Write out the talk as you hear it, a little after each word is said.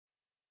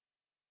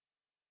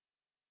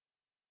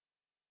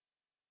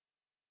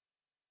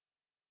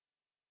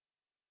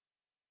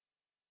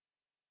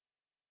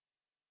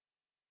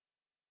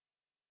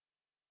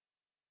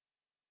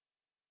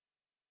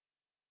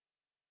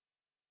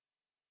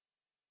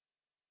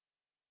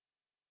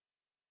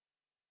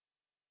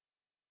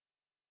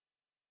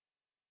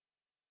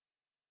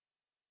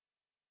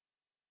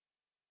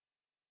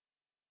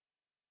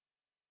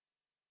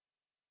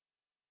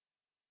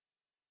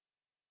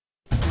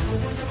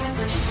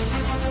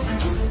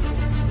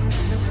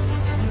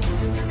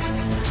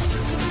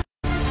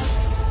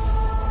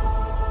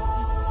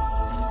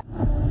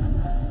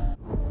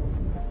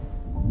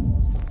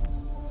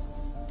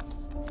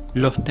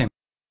Los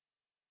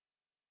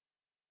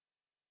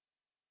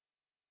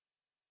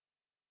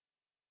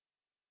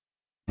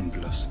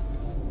templos.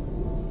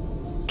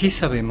 ¿Qué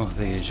sabemos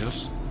de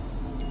ellos?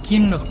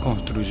 ¿Quién los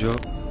construyó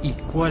y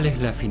cuál es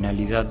la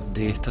finalidad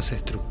de estas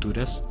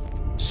estructuras?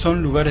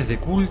 ¿Son lugares de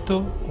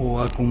culto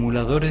o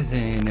acumuladores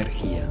de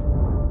energía?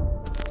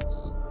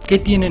 ¿Qué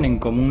tienen en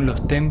común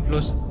los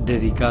templos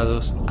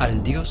dedicados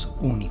al Dios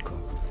único?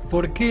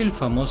 ¿Por qué el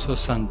famoso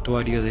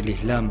santuario del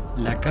Islam,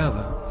 la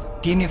Kaaba,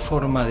 tiene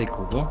forma de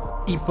cubo?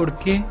 ¿Y por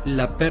qué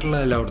la perla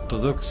de la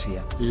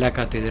ortodoxia, la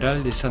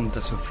Catedral de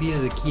Santa Sofía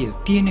de Kiev,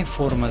 tiene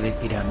forma de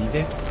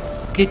pirámide?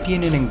 ¿Qué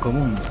tienen en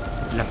común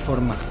las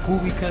formas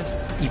cúbicas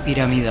y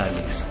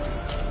piramidales?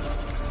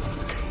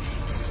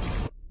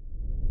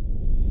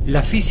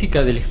 La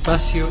física del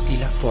espacio y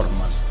las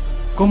formas,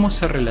 ¿cómo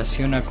se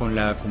relaciona con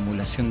la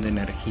acumulación de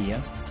energía?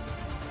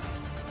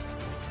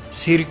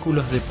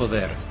 Círculos de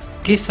poder,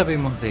 ¿qué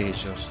sabemos de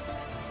ellos?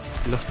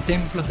 Los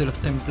templos de los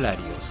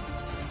templarios,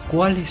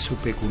 ¿cuál es su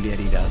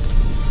peculiaridad?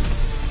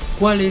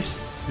 ¿Cuál es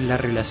la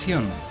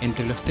relación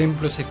entre los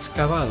templos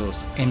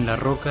excavados en la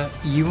roca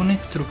y una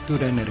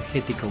estructura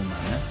energética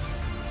humana?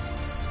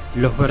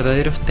 Los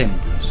verdaderos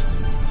templos,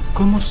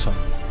 ¿cómo son?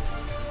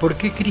 ¿Por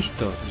qué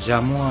Cristo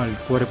llamó al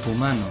cuerpo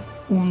humano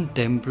un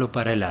templo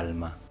para el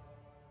alma?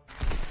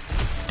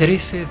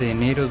 13 de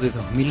enero de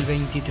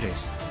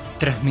 2023,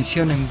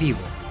 transmisión en vivo,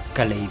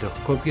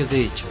 Caleidoscopio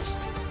de Hechos,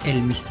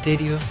 el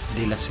misterio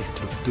de las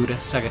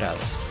estructuras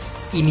sagradas,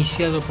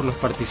 iniciado por los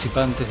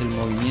participantes del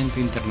movimiento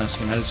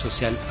internacional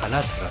social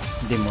ALLATRA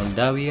de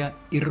Moldavia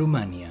y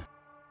Rumania.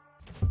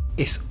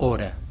 Es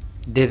hora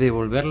de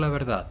devolver la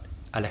verdad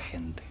a la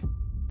gente.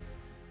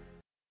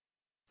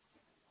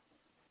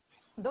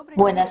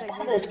 Buenas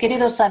tardes,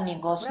 queridos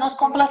amigos. Nos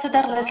complace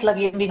darles la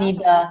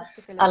bienvenida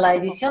a la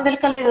edición del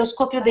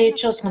Caleidoscopio de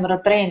Hechos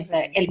número 30,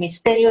 el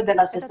misterio de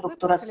las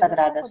estructuras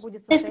sagradas.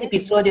 Este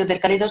episodio del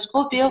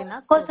Caleidoscopio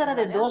constará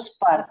de dos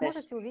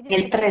partes.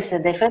 El 13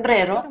 de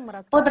febrero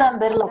podrán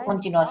ver la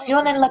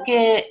continuación en la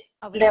que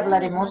le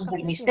hablaremos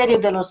del misterio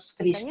de los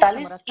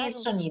cristales y el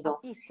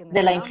sonido,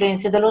 de la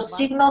influencia de los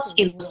signos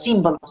y los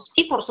símbolos,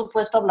 y por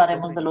supuesto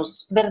hablaremos de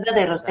los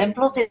verdaderos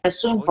templos y de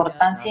su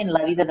importancia en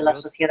la vida de la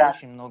sociedad.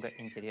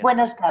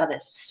 Buenas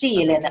tardes.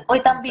 Sí, Elena,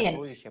 hoy también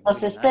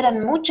nos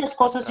esperan muchas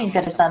cosas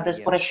interesantes.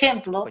 Por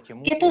ejemplo,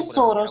 ¿qué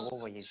tesoros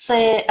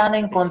se han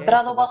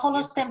encontrado bajo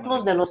los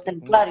templos de los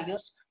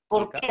templarios?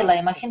 ¿Por qué la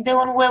imagen de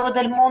un huevo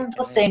del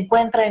mundo se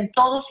encuentra en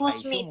todos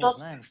los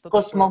mitos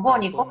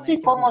cosmogónicos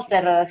y cómo se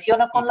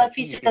relaciona con la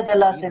física de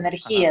las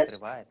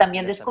energías?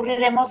 También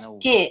descubriremos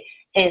qué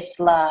es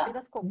la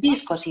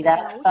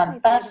viscosidad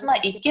fantasma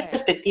y qué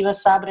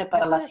perspectivas abre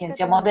para la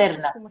ciencia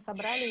moderna.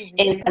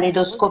 El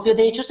Caleidoscopio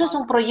de Hechos es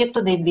un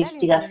proyecto de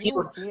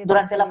investigación.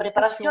 Durante la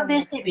preparación de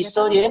este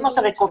episodio hemos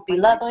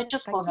recopilado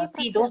hechos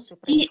conocidos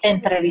y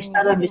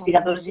entrevistado a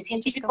investigadores y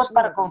científicos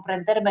para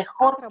comprender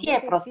mejor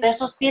qué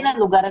procesos tienen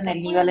lugar en el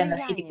nivel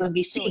energético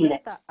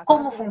invisible,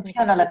 cómo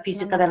funciona la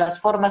física de las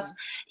formas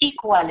y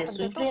cuál es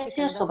su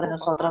influencia sobre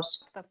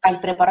nosotros.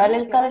 Al preparar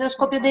el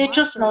Caleidoscopio de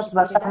Hechos nos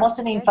basamos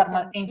en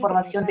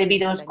información de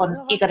videos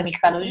con Igor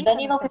Mikhailovich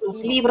Danilov y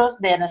los libros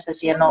de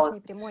Anastasia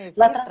Novik.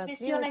 La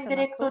transmisión en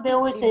directo de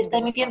hoy se está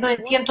emitiendo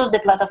en cientos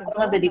de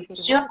plataformas de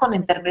difusión con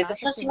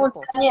interpretación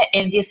simultánea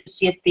en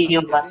 17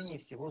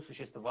 idiomas.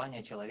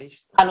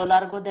 A lo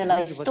largo de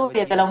la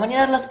historia de la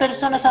humanidad, las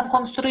personas han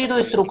construido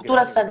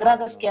estructuras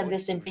sagradas que han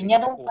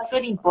desempeñado un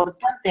papel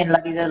importante en la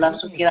vida de la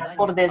sociedad.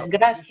 Por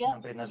desgracia,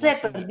 se ha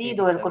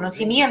perdido el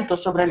conocimiento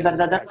sobre el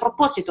verdadero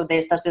propósito de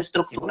estas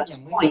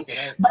estructuras. Hoy,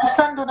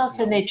 basándonos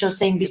en hechos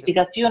e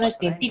investigaciones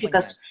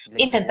científicas,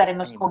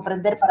 intentaremos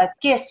comprender para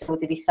qué se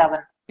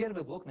utilizaban.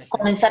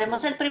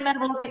 Comenzaremos el primer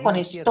bloque con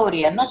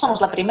historia. No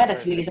somos la primera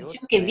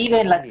civilización que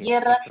vive en la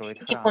Tierra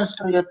y que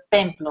construyó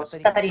templos.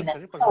 Catarina,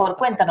 por favor,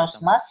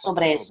 cuéntanos más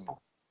sobre esto.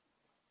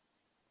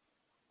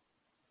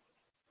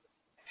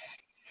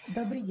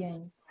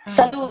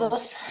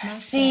 Saludos.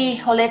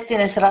 Sí, Oleg,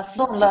 tienes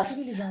razón. Las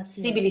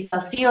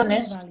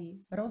civilizaciones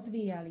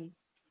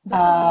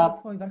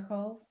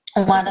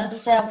humanas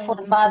se han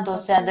formado,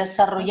 se han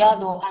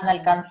desarrollado, han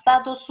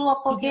alcanzado su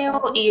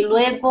apogeo y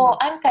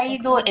luego han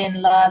caído en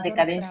la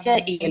decadencia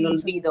y el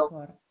olvido.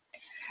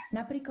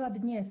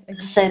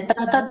 Se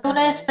trata de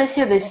una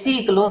especie de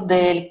ciclo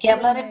del que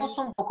hablaremos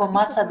un poco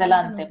más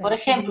adelante. Por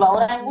ejemplo,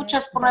 ahora hay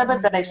muchas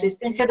pruebas de la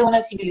existencia de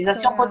una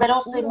civilización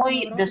poderosa y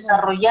muy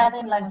desarrollada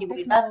en la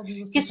antigüedad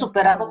que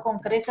superaba con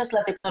creces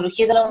la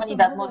tecnología de la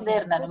humanidad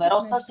moderna.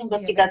 Numerosas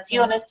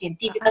investigaciones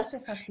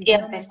científicas y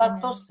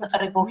artefactos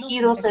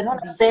recogidos en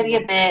una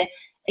serie de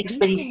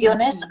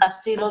expediciones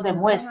así lo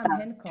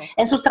demuestran.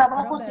 En sus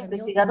trabajos,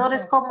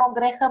 investigadores como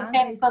Graham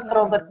Hancock,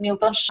 Robert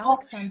Milton Shaw,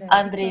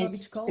 Andrei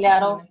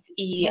Sklarov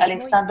y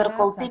Alexander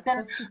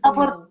Koltipin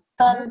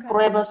aportan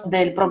pruebas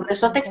del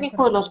progreso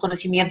técnico y los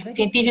conocimientos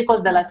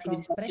científicos de la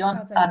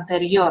civilización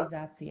anterior.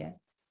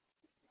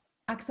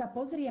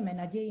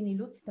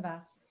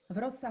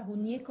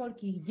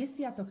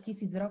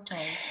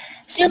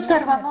 Si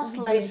observamos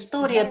la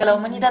historia de la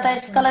humanidad a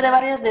escala de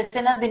varias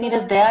decenas de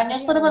miles de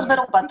años, podemos ver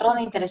un patrón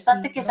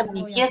interesante que se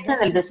manifiesta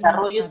en el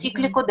desarrollo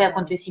cíclico de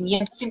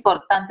acontecimientos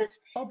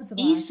importantes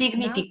y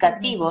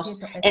significativos.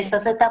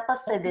 Estas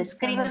etapas se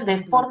describen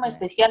de forma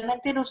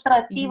especialmente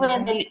ilustrativa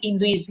en el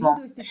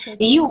hinduismo.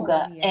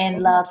 Yuga,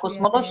 en la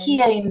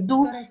cosmología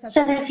hindú,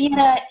 se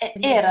refiere a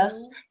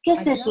eras que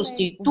se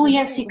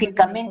sustituyen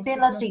cíclicamente en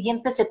la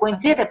siguiente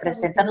secuencia y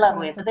representan la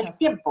rueda del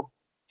tiempo.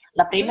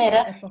 La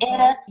primera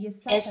era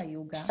es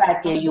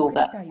Satya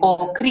Yuga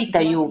o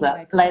Krita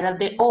Yuga, la edad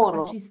de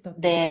oro,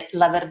 de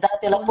la verdad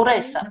y la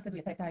pureza.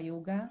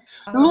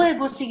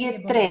 Luego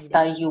sigue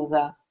Treta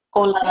Yuga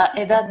o la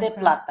edad de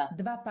plata.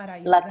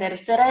 La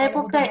tercera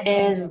época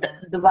es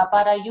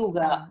Dvapara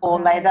Yuga o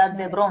la edad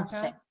de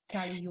bronce.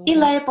 Y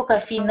la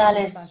época final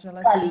es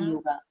Kali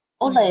Yuga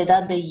o la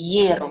edad de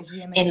hierro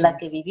en la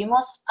que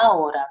vivimos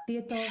ahora.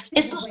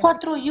 Estos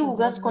 4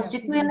 yugas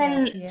constituyen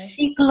el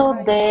ciclo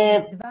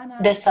de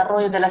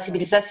desarrollo de la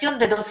civilización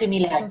de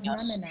 12.000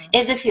 años.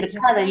 Es decir,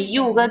 cada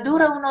yuga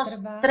dura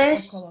unos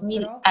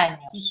 3.000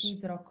 años.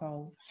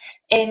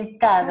 En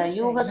cada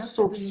yuga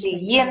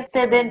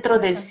subsiguiente dentro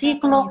del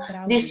ciclo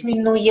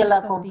disminuye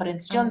la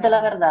comprensión de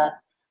la verdad,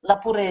 la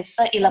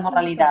pureza y la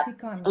moralidad.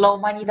 La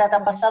humanidad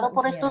ha pasado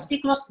por estos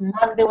ciclos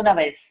más de una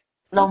vez.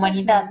 La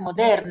humanidad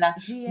moderna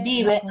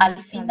vive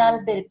al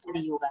final del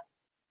Kali Yuga.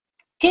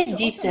 ¿Qué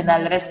dicen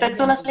al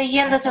respecto las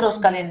leyendas y los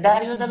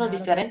calendarios de los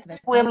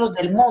diferentes pueblos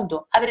del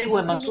mundo?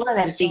 Averigüémoslo en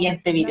el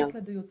siguiente video.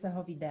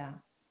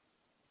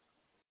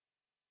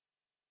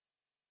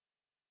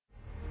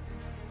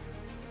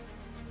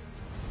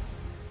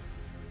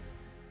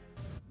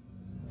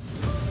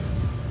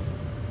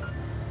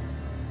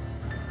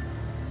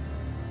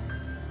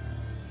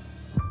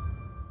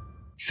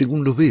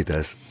 Según los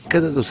Vedas,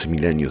 cada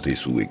 12.000 años de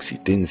su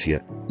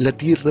existencia, la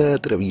Tierra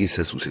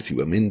atraviesa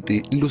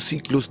sucesivamente los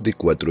ciclos de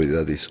 4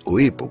 edades o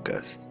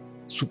épocas,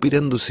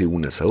 superándose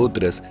unas a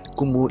otras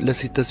como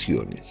las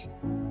estaciones.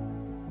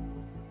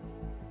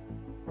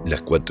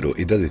 Las 4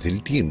 edades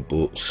del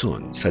tiempo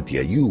son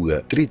Satya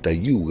Yuga, Treta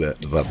Yuga,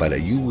 Dvapara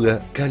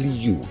Yuga, Kali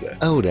Yuga.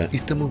 Ahora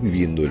estamos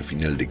viviendo el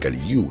final de Kali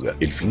Yuga,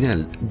 el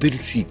final del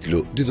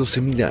ciclo de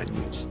 12.000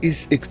 años.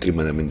 Es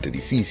extremadamente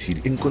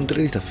difícil encontrar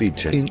esta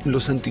fecha en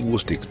los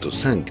antiguos textos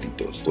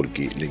sánscritos,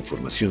 porque la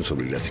información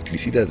sobre la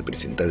ciclicidad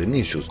presentada en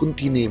ellos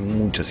contiene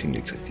muchas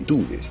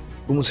inexactitudes.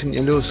 Como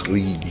señaló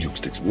Sri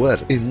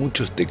Yukteswar, en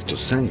muchos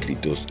textos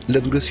sánscritos, la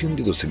duración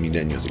de 12.000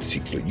 años del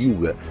ciclo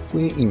Yuga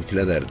fue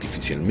inflada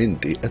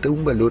artificialmente hasta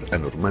un valor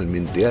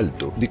anormalmente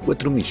alto de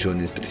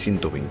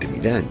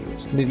 4.320.000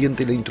 años,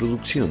 mediante la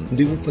introducción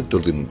de un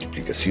factor de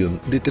multiplicación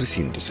de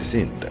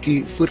 360,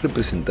 que fue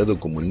representado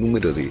como el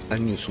número de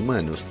años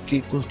humanos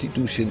que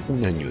constituyen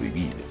un año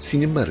divino.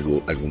 Sin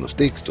embargo, algunos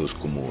textos,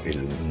 como el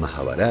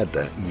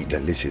Mahabharata y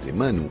las leyes de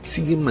Manu,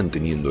 siguen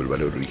manteniendo el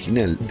valor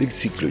original del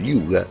ciclo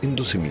Yuga en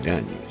 12.000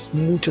 años.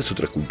 Muchas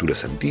otras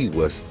culturas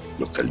antiguas,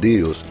 los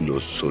caldeos,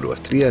 los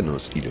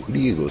zoroastrianos y los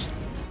griegos,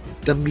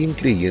 también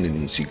creían en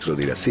un ciclo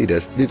de las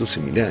eras de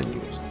 12.000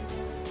 años.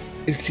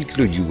 El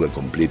ciclo Yuga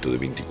completo de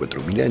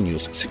 24.000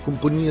 años se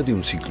componía de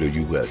un ciclo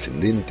Yuga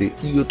ascendente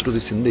y otro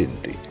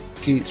descendente,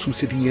 que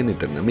sucedían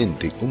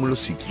eternamente como los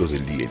ciclos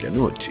del día y la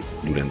noche.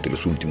 Durante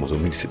los últimos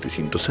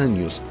 2.700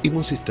 años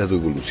hemos estado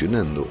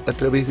evolucionando a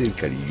través del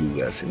Kali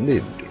Yuga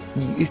ascendente,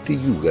 y este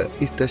Yuga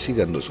está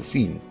llegando a su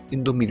fin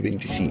en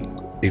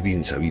 2025. Es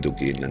bien sabido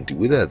que en la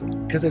antigüedad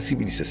cada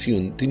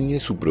civilización tenía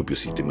su propio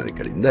sistema de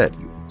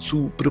calendario,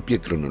 su propia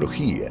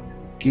cronología,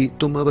 que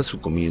tomaba su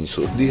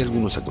comienzo de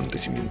algunos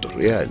acontecimientos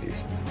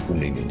reales,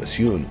 una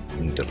inundación,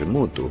 un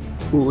terremoto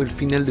o el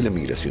final de la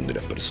migración de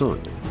las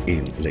personas.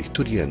 En la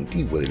historia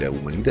antigua de la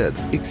humanidad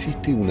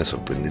existe una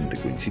sorprendente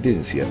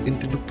coincidencia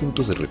entre los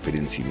puntos de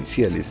referencia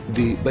iniciales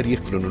de varias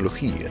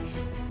cronologías.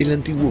 El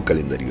antiguo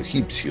calendario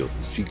egipcio,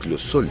 ciclo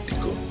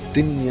sóltico,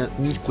 tenía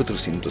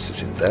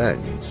 1460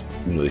 años.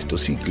 Uno de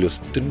estos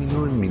ciclos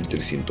terminó en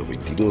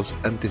 1322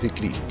 a.C.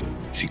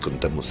 Si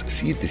contamos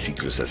 7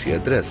 ciclos hacia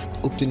atrás,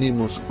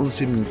 obtenemos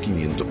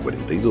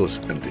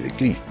 11.542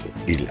 a.C.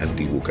 El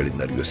antiguo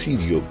calendario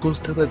asirio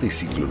constaba de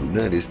ciclos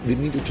lunares de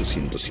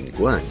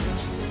 1805 años.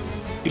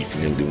 El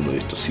final de uno de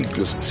estos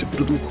ciclos se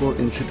produjo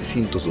en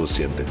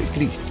 712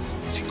 a.C.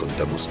 Si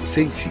contamos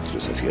 6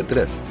 ciclos hacia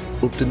atrás,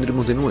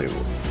 obtendremos de nuevo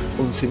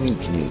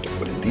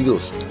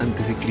 11.542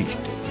 a.C.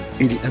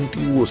 El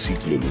antiguo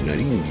ciclo lunar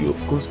indio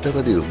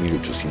constaba de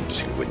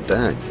 2.850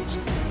 años.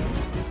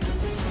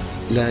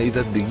 La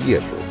edad de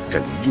hierro,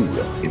 Kali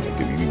Yuga, en la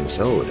que vivimos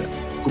ahora,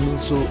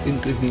 comenzó en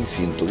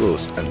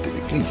 3102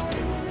 a.C.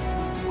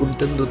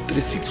 Contando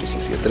 3 ciclos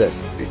hacia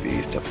atrás, desde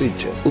esta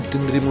fecha,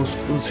 obtendremos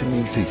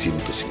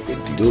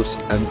 11.652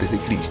 a.C.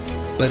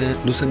 Para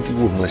los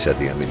antiguos mayas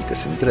de América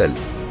Central,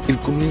 el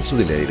comienzo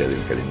de la era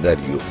del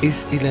calendario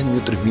es el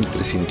año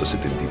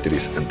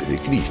 3373 a.C.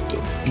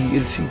 y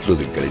el ciclo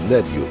del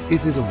calendario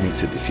es de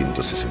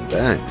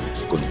 2760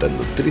 años.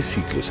 Contando 3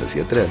 ciclos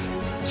hacia atrás,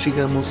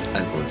 llegamos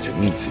al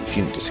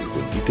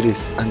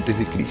 11.653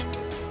 a.C.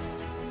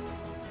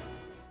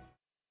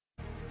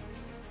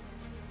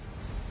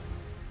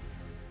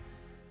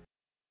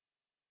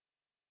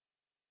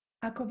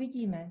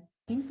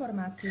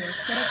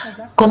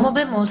 Como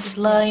vemos,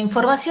 la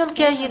información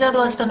que ha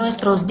llegado hasta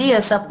nuestros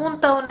días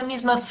apunta a una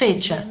misma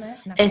fecha.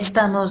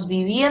 Estamos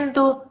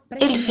viviendo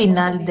el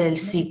final del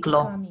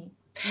ciclo.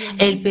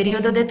 El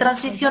periodo de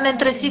transición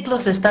entre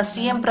ciclos está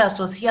siempre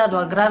asociado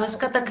a graves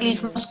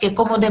cataclismos que,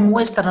 como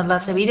demuestran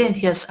las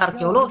evidencias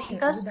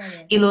arqueológicas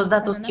y los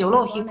datos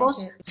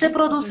geológicos, se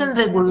producen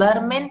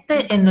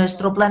regularmente en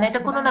nuestro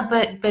planeta con una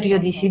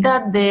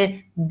periodicidad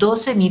de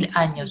 12.000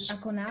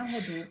 años.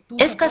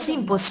 Es casi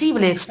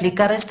imposible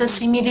explicar esta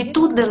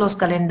similitud de los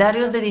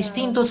calendarios de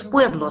distintos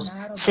pueblos,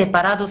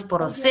 separados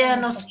por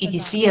océanos y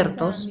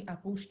desiertos,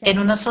 en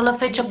una sola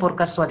fecha por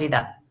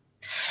casualidad.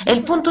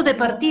 El punto de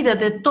partida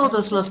de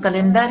todos los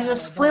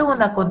calendarios fue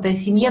un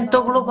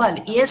acontecimiento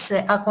global y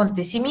ese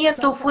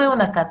acontecimiento fue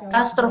una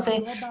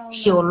catástrofe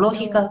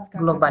geológica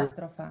global.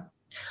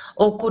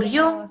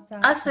 Ocurrió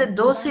hace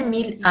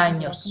 12.000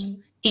 años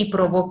y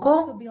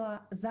provocó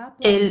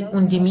el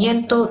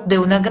hundimiento de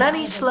una gran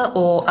isla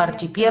o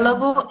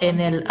archipiélago en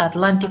el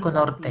Atlántico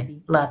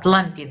Norte, la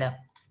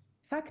Atlántida.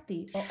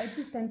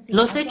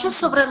 Los hechos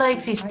sobre la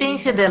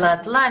existencia de la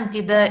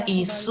Atlántida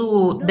y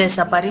su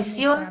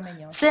desaparición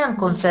se han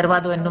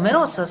conservado en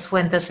numerosas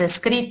fuentes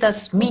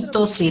escritas,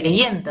 mitos y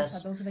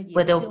leyendas.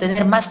 Puede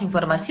obtener más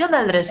información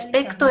al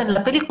respecto en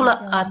la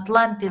película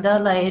Atlántida,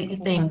 la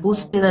élite en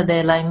búsqueda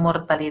de la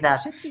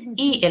inmortalidad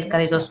y el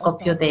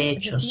Caleidoscopio de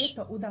Hechos.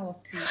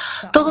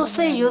 Todos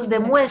ellos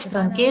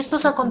demuestran que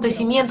estos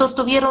acontecimientos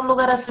tuvieron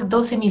lugar hace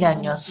 12.000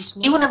 años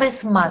y una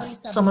vez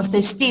más somos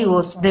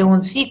testigos de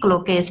un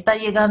ciclo que está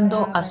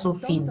llegando a su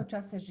fin.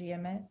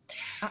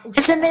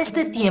 Es en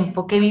este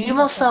tiempo que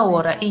vivimos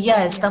ahora y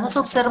ya estamos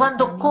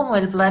observando cómo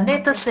el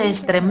planeta se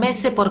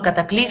estremece por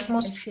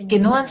cataclismos que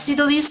no han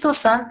sido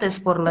vistos antes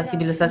por la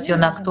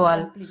civilización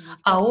actual.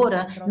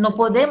 Ahora no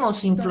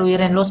podemos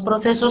influir en los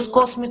procesos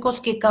cósmicos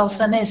que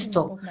causan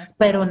esto,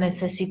 pero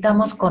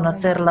necesitamos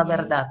conocer la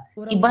verdad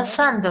y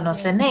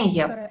basándonos en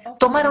ella,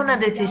 tomar una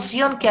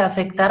decisión que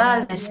afectará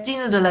al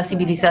destino de la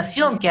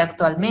civilización que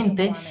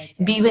actualmente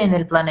vive en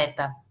el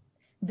planeta.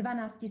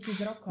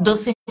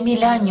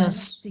 12.000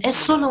 años es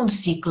solo un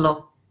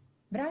ciclo.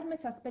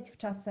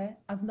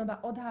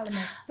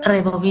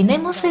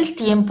 Rebobinemos el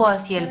tiempo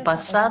hacia el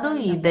pasado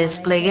y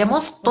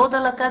despleguemos toda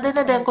la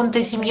cadena de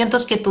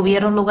acontecimientos que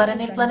tuvieron lugar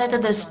en el planeta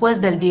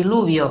después del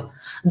diluvio,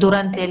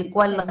 durante el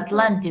cual la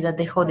Atlántida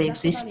dejó de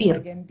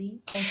existir.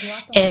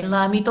 En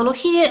la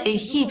mitología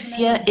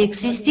egipcia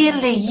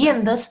existían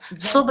leyendas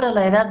sobre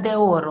la Edad de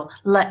Oro,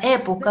 la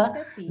época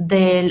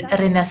del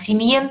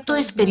renacimiento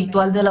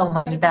espiritual de la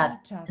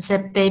humanidad.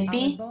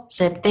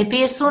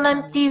 Septepi es un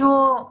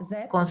antiguo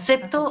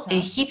concepto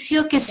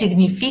egipcio que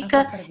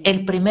significa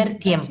el primer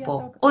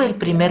tiempo o el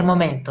primer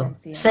momento.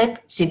 Sep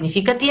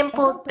significa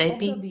tiempo,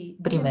 tepi,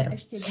 primero.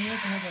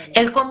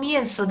 El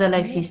comienzo de la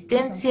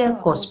existencia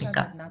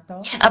cósmica.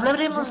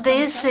 Hablaremos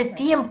de ese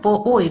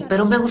tiempo hoy,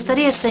 pero me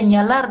gustaría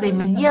señalar de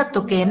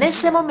inmediato que en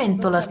ese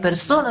momento las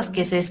personas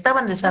que se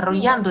estaban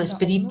desarrollando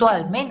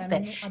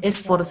espiritualmente,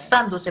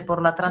 esforzándose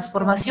por la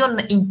transformación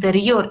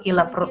interior y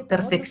la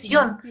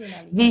perfección,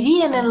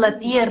 vivían en la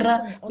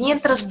tierra,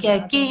 mientras que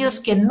aquellos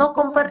que no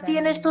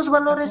compartían estos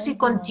valores y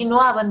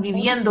continuaban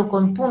viviendo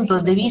con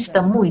puntos de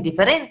vista muy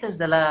diferentes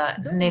de la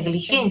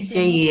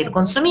negligencia y el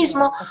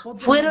consumismo,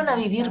 fueron a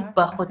vivir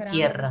bajo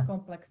tierra.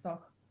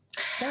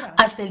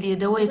 Hasta el día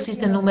de hoy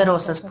existen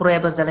numerosas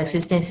pruebas de la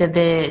existencia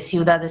de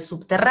ciudades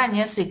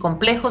subterráneas y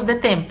complejos de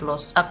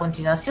templos. A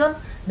continuación,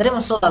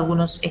 daremos solo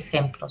algunos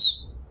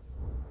ejemplos.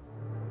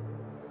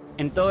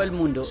 En todo el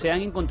mundo se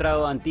han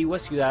encontrado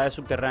antiguas ciudades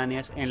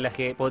subterráneas en las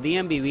que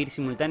podían vivir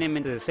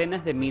simultáneamente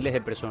decenas de miles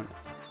de personas.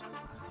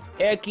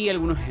 He aquí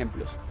algunos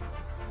ejemplos.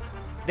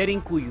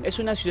 Derinkuyu es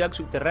una ciudad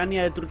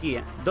subterránea de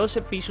Turquía.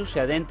 12 pisos se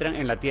adentran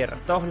en la tierra.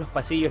 Todos los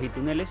pasillos y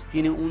túneles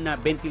tienen una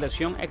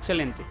ventilación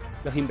excelente.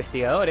 Los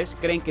investigadores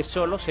creen que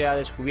solo se ha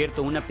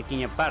descubierto una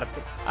pequeña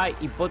parte. Hay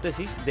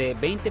hipótesis de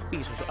 20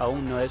 pisos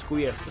aún no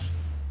descubiertos.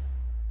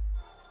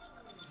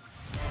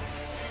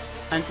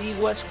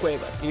 Antiguas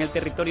cuevas en el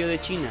territorio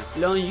de China.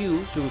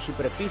 Longyu, su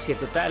superficie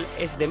total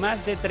es de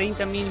más de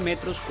 30.000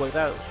 metros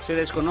cuadrados. Se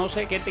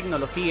desconoce qué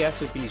tecnología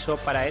se utilizó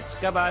para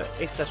excavar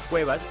estas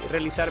cuevas y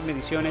realizar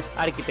mediciones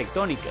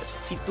arquitectónicas.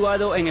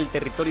 Situado en el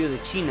territorio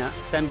de China,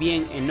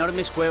 también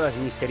enormes cuevas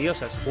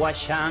misteriosas.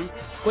 Huashan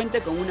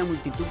cuenta con una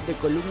multitud de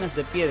columnas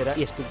de piedra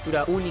y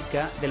estructura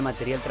única del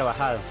material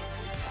trabajado.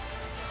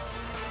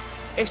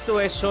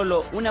 Esto es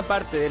solo una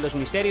parte de los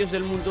misterios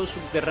del mundo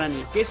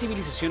subterráneo. ¿Qué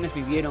civilizaciones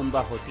vivieron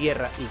bajo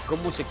tierra y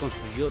cómo se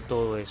construyó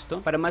todo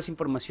esto? Para más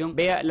información,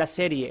 vea la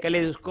serie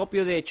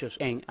Caleidoscopio de Hechos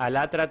en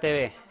ALLATRA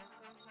TV.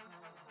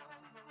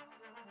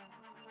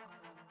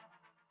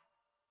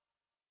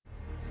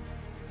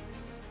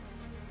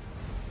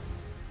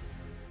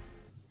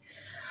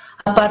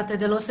 Aparte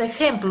de los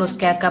ejemplos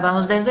que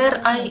acabamos de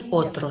ver, hay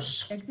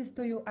otros.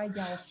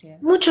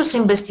 Muchos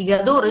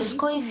investigadores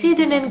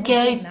coinciden en que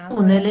hay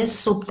túneles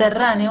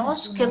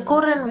subterráneos que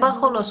corren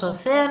bajo los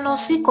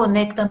océanos y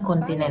conectan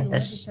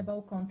continentes.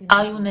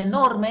 Hay un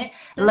enorme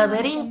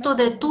laberinto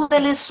de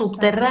túneles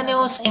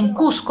subterráneos en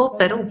Cusco,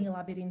 Perú.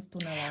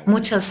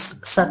 Muchos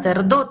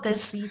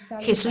sacerdotes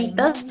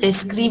jesuitas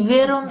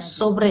escribieron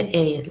sobre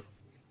él.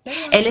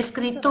 El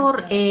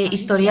escritor e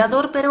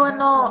historiador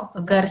peruano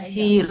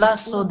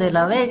Garcilaso de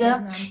la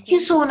Vega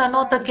hizo una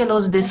nota que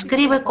los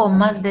describe con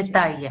más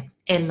detalle.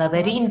 El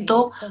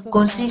laberinto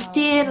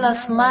consistía en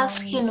las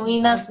más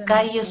genuinas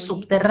calles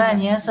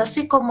subterráneas,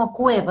 así como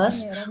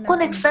cuevas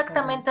con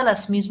exactamente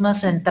las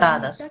mismas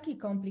entradas.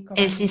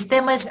 El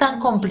sistema es tan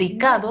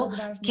complicado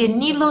que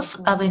ni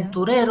los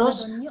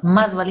aventureros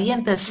más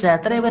valientes se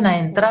atreven a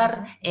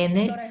entrar en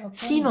él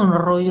sin un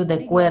rollo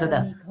de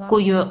cuerda,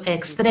 cuyo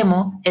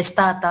extremo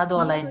está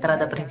atado a la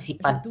entrada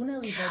principal.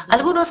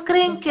 Algunos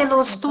creen que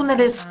los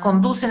túneles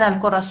conducen al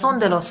corazón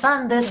de los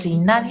Andes y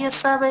nadie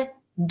sabe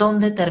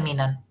dónde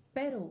terminan.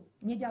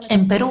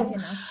 En Perú,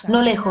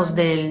 no lejos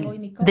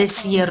del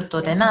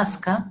desierto de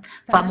Nazca,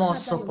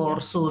 famoso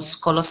por sus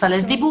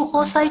colosales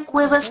dibujos, hay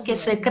cuevas que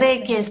se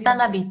cree que están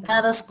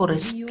habitadas por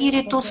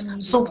espíritus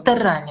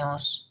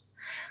subterráneos.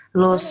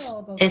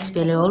 Los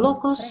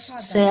espeleólogos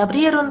se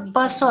abrieron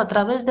paso a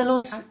través de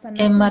los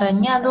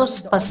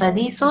enmarañados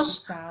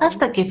pasadizos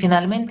hasta que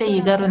finalmente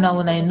llegaron a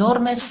una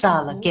enorme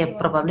sala que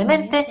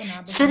probablemente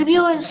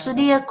sirvió en su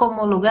día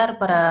como lugar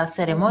para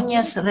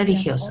ceremonias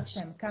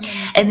religiosas.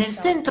 En el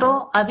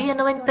centro había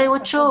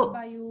 98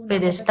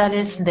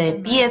 pedestales de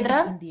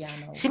piedra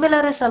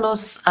similares a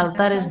los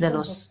altares de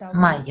los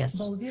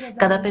mayas.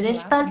 Cada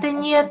pedestal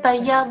tenía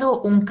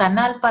tallado un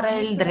canal para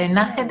el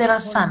drenaje de la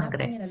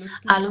sangre.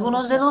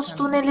 Algunos de los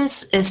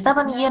túneles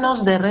estaban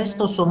llenos de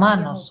restos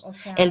humanos.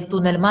 El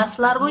túnel más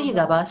largo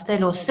llegaba hasta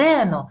el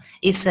océano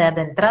y se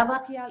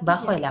adentraba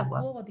bajo el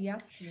agua.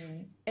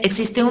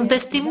 Existe un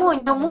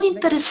testimonio muy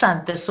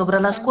interesante sobre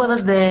las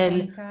cuevas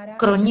del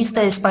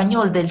cronista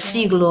español del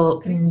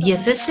siglo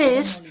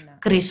XVI,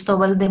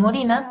 Cristóbal de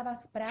Molina.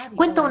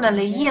 Cuenta una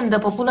leyenda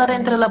popular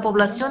entre la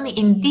población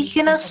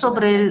indígena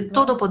sobre el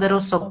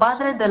todopoderoso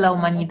Padre de la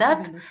humanidad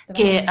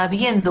que,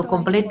 habiendo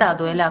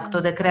completado el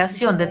acto de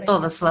creación de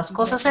todas las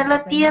cosas en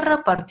la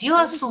tierra, partió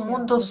a su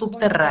mundo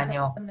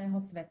subterráneo.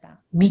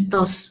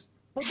 Mitos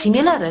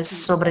similares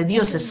sobre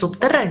dioses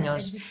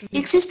subterráneos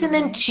existen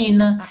en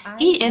China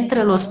y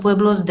entre los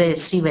pueblos de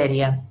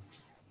Siberia.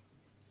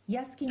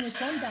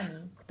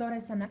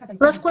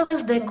 Las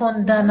cuevas de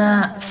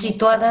Kondana,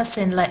 situadas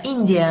en la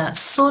India,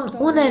 son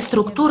una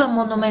estructura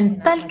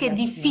monumental que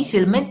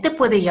difícilmente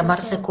puede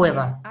llamarse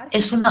cueva.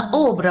 Es una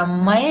obra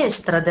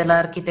maestra de la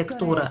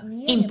arquitectura,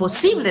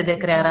 imposible de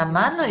crear a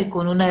mano y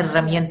con una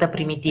herramienta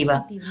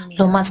primitiva.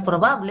 Lo más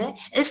probable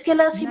es que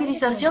la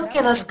civilización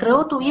que las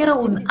creó tuviera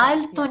un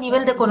alto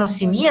nivel de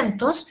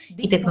conocimientos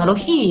y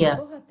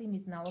tecnología.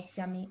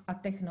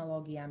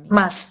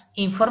 Más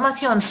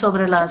información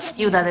sobre las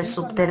ciudades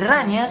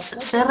subterráneas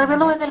se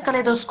reveló en el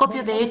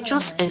Caleidoscopio de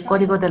Hechos, el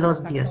Código de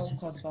los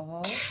Dioses,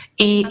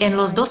 y en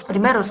los 2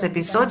 primeros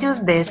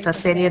episodios de esta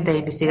serie de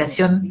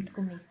investigación.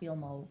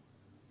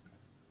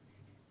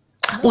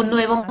 Un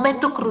nuevo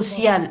momento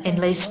crucial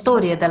en la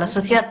historia de la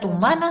sociedad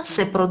humana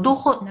se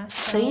produjo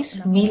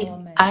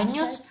 6.000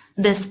 años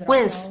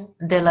después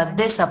de la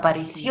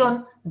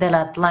desaparición de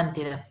la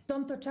Atlántida.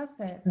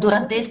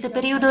 Durante este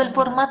periodo, el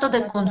formato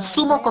de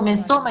consumo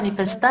comenzó a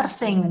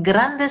manifestarse en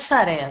grandes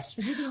áreas.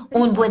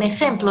 Un buen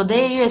ejemplo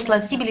de ello es la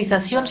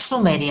civilización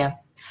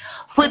sumeria.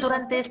 Fue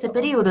durante este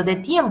periodo de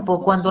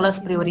tiempo cuando las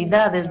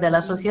prioridades de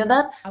la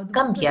sociedad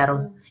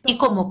cambiaron y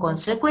como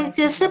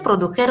consecuencia se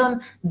produjeron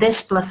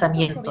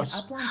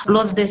desplazamientos.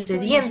 Los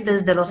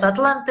descendientes de los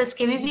atlantes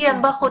que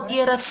vivían bajo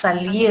tierra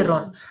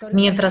salieron,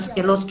 mientras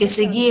que los que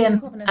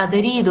seguían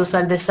adheridos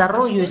al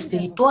desarrollo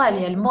espiritual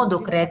y al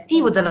modo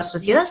creativo de la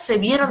sociedad se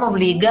vieron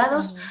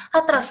obligados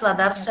a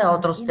trasladarse a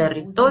otros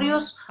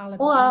territorios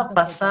o a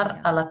pasar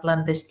a la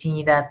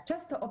clandestinidad.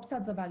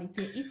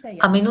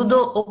 A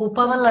menudo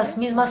ocupaban las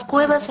mismas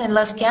cuevas en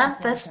las que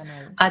antes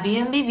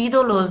habían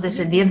vivido los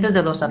descendientes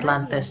de los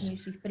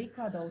atlantes.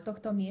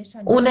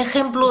 Un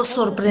ejemplo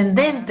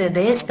sorprendente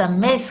de esta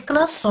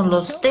mezcla son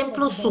los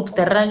templos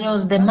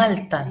subterráneos de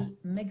Malta.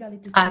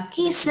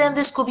 Aquí se han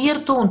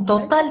descubierto un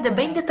total de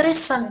 23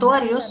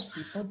 santuarios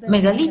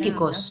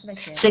megalíticos.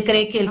 Se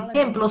cree que el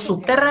templo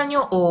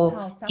subterráneo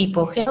o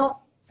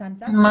hipogeo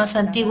más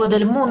antiguo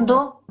del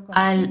mundo,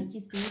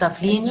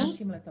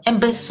 Al-Saflieni,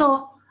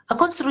 empezó a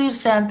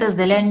construirse antes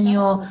del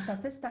año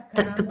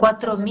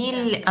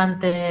 4000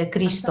 a.C.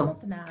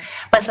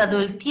 Pasado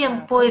el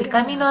tiempo, el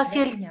camino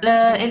hacia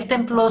el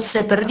templo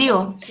se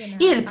perdió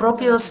y el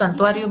propio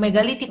santuario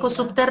megalítico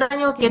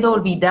subterráneo quedó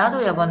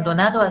olvidado y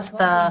abandonado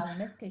hasta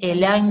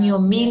el año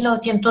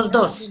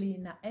 1902,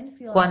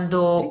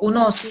 cuando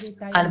unos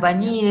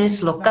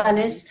albañiles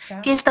locales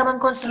que estaban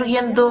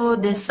construyendo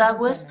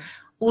desagües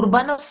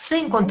urbanos se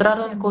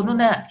encontraron con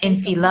una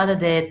enfilada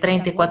de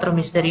 34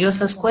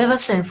 misteriosas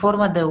cuevas en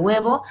forma de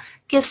huevo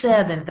que se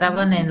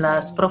adentraban en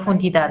las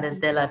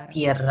profundidades de la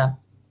tierra.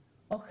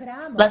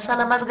 La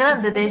sala más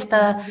grande de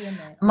esta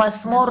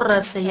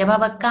mazmorra se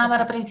llamaba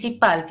cámara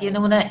principal. Tiene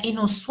una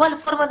inusual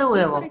forma de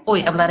huevo.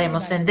 Hoy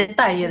hablaremos en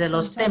detalle de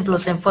los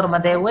templos en forma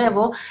de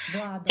huevo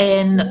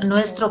en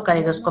nuestro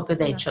Caleidoscopio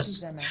de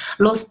Hechos.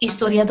 Los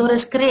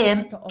historiadores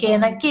creen que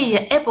en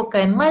aquella época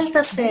en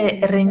Malta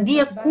se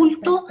rendía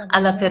culto a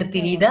la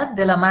fertilidad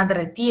de la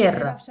madre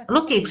tierra,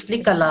 lo que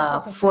explica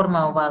la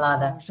forma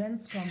ovalada.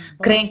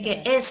 Creen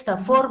que esta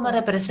forma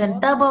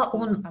representaba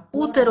un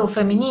útero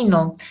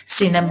femenino.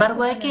 Sin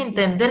embargo, hay que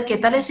entender que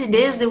tales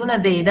ideas de una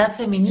deidad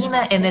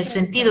femenina en el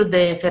sentido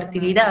de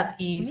fertilidad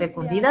y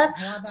fecundidad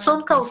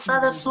son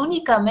causadas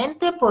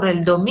únicamente por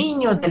el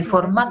dominio del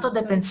formato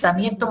de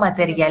pensamiento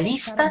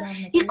materialista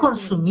y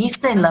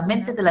consumista en la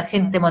mente de la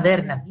gente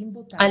moderna.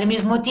 Al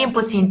mismo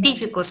tiempo,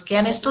 científicos que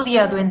han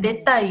estudiado en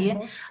detalle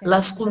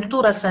las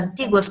culturas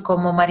antiguas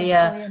como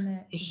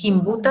María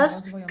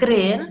Gimbutas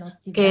creen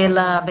que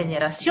la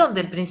veneración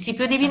del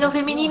principio divino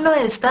femenino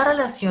está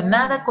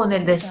relacionada con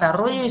el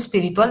desarrollo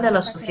espiritual de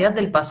la sociedad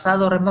del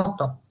pasado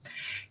remoto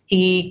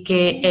y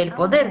que el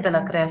poder de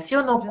la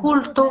creación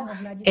oculto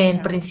en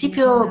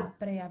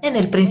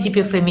el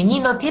principio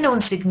femenino tiene un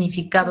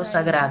significado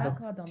sagrado.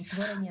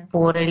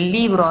 Por el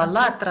libro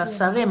ALLATRA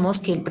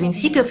sabemos que el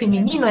principio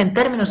femenino en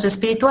términos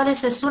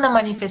espirituales es una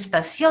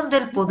manifestación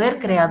del poder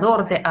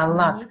creador de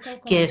Allah,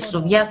 que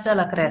subyace a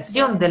la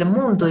creación del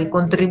mundo y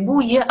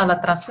contribuye a la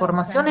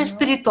transformación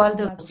espiritual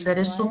de los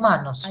seres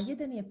humanos.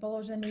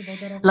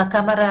 La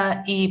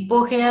cámara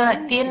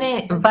hipogea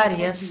tiene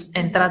varias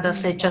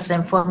entradas hechas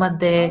en forma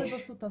de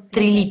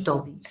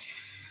trilito.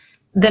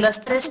 De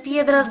las tres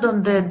piedras,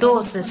 donde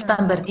dos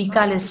están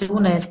verticales y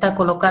una está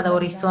colocada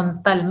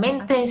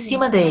horizontalmente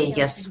encima de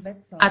ellas.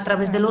 A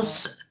través de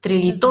los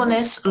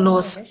trilitones,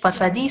 los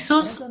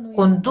pasadizos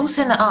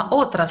conducen a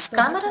otras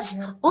cámaras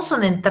o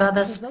son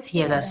entradas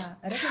ciegas.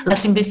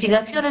 Las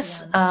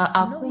investigaciones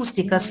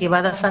acústicas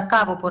llevadas a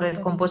cabo por el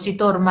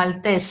compositor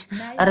maltés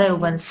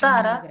Reuben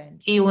Sara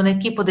y un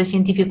equipo de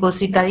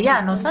científicos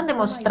italianos han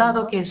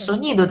demostrado que el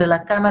sonido de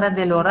la cámara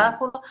del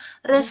oráculo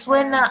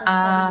resuena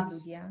a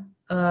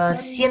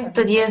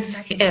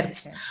 110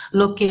 Hz,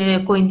 lo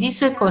que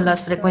coincide con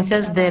las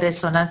frecuencias de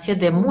resonancia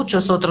de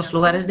muchos otros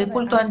lugares de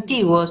culto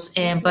antiguos,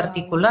 en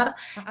particular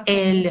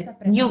el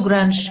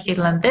Newgrange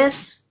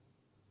irlandés.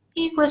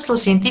 Y pues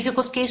los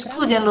científicos que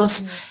estudian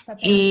los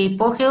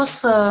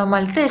hipogeos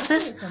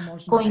malteses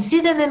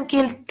coinciden en que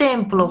el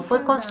templo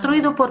fue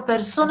construido por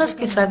personas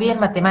que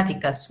sabían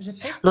matemáticas.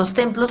 Los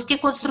templos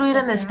que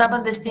construyeron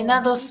estaban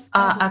destinados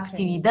a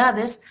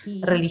actividades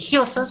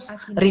religiosas,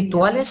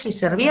 rituales y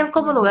servían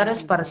como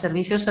lugares para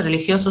servicios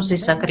religiosos y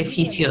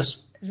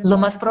sacrificios. Lo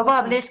más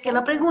probable es que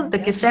la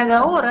pregunta que se haga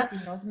ahora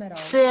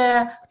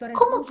sea,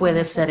 ¿cómo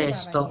puede ser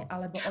esto?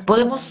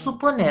 Podemos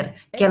suponer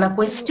que la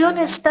cuestión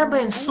estaba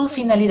en su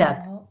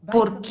finalidad.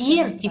 ¿Por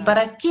quién y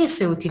para qué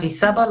se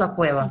utilizaba la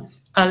cueva?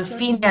 Al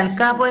fin y al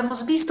cabo,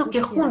 hemos visto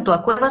que junto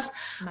a cuevas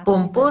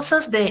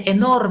pomposas de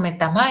enorme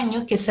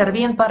tamaño que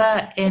servían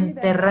para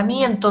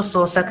enterramientos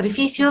o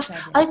sacrificios,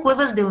 hay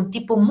cuevas de un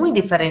tipo muy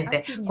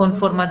diferente, con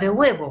forma de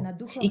huevo,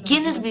 y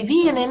quienes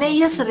vivían en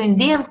ellas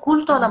rendían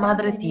culto a la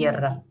Madre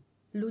Tierra.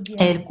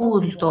 El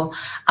culto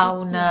a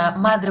una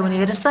Madre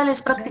Universal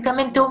es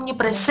prácticamente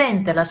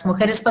omnipresente. Las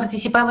mujeres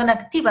participaban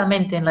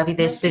activamente en la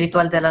vida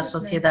espiritual de la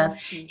sociedad.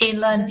 En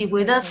la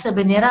antigüedad se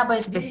veneraba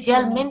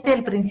especialmente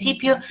el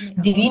principio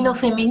divino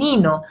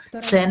femenino.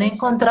 Se han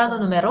encontrado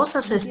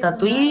numerosas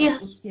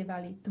estatuillas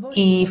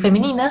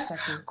femeninas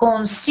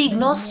con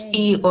signos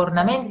y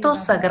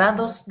ornamentos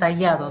sagrados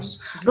tallados,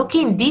 lo que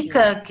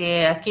indica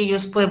que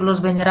aquellos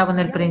pueblos veneraban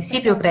el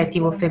principio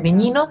creativo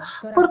femenino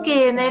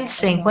porque en él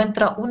se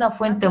encuentra una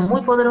fuente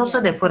muy poderosa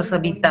de fuerza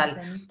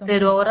vital.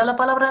 Pero ahora la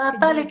palabra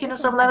Natalia, que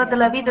nos hablará de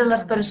la vida de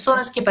las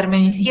personas que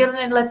permanecieron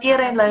en la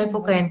tierra en la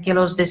época en que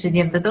los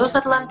descendientes de los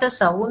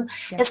atlantes aún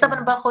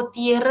estaban bajo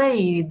tierra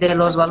y de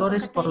los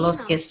valores por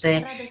los que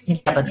se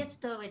guiaban.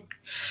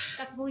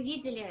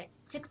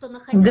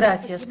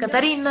 Gracias,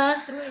 Catarina.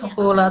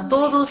 Hola a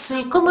todos.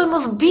 Y como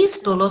hemos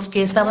visto, los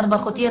que estaban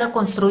bajo tierra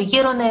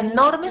construyeron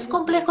enormes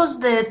complejos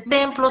de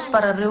templos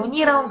para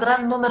reunir a un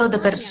gran número de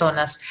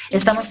personas.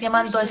 Estamos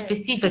llamando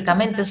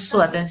específicamente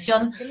su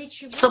atención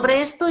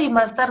sobre esto y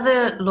más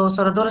tarde los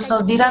oradores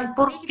nos dirán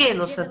por qué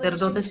los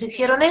sacerdotes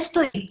hicieron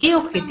esto y qué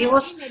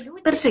objetivos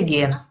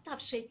perseguían.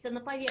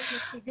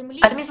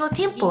 Al mismo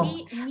tiempo,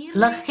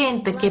 la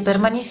gente que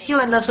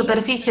permaneció en la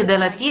superficie de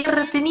la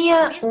tierra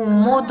tenía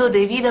un modo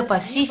de vida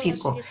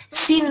pacífico,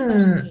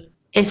 sin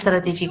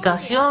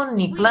estratificación,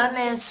 ni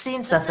clanes,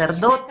 sin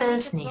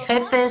sacerdotes, ni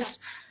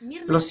jefes.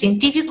 Los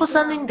científicos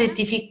han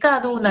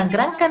identificado una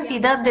gran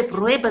cantidad de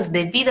pruebas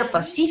de vida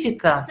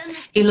pacífica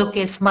y, lo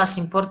que es más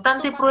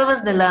importante,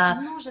 pruebas de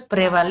la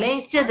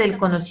prevalencia del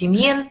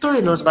conocimiento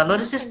y los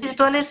valores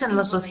espirituales en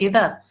la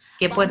sociedad.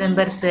 que pueden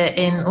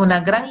verse en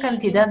una gran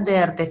cantidad de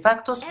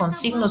artefactos con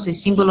signos y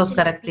símbolos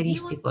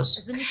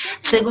característicos.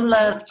 Según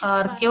la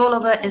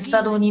arqueóloga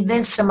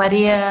estadounidense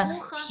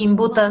María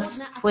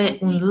Gimbutas, fue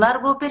un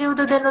largo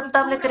periodo de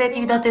notable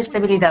creatividad y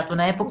estabilidad,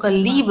 una época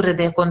libre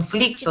de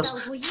conflictos.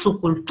 Su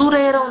cultura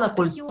era una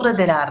cultura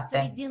del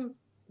arte.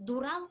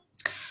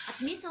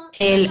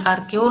 El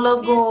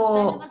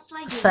arqueólogo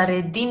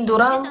Saredin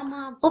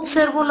Dural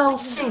observó la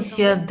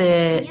ausencia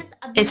de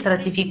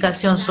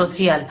estratificación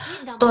social.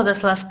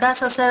 Todas las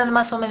casas eran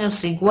más o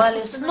menos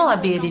iguales, no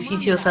había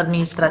edificios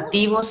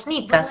administrativos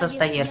ni casas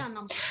taller.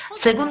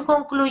 Según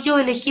concluyó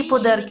el equipo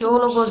de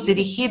arqueólogos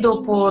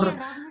dirigido por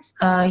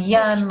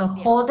Jan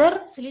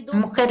Hodder,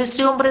 mujeres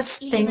y hombres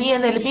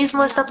tenían el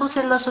mismo estatus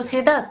en la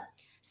sociedad.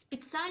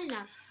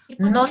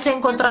 No se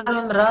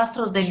encontraron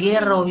rastros de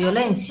guerra o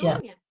violencia.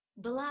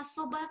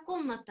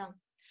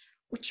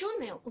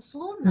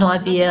 No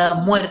había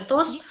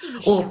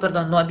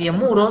no había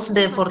muros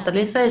de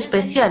fortaleza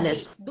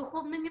especiales.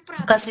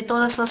 Casi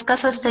todas las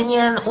casas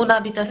tenían una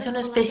habitación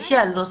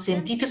especial. Los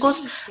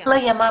científicos la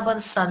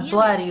llamaban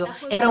santuario.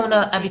 Era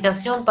una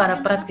habitación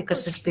para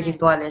prácticas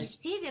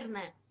espirituales.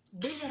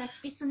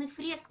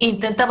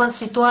 Intentaban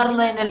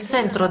situarla en el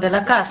centro de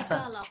la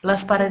casa.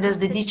 Las paredes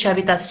de dicha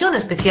habitación,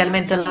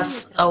 especialmente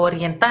las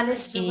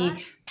orientales y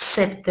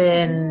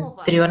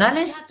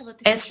septentrionales,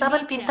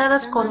 estaban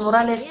pintadas con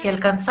murales que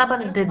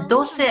alcanzaban de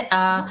 12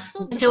 a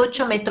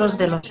 28 metros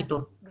de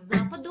longitud.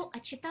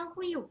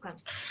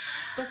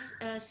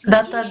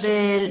 Data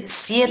del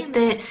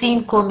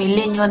 7-5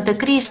 milenio antes de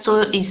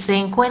Cristo y se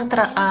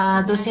encuentra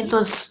a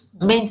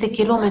 220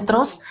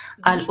 kilómetros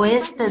al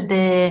oeste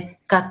de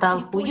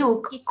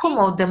Catalhuyuk,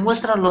 como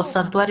demuestran los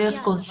santuarios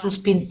con sus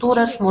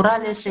pinturas,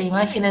 murales e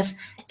imágenes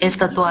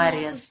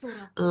estatuarias.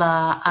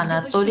 La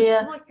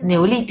Anatolia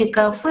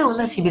neolítica fue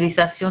una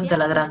civilización de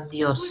la gran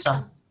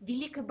diosa.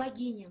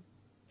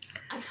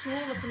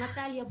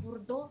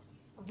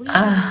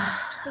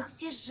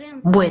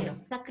 Bueno,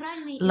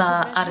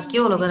 la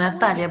arqueóloga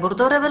Natalia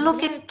Burdó reveló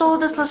que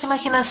todas las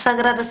imágenes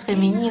sagradas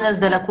femeninas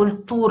de la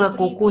cultura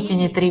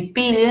Cucutini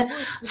Tripili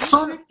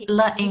son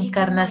la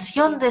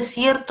encarnación de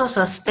ciertos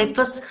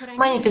aspectos,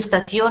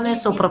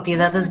 manifestaciones o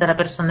propiedades de la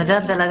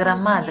personalidad de la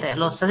Gran Madre.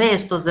 Los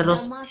restos de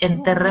los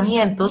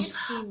enterramientos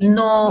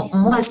no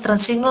muestran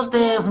signos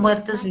de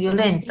muertes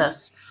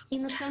violentas.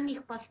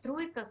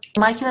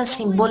 Imágenes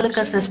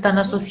simbólicas están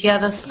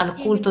asociadas al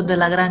culto de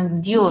la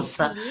gran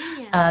diosa,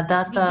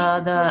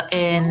 datada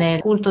en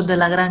el culto de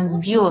la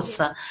gran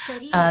diosa,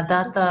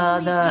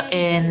 datada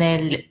en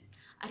el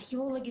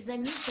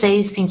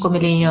 6-5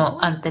 milenio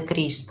antes de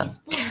Cristo.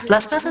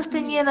 Las casas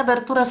tenían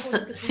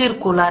aberturas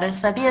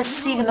circulares, había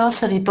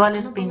signos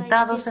rituales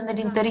pintados en el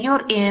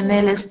interior y en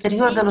el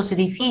exterior de los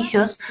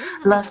edificios.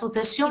 La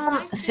sucesión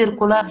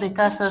circular de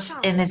casas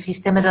en el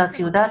sistema de la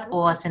ciudad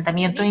o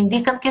asentamiento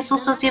indican que su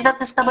sociedad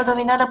estaba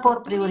dominada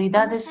por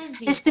prioridades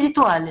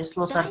espirituales.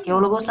 Los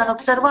arqueólogos han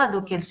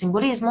observado que el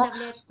simbolismo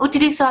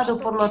utilizado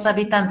por los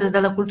habitantes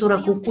de la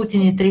cultura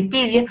Cucutini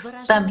Tripili,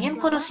 también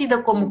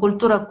conocida como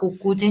cultura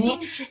Cucutini,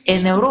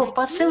 en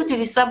Europa se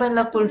utilizaba en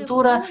la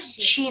cultura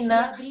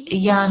china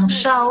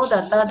Yangshao,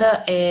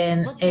 datada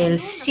en el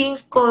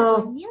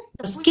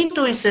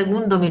quinto y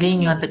segundo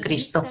milenio antes de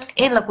Cristo,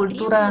 en la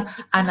cultura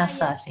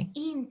Anasazi.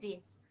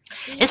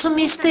 Es un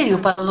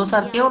misterio para los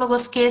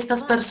arqueólogos que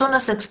estas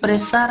personas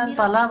expresaran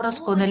palabras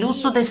con el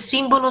uso de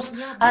símbolos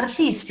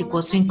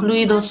artísticos,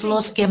 incluidos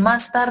los que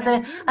más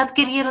tarde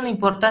adquirieron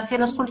importancia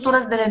en las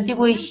culturas del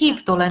antiguo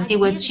Egipto, la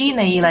antigua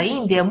China y la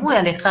India, muy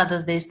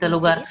alejadas de este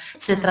lugar.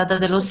 Se trata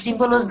de los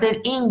símbolos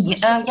del yin y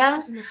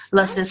yang,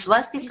 las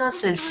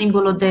esvásticas, el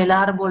símbolo del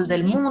árbol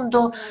del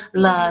mundo,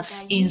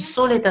 las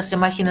insólitas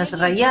imágenes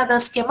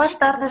rayadas que más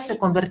tarde se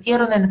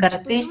convirtieron en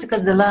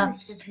características de la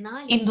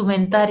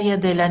indumentaria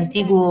del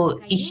antiguo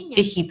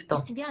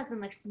Egipto.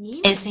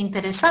 Es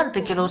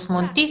interesante que los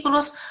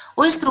montículos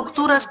o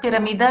estructuras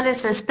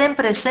piramidales estén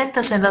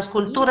presentes en las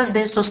culturas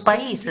de estos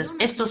países.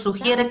 Esto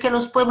sugiere que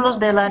los pueblos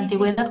de la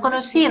antigüedad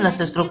conocían las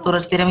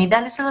estructuras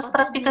piramidales y las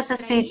prácticas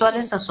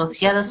espirituales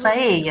asociadas a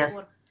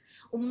ellas.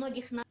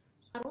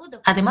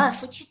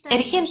 Además,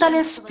 erigen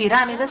tales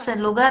pirámides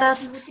en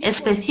lugares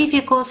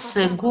específicos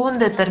según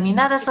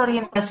determinadas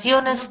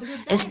orientaciones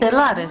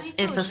estelares.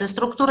 Estas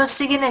estructuras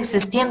siguen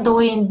existiendo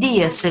hoy en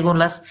día, según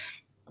las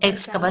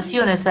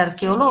excavaciones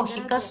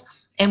arqueológicas.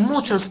 En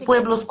muchos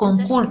pueblos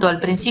con culto al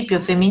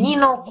principio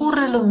femenino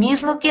ocurre lo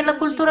mismo que en la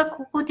cultura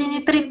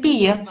Cucutini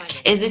Tripili,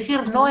 es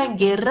decir, no hay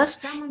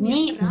guerras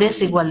ni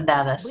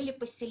desigualdades.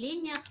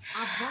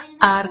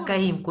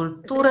 Arcaim,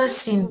 cultura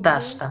sin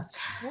tasca.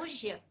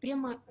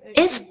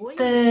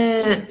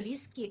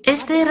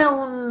 Este era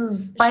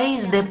un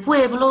país de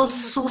pueblos,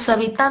 sus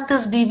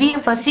habitantes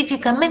vivían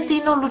pacíficamente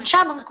y no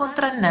luchaban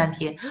contra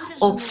nadie.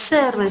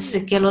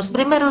 Obsérvese que los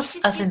primeros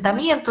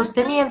asentamientos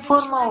tenían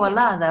forma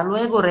ovalada,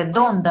 luego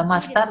redonda, más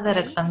más tarde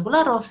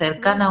rectangular o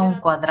cercana a un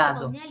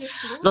cuadrado.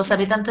 Los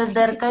habitantes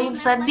de Arcaim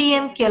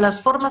sabían que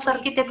las formas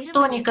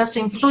arquitectónicas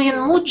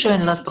influyen mucho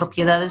en las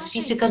propiedades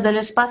físicas del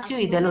espacio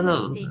y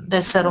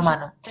del ser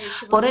humano.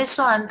 Por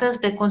eso, antes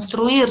de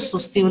construir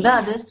sus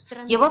ciudades,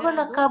 llevaban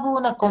a cabo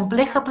una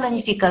compleja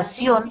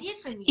planificación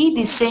y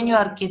diseño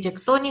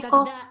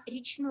arquitectónico,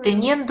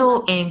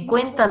 teniendo en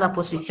cuenta la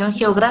posición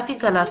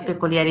geográfica y las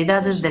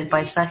peculiaridades del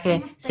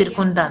paisaje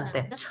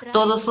circundante.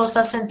 Todos los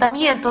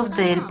asentamientos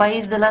del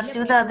país de las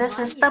ciudades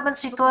estaban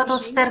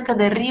situados cerca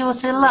de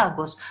ríos y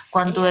lagos.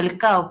 Cuando el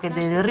cauce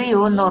del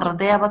río no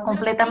rodeaba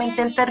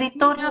completamente el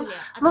territorio,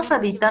 los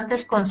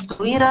habitantes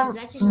construían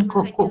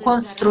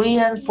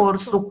por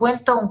su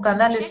cuenta un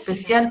canal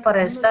especial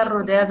para estar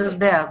rodeados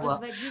de agua.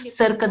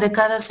 Cerca de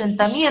cada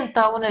asentamiento,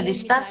 a una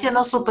distancia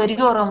no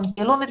superior a 1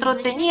 kilómetro,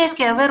 tenía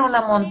que haber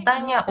una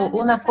montaña o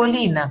una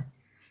colina.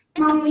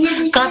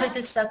 Cabe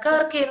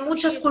destacar que en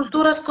muchas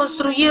culturas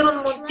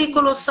construyeron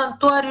montículos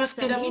santuarios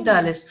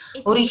piramidales.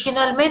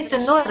 Originalmente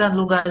no eran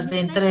lugares de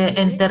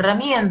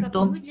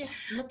enterramiento,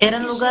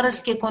 eran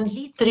lugares que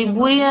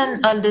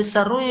contribuían al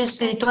desarrollo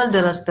espiritual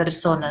de las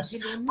personas.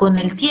 Con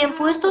el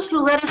tiempo, estos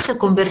lugares se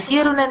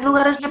convirtieron en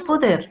lugares de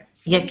poder,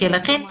 ya que la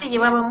gente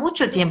llevaba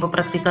mucho tiempo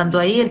practicando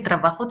ahí el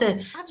trabajo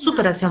de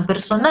superación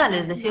personal,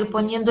 es decir,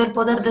 poniendo el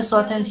poder de su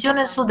atención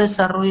en su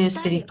desarrollo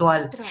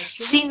espiritual.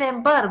 Sin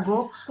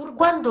embargo,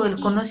 cuando el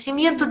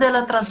conocimiento de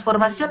la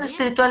transformación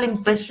espiritual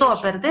empezó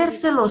a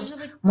perderse, los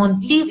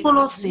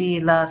montículos y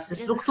las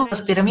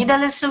estructuras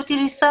piramidales se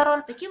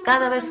utilizaron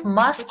cada vez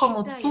más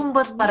como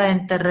tumbas para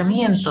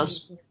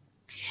enterramientos,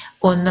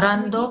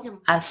 honrando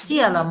así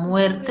a la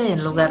muerte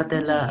en lugar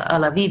de a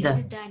la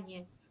vida.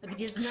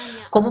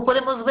 Como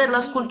podemos ver,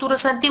 las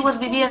culturas antiguas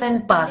vivían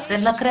en paz,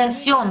 en la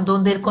creación,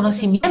 donde el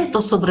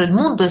conocimiento sobre el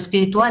mundo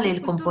espiritual y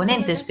el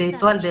componente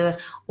espiritual de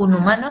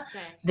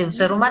un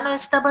ser humano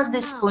estaba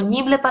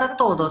disponible para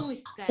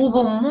todos.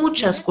 Hubo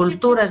muchas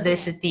culturas de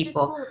ese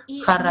tipo: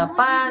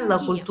 Harappa, la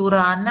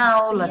cultura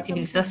Anao, la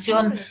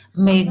civilización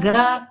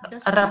Megrag,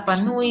 Rapa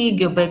Nui,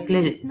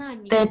 Göbekli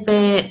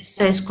Tepe,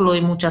 Sesklo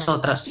y muchas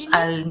otras.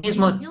 Al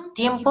mismo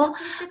tiempo,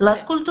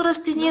 las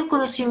culturas tenían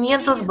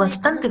conocimientos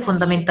bastante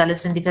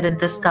fundamentales en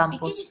diferentes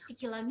campos.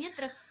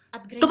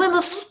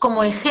 Tomemos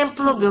como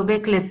ejemplo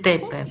Göbekli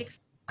Tepe.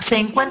 Se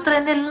encuentra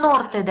en el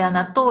norte de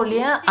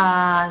Anatolia,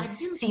 a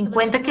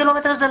 50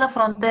 kilómetros de la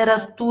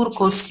frontera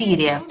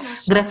turco-siria.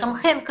 Graham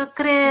Henke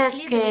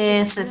cree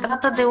que se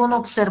trata de un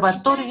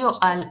observatorio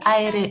al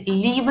aire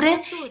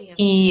libre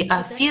y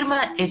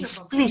afirma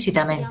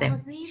explícitamente: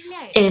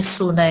 es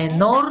una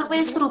enorme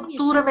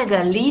estructura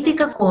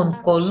megalítica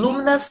con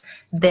columnas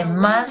de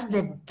más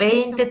de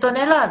 20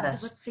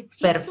 toneladas,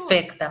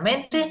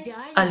 perfectamente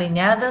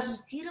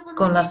alineadas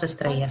con las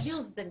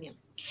estrellas.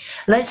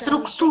 La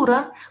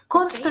estructura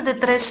consta de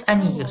 3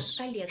 anillos.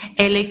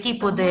 El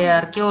equipo de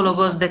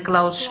arqueólogos de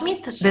Klaus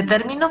Schmidt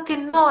determinó que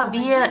no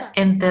había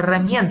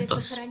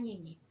enterramientos.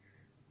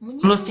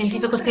 Los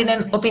científicos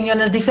tienen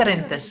opiniones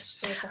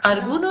diferentes.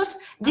 Algunos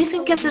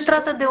dicen que se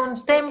trata de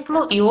un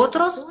templo y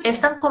otros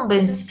están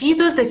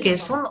convencidos de que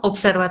es un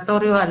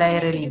observatorio al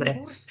aire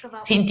libre.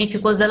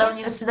 Científicos de la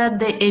Universidad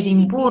de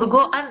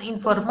Edimburgo han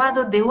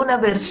informado de una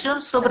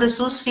versión sobre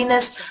sus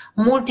fines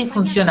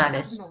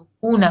multifuncionales.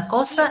 Una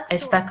cosa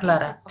está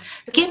clara: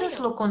 quienes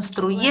lo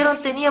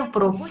construyeron tenían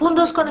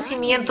profundos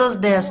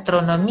conocimientos de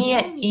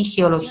astronomía y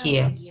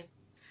geología.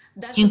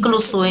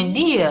 Incluso hoy en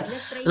día,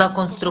 la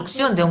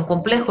construcción de un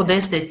complejo de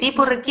este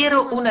tipo requiere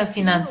una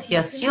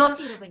financiación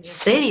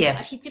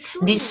seria,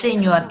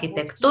 diseño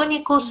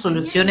arquitectónico,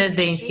 soluciones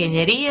de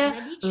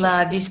ingeniería,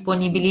 la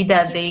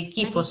disponibilidad de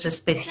equipos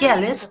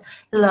especiales,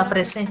 la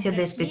presencia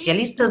de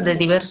especialistas de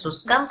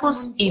diversos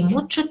campos y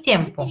mucho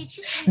tiempo.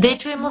 De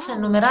hecho, hemos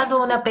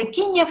enumerado una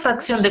pequeña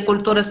fracción de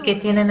culturas que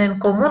tienen en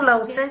común la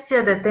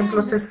ausencia de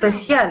templos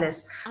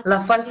especiales,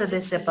 la falta de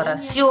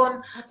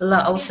separación, la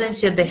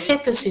ausencia de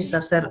jefes y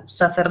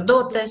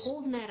sacerdotes.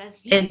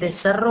 El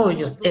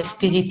desarrollo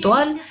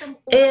espiritual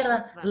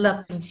era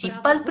la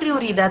principal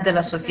prioridad de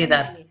la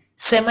sociedad.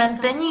 Se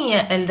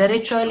mantenía el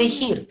derecho a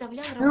elegir.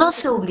 No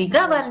se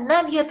obligaba a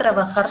nadie a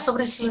trabajar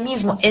sobre sí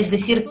mismo, es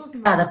decir,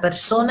 cada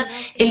persona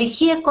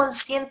elegía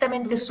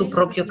conscientemente su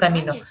propio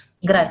camino.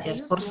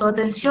 Gracias por su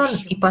atención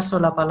y paso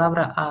la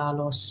palabra a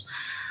los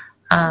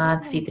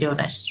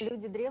anfitriones.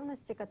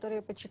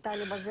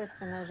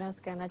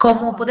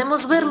 Como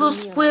podemos ver,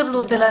 los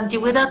pueblos de la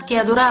antigüedad que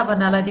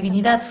adoraban a la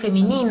divinidad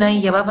femenina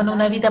y llevaban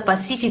una vida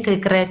pacífica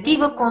y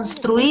creativa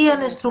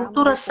construían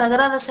estructuras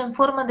sagradas en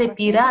forma de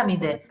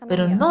pirámide,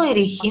 pero no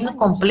erigían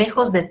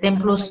complejos de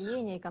templos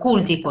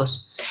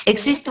cúlticos.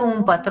 Existe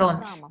un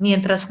patrón: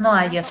 mientras no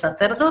haya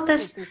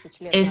sacerdotes,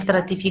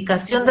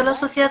 estratificación de la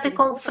sociedad de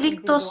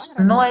conflictos,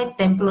 no hay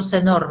templos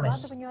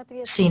enormes.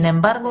 Sin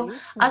embargo,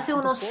 hace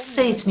unos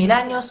 6.000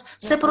 años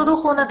se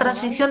produjo una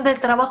transición del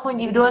trabajo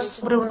individual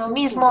sobre uno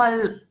mismo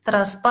al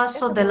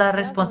traspaso de la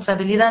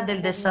responsabilidad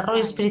del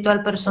desarrollo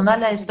espiritual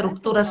personal a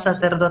estructuras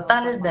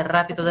sacerdotales de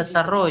rápido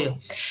desarrollo.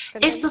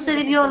 Esto se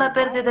debió a la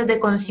pérdida de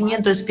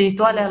conocimiento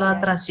espiritual y a la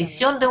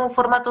transición de un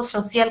formato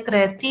social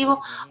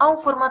creativo a un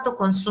formato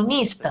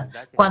consumista,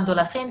 cuando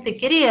la gente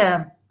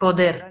quería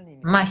poder,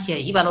 magia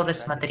y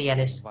valores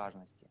materiales.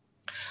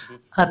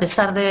 A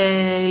pesar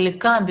del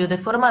cambio de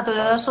formato de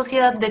la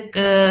sociedad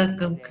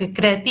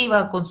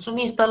creativa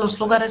consumista, los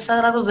lugares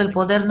sagrados del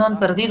poder no han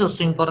perdido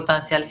su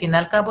importancia. Al fin y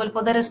al cabo, el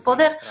poder es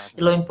poder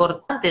y lo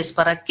importante es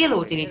para qué lo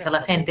utiliza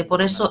la gente.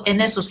 Por eso,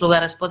 en esos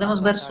lugares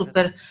podemos ver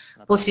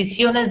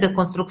superposiciones de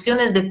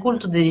construcciones de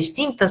culto de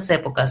distintas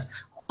épocas.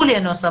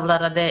 Julia nos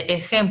hablará de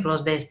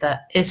ejemplos de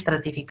esta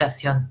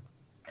estratificación.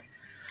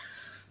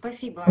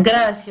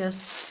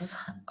 Gracias,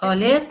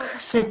 Oleg.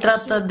 Se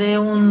trata de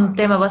un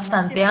tema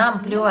bastante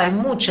amplio. Hay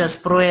muchas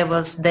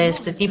pruebas de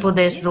este tipo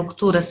de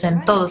estructuras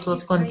en todos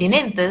los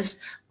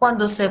continentes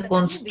cuando se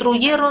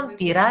construyeron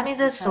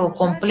pirámides o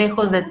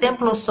complejos de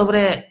templos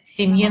sobre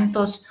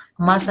cimientos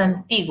más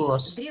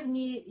antiguos.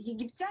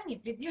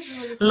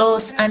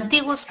 Los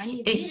antiguos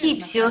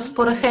egipcios,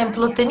 por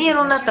ejemplo, tenían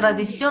una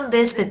tradición de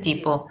este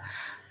tipo.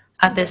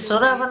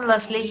 Atesoraban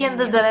las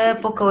leyendas de la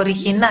época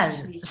original,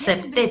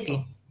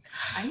 Septepi.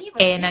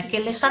 En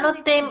aquel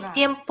lejano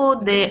tiempo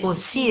de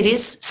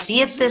Osiris,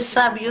 7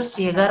 sabios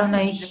llegaron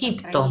a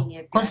Egipto.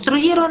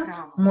 Construyeron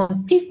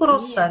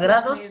montículos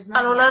sagrados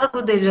a lo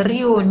largo del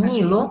río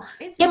Nilo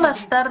y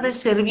más tarde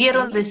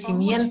sirvieron de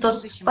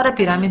cimientos para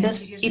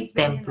pirámides y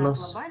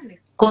templos.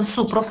 Con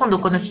su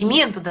profundo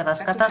conocimiento de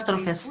las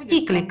catástrofes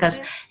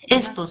cíclicas,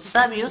 estos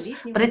sabios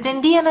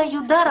pretendían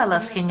ayudar a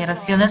las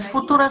generaciones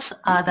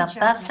futuras a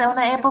adaptarse a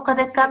una época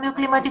de cambio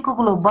climático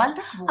global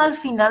al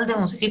final de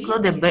un ciclo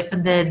de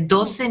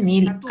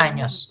 12.000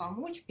 años.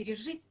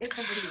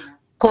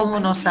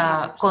 Como nos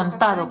ha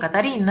contado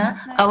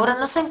Catarina, ahora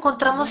nos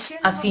encontramos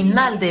a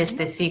final de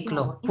este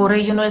ciclo. Por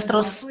ello,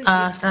 nuestros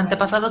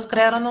antepasados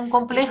crearon un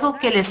complejo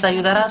que les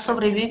ayudará a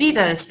sobrevivir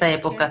a esta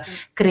época.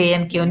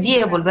 Creen que un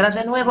día volverá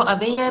de nuevo a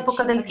bella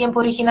época del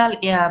tiempo original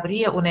y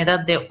habría una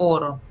edad de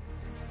oro.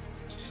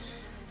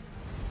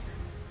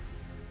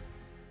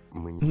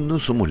 No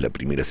somos la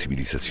primera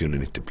civilización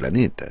en este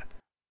planeta.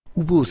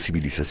 Hubo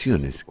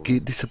civilizaciones que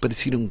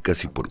desaparecieron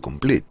casi por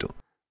completo,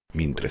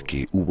 mientras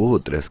que hubo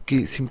otras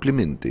que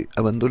simplemente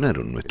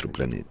abandonaron nuestro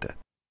planeta.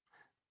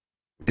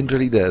 En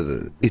realidad,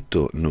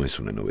 esto no es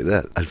una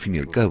novedad. Al fin y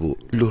al cabo,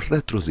 los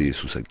rastros de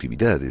sus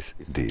actividades,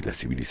 de las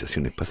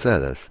civilizaciones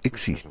pasadas,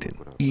 existen.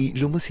 Y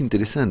lo más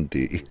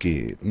interesante es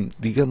que,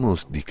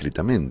 digamos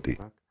discretamente,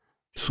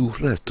 sus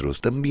rastros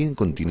también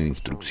contienen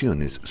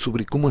instrucciones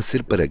sobre cómo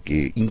hacer para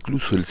que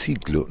incluso el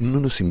ciclo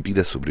no nos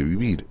impida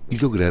sobrevivir y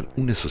lograr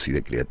una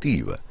sociedad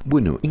creativa,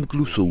 bueno,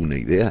 incluso una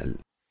ideal.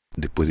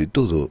 Después de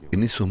todo,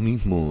 en esos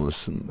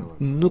mismos,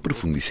 no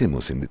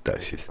profundicemos en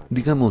detalles.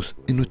 Digamos,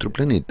 en nuestro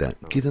planeta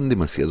quedan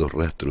demasiados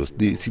rastros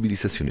de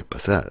civilizaciones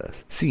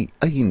pasadas. Sí,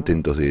 hay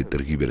intentos de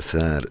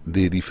tergiversar,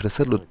 de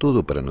disfrazarlo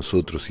todo para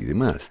nosotros y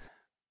demás.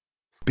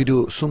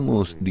 Pero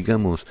somos,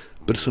 digamos,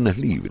 personas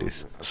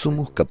libres.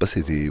 Somos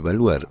capaces de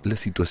evaluar la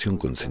situación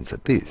con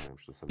sensatez.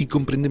 Y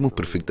comprendemos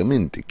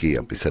perfectamente que,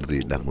 a pesar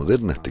de las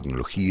modernas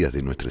tecnologías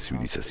de nuestra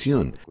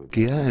civilización,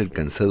 que ha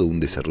alcanzado un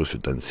desarrollo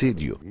tan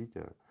serio,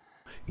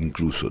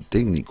 incluso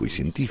técnico y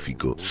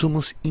científico,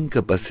 somos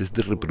incapaces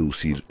de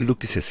reproducir lo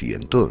que se hacía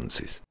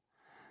entonces.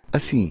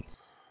 Así,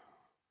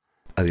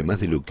 además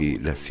de lo que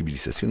las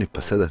civilizaciones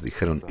pasadas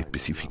dejaron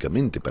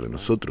específicamente para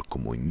nosotros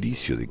como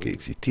indicio de que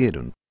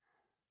existieron,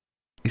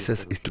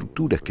 esas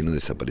estructuras que no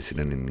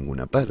desaparecerán en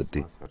ninguna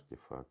parte,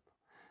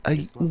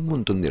 hay un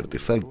montón de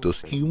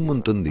artefactos y un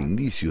montón de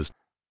indicios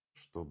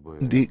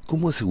de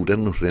cómo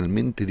asegurarnos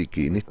realmente de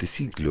que en este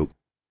ciclo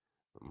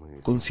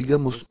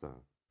consigamos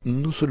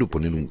no solo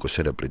poner un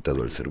collar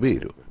apretado al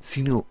cerbero,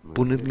 sino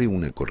ponerle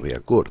una correa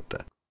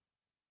corta.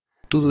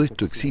 Todo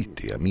esto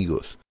existe,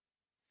 amigos,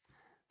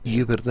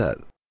 y es verdad.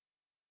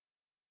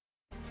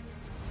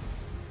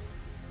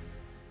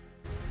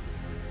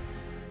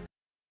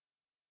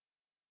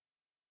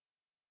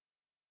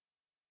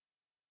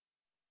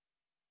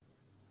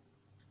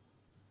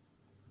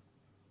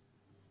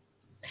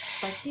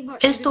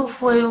 Esto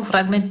fue un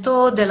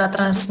fragmento de la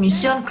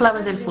transmisión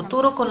Claves del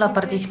Futuro con la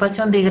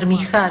participación de Igor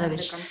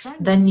Mikhailovich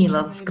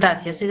Danilov.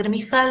 Gracias, Igor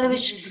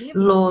Mikhailovich.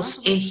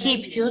 Los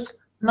egipcios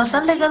nos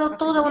han legado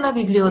toda una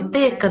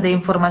biblioteca de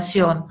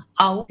información,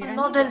 aún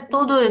no del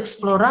todo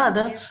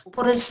explorada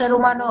por el ser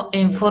humano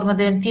en forma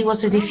de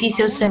antiguos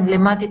edificios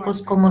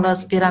emblemáticos como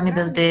las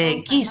pirámides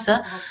de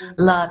Giza,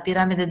 la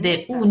pirámide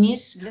de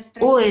Unis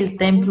o el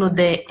templo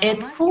de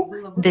Edfu,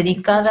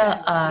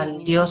 dedicada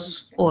al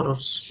dios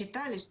Horus.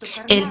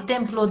 El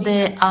templo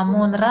de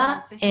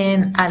Amon-Ra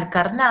en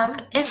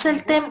Al-Karnak es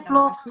el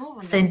templo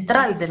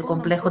central del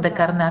complejo de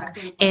Karnak.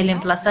 El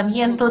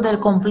emplazamiento del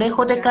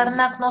complejo de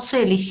Karnak no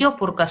se eligió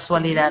por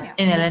casualidad.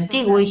 En el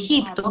antiguo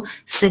Egipto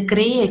se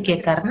creía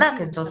que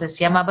Karnak, entonces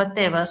se llamaba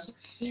Tebas,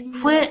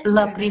 fue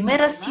la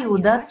primera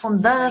ciudad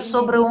fundada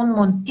sobre un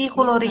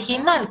montículo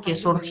original que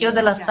surgió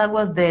de las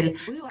aguas del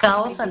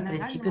caos al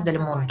principio del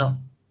mundo.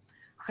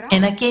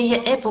 En aquella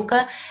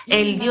época,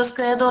 el dios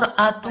creador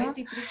Atum,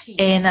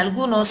 en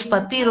algunos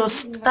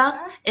papiros Ptah,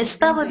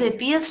 estaba de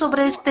pie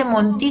sobre este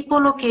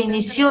montículo que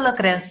inició la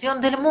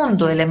creación del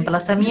mundo. El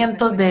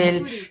emplazamiento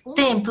del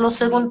templo,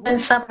 según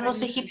pensaban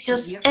los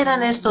egipcios,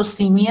 eran estos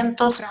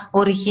cimientos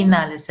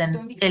originales.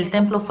 El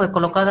templo fue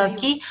colocado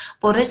aquí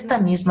por esta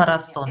misma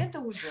razón.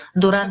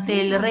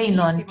 Durante el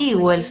reino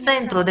antiguo, el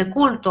centro de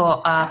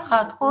culto a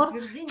Hathor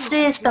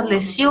se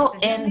estableció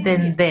en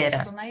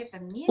Dendera,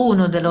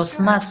 uno de los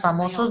más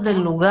famosos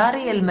del lugar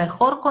y el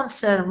mejor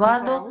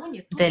conservado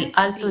del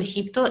Alto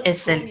Egipto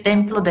es el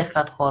templo de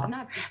Hathor.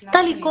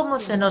 Tal y como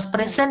se nos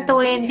presenta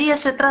hoy en día,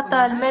 se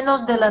trata al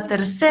menos de la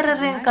tercera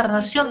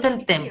reencarnación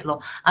del templo.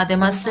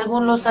 Además,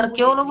 según los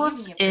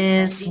arqueólogos,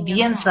 es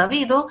bien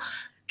sabido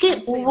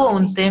que hubo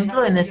un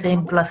templo en ese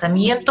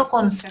emplazamiento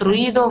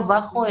construido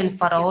bajo el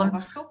faraón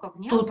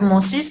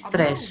Tutmosis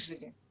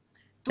III.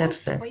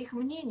 Tercero.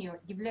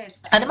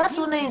 Además,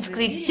 una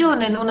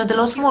inscripción en uno de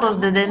los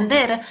muros de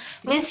Dendera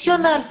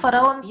menciona al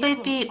faraón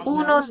Pepi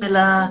I de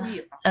la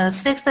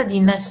sexta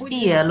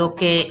dinastía, lo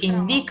que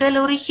indica el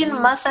origen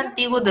más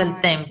antiguo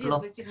del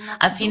templo.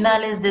 A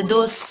finales de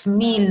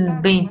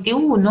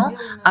 2021,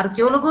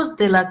 arqueólogos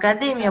de la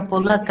Academia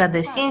Polaca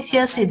de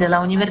Ciencias y de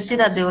la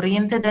Universidad de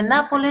Oriente de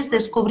Nápoles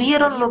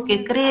descubrieron lo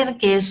que creen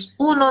que es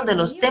uno de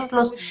los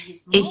templos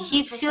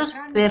egipcios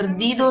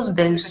perdidos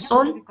del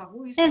Sol,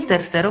 el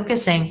tercero que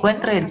se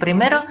encuentra, el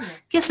primero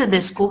que se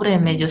descubre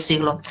en medio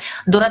siglo.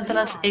 Durante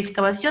las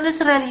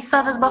excavaciones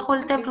realizadas bajo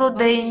el templo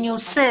de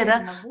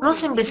Nusera,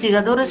 los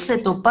investigadores se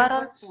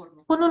toparon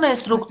con una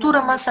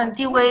estructura más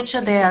antigua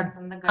hecha de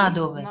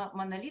adobe.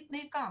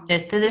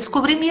 Este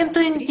descubrimiento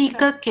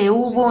indica que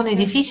hubo un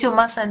edificio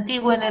más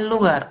antiguo en el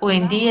lugar. Hoy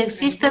en día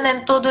existen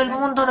en todo el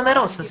mundo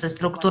numerosas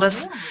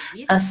estructuras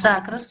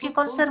sacras que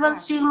conservan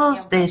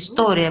siglos de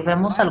historia.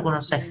 Vemos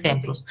algunos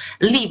ejemplos.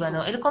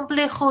 Líbano, el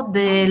complejo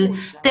del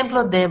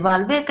templo de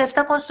Baalbek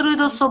está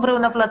construido sobre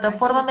una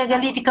plataforma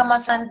megalítica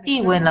más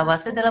antigua. En la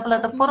base de la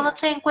plataforma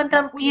se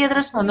encuentran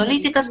piedras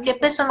monolíticas que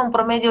pesan un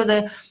promedio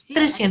de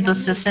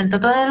 360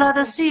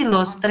 toneladas y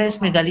los 3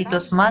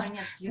 megalitos más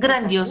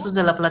grandiosos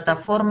de la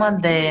plataforma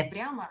de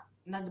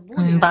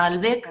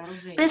Baalbek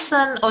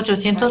pesan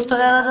 800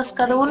 toneladas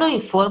cada uno y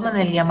forman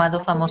el llamado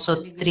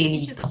famoso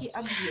trilito.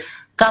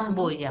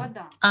 Camboya.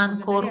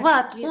 Angkor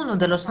Wat, uno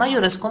de los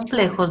mayores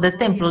complejos de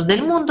templos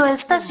del mundo,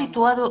 está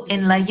situado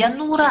en la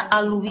llanura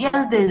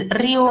aluvial del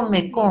río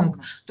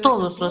Mekong.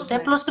 Todos los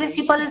templos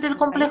principales del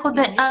complejo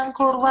de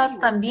Angkor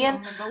Wat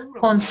también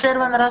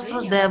conservan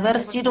rastros de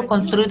haber sido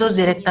construidos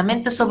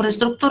directamente sobre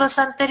estructuras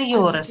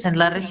anteriores. En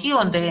la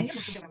región de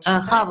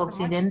Java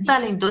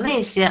Occidental,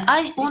 Indonesia,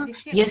 hay un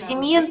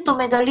yacimiento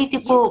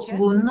megalítico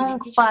Gunung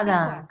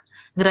Padang.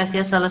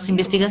 Gracias a las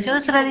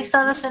investigaciones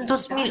realizadas en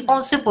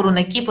 2011 por un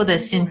equipo de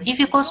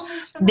científicos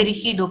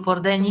dirigido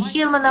por Danny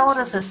Hillman,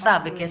 ahora se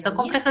sabe que esta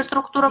compleja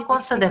estructura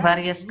consta de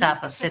varias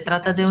capas. Se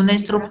trata de una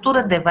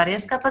estructura de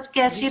varias capas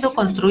que ha sido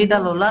construida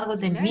a lo largo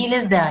de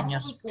miles de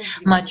años.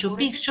 Machu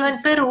Picchu,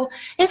 en Perú,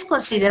 es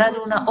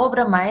considerado una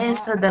obra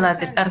maestra de la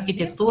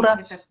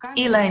arquitectura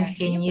y la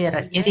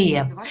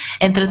ingeniería.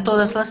 Entre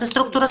todas las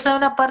estructuras hay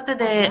una parte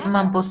de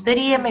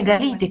mampostería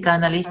megalítica.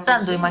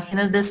 Analizando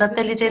imágenes de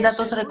satélite y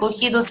datos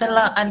recogidos en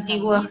la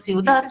antigua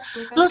ciudad,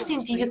 los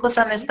científicos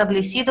han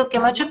establecido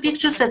que Machu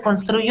Picchu se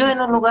construyó en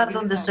un lugar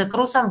donde se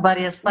cruzan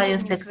varias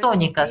fallas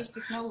tectónicas.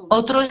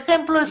 Otro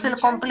ejemplo es el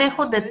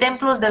complejo de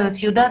templos de la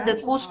ciudad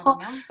de Cusco,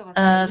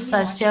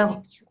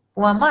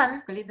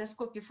 Sacsayhuamán.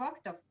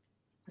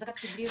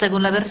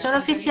 Según la versión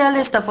oficial,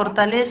 esta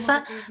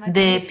fortaleza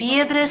de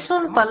piedra es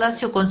un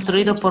palacio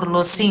construido por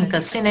los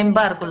incas. Sin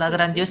embargo, la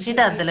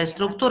grandiosidad de la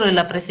estructura y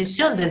la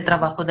precisión del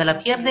trabajo de la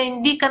piedra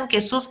indican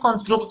que sus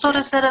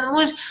constructores eran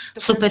muy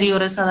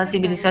superiores a la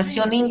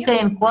civilización inca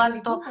en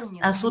cuanto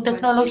a su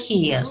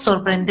tecnología.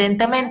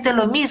 Sorprendentemente,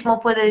 lo mismo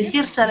puede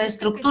decirse a la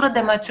estructura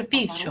de Machu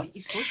Picchu,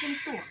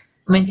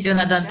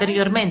 mencionado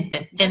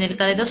anteriormente. En el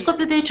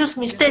Caleidoscopio de Hechos,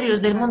 misterios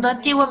del mundo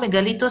antiguo,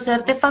 megalitos y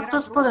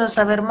artefactos, podrás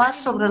saber más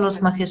sobre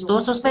los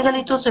majestuosos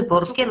megalitos y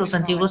por qué los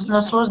antiguos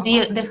nos los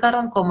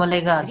dejaron como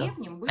legado.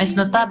 Es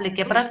notable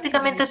que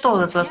prácticamente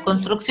todas las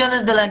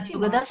construcciones de la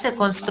antigüedad se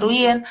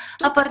construían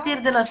a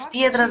partir de las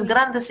piedras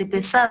grandes y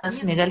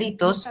pesadas,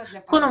 megalitos,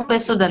 con un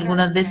peso de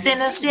algunas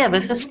decenas y a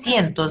veces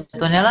cientos de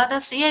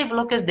toneladas, y hay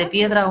bloques de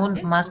piedra aún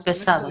más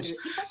pesados.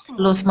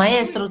 Los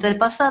maestros del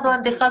pasado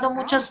han dejado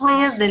muchas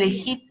huellas de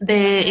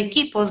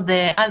equipos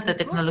de alta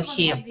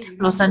tecnología.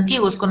 Los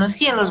antiguos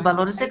conocían los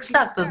valores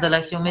exactos de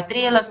la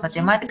geometría, las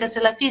matemáticas y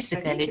la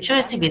física. El hecho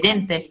es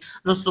evidente.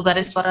 Los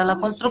lugares para la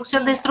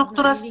construcción de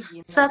estructuras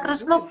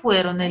sacras no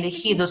fueron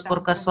elegidos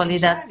por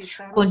casualidad.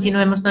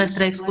 Continuemos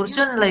nuestra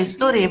excursión en la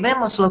historia y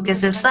vemos lo que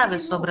se sabe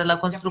sobre la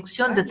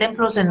construcción de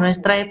templos en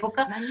nuestra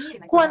época,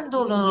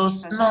 cuando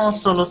no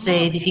solo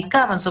se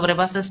edificaban sobre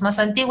bases más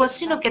antiguas,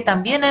 sino que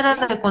también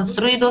eran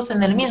reconstruidos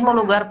en el mismo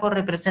lugar por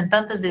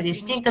representantes de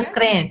distintas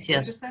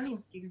creencias.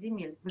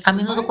 A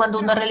menudo cuando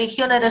una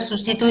religión era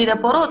sustituida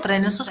por otra,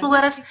 en esos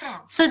lugares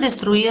se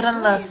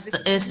destruyeron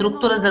las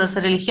estructuras de las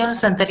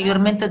religiones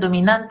anteriormente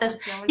dominantes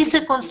y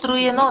se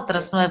construyen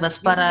otras nuevas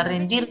para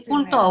rendir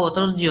culto a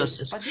otros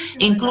dioses.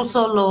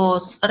 Incluso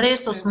los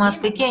restos más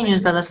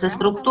pequeños de las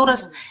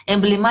estructuras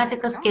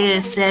emblemáticas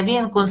que se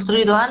habían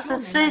construido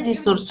antes se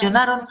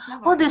distorsionaron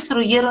o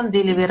destruyeron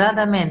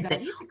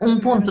deliberadamente. Un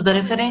punto de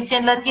referencia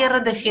en la tierra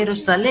de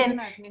Jerusalén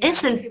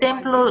es el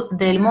templo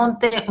del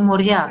monte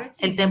Moriah,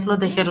 el templo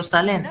de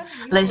Jerusalén.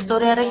 La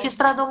historia ha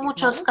registrado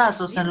muchos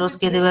casos en los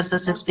que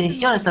diversas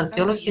expediciones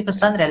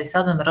arqueológicas han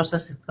realizado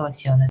numerosas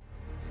excavaciones.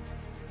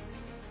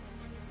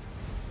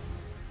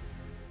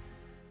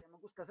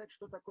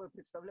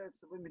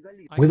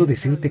 Puedo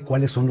decirte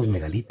cuáles son los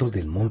megalitos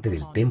del monte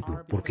del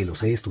templo, porque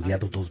los he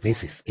estudiado 2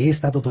 veces. He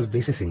estado 2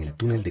 veces en el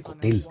túnel de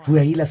Kotel. Fui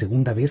ahí la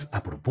segunda vez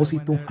a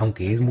propósito,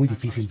 aunque es muy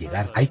difícil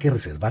llegar. Hay que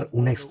reservar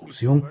una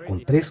excursión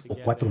con 3 o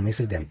 4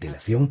 meses de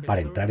antelación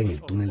para entrar en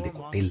el túnel de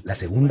Kotel. La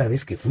segunda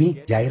vez que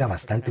fui, ya era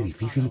bastante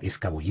difícil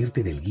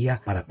escabullirte del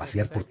guía para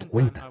pasear por tu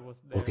cuenta,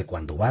 porque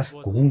cuando vas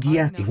con un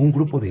guía en un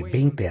grupo de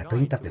 20 a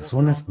 30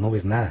 personas no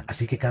ves nada,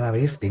 así que cada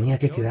vez tenía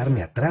que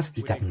quedarme atrás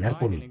y caminar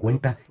por mi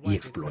cuenta y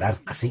explorar.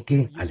 Así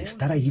que al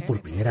estar allí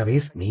por primera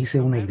vez me hice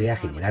una idea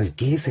general,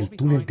 qué es el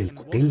túnel del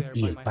Kotel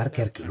y el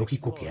parque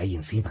arqueológico que hay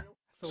encima.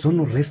 Son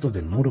los restos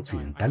del muro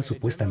occidental,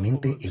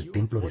 supuestamente el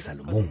templo de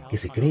Salomón, que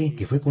se cree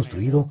que fue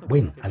construido,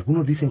 bueno,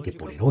 algunos dicen que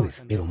por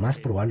Herodes, pero más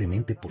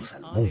probablemente por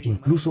Salomón.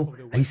 Incluso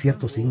hay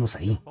ciertos signos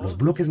ahí. Los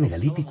bloques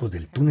megalíticos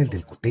del túnel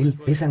del Kotel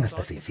pesan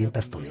hasta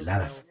 600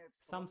 toneladas.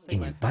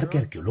 En el parque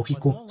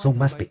arqueológico son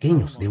más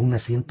pequeños, de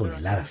unas 100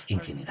 toneladas.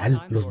 En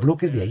general, los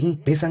bloques de ahí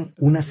pesan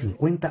unas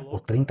 50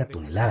 o 30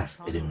 toneladas,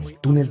 pero en el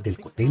túnel del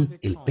Kotel,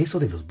 el peso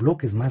de los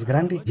bloques más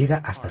grande llega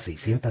hasta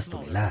 600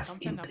 toneladas.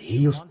 Entre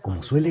ellos,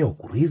 como suele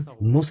ocurrir,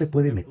 no se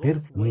puede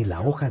meter ni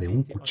la hoja de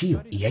un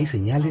cuchillo, y hay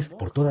señales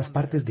por todas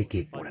partes de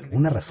que, por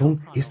alguna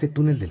razón, este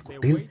túnel del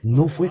Kotel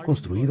no fue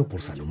construido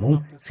por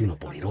Salomón, sino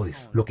por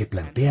Herodes, lo que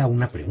plantea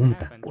una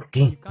pregunta: ¿por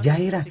qué? Ya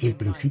era el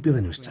principio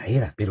de nuestra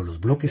era, pero los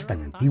bloques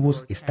tan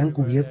antiguos están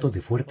cubiertos de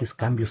fuertes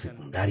cambios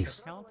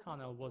secundarios.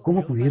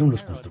 ¿Cómo pudieron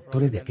los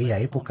constructores de aquella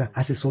época,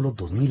 hace solo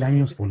 2000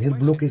 años, poner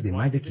bloques de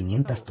más de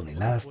 500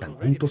 toneladas tan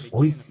juntos?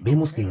 Hoy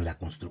vemos que en la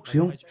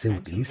construcción se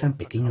utilizan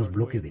pequeños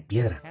bloques de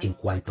piedra. En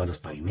cuanto a los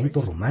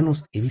pavimentos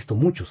romanos, he visto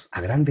muchos.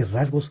 A grandes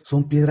rasgos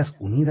son piedras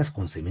unidas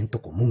con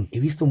cemento común. He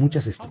visto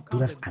muchas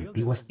estructuras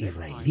antiguas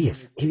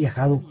israelíes. He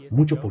viajado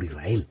mucho por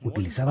Israel.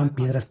 Utilizaban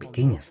piedras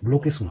pequeñas,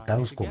 bloques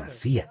untados con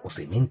arcilla o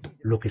cemento,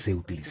 lo que se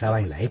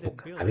utilizaba en la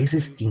época. A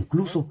veces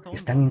incluso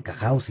están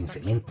encajados sin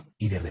cemento.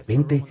 Y de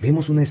repente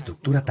vemos una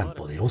estructura tan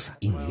poderosa.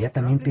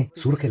 Inmediatamente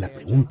surge la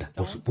pregunta.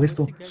 Por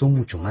supuesto, son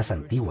mucho más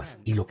antiguas,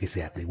 y lo que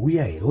se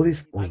atribuye a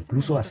Herodes o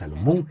incluso a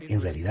Salomón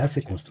en realidad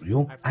se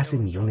construyó hace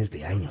millones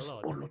de años.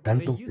 Por lo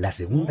tanto, la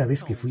segunda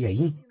vez que fui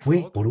ahí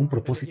fue por un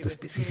propósito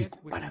específico,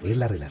 para ver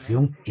la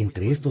relación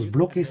entre estos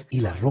bloques y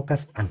las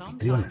rocas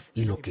anfitrionas.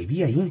 Y lo que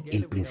vi ahí,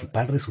 el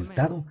principal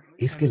resultado,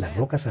 es que las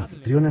rocas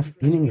anfitrionas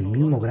tienen el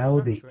mismo grado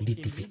de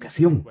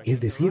litificación, es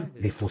decir,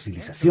 de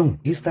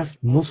fosilización. Estas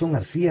no son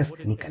arcillas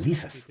ni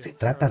calizas. Se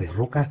trata de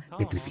roca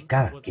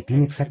petrificada, que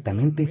tiene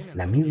exactamente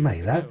la misma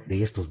edad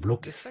de estos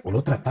bloques. Por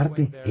otra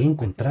parte, he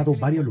encontrado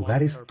varios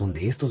lugares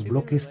donde estos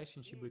bloques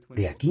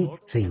de aquí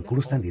se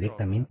incrustan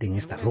directamente en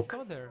esta roca,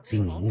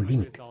 sin ningún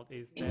límite.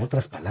 En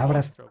otras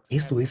palabras,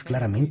 esto es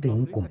claramente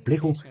un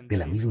complejo de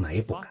la misma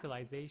época.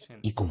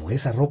 Y como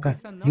esa roca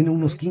tiene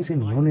unos 15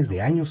 millones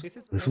de años,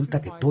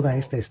 resulta que toda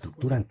esta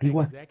estructura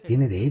antigua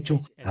tiene de hecho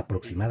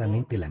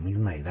aproximadamente la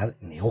misma edad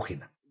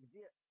neógena.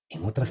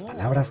 En otras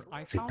palabras,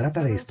 se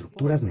trata de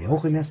estructuras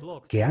neógenas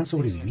que han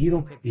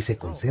sobrevivido y se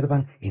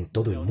conservan en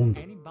todo el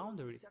mundo.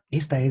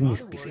 Esta es mi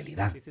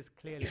especialidad.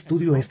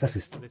 Estudio estas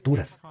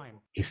estructuras.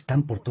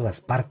 Están por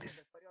todas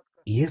partes.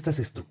 Y estas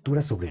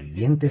estructuras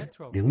sobrevivientes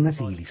de una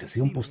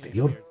civilización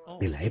posterior,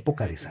 de la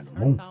época de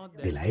Salomón,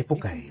 de la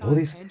época de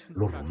Herodes,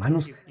 los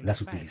romanos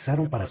las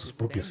utilizaron para sus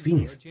propios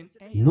fines,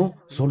 no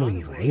solo en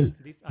Israel,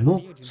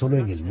 no solo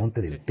en el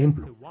monte del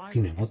templo,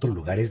 sino en otros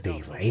lugares de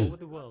Israel.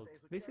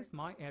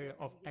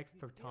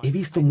 He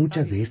visto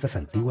muchas de estas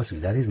antiguas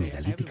ciudades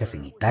megalíticas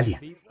en Italia,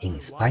 en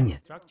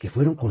España, que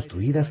fueron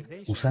construidas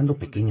usando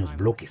pequeños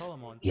bloques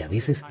y a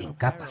veces en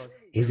capas,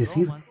 es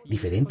decir,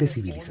 diferentes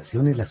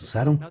civilizaciones las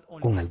usaron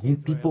con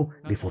algún tipo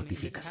de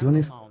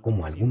fortificaciones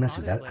como alguna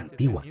ciudad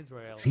antigua.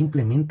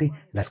 Simplemente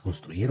las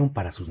construyeron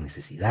para sus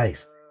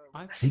necesidades.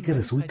 Así que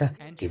resulta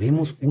que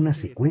vemos una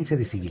secuencia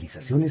de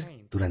civilizaciones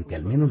durante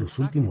al menos los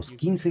últimos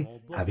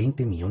 15 a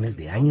 20 millones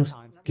de años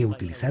que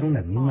utilizaron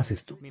las mismas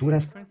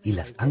estructuras y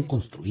las han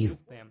construido.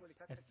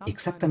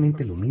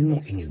 Exactamente lo mismo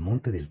en el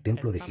monte del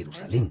Templo de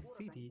Jerusalén,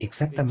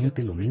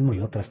 exactamente lo mismo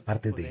en otras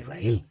partes de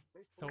Israel.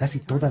 Casi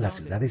todas las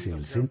ciudades en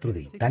el centro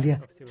de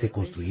Italia se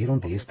construyeron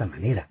de esta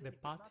manera,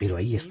 pero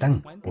ahí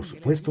están, por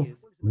supuesto,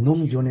 no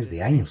millones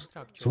de años,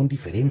 son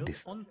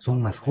diferentes,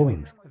 son más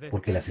jóvenes,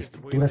 porque las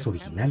estructuras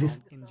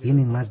originales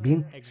tienen más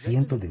bien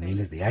cientos de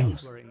miles de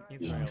años.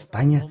 Y en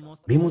España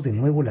vemos de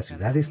nuevo las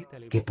ciudades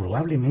que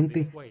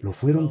probablemente lo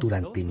fueron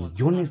durante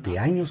millones de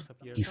años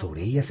y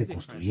sobre ellas se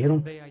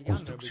construyeron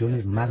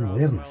construcciones más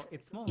modernas.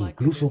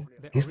 Incluso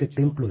este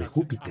templo de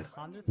Júpiter,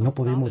 no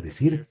podemos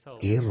decir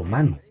que es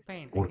romano,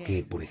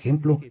 porque, por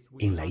ejemplo,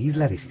 en la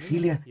isla de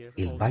Sicilia,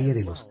 el Valle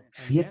de los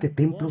 7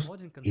 Templos,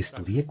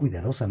 estudié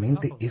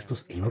cuidadosamente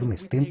estos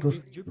enormes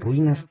templos,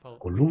 ruinas,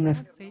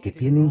 columnas que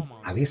tienen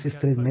a veces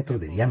 3 metros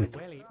de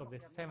diámetro.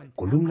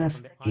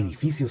 Columnas,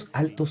 edificios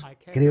altos,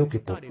 creo que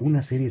por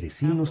una serie de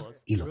signos,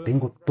 y lo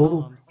tengo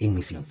todo en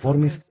mis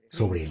informes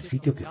sobre el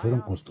sitio que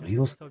fueron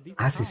construidos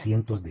hace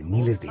cientos de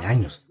miles de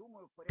años.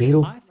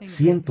 Pero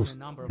cientos,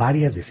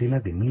 varias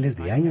decenas de miles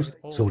de años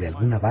sobre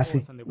alguna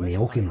base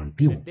neógeno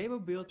antiguo.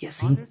 Y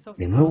así,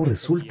 de nuevo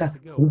resulta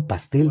un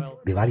pastel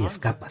de varias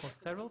capas.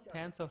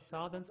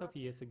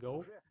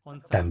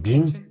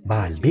 También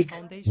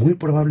Baalbek, muy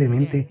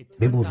probablemente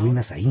vemos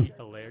ruinas ahí,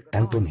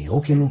 tanto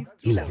neógeno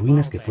y las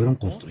ruinas que fueron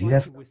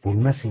construidas por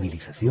una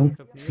civilización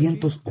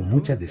cientos o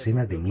muchas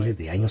decenas de miles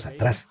de años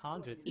atrás.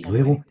 Y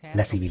luego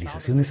las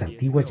civilizaciones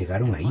antiguas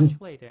llegaron ahí,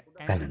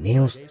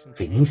 cananeos,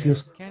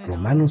 fenicios,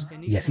 romanos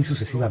y así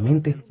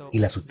sucesivamente, y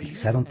las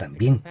utilizaron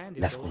también,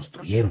 las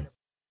construyeron.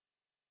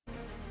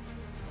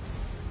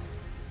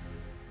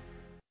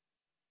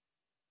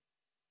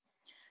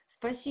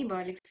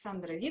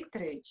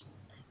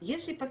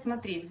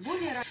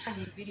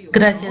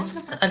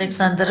 Gracias,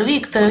 Alexander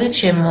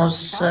Viktorovich.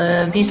 Hemos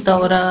visto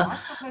ahora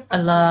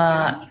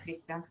la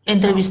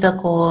entrevista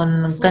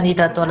con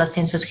candidato a las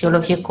ciencias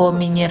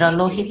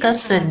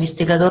geológico-mineralógicas, el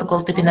investigador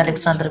Koltepin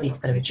Alexander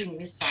Viktorovich.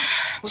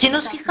 Si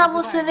nos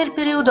fijamos en el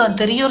periodo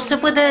anterior, se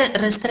puede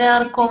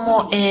rastrear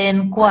como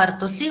en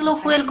cuarto siglo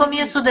fue el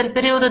comienzo del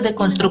periodo de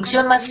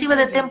construcción masiva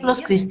de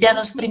templos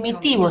cristianos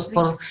primitivos.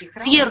 Por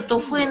cierto,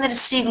 fue en el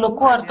siglo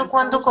IV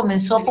cuando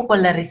comenzó a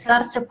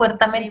popularizarse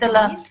fuertemente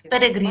la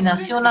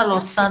peregrinación a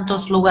los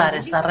santos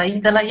lugares, a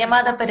raíz de la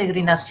llamada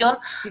peregrinación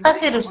a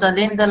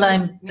Jerusalén de la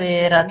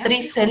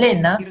emperatriz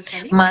Helena,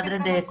 madre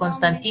de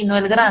Constantino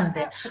el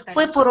Grande.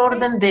 Fue por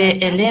orden de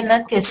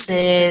Helena que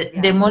se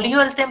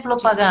demolió el templo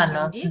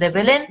pagano de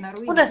Belén,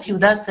 una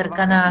ciudad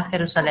cercana a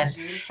Jerusalén.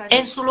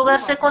 En su lugar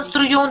se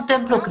construyó un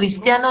templo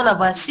cristiano, la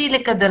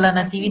Basílica de la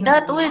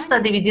Natividad. Hoy está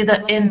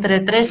dividida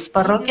entre 3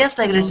 parroquias,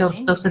 la Iglesia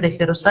Ortodoxa de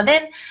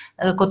Jerusalén,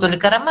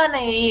 Católica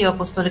Romana y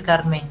Apostólica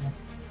Armenia.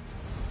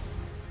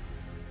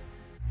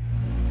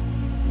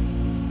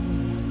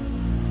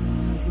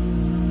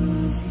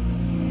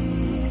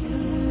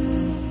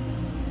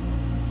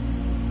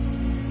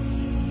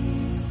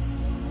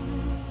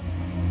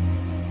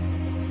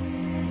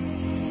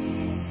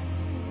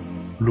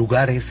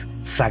 Lugares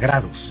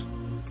sagrados.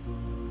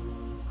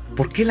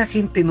 ¿Por qué la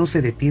gente no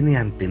se detiene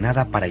ante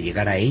nada para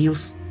llegar a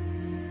ellos?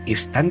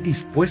 Están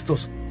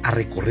dispuestos a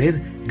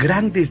recorrer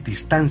grandes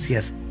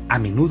distancias, a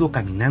menudo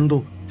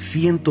caminando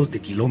cientos de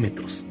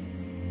kilómetros.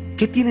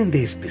 ¿Qué tienen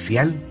de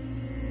especial?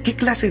 ¿Qué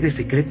clase de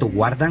secreto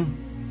guardan?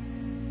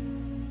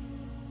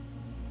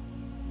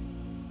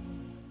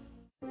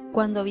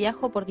 Cuando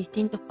viajo por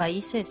distintos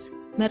países,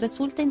 me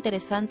resulta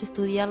interesante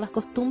estudiar las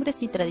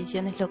costumbres y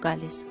tradiciones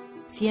locales.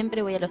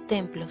 Siempre voy a los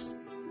templos.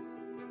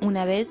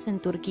 Una vez, en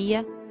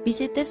Turquía,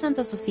 visité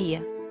Santa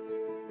Sofía,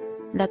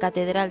 la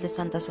Catedral de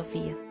Santa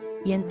Sofía,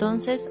 y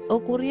entonces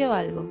ocurrió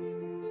algo.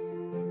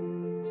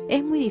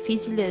 Es muy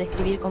difícil de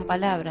describir con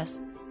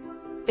palabras,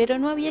 pero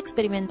no había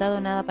experimentado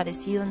nada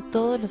parecido en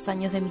todos los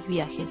años de mis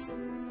viajes.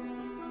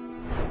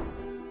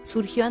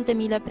 Surgió ante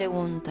mí la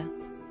pregunta,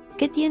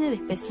 ¿qué tiene de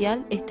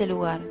especial este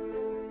lugar?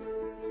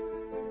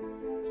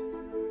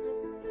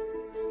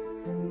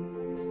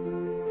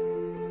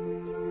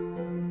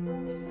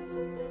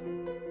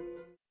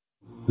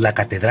 La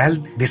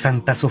Catedral de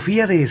Santa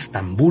Sofía de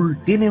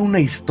Estambul tiene una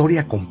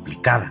historia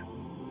complicada.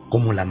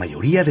 Como la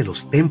mayoría de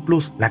los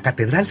templos, la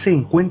catedral se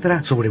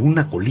encuentra sobre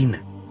una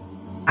colina.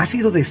 Ha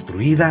sido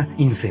destruida,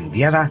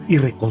 incendiada y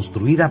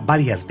reconstruida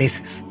varias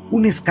veces.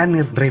 Un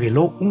escáner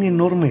reveló un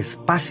enorme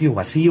espacio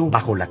vacío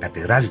bajo la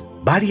catedral.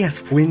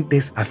 Varias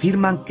fuentes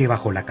afirman que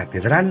bajo la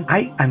catedral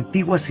hay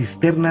antiguas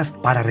cisternas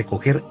para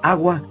recoger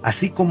agua,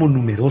 así como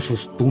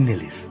numerosos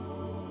túneles.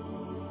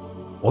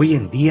 Hoy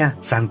en día,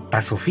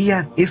 Santa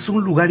Sofía es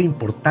un lugar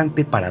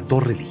importante para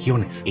 2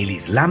 religiones, el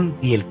Islam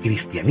y el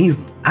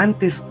cristianismo.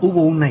 Antes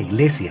hubo una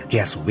iglesia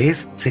que a su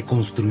vez se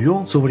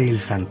construyó sobre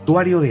el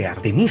santuario de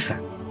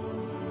Artemisa.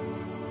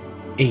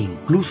 E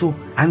incluso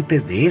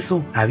antes de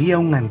eso había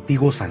un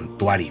antiguo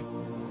santuario.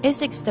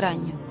 Es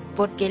extraño,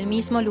 porque el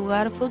mismo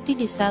lugar fue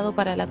utilizado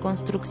para la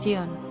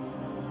construcción.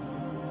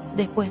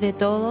 Después de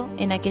todo,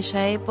 en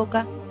aquella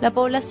época, la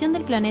población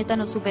del planeta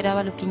no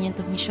superaba los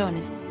 500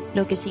 millones,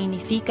 lo que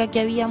significa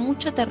que había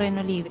mucho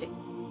terreno libre.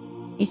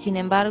 Y sin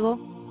embargo,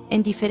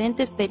 en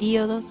diferentes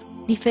períodos,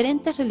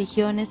 diferentes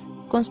religiones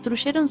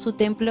construyeron su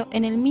templo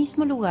en el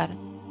mismo lugar.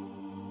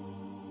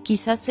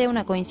 Quizás sea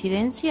una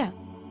coincidencia,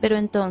 pero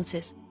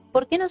entonces,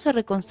 ¿por qué no se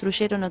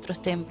reconstruyeron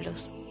otros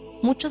templos?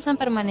 muchos han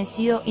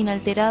permanecido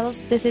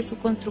inalterados desde su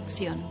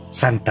construcción.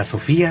 Santa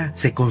Sofía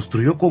se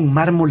construyó con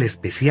mármol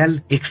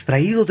especial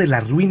extraído de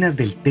las ruinas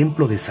del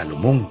Templo de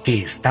Salomón,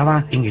 que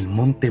estaba en el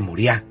monte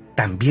Moriah.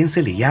 También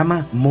se le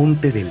llama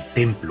Monte del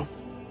Templo.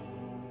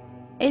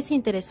 Es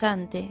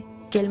interesante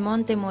que el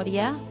monte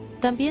Moriah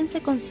también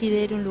se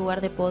considere un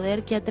lugar de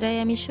poder que atrae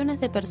a millones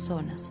de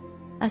personas.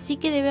 Así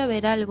que debe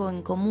haber algo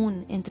en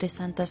común entre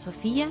Santa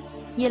Sofía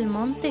y el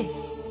monte.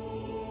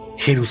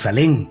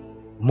 Jerusalén,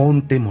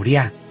 Monte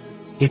Moriah,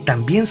 que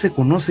también se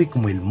conoce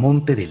como el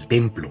Monte del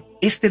Templo.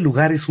 Este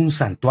lugar es un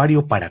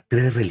santuario para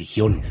 3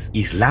 religiones: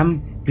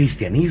 Islam,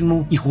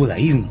 cristianismo y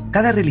judaísmo.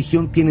 Cada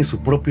religión tiene su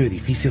propio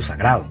edificio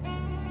sagrado.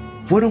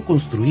 Fueron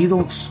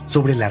construidos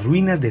sobre las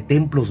ruinas de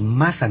templos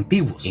más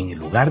antiguos. En el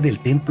lugar del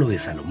templo de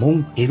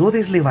Salomón,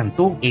 Herodes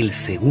levantó el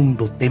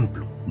segundo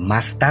templo.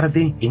 Más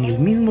tarde, en el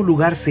mismo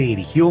lugar se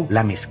erigió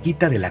la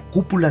mezquita de la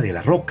Cúpula de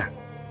la Roca.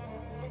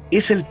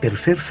 Es el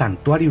tercer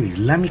santuario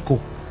islámico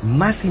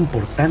más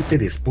importante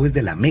después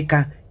de la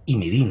Meca y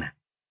Medina.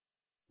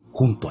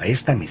 Junto a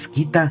esta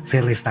mezquita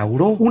se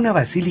restauró una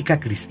basílica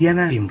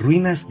cristiana en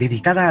ruinas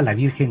dedicada a la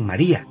Virgen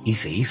María y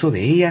se hizo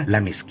de ella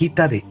la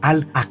mezquita de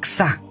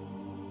Al-Aqsa.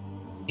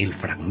 El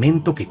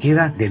fragmento que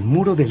queda del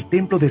muro del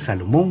templo de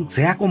Salomón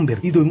se ha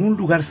convertido en un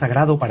lugar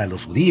sagrado para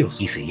los judíos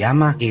y se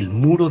llama el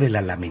Muro de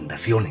las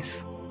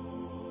Lamentaciones.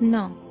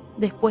 No,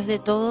 después de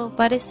todo,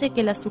 parece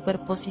que la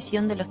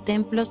superposición de los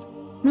templos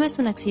no es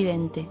un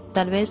accidente.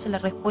 Tal vez la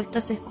respuesta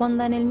se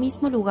esconda en el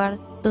mismo lugar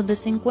donde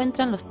se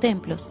encuentran los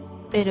templos.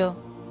 Pero,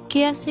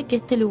 ¿qué hace que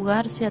este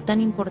lugar sea tan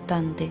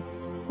importante?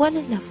 ¿Cuál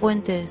es la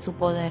fuente de su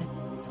poder?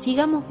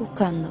 Sigamos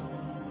buscando.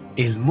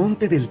 El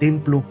monte del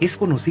templo es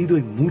conocido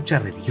en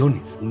muchas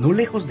religiones. No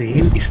lejos de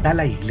él está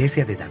la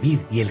iglesia de David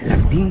y el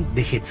jardín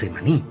de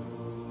Getsemaní.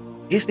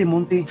 Este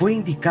monte fue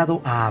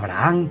indicado a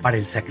Abraham para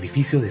el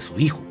sacrificio de su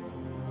hijo.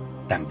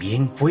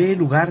 También fue el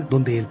lugar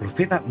donde el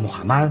profeta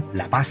Muhammad,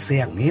 la paz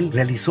sea con él,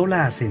 realizó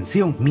la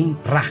ascensión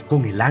Mi'raj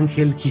con el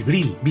ángel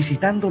Jibril,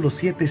 visitando los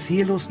 7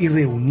 cielos y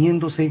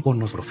reuniéndose con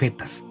los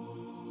profetas.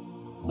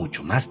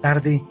 Mucho más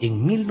tarde,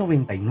 en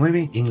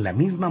 1099, en la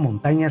misma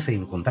montaña se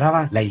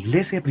encontraba la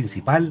iglesia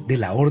principal de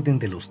la Orden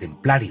de los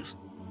Templarios,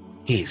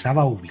 que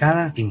estaba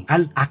ubicada en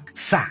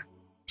Al-Aqsa.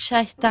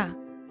 Ya está.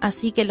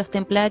 Así que los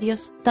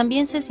templarios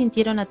también se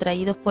sintieron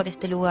atraídos por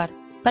este lugar.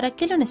 ¿Para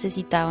qué lo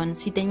necesitaban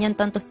si tenían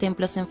tantos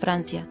templos en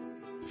Francia?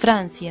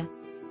 Francia.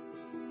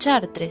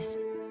 Chartres.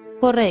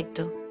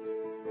 Correcto.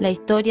 La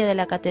historia de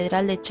la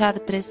Catedral de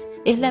Chartres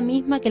es la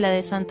misma que la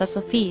de Santa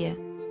Sofía.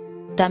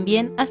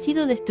 También ha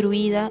sido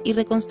destruida y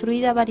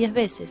reconstruida varias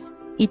veces,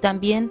 y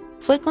también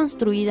fue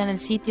construida en el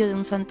sitio de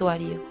un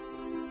santuario.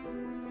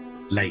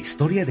 La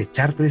historia de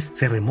Chartres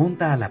se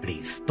remonta a la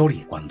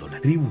prehistoria, cuando la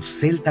tribu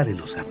celta de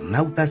los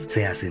arnautas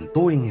se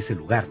asentó en ese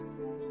lugar.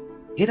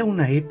 Era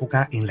una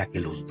época en la que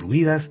los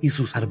druidas y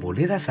sus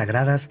arboledas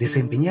sagradas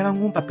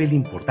desempeñaban un papel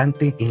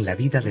importante en la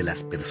vida de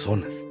las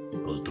personas.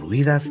 Los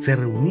druidas se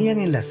reunían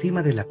en la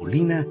cima de la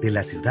colina de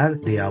la ciudad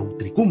de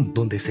Autricum,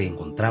 donde se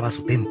encontraba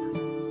su templo.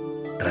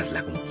 Tras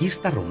la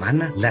conquista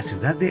romana, la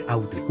ciudad de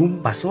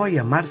Autricum pasó a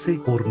llamarse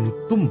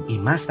Cornutum y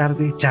más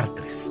tarde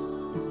Chartres.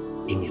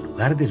 En el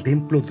lugar del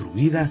templo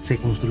druida se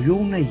construyó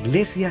una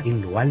iglesia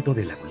en lo alto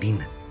de la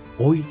colina.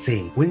 Hoy se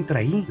encuentra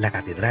ahí la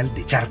Catedral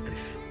de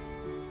Chartres.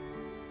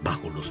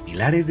 Bajo los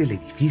pilares del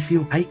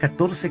edificio hay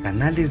 14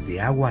 canales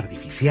de agua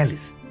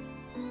artificiales.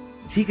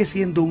 Sigue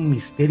siendo un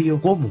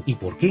misterio cómo y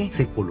por qué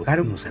se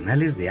colocaron los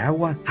canales de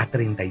agua a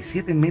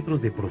 37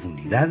 metros de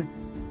profundidad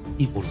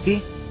y por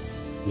qué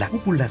la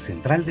cúpula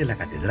central de la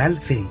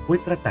catedral se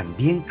encuentra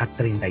también a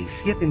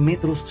 37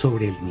 metros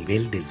sobre el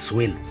nivel del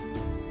suelo.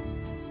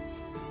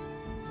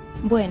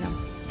 Bueno,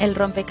 el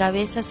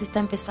rompecabezas está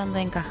empezando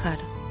a encajar.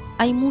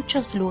 Hay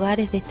muchos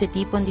lugares de este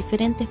tipo en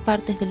diferentes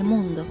partes del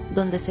mundo,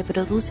 donde se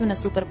produce una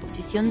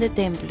superposición de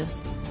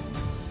templos.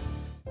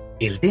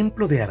 El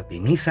templo de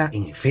Artemisa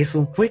en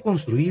Efeso fue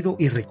construido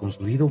y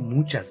reconstruido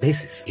muchas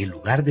veces. El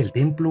lugar del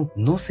templo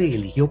no se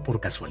eligió por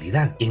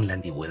casualidad. En la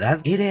antigüedad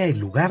era el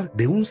lugar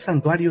de un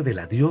santuario de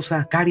la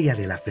diosa Caria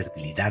de la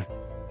fertilidad.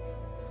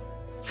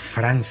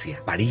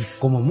 Francia, París.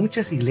 Como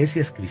muchas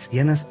iglesias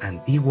cristianas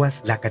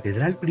antiguas, la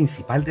catedral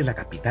principal de la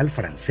capital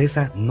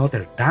francesa,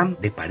 Notre Dame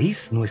de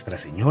París, Nuestra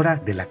Señora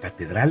de la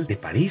Catedral de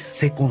París,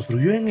 se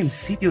construyó en el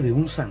sitio de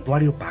un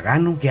santuario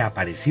pagano que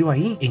apareció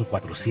ahí en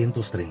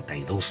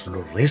 432.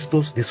 Los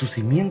restos de sus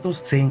cimientos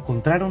se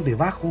encontraron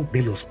debajo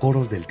de los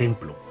coros del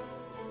templo.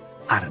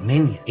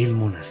 Armenia, el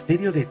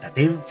monasterio de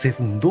Tatev se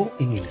fundó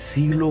en el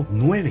siglo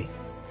IX,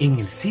 en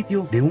el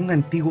sitio de un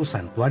antiguo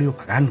santuario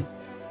pagano,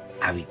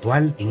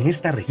 habitual en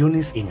estas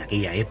regiones en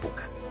aquella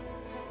época.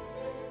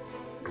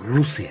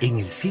 Rusia. En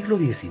el siglo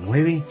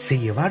XIX se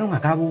llevaron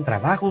a cabo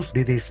trabajos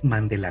de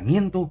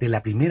desmantelamiento de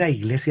la primera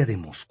iglesia de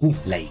Moscú,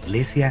 la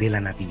iglesia de la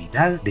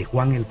Natividad de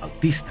Juan el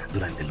Bautista,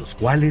 durante los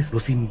cuales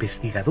los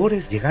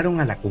investigadores llegaron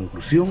a la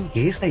conclusión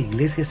que esta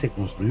iglesia se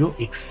construyó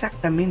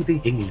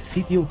exactamente en el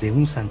sitio de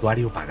un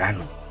santuario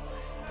pagano.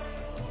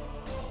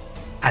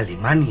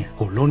 Alemania,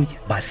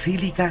 Colonia,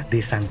 Basílica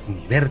de San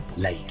Cuniberto.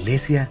 La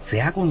iglesia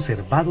se ha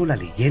conservado la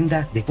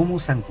leyenda de cómo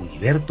San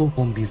Cuniberto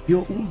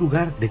convirtió un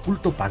lugar de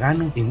culto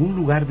pagano en un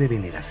lugar de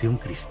veneración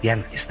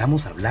cristiana.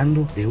 Estamos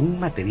hablando de un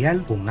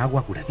material con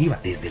agua curativa.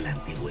 Desde la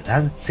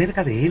antigüedad,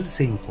 cerca de él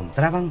se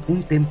encontraban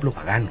un templo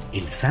pagano.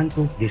 El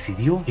santo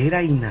decidió que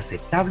era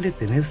inaceptable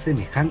tener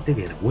semejante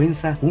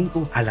vergüenza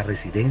junto a la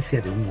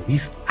residencia de un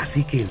obispo,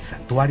 así que el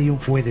santuario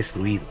fue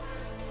destruido.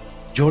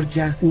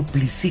 Georgia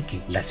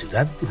Uplisique, la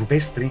ciudad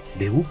rupestre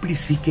de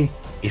Uplisique,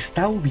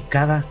 está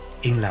ubicada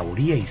en la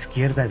orilla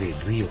izquierda del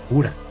río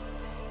Kura,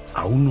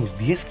 a unos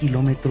 10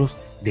 kilómetros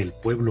del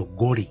pueblo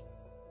Gori,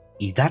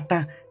 y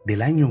data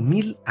del año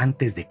 1000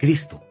 a.C.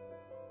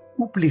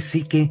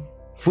 Uplisique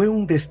fue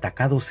un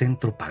destacado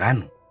centro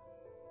pagano,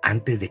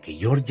 antes de que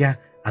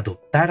Georgia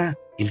adoptara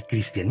el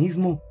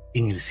cristianismo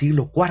en el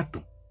siglo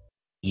IV,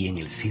 y en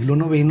el siglo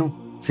IX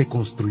se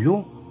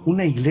construyó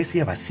una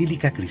iglesia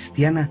basílica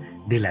cristiana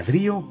de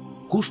ladrillo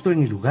justo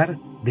en el lugar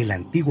del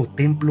antiguo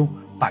templo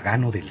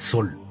pagano del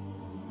Sol.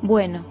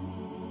 Bueno,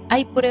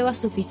 hay pruebas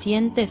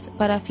suficientes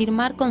para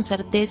afirmar con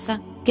certeza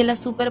que la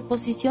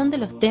superposición de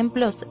los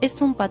templos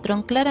es un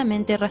patrón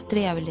claramente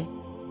rastreable.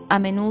 A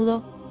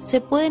menudo se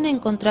pueden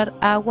encontrar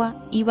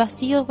agua y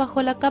vacíos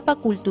bajo la capa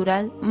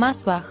cultural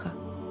más baja.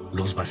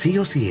 Los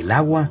vacíos y el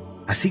agua,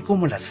 así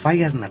como las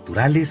fallas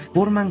naturales,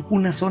 forman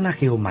una zona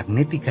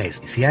geomagnética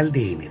especial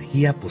de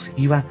energía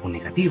positiva o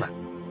negativa.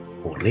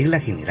 Por regla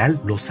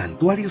general, los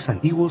santuarios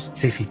antiguos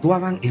se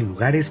situaban en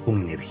lugares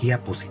con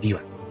energía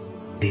positiva.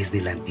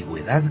 Desde la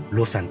antigüedad,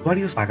 los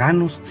santuarios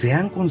paganos se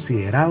han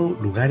considerado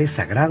lugares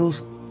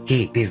sagrados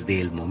que,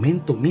 desde el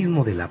momento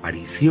mismo de la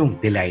aparición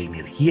de la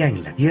energía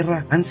en la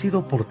Tierra, han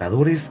sido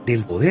portadores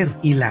del poder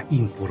y la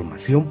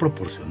información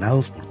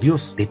proporcionados por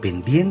Dios,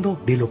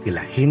 dependiendo de lo que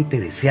la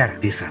gente deseara,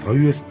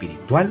 desarrollo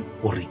espiritual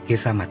o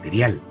riqueza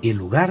material. El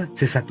lugar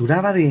se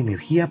saturaba de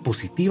energía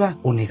positiva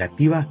o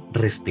negativa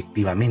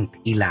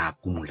respectivamente, y la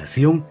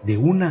acumulación de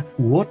una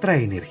u otra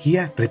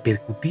energía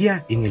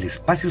repercutía en el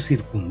espacio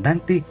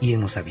circundante y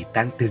en los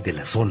habitantes de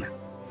la zona.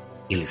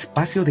 El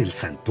espacio del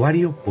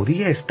santuario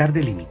podía estar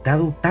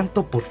delimitado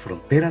tanto por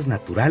fronteras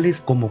naturales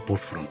como por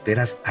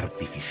fronteras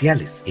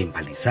artificiales,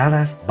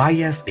 embalizadas,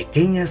 vallas,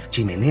 pequeñas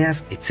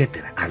chimeneas,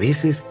 etc. A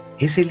veces,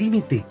 ese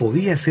límite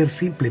podía ser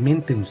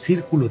simplemente un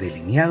círculo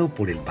delineado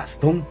por el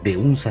bastón de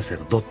un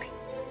sacerdote.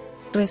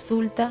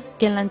 Resulta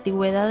que en la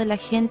antigüedad la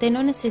gente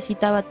no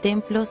necesitaba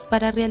templos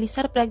para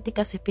realizar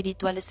prácticas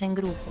espirituales en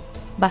grupo.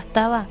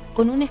 Bastaba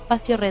con un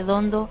espacio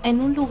redondo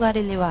en un lugar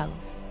elevado.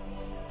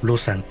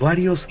 Los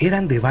santuarios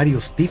eran de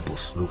varios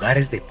tipos,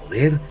 lugares de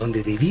poder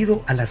donde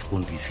debido a las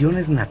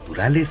condiciones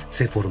naturales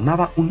se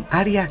formaba un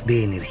área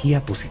de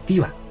energía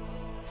positiva,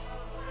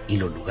 y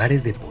los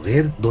lugares de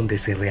poder donde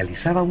se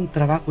realizaba un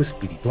trabajo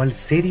espiritual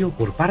serio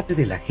por parte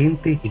de la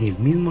gente en el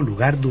mismo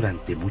lugar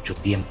durante mucho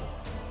tiempo.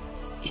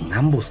 En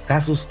ambos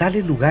casos,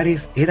 tales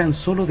lugares eran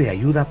solo de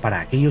ayuda para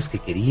aquellos que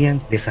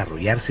querían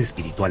desarrollarse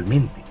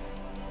espiritualmente.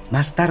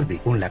 Más tarde,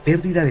 con la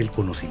pérdida del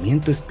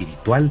conocimiento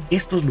espiritual,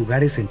 estos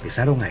lugares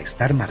empezaron a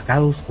estar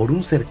marcados por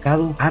un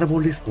cercado,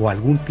 árboles o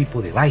algún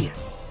tipo de valla.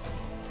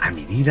 A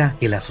medida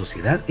que la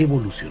sociedad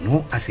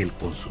evolucionó hacia el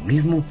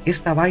consumismo,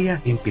 esta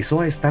valla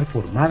empezó a estar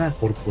formada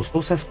por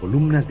costosas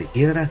columnas de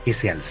piedra que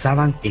se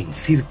alzaban en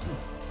círculo.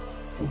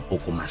 Un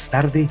poco más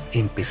tarde,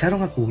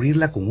 empezaron a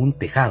cubrirla con un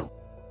tejado.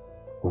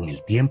 Con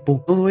el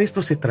tiempo, todo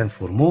esto se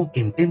transformó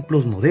en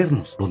templos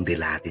modernos, donde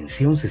la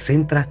atención se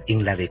centra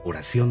en la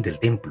decoración del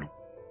templo,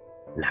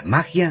 la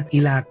magia y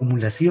la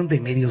acumulación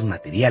de medios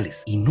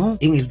materiales, y no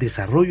en el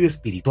desarrollo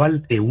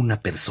espiritual de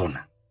una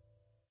persona.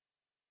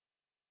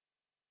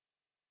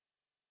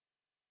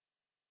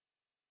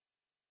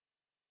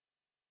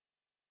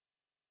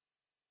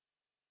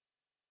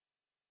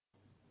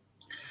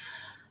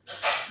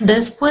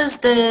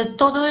 Después de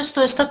todo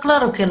esto, está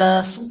claro que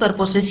la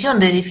superposición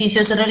de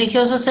edificios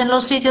religiosos en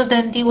los sitios de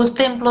antiguos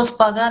templos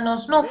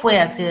paganos no fue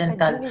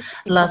accidental.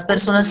 Las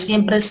personas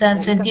siempre se han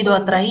sentido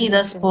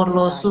atraídas por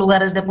los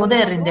lugares de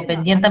poder,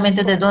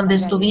 independientemente de dónde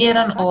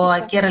estuvieran o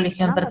a qué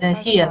religión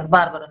pertenecían.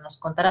 Bárbara nos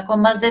contará con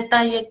más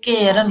detalle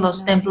qué eran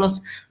los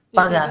templos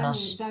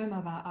paganos.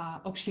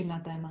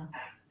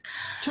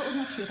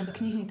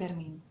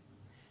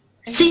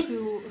 Sí,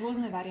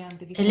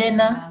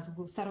 Elena,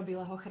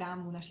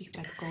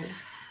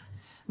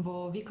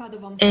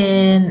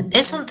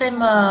 es un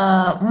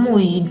tema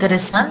muy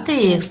interesante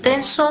y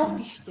extenso.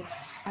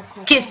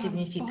 ¿Qué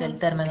significa el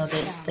término de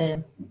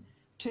este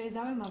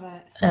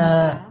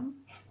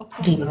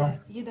libro?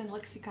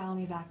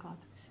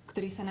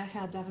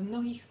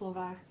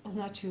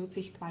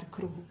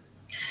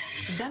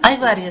 Hay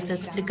varias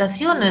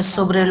explicaciones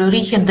sobre el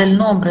origen del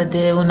nombre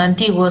de un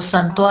antiguo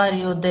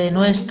santuario de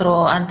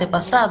nuestros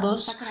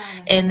antepasados.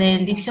 En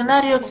el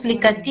diccionario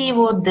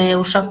explicativo de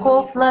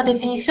Ushakov, la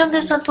definición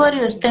de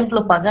santuario es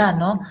templo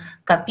pagano,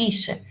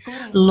 capiche.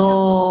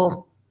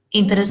 Lo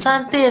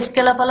Interesante es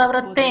que la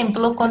palabra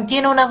templo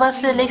contiene una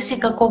base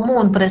léxica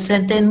común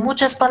presente en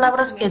muchas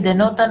palabras que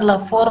denotan la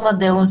forma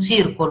de un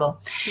círculo.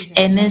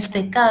 En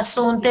este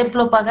caso, un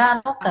templo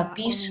pagano,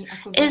 capish,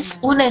 es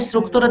una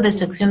estructura de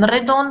sección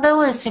redonda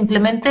o es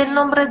simplemente el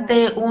nombre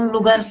de un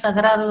lugar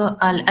sagrado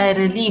al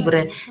aire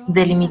libre,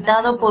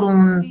 delimitado por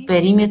un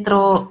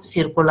perímetro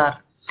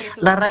circular.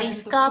 La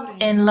raíz kap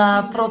en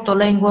la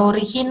protolengua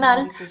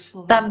original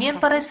también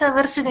parece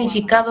haber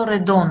significado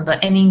redonda.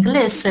 En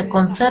inglés se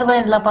conserva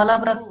en la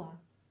palabra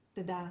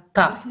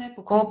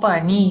cup, copa,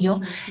 anillo,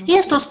 y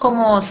estos,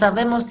 como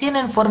sabemos,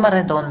 tienen forma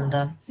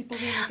redonda.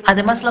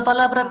 Además, la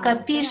palabra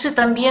capiche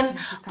también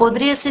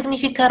podría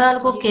significar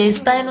algo que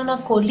está en una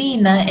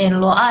colina,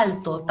 en lo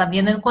alto.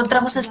 También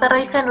encontramos esta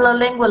raíz en la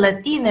lengua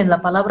latina, en la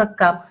palabra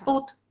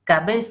caput,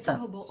 cabeza.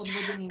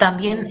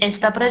 También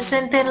está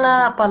presente en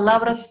la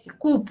palabra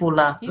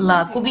cúpula,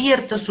 la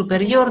cubierta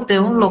superior de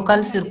un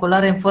local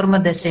circular en forma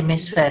de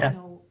semisfera.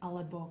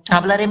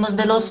 Hablaremos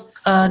de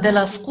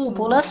las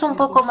cúpulas un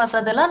poco más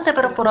adelante,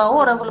 pero por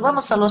ahora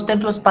volvamos a los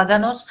templos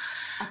paganos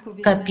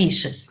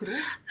capiches.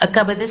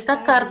 Cabe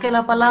destacar que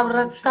la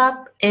palabra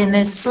kap en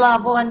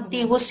eslavo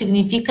antiguo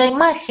significa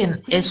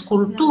imagen,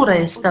 escultura,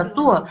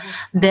 estatua.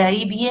 De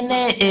ahí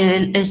viene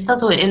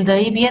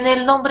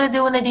el nombre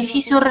de un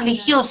edificio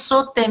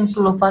religioso,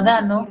 templo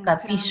pagano,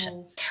 capisha.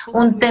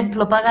 Un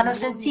templo pagano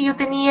sencillo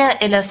tenía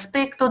el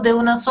aspecto de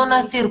una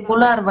zona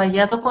circular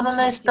vallado con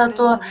una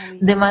estatua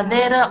de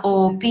madera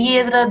o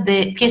piedra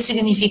que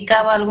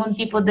significaba algún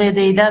tipo de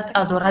deidad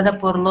adorada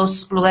por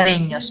los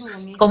lugareños.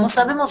 Como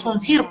sabemos, un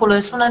círculo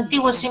es un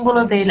antiguo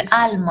símbolo del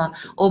alma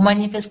o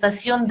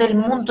manifestación del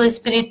mundo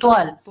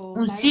espiritual.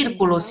 Un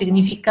círculo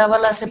significaba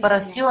la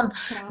separación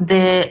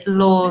de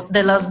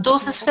las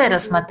dos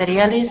esferas,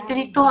 material y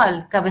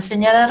espiritual. Cabe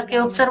señalar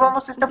que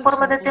observamos esta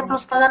forma de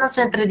templos paganos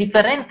entre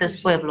diferentes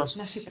pueblos.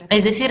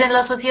 Es decir, en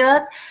la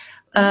sociedad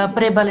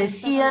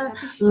prevalecían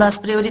las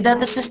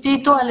prioridades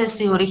espirituales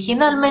y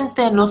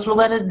originalmente en los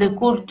lugares de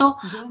culto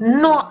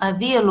no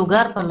había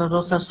lugar para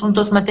los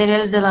asuntos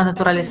materiales de la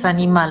naturaleza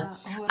animal.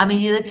 A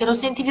medida que los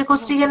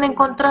científicos siguen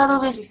encontrando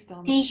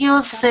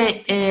vestigios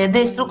de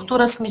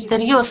estructuras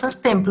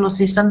misteriosas, templos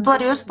y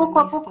santuarios, poco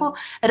a poco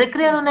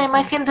recrean una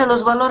imagen de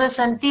los valores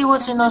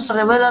antiguos y nos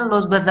revelan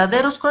los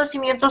verdaderos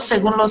conocimientos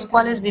según los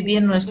cuales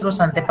vivían nuestros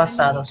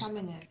antepasados.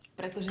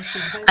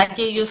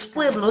 Aquellos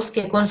pueblos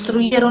que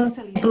construyeron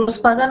templos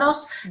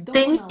paganos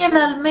tenían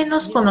al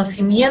menos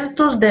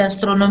conocimientos de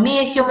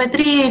astronomía,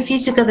 geometría y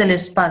física del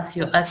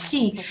espacio.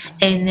 Así,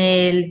 en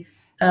el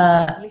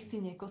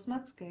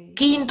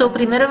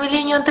primer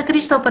milenio antes de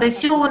Cristo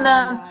apareció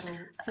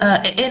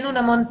en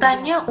una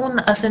montaña un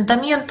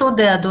asentamiento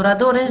de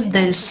adoradores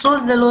del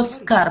sol de los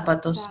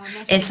Cárpatos,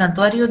 el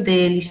santuario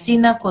de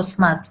Lisina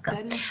Kosmatska.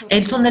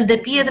 El túnel de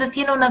piedra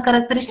tiene una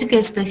característica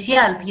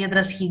especial,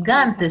 piedras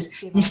gigantes,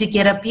 ni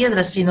siquiera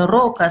piedras sino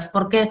rocas,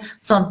 porque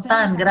son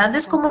tan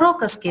grandes como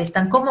rocas que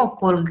están como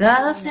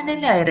colgadas en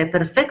el aire,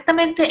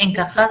 perfectamente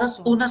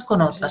encajadas unas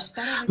con otras.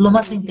 Lo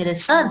más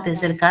interesante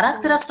es el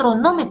carácter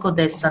astronómico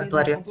del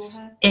santuario.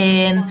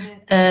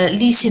 En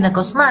Lisina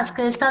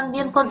Kosmatska están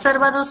bien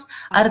conservados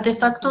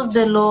artefactos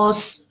de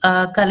los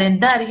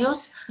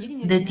calendarios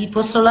de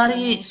tipo solar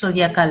y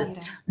zodiacal.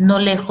 No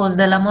lejos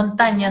de la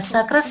montaña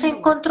sacra se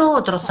encontró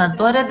otro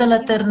santuario de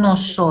la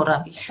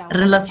Ternoshora,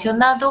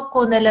 relacionado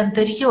con el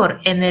anterior,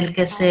 en el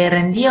que se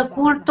rendía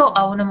culto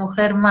a una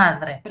mujer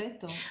madre.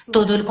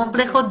 Todo el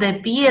complejo de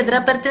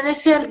piedra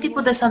pertenece al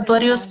tipo de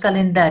santuarios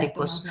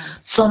calendáricos.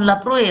 Son la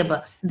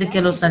prueba de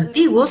que los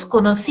antiguos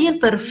conocían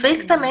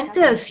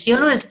perfectamente el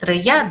cielo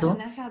estrellado,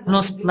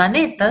 los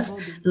planetas,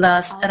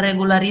 las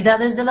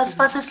regularidades de las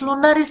fases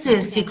lunares y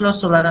el ciclo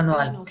solar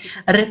anual.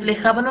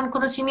 Reflejaban un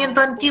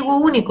conocimiento antiguo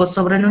único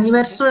sobre el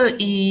universo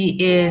y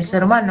el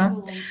ser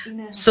humano,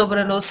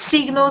 sobre los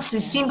signos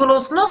y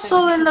símbolos, no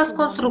solo en las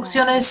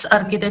construcciones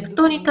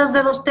arquitectónicas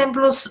de los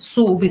templos,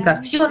 su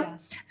ubicación,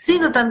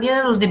 sino también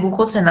en los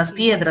dibujos en las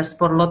piedras.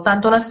 Por lo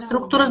tanto, las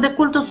estructuras de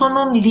culto son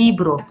un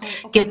libro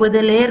que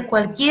puede leer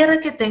cualquiera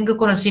que tenga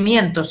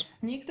conocimientos.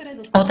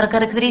 Otra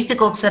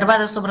característica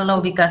observada sobre la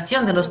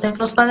ubicación de los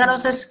templos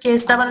paganos es que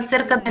estaban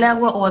cerca del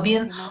agua o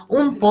había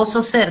un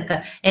pozo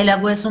cerca. El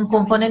agua es un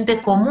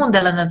componente común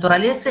de la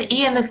naturaleza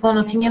y en el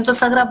conocimiento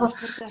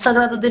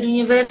sagrado del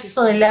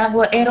universo, el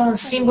agua era un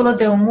símbolo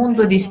de un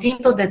mundo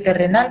distinto de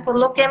terrenal, por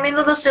lo que a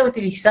menudo se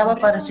utilizaba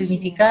para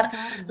significar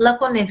la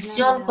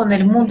conexión con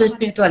el mundo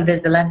espiritual.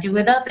 Desde la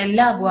antigüedad, el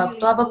agua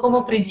actuaba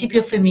como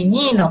principio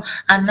femenino,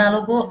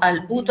 análogo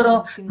al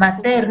útero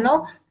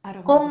materno,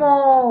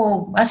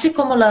 así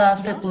como la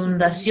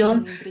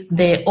fecundación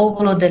de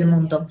óvulo del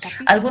mundo.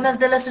 Algunas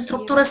de las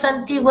estructuras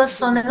antiguas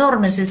son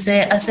enormes y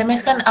se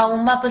asemejan a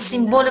un mapa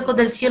simbólico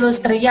del cielo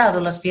estrellado.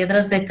 Las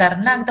piedras de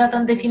Karnak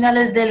datan de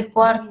finales del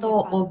IV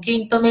o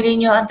V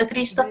milenio antes de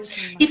Cristo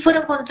y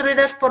fueron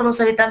construidas por los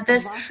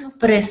habitantes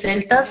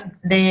preceltas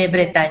de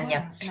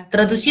Bretaña.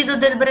 Traducido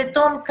del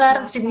bretón,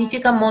 Karn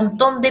significa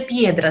montón de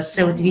piedras.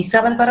 Se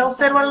utilizaban para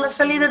observar la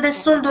salida del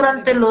sol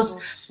durante los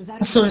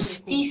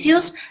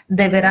solsticios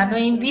de verano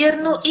e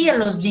invierno y en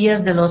los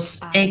días de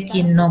los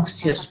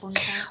equinoccios.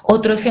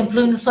 Otro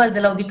ejemplo inusual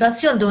de la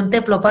ubicación de un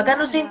templo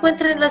pagano se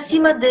encuentra en la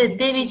cima de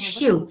David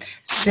Hill.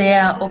 Se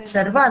ha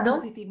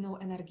observado,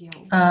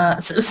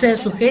 se ha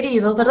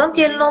sugerido,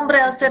 que el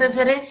nombre hace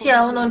referencia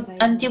a un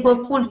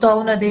antiguo culto a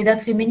una deidad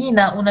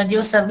femenina, una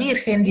diosa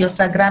virgen,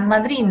 diosa gran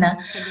madrina.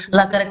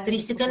 La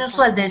característica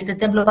inusual de este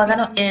templo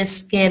pagano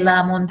es que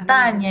la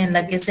montaña en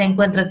la que se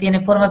encuentra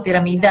tiene forma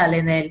piramidal.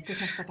 En él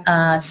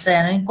se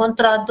han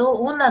encontrado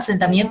un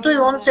asentamiento y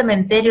un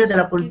cementerio de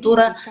la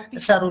cultura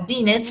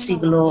sarrubines,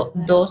 siglo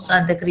II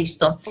a.C.,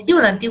 y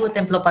un antiguo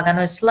templo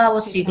pagano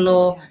eslavo,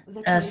 siglo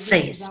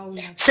VI.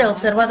 Se ha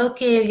observado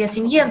que el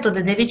yacimiento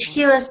de David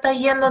Hill está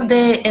lleno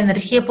de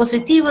energía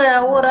positiva y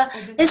ahora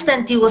este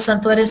antiguo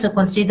santuario se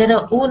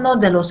considera uno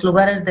de los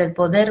lugares del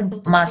poder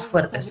más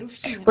fuertes.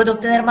 Puede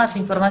obtener más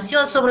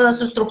información sobre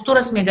las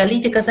estructuras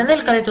megalíticas en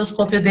el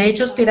Caleidoscopio de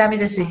Hechos,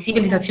 pirámides y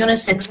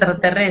civilizaciones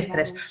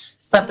extraterrestres.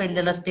 Papel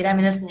de las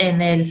pirámides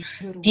en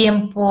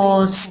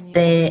tiempos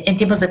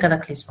de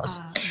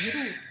cataclismos.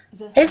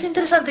 Es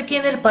interesante que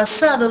en el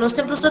pasado los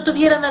templos no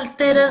tuvieran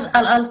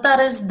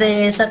altares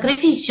de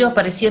sacrificio,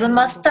 aparecieron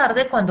más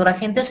tarde cuando la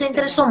gente se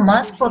interesó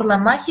más por la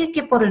magia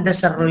que por el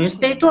desarrollo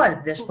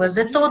espiritual. Después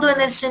de todo,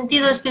 en el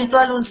sentido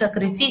espiritual, un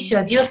sacrificio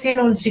a Dios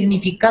tiene un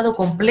significado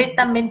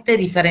completamente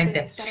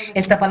diferente.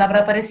 Esta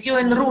palabra apareció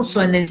en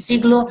ruso en el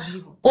siglo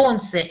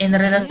XI en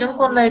relación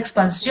con la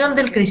expansión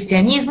del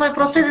cristianismo y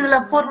procede de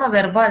la forma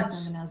verbal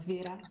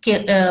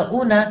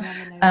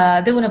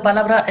de una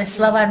palabra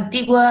eslava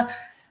antigua,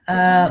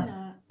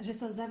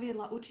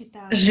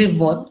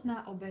 живот,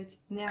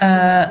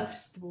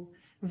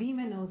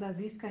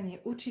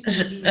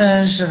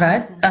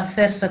 жрать,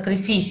 hacer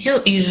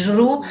sacrificio, y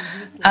жру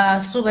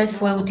a su vez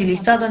fue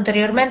utilizado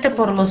anteriormente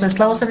por los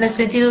eslavos en el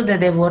sentido de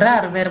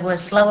devorar, verbo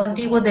eslavo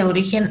antiguo de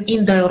origen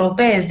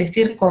indoeuropeo, es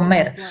decir,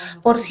 comer.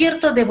 Por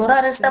cierto,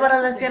 devorar estaba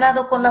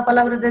relacionado con la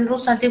palabra del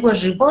ruso antiguo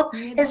живот,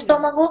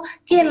 estómago,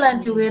 que en la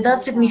antigüedad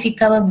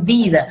significaba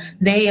vida.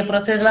 De ella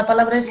procede la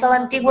palabra eslava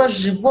antigua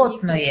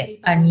животное,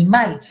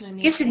 animal,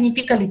 que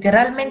significa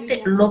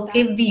literalmente lo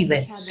que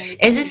vive.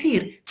 Es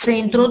decir, se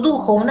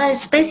introdujo una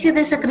especie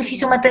de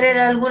sacrificio material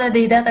a alguna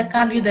deidad a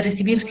cambio de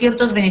recibir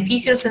ciertos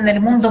beneficios en el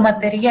mundo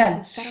material.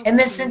 En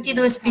el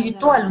sentido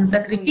espiritual, un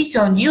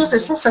sacrificio a un dios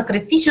es un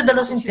sacrificio de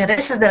los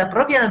intereses de la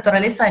propia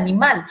naturaleza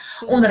animal,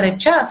 un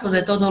rechazo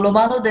de todo lo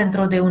malo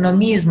dentro de uno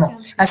mismo.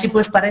 Así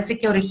pues, parece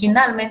que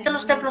originalmente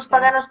los templos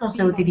paganos no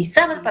se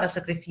utilizaban para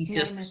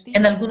sacrificios.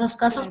 En algunos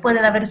casos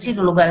pueden haber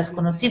sido lugares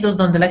conocidos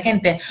donde la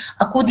gente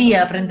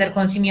acudía a aprender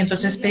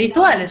conocimientos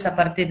espirituales a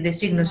partir de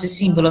signos y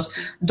símbolos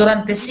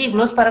durante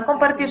siglos para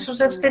compartir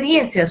sus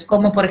experiencias,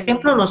 como por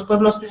ejemplo los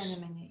pueblos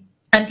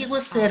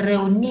antiguos se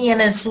reunían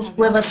en sus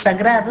cuevas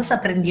sagradas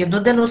aprendiendo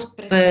de los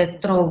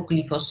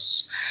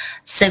petróglifos.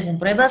 Según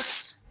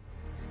pruebas,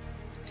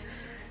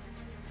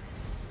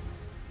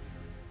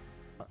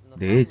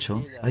 de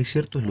hecho, hay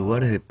ciertos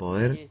lugares de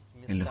poder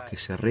en los que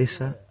se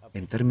reza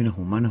en términos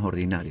humanos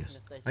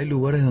ordinarios. Hay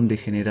lugares donde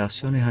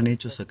generaciones han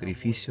hecho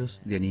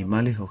sacrificios de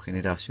animales o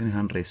generaciones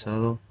han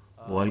rezado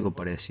o algo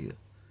parecido.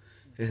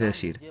 Es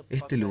decir,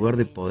 este lugar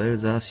de poder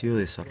ya ha sido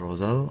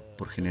desarrollado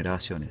por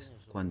generaciones.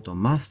 Cuanto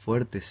más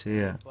fuertes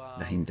sean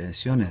las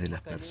intenciones de las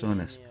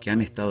personas que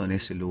han estado en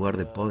ese lugar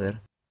de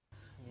poder,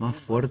 más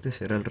fuerte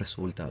será el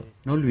resultado.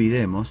 No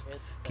olvidemos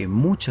que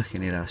muchas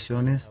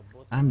generaciones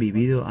han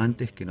vivido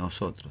antes que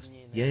nosotros,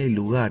 y hay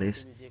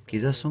lugares que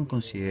ya son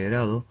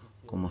considerados,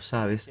 como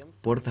sabes,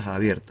 puertas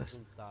abiertas,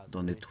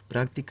 donde tus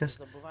prácticas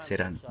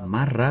serán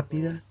más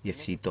rápidas y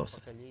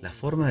exitosas. La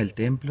forma del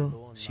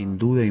templo sin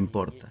duda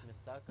importa.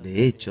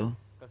 De hecho,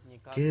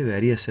 ¿qué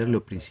debería ser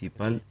lo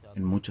principal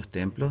en muchos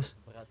templos?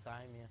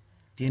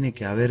 Tiene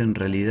que haber en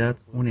realidad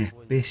una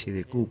especie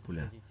de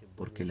cúpula,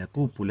 porque la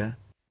cúpula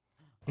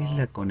es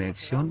la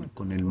conexión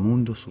con el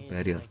mundo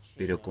superior.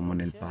 Pero como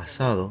en el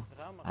pasado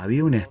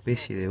había una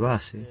especie de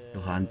base,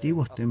 los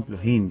antiguos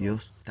templos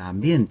indios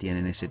también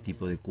tienen ese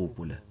tipo de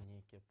cúpula.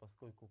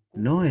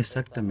 No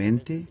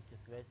exactamente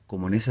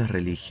como en esas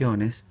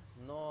religiones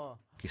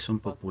que son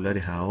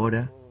populares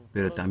ahora,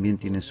 pero también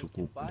tienen su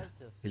cúpula.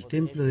 El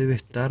templo debe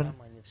estar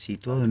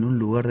situado en un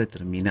lugar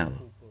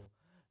determinado.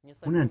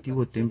 Un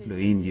antiguo templo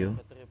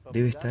indio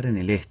debe estar en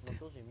el este.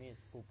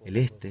 El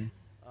este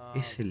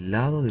es el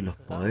lado de los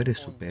poderes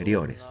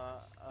superiores,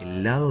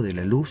 el lado de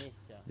la luz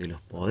de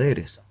los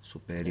poderes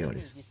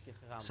superiores.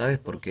 ¿Sabes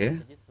por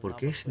qué?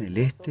 Porque es en el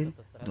este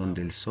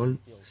donde el sol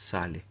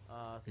sale.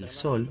 El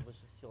sol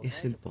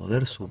es el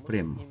poder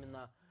supremo,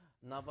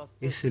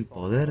 es el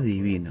poder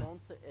divino,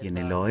 y en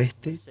el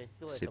oeste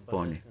se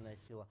pone.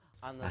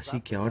 Así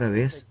que ahora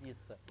ves,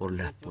 por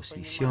la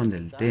exposición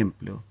del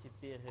templo,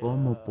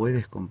 cómo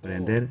puedes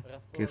comprender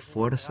qué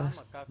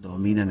fuerzas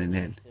dominan en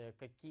él,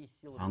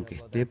 aunque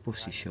esté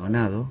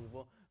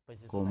posicionado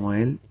como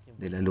el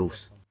de la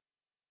luz.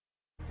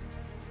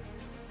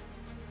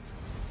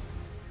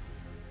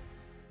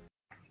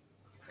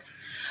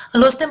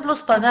 Los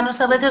templos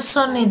paganos a veces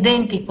son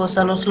idénticos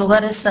a los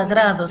lugares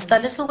sagrados.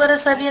 Tales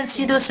lugares habían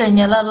sido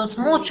señalados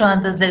mucho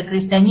antes del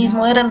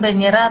cristianismo, eran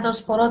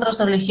venerados por otras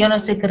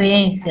religiones y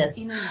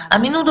creencias. A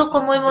menudo,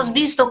 como hemos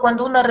visto,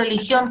 cuando una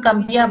religión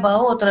cambiaba a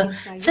otra,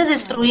 se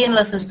destruían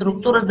las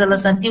estructuras de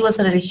las antiguas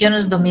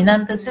religiones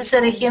dominantes y se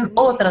erigían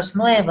otras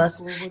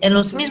nuevas en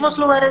los mismos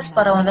lugares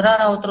para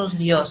honrar a otros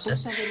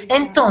dioses.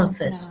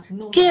 Entonces,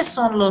 ¿qué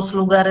son los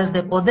lugares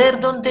de poder,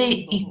 dónde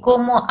y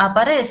cómo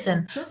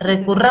aparecen?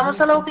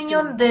 Recurramos a la opinión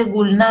de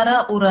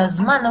Gulnara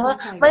Urasmanova,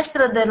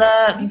 maestra de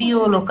la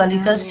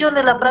biolocalización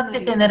y la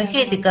práctica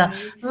energética,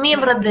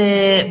 miembro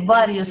de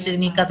varios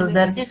sindicatos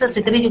de artistas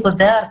y críticos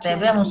de arte.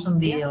 Veamos un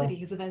video.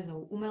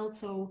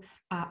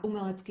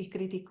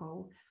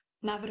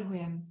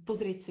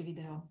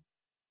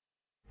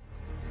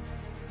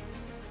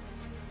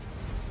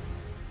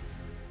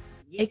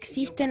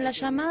 Existen las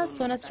llamadas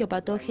zonas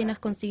geopatógenas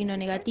con signo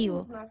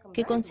negativo,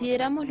 que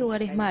consideramos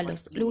lugares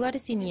malos,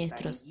 lugares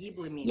siniestros.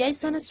 Y hay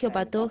zonas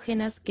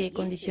geopatógenas que,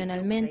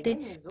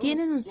 condicionalmente,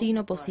 tienen un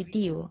signo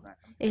positivo.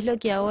 Es lo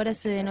que ahora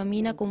se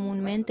denomina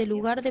comúnmente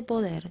lugar de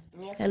poder.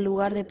 El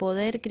lugar de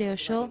poder, creo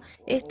yo,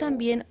 es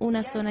también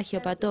una zona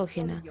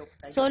geopatógena,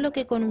 solo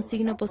que con un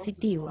signo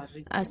positivo.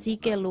 Así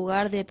que el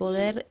lugar de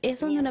poder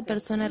es donde una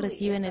persona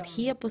recibe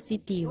energía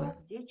positiva.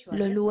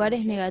 Los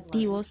lugares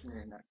negativos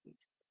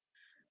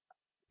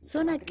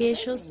son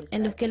aquellos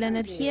en los que la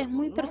energía es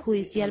muy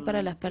perjudicial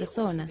para las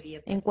personas,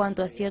 en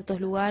cuanto a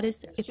ciertos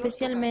lugares,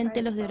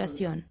 especialmente los de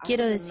oración.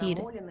 Quiero decir,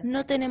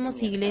 no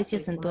tenemos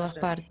iglesias en todas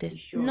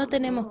partes, no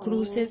tenemos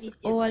cruces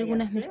o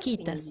algunas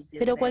mezquitas,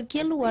 pero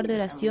cualquier lugar de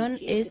oración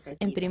es,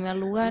 en primer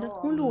lugar,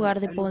 un lugar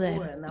de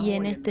poder. Y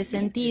en este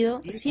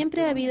sentido,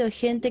 siempre ha habido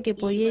gente que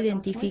podía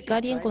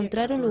identificar y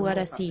encontrar un lugar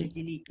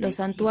así. Los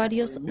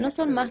santuarios no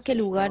son más que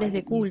lugares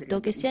de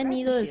culto que se han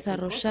ido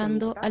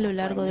desarrollando a lo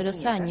largo de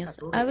los años,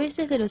 a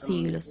veces de los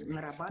siglos,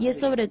 y es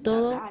sobre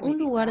todo un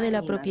lugar de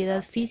la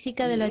propiedad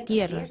física de la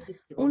tierra,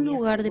 un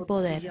lugar de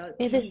poder,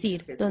 es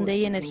decir, donde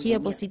hay energía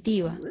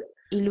positiva.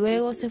 Y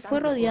luego se fue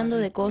rodeando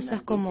de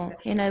cosas como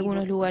en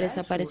algunos lugares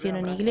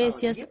aparecieron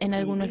iglesias, en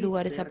algunos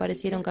lugares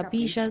aparecieron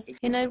capillas,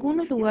 en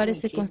algunos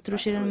lugares se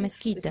construyeron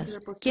mezquitas.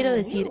 Quiero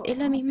decir, es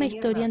la misma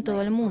historia en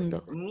todo el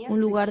mundo.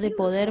 Un lugar de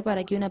poder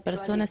para que una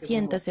persona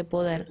sienta ese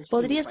poder.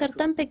 Podría ser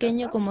tan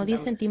pequeño como 10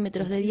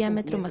 centímetros de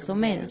diámetro más o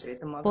menos.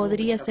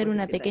 Podría ser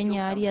una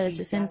pequeña área de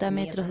 60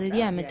 metros de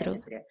diámetro,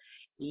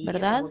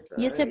 ¿verdad?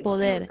 Y ese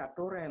poder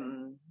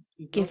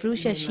que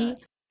fluye allí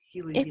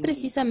es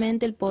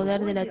precisamente el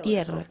poder de la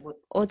tierra.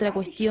 Otra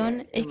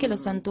cuestión es que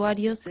los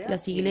santuarios,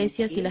 las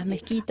iglesias y las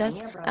mezquitas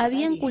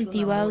habían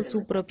cultivado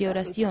su propia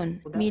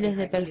oración. Miles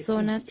de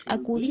personas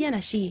acudían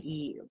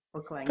allí,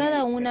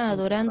 cada una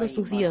adorando a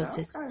sus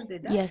dioses,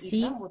 y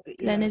así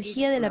la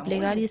energía de la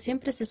plegaria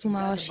siempre se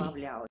sumaba allí.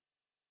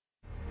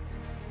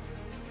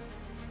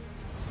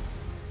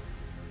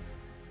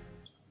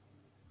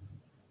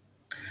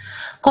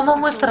 Como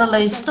muestra la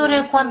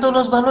historia, cuando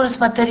los valores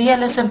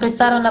materiales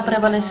empezaron a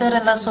prevalecer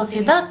en la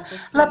sociedad,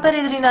 la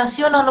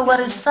peregrinación a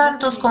lugares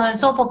santos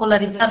comenzó a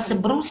popularizarse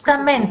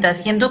bruscamente,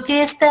 haciendo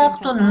que este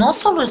acto no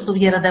solo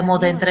estuviera de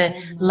moda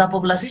entre la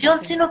población,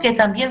 sino que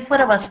también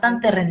fuera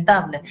bastante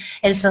rentable.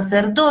 El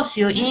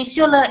sacerdocio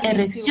inició la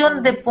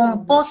erección de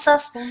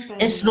pomposas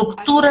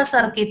estructuras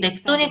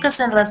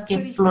arquitectónicas en las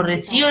que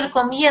floreció el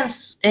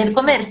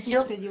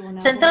comercio,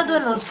 centrado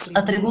en los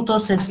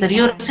atributos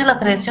exteriores y la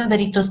creación de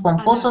ritos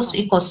pomposos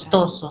y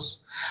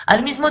costosos.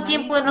 Al mismo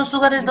tiempo, en los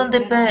lugares donde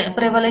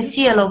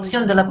prevalecía la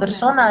opción de la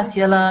persona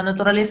hacia la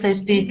naturaleza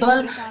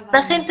espiritual,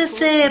 la gente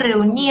se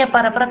reunía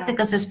para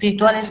prácticas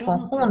espirituales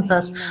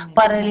conjuntas,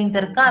 para el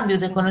intercambio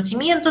de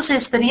conocimientos y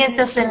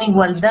experiencias en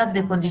igualdad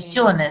de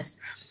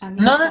condiciones.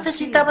 No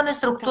necesitaban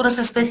estructuras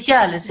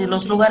especiales y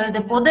los lugares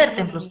de poder,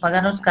 templos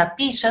paganos,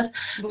 capillas,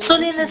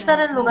 solían estar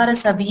en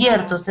lugares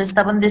abiertos,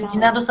 estaban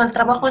destinados al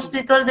trabajo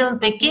espiritual de un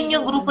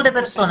pequeño grupo de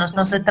personas.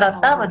 No se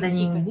trataba de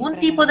ningún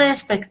tipo de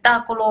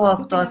espectáculo o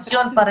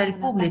actuación para el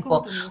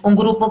público. Un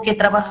grupo que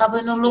trabajaba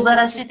en un lugar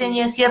así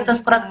tenía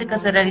ciertas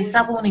prácticas y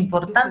realizaba un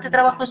importante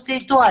trabajo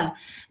espiritual.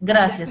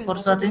 Gracias por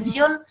su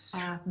atención.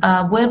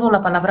 Vuelvo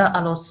la palabra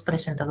a los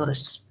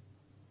presentadores.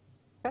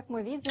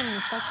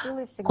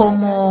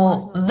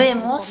 Como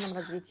vemos,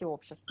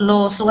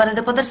 los lugares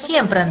de poder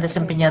siempre han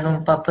desempeñado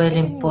un papel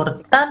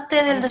importante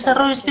en el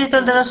desarrollo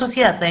espiritual de la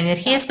sociedad. La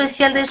energía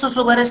especial de esos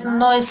lugares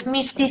no es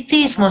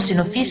misticismo,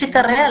 sino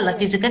física real, la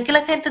física que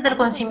la gente del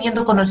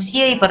conocimiento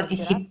conocía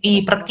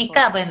y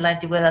practicaba en la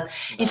antigüedad.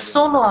 Y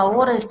solo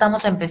ahora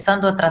estamos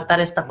empezando a tratar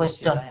esta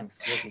cuestión.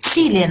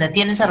 Sí, Lena,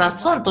 tienes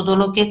razón. Todo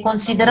lo que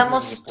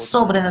consideramos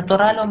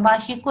sobrenatural o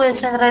mágico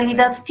es en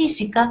realidad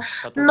física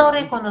no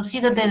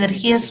reconocida de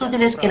energía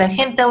útiles que la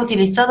gente ha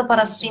utilizado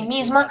para sí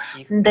misma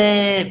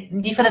de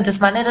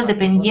diferentes maneras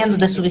dependiendo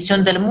de su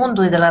visión del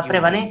mundo y de la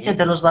prevalencia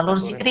de los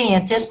valores y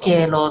creencias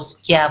que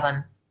los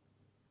guiaban.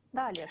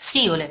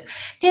 Sí, Oleg,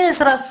 tienes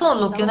razón.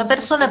 Lo que una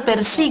persona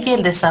persigue,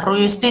 el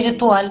desarrollo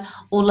espiritual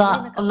o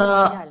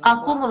la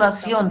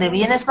acumulación de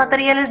bienes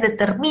materiales,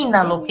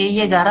 determina lo que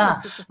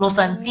llegará. Los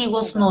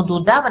antiguos no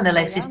dudaban de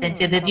la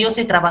existencia de Dios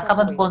y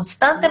trabajaban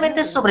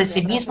constantemente sobre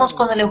sí mismos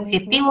con el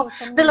objetivo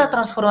de la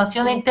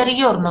transformación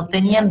interior. No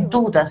tenían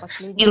dudas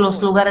y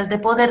los lugares de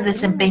poder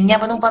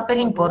desempeñaban un papel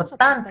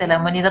importante. La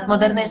humanidad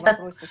moderna está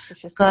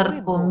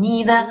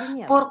carcomida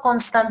por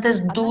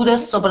constantes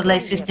dudas sobre la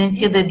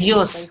existencia de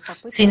Dios.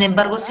 Sin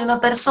embargo, si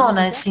una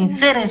persona es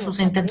sincera en sus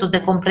intentos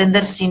de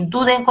comprender, sin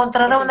duda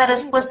encontrará una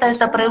respuesta a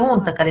esta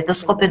pregunta.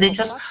 Caleidoscopio de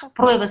Hechos,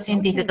 pruebas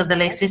científicas de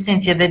la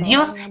existencia de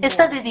Dios,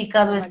 está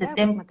dedicado a este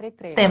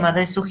tema.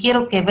 Les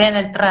sugiero que vean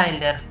el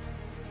tráiler.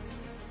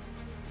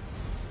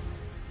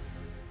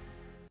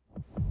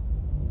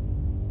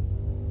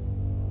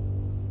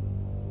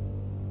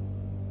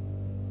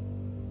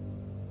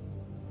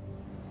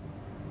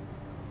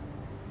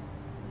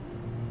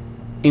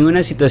 En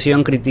una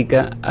situación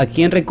crítica, ¿a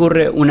quién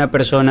recurre una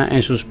persona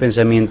en sus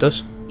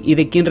pensamientos y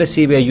de quién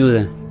recibe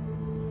ayuda?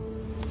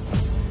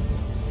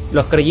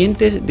 Los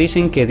creyentes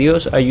dicen que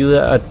Dios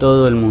ayuda a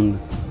todo el mundo.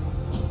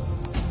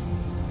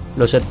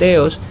 Los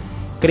ateos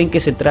creen que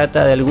se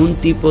trata de algún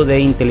tipo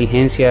de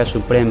inteligencia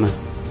suprema.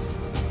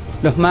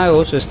 Los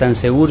magos están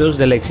seguros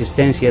de la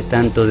existencia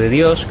tanto de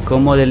Dios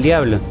como del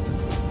diablo.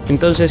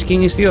 Entonces,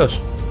 ¿quién es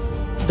Dios?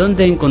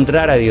 ¿Dónde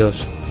encontrar a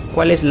Dios?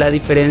 ¿Cuál es la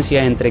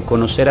diferencia entre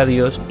conocer a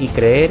Dios y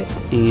creer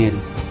en Él?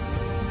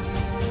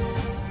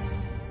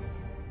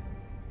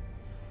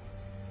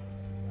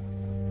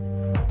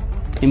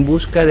 En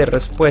busca de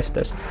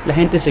respuestas, la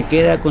gente se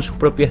queda con sus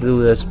propias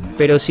dudas,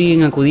 pero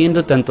siguen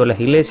acudiendo tanto a las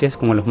iglesias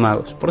como a los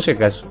magos, por si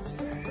acaso.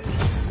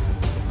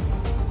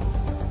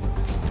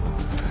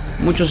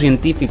 Muchos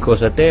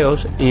científicos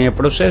ateos, en el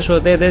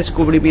proceso de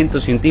descubrimiento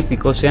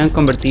científico, se han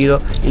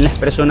convertido en las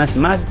personas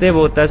más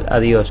devotas a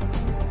Dios.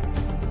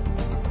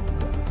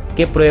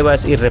 ¿Qué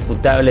pruebas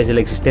irrefutables de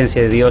la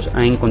existencia de Dios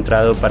han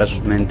encontrado para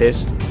sus mentes?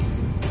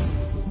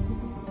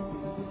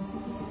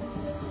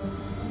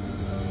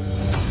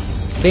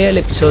 Vea el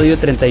episodio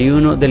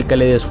 31 del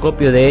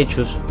Caleidoscopio de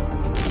Hechos.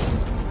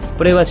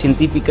 Pruebas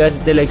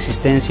científicas de la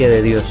existencia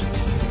de Dios.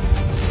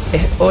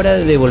 Es hora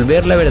de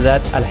devolver la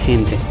verdad a la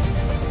gente.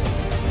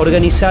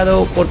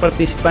 Organizado por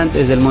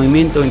participantes del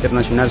movimiento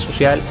internacional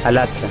social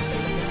ALLATRA.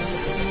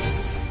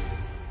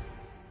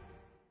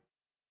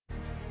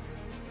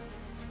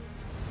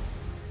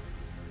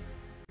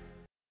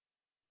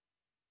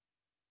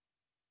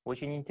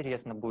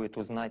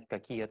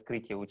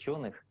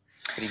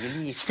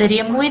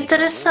 Sería muy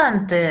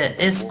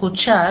interesante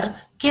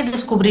escuchar qué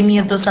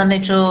descubrimientos han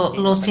hecho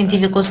los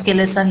científicos que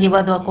les han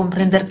llevado a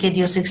comprender que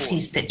Dios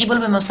existe. Y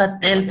volvemos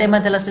al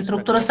tema de las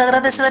estructuras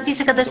sagradas y la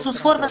física de sus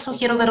formas.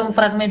 Sugiero ver un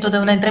fragmento de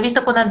una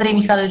entrevista con Andrei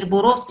Mikhailovich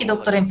Burovsky,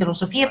 doctor en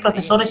filosofía,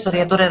 profesor,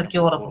 historiador y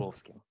arqueólogo.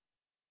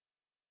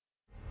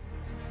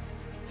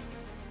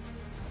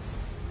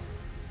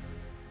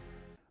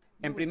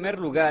 En primer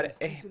lugar,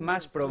 es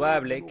más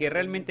probable que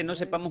realmente no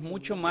sepamos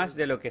mucho más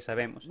de lo que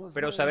sabemos,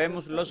 pero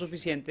sabemos lo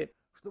suficiente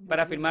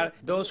para afirmar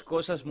dos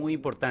cosas muy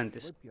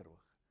importantes.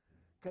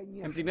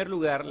 En primer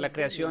lugar, la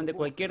creación de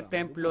cualquier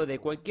templo, de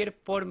cualquier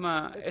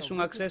forma, es un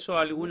acceso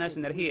a algunas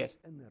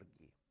energías.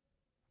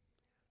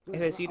 Es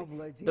decir,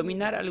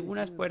 dominar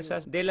algunas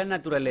fuerzas de la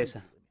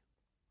naturaleza.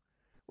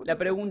 La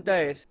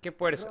pregunta es, ¿qué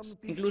fuerzas?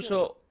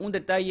 Incluso un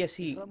detalle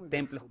así,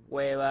 templos,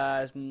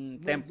 cuevas,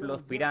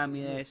 templos,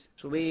 pirámides,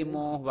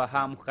 subimos,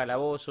 bajamos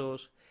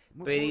calabozos,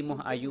 pedimos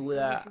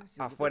ayuda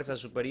a fuerzas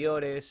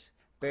superiores,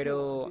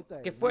 pero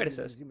 ¿qué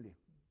fuerzas?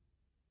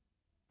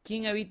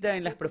 ¿Quién habita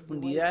en las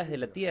profundidades de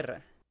la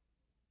tierra?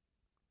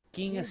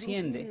 ¿Quién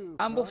asciende?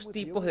 Ambos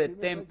tipos de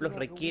templos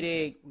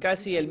requieren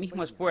casi el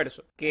mismo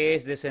esfuerzo, que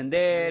es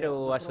descender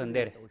o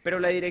ascender, pero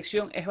la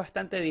dirección es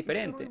bastante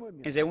diferente.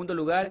 En segundo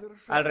lugar,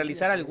 al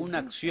realizar alguna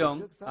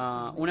acción,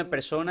 una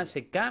persona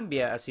se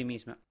cambia a sí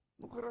misma.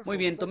 Muy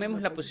bien,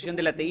 tomemos la posición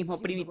del ateísmo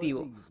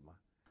primitivo.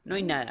 No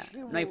hay nada,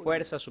 no hay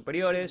fuerzas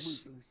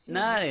superiores,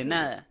 nada de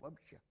nada.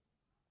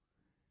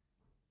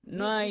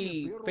 No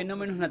hay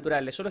fenómenos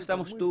naturales, solo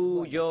estamos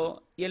tú,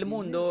 yo, y el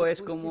mundo es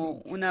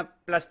como una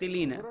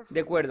plastilina.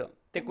 De acuerdo,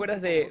 ¿te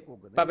acuerdas de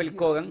Pavel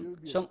Kogan?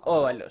 Son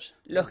óvalos,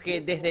 los que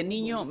desde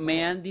niño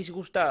me han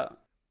disgustado.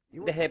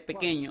 Desde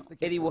pequeño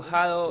he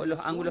dibujado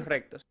los ángulos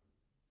rectos.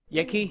 Y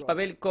aquí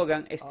Pavel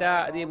Kogan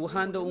está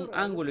dibujando un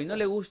ángulo y no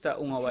le gusta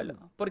un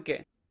óvalo. ¿Por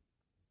qué?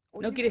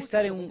 No quiere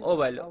estar en un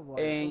óvalo,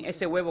 en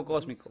ese huevo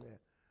cósmico.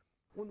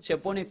 Se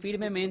opone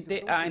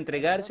firmemente a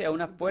entregarse a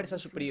una fuerza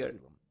superior.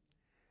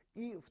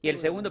 Y el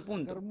segundo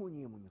punto,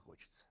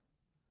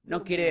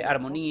 no quiere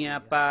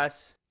armonía,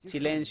 paz,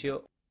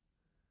 silencio,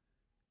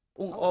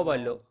 un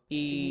óvalo,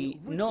 y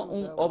no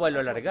un óvalo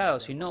alargado,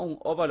 sino un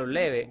óvalo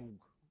leve,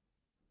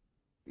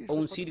 o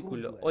un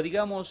círculo, o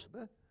digamos,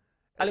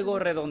 algo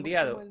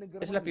redondeado.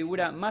 Es la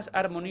figura más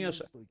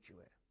armoniosa,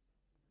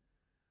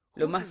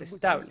 lo más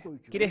estable.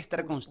 Quiere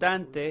estar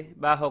constante,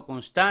 bajo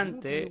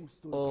constante,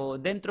 o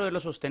dentro de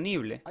lo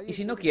sostenible. Y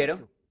si no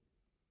quiero,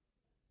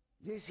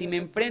 si me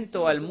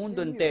enfrento al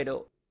mundo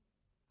entero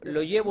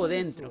lo llevo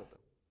dentro.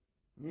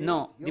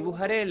 No,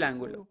 dibujaré el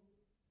ángulo.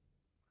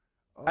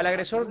 Al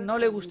agresor no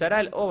le gustará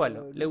el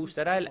óvalo, le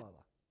gustará el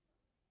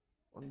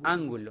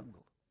ángulo.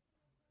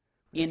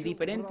 Y en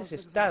diferentes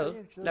estados,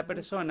 la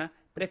persona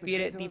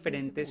prefiere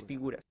diferentes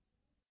figuras.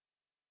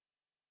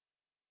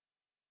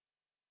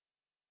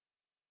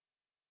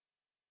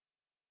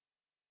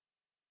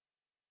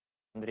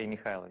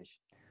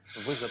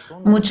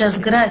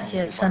 Muchas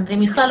gracias, Andrei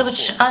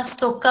Mikhailovich. Has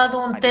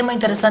tocado un tema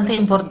interesante e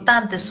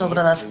importante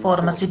sobre las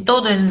formas, y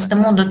todo en este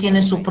mundo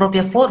tiene su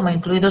propia forma,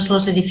 incluidos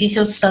los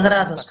edificios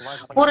sagrados.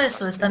 Por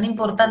eso es tan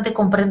importante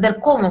comprender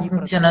cómo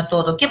funciona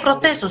todo, qué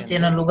procesos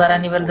tienen lugar a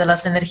nivel de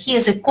las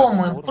energías y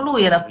cómo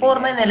influye la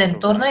forma en el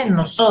entorno y en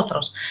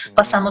nosotros.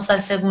 Pasamos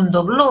al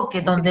segundo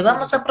bloque, donde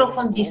vamos a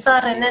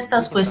profundizar en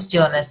estas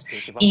cuestiones,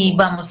 y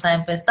vamos a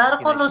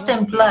empezar con los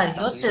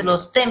templarios y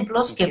los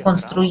templos que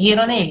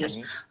construyeron ellos.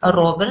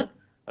 Robert,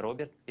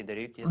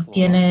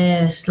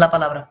 tienes la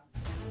palabra.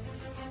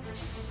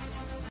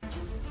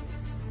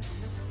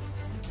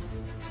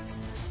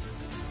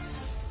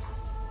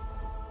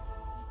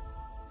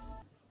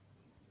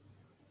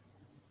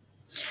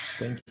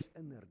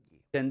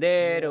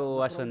 Ascender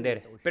o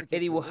ascender. He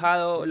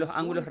dibujado los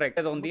ángulos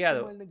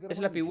redondeados. Es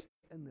la figura.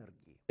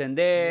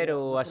 Ascender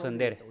o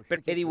ascender.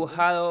 He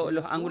dibujado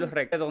los ángulos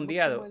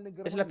redondeados.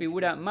 Es la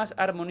figura más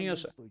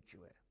armoniosa.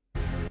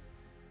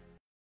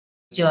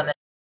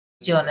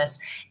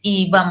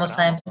 Y vamos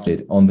a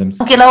empezar.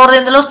 Aunque la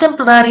orden de los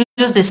templarios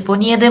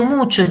disponía de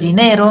mucho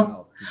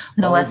dinero,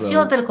 la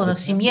innovación del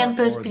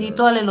conocimiento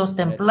espiritual y los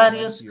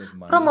templarios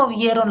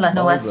promovieron la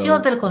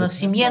innovación del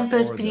conocimiento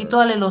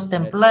espiritual y los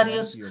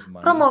templarios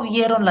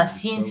promovieron la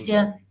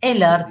ciencia,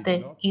 el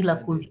arte y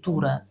la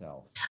cultura.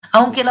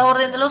 Aunque la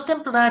orden de los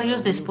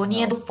templarios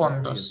disponía de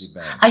fondos,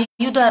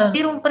 ayudaron a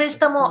dar un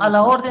préstamo a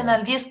la orden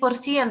al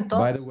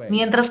 10%,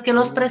 mientras que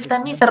los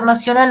prestamistas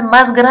internacional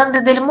más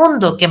grande del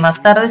mundo, que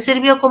más tarde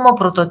sirvió como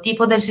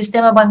prototipo del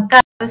sistema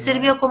bancario,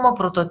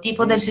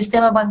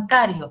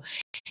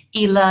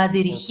 y la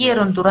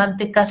dirigieron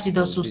durante casi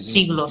 2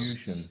 siglos,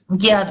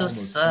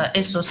 guiados,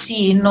 eso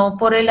sí, no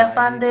por el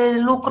afán de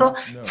lucro,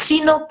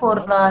 sino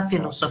por la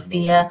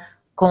filosofía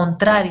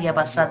contraria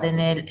basada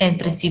en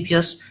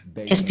principios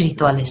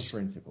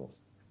espirituales.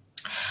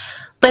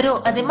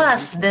 Pero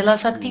además de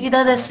las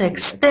actividades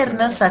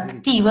externas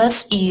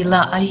activas y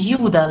la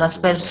ayuda a las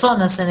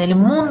personas en el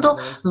mundo,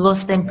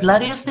 los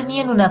templarios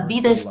tenían una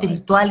vida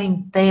espiritual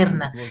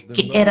interna,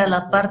 que era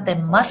la parte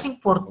más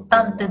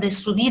importante de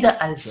su vida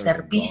al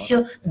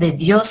servicio de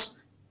Dios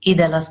y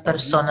de las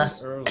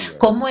personas.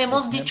 Como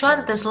hemos dicho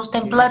antes, los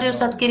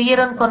templarios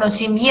adquirieron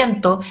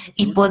conocimiento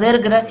y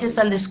poder gracias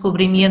al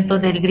descubrimiento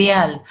del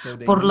Grial,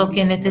 por lo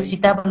que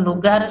necesitaban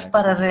lugares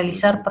para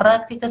realizar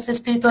prácticas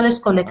espirituales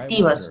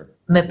colectivas.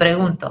 Me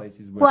pregunto,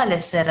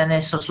 ¿cuáles eran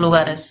esos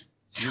lugares?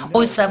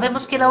 Hoy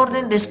sabemos que la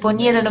orden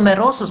disponía de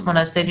numerosos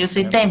monasterios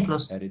y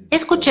templos.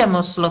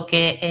 Escuchemos lo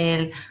que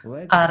el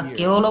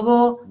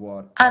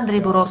arqueólogo Andrei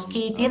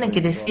Burovsky tiene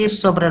que decir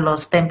sobre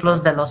los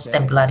templos de los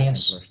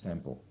templarios.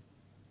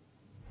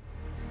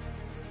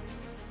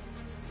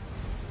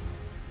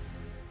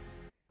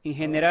 En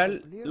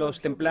general,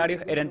 los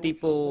templarios eran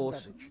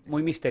tipos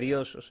muy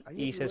misteriosos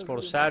y se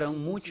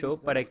esforzaron mucho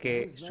para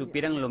que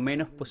supieran lo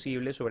menos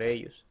posible sobre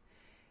ellos.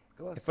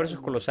 Esfuerzos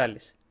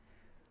colosales.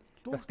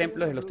 Los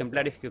templos de los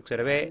templarios que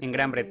observé en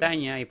Gran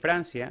Bretaña y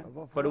Francia,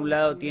 por un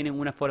lado, tienen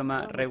una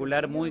forma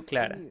regular muy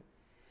clara,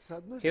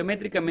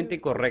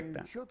 geométricamente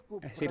correcta,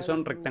 es decir,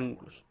 son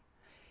rectángulos,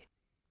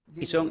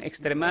 y son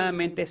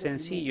extremadamente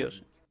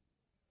sencillos,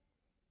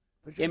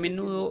 y a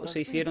menudo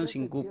se hicieron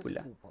sin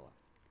cúpula.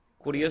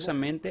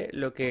 Curiosamente,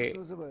 lo que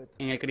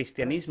en el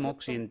cristianismo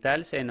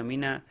occidental se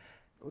denomina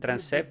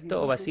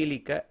transepto o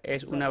basílica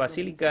es una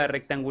basílica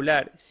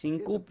rectangular sin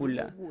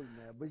cúpula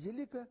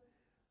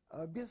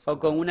o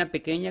con una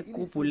pequeña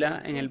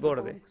cúpula en el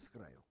borde,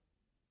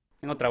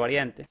 en otra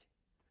variante.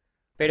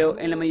 Pero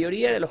en la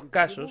mayoría de los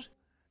casos,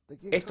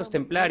 estos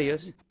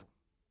templarios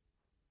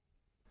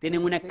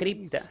tienen una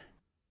cripta,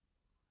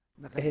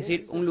 es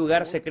decir, un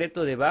lugar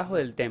secreto debajo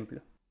del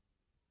templo.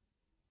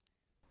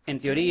 En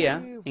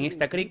teoría, en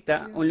esta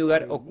cripta, un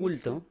lugar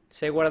oculto,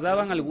 se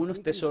guardaban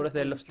algunos tesoros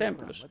de los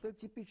templos.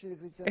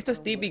 Esto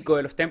es típico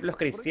de los templos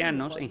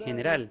cristianos en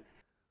general.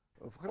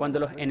 Cuando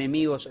los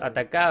enemigos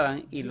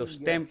atacaban y los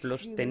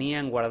templos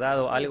tenían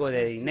guardado algo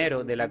de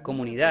dinero de la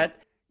comunidad,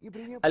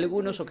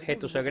 algunos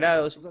objetos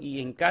sagrados,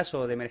 y en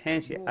caso de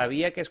emergencia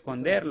había que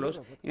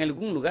esconderlos en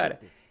algún lugar.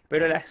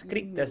 Pero las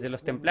criptas de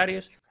los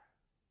templarios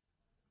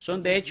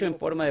son de hecho en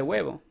forma de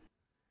huevo.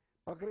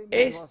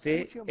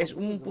 Este es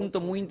un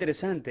punto muy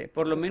interesante.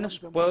 Por lo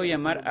menos puedo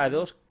llamar a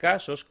 2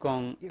 casos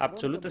con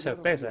absoluta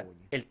certeza: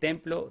 el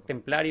templo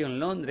templario en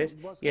Londres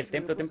y el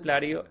templo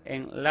templario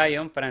en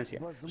Lyon,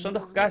 Francia. Son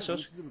 2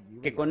 casos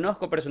que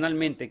conozco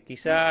personalmente,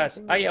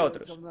 quizás haya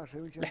otros.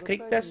 Las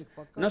criptas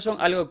no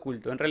son algo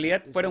oculto, en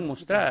realidad fueron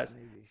mostradas.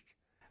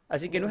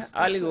 Así que no es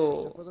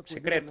algo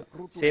secreto.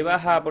 Se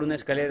baja por una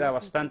escalera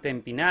bastante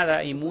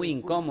empinada y muy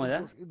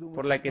incómoda,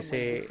 por la que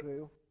se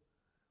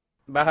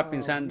baja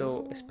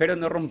pensando, espero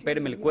no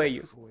romperme el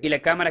cuello. Y la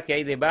cámara que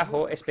hay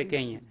debajo es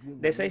pequeña,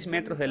 de 6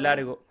 metros de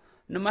largo,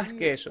 no más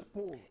que eso.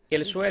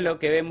 El suelo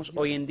que vemos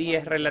hoy en día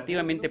es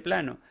relativamente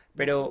plano,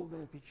 pero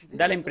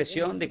da la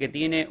impresión de que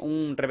tiene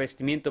un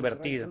revestimiento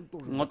vertido.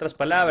 En otras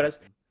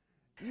palabras,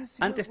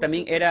 antes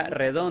también era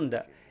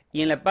redonda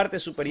y en la parte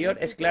superior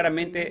es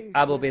claramente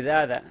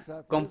abovedada,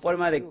 con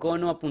forma de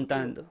cono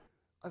apuntando.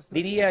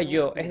 Diría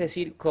yo, es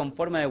decir, con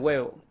forma de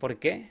huevo. ¿Por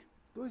qué?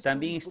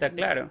 También está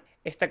claro.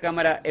 Esta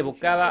cámara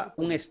evocaba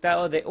un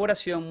estado de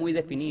oración muy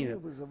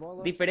definido,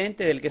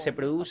 diferente del que se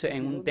produce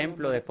en un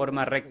templo de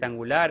forma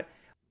rectangular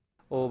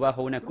o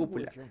bajo una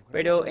cúpula.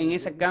 Pero en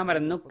esa cámara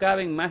no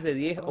caben más de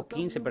 10 o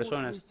 15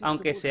 personas,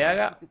 aunque se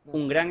haga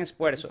un gran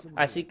esfuerzo.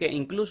 Así que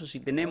incluso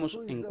si tenemos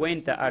en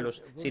cuenta a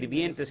los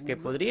sirvientes que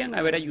podrían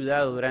haber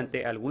ayudado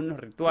durante algunos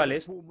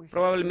rituales,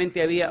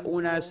 probablemente había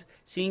unas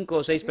 5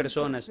 o 6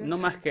 personas, no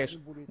más que eso.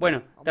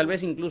 Bueno, tal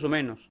vez incluso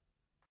menos.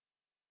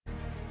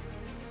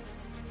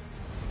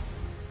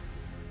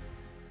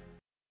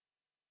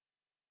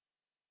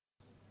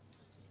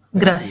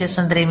 Gracias,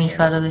 Andrei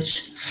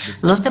Mikhailovich.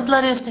 Los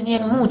templarios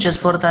tenían muchas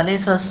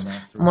fortalezas,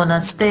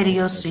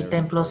 monasterios y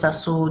templos a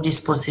su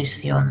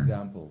disposición.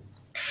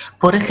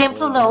 Por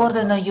ejemplo, la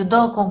orden ayudó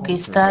a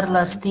conquistar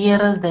las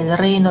tierras del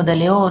Reino de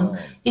León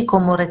y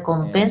como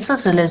recompensa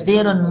se les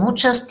dieron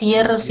muchas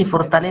tierras y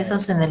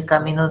fortalezas en el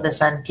Camino de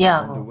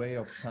Santiago,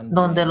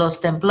 donde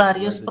los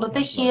templarios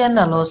protegían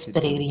a los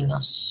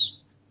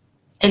peregrinos.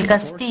 El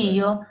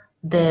castillo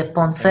de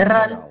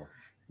Ponferral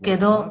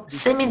quedó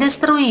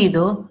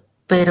semidestruido,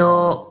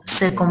 pero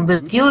se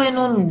convirtió en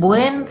un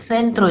buen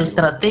centro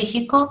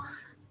estratégico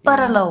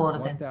para la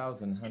orden.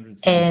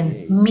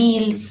 En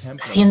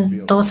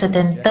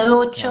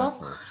 1178,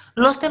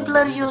 los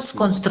templarios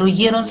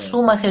construyeron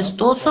su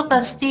majestuoso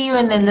castillo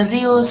en el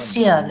río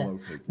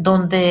Sial,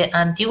 donde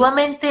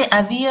antiguamente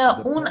había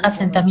un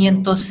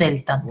asentamiento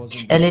celta.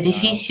 El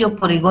edificio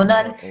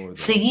poligonal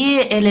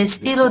seguía el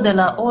estilo de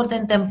la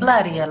orden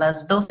templaria.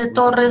 Las 12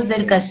 torres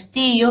del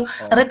castillo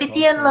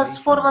repetían las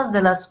formas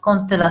de las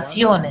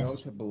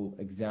constelaciones.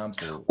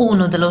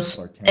 Uno de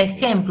los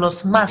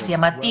ejemplos más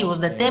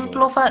llamativos de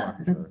templo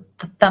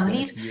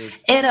Tamlir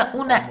era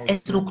una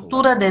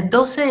estructura de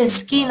 12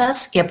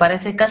 esquinas que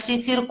parece casi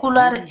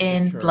circular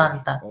en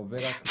planta.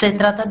 Se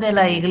trata de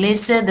la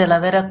iglesia de la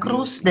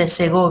Veracruz de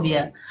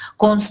Segovia,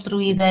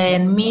 construida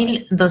en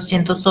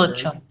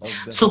 1208.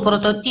 Su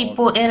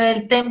prototipo era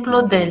el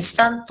templo del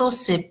Santo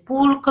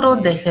Sepulcro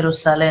de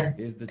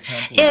Jerusalén.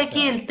 He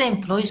aquí el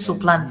templo y su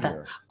planta.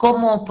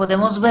 Como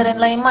podemos ver en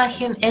la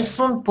imagen, es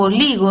un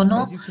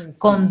polígono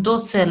con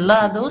 12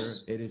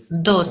 lados,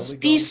 2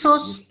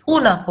 pisos,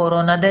 una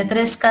corona de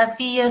 3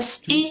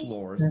 capillas y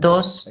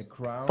 2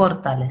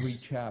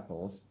 portales.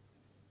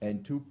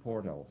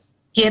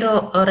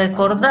 Quiero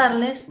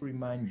recordarles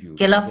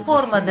que la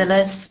forma de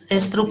las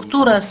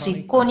estructuras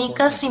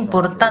icónicas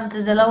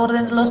importantes de la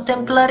Orden de los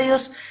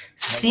Templarios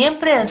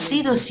siempre ha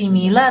sido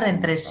similar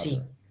entre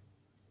sí.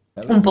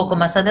 Un poco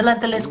más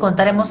adelante les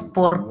contaremos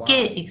por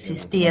qué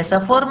existía esa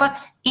forma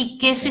y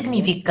qué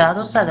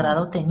significado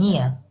sagrado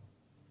tenía.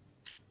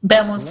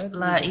 Veamos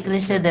la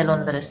iglesia de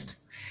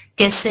Londres,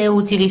 que se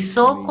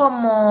utilizó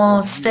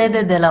como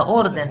sede de la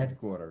orden.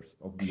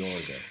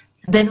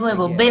 De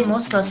nuevo,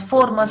 vemos las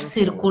formas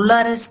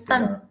circulares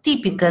tan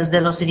típicas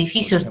de los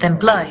edificios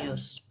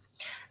templarios.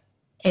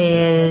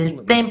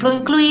 El templo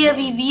incluía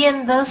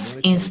viviendas,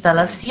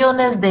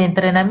 instalaciones de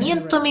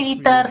entrenamiento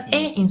militar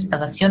e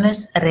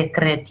instalaciones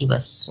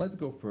recreativas.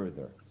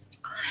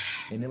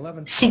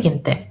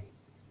 Siguiente.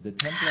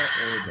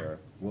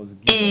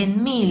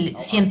 En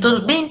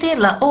 1120,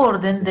 la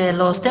Orden de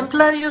los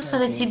Templarios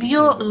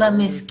recibió la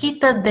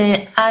mezquita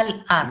de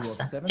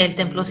Al-Aqsa. El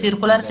templo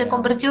circular se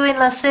convirtió en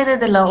la sede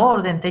de la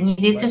Orden, tenía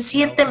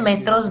 17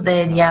 metros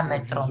de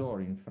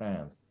diámetro.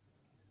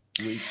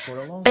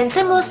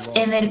 Pensemos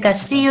en el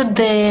castillo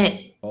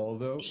de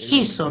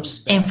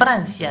Hechos, en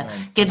Francia,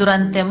 que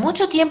durante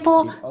mucho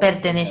tiempo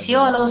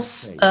perteneció a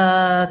los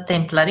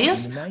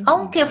templarios,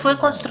 aunque fue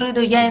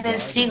construido ya en el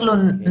siglo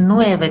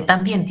IX,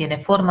 también tiene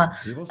forma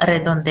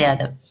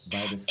redondeada.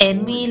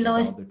 En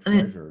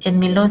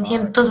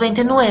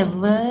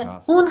 1929,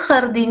 un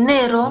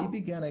jardinero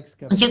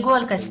llegó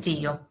al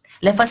castillo.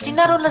 Le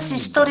fascinaron las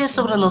historias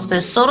sobre los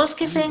tesoros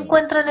que se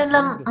encuentran en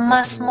las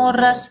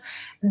mazmorras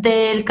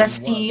del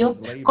castillo,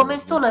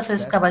 comenzó las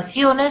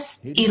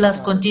excavaciones y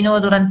las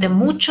continuó durante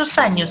muchos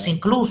años,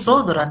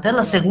 incluso durante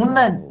la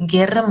Segunda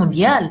Guerra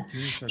Mundial.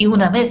 Y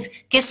una vez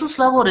que sus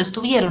labores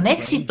tuvieron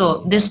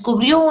éxito,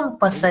 descubrió un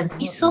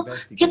pasadizo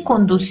que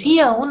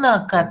conducía a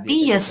una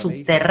capilla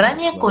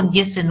subterránea con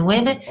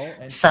 19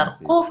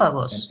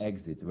 sarcófagos.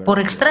 Por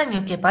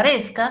extraño que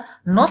parezca,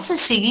 no se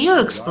siguió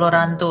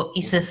explorando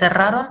y se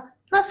cerraron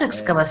las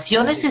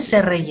excavaciones y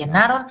se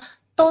rellenaron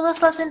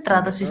todas las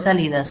entradas y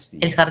salidas.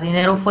 El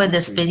jardinero fue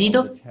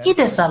despedido y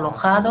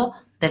desalojado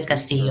del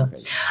castillo.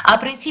 A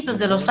principios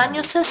de los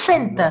años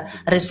 60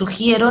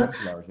 resurgieron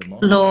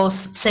los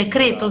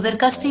secretos del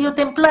castillo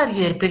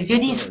templario y el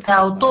periodista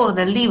autor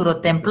del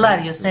libro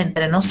Templarios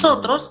entre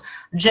nosotros,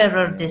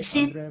 Gerard de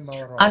Cid,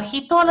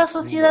 agitó a la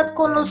sociedad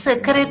con los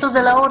secretos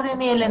de la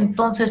orden y el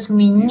entonces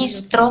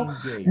ministro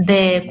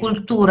de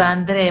Cultura,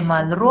 André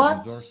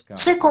Malraux,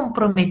 se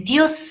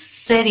comprometió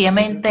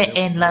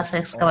seriamente en las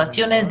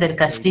excavaciones del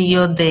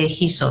castillo de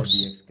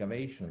Hechos.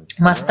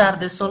 Más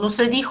tarde solo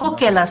se dijo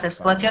que las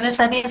excavaciones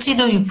habían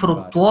sido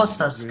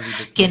infructuosas,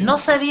 que no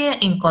se había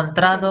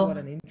encontrado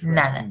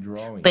nada.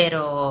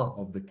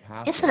 Pero,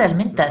 ¿es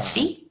realmente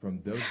así?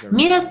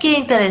 Mira qué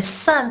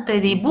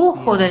interesante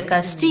dibujo del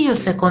castillo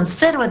se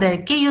conserva de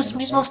aquellos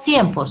mismos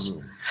tiempos.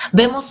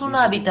 Vemos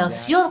una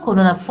habitación con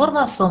una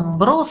forma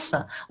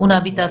asombrosa, una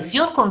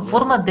habitación con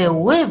forma de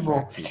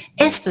huevo.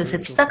 Esto es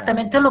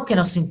exactamente lo que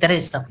nos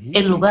interesa,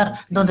 el lugar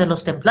donde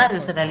los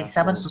templarios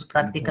realizaban sus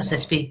prácticas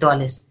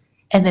espirituales.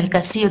 En el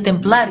castillo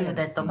templario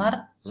de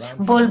Tomar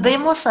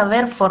volvemos a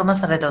ver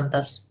formas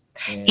redondas.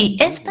 Y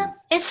esta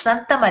es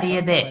Santa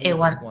María de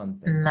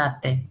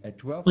Ewanate,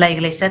 la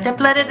iglesia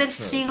templaria del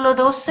siglo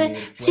XII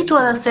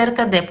situada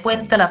cerca de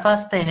Puente la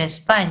Fasta en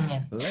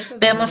España.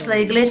 Vemos la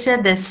iglesia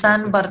de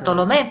San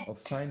Bartolomé,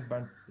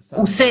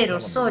 Ucero,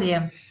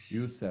 Soria.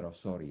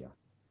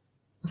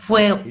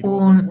 Fue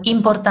un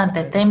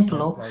importante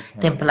templo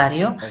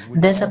templario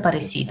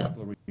desaparecido,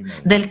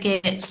 del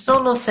que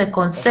solo se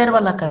conserva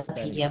la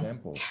capilla.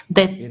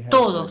 De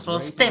todos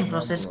los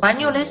templos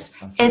españoles,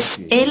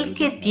 es el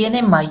que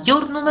tiene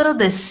mayor número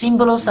de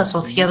símbolos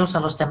asociados a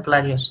los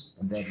templarios.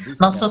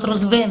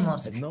 Nosotros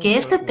vemos que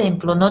este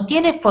templo no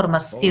tiene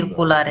formas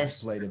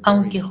circulares,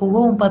 aunque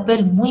jugó un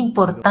papel muy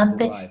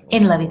importante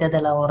en la vida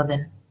de la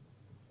orden.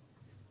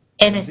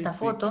 En esta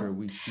foto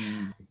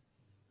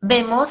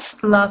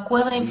vemos la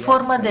cueva en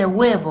forma de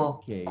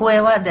huevo,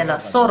 cueva de la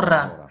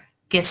zorra,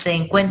 que se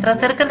encuentra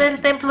cerca del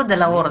templo de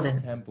la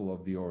orden.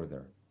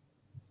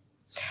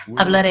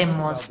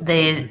 Hablaremos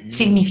del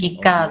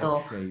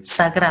significado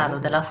sagrado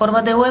de la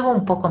forma de huevo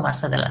un poco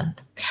más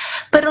adelante.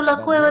 Pero la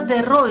cueva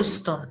de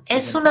Royston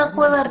es una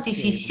cueva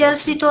artificial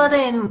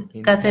situada en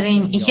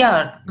Catherine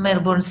Yard,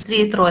 Melbourne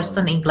Street,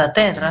 Royston,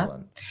 Inglaterra.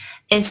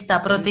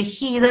 Está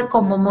protegida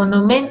como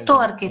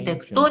monumento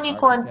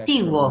arquitectónico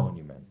antiguo.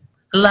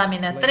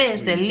 Lámina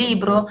 3 del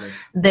libro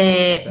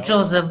de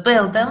Joseph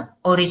Belden,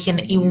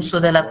 Origen y uso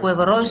de la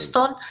cueva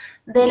Royston,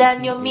 del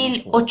año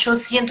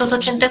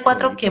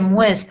 1884, que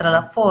muestra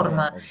la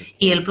forma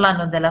y el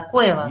plano de la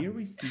cueva.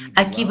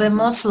 Aquí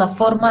vemos la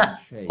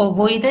forma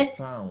ovoide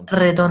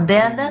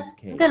redondeada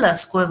de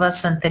las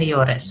cuevas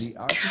anteriores.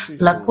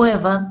 La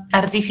cueva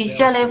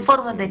artificial en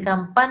forma de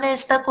campana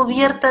está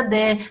cubierta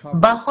de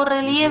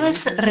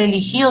bajorrelieves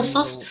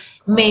religiosos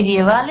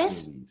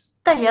medievales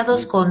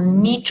tallados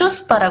con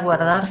nichos para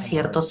guardar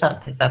ciertos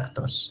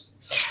artefactos.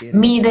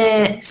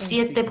 Mide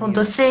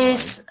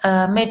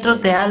 7.6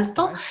 metros de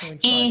alto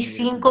y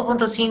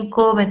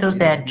 5.5 metros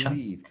de ancho.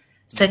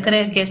 Se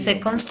cree que se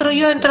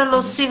construyó entre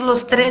los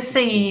siglos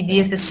XIII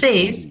y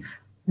XVI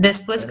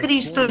después de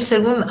Cristo y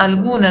según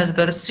algunas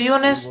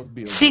versiones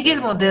sigue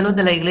el modelo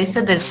de la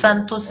iglesia del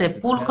Santo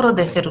Sepulcro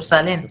de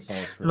Jerusalén.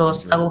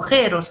 Los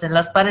agujeros en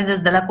las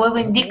paredes de la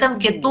cueva indican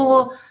que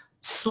tuvo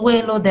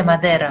suelo de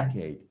madera.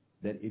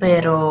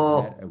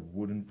 Pero,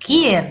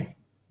 ¿quién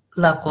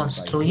la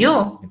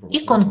construyó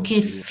y con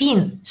qué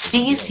fin?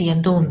 Sigue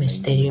siendo un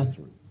misterio.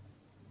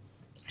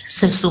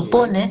 Se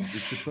supone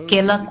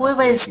que la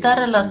cueva está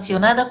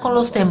relacionada con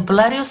los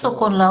templarios o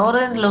con la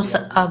orden de los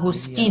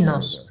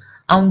agustinos,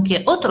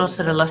 aunque otros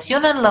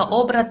relacionan la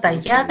obra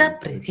tallada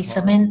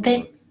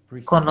precisamente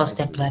con los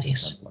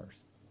templarios.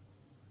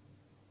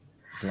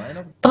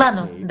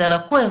 Plano de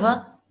la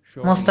cueva,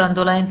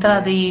 mostrando la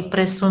entrada y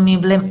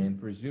presumiblemente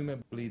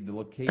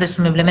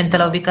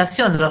la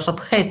ubicación de los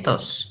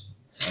objetos.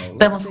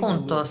 Vemos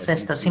juntos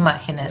estas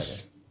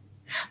imágenes.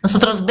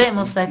 Nosotros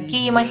vemos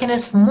aquí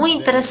imágenes muy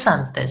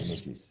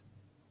interesantes.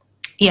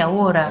 Y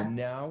ahora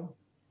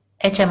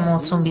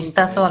echemos un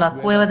vistazo a la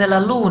Cueva de la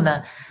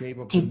Luna,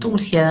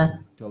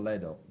 Titucia,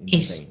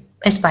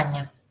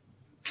 España.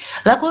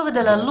 La Cueva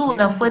de la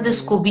Luna fue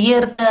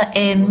descubierta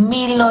en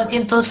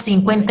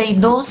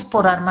 1952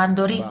 por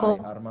Armando Rico.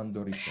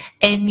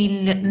 En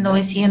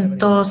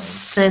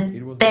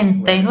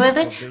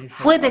 1979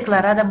 fue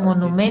declarada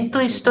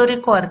Monumento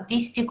Histórico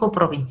Artístico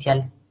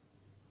Provincial.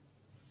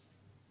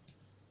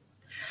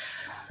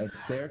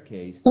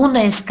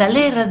 Una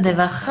escalera de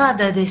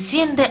bajada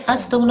desciende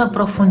hasta una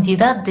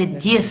profundidad de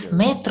 10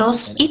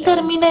 metros y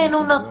termina en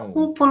una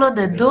cúpula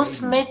de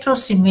 2,5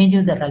 metros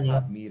de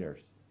radio.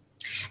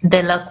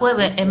 De la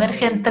cueva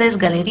emergen 3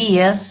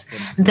 galerías,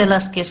 de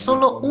las que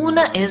solo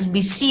una es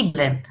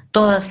visible.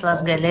 Todas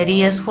las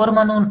galerías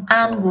forman un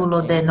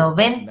ángulo de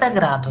 90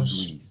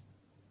 grados.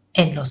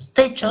 En los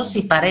techos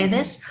y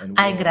paredes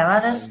hay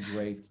grabadas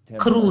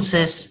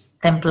cruces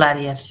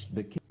templarias.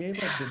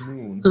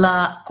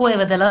 La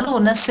Cueva de la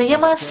Luna se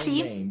llama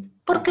así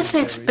porque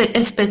se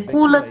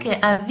especula que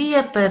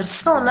había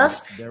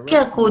personas que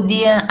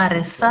acudían a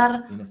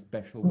rezar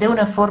de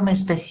una forma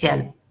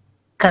especial,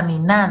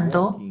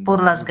 caminando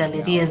por las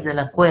galerías de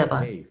la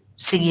cueva,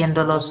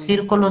 siguiendo los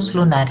círculos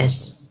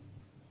lunares.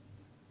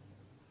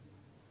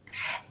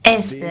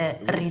 Este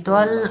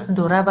ritual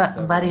duraba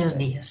varios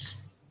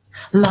días.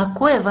 La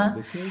cueva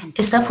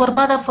está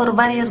formada por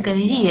varias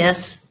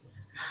galerías.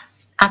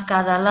 A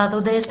cada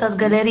lado de estas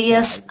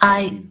galerías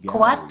hay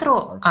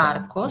 4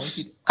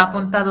 arcos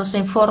apuntados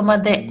en forma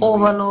de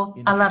óvalo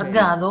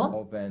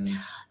alargado,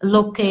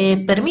 lo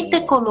que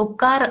permite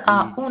colocar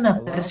a una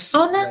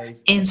persona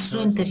en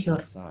su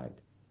interior.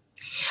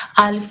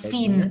 Al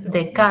fin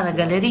de cada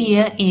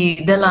galería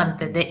y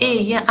delante de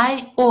ella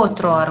hay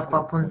otro arco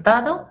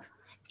apuntado,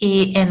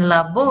 y en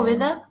la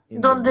bóveda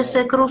donde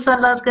se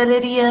cruzan las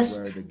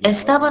galerías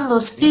estaban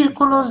los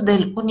círculos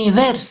del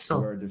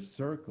universo,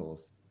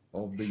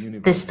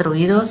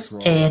 destruidos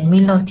en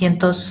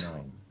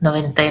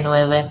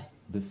 1999.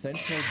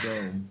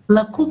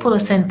 La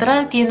cúpula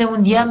central tiene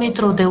un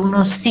diámetro de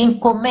unos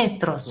 5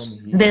 metros.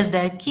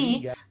 Desde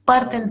aquí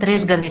parten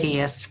 3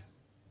 galerías.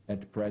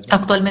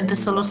 Actualmente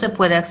solo se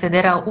puede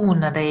acceder a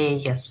una de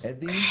ellas.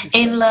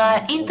 En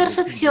la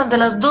intersección de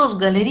las 2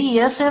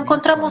 galerías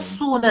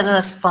encontramos una de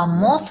las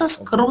famosas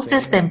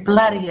cruces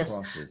templarias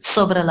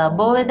sobre la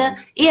bóveda,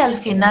 y al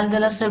final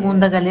de la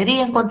segunda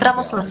galería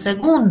encontramos la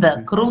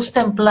segunda cruz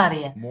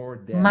templaria,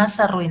 más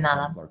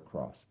arruinada.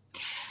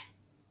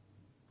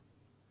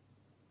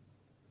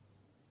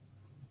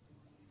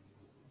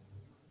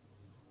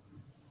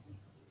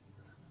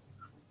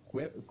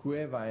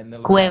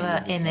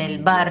 Cueva en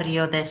el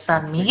barrio de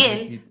San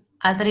Miguel,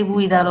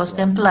 atribuida a los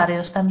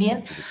templarios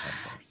también,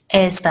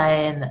 está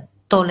en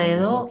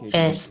Toledo,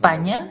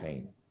 España.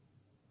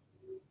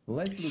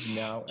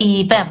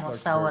 Y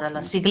vemos ahora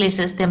las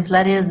iglesias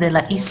templarias de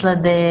la isla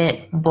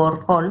de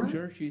Bornholm,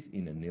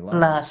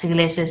 las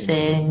iglesias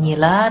en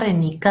Ñilar, en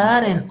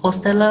Nícar, en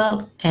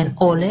Ostelar, en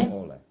Ole.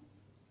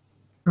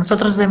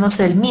 Nosotros vemos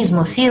el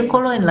mismo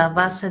círculo en la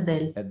base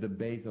del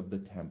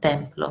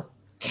templo.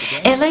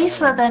 En la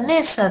isla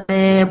danesa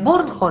de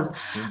Bornholm,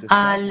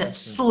 al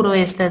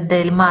suroeste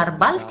del mar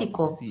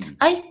Báltico,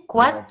 hay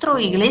 4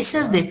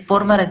 iglesias de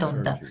forma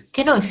redonda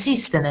que no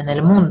existen en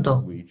el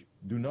mundo.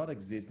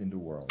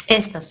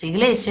 Estas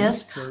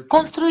iglesias,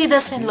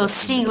 construidas en los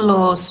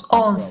siglos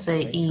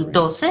XI y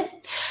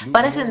XII,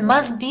 parecen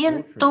más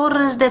bien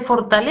torres de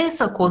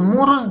fortaleza con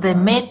muros de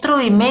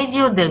 1,5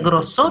 metros de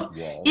grosor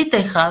y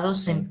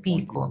tejados en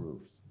pico.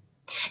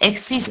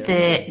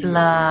 Existe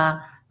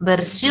la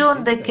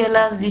versión de que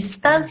las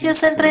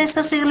distancias entre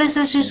estas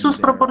iglesias y sus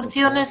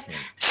proporciones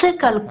se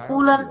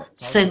calculan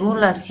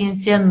según la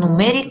ciencia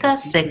numérica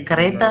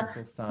secreta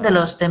de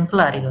los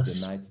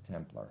templarios.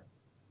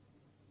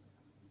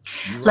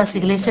 Las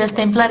iglesias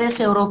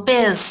templarias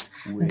europeas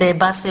de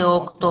base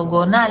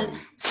octogonal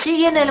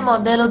siguen el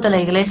modelo de la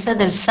iglesia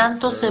del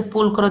Santo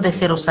Sepulcro de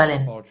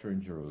Jerusalén.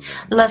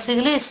 Las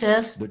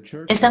iglesias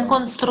están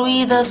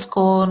construidas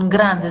con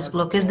grandes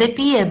bloques de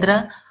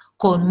piedra,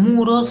 con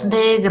muros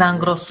de gran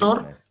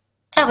grosor,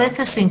 a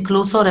veces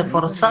incluso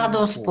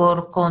reforzados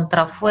por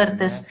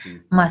contrafuertes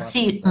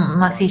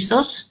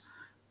macizos,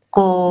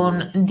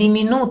 con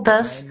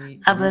diminutas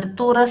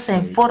aberturas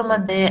en forma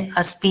de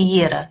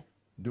aspillera.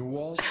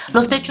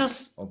 Los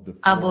techos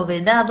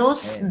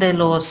abovedados de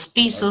los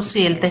pisos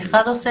y el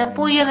tejado se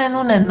apoyan en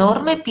un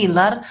enorme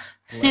pilar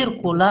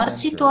circular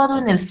situado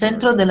en el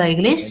centro de la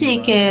iglesia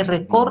y que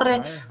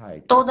recorre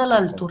toda la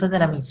altura de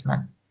la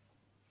misma.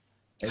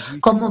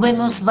 Como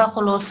vemos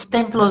bajo los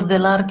templos de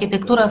la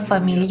arquitectura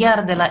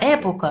familiar de la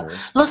época,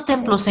 los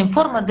templos en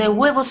forma de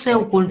huevo se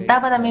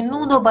ocultaban a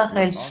menudo bajo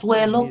el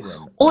suelo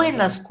o en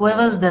las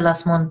cuevas de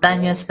las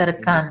montañas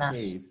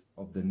cercanas.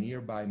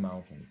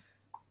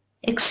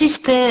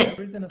 Existe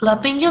la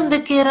opinión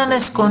de que eran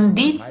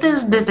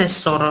escondites de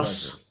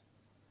tesoros.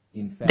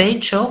 De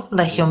hecho,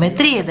 la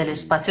geometría del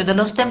espacio de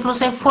los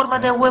templos en forma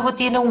de huevo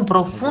tiene un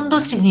profundo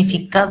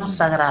significado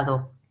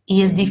sagrado.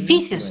 Y es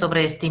difícil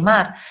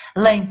sobreestimar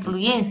la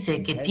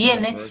influencia que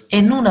tiene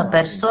en una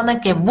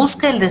persona que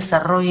busca el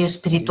desarrollo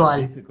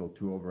espiritual.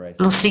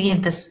 Los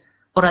siguientes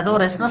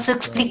oradores nos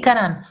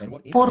explicarán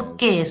por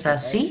qué es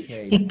así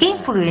y qué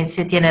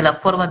influencia tiene la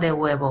forma de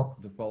huevo.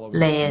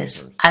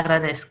 Les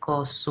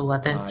agradezco su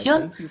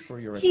atención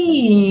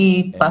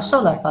y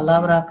paso la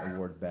palabra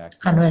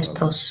a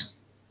nuestros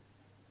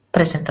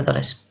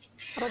presentadores.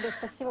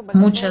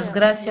 Muchas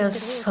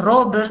gracias,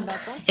 Robert.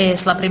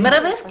 Es la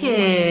primera vez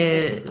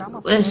que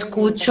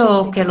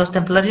escucho que los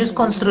templarios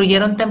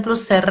construyeron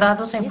templos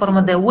cerrados en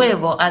forma de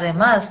huevo,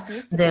 además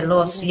de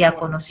los ya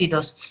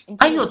conocidos.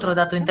 Hay otro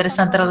dato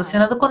interesante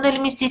relacionado con el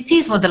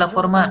misticismo de la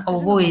forma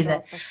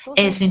ovoide.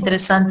 Es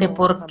interesante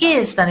por qué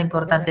es tan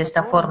importante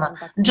esta forma.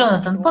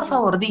 Jonathan, por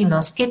favor,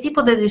 dinos, ¿qué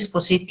tipo de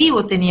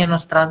dispositivo tenía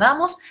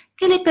Nostradamus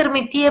que le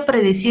permitía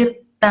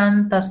predecir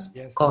tantas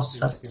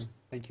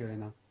cosas?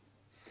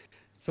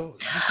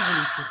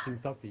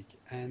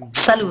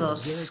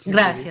 Saludos,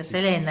 gracias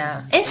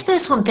Elena. Este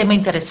es un tema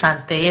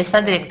interesante y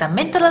está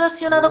directamente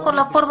relacionado con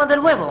la forma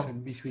del huevo.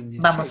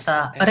 Vamos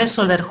a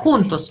resolver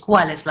juntos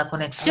cuál es la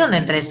conexión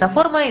entre esta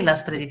forma y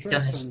las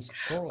predicciones.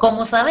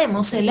 Como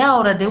sabemos, el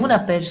aura de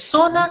una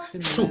persona,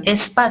 su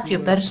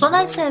espacio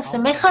personal se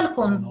asemeja al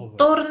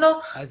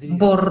contorno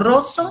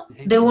borroso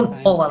de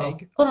un óvalo,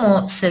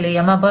 como se le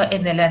llamaba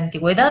en la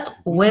antigüedad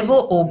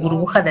huevo o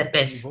burbuja de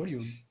pez,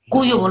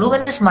 cuyo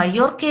volumen es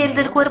mayor que el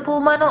del cuerpo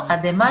humano.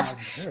 Además,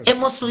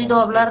 hemos oído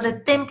hablar de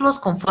templos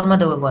con forma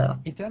de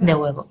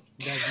huevo.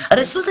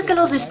 Resulta que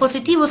los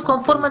dispositivos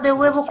con forma de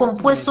huevo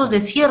compuestos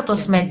de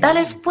ciertos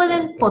metales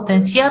pueden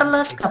potenciar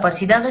las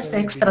capacidades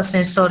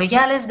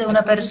extrasensoriales de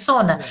una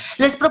persona.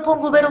 Les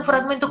propongo ver un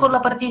fragmento con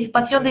la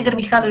participación de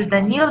Mijalos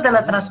Daniel de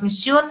la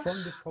transmisión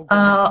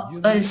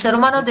El ser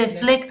humano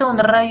deflecta un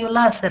rayo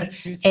láser.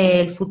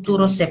 El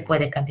futuro se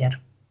puede cambiar.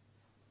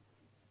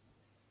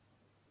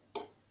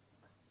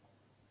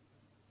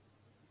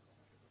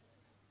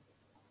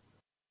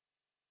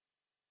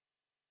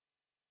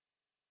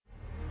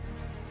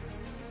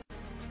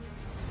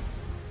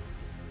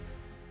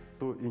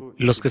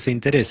 Los que se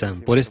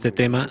interesan por este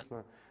tema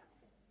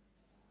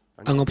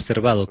han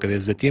observado que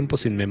desde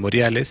tiempos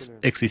inmemoriales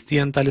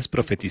existían tales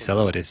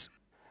profetizadores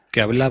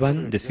que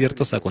hablaban de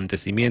ciertos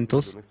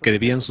acontecimientos que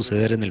debían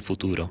suceder en el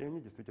futuro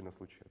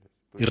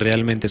y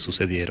realmente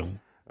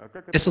sucedieron.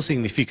 Eso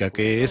significa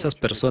que esas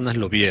personas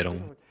lo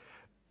vieron.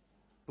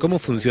 ¿Cómo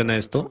funciona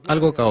esto?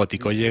 Algo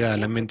caótico llega a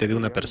la mente de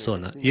una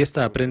persona y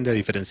ésta aprende a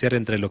diferenciar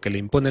entre lo que le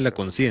impone la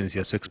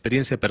conciencia, su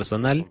experiencia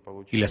personal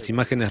y las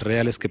imágenes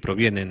reales que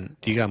provienen,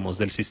 digamos,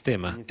 del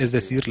sistema, es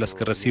decir, las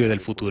que recibe del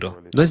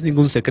futuro. No es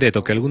ningún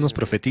secreto que algunos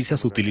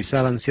profetisas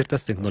utilizaban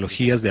ciertas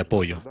tecnologías de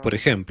apoyo. Por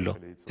ejemplo,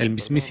 el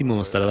mismísimo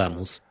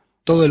Nostradamus.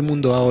 Todo el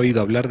mundo ha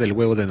oído hablar del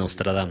huevo de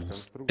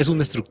Nostradamus. Es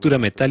una estructura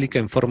metálica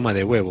en forma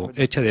de huevo,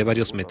 hecha de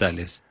varios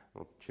metales.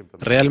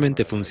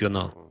 Realmente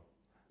funcionó.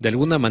 De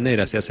alguna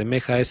manera se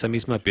asemeja a esa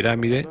misma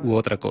pirámide u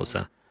otra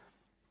cosa.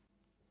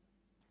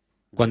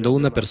 Cuando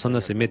una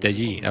persona se mete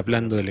allí,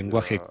 hablando el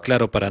lenguaje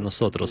claro para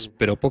nosotros,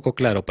 pero poco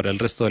claro para el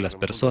resto de las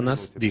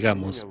personas,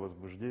 digamos,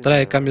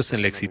 trae cambios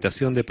en la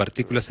excitación de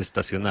partículas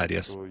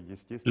estacionarias,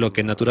 lo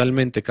que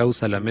naturalmente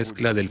causa la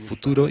mezcla del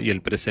futuro y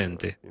el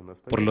presente.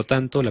 Por lo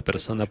tanto, la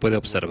persona puede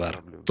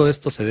observar. Todo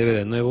esto se debe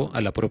de nuevo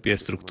a la propia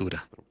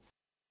estructura.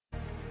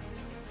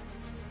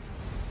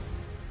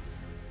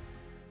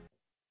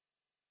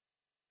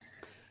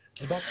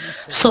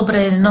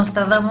 Sobre el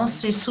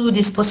Nostradamus y su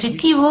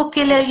dispositivo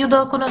que le ayudó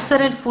a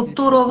conocer el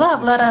futuro va a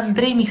hablar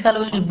Andrei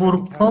Mikhailovich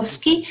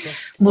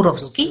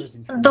Burovsky,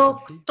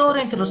 doctor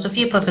en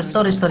filosofía,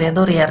 profesor,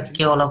 historiador y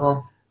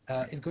arqueólogo.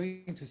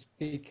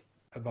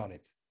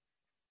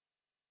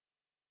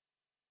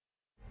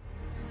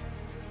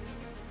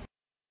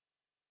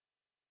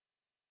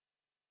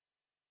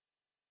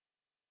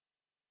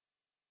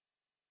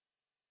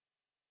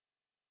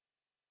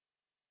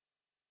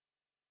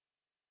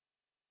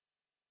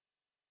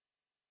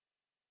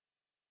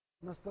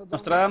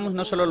 Nostradamus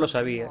no solo lo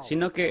sabía,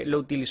 sino que lo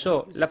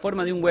utilizó, la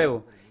forma de un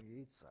huevo.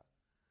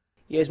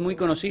 Y es muy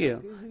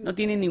conocido, no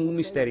tiene ningún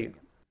misterio.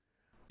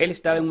 Él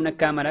estaba en una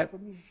cámara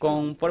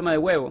con forma de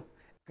huevo,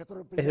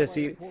 es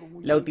decir,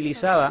 la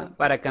utilizaba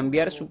para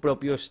cambiar su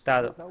propio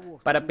estado,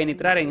 para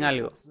penetrar en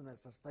algo.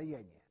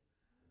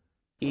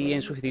 Y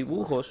en sus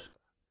dibujos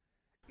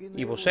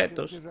y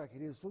bocetos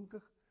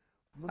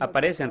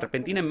aparecen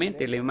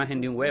repentinamente la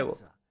imagen de un huevo.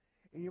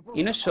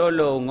 Y no es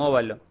solo un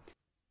óvalo.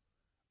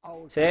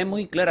 Se ve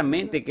muy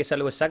claramente que es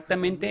algo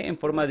exactamente en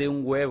forma de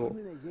un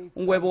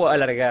huevo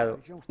alargado,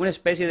 una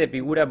especie de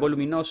figura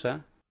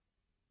voluminosa,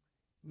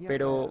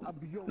 pero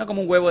no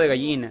como un huevo de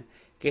gallina,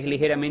 que es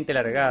ligeramente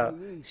alargado,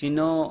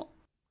 sino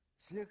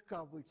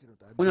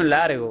uno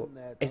largo,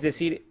 es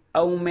decir,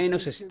 aún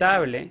menos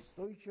estable,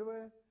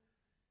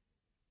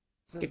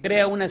 que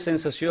crea una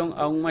sensación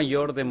aún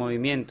mayor de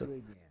movimiento,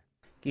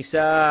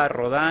 quizá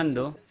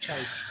rodando.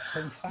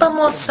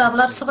 Vamos a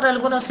hablar sobre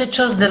algunos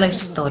hechos de la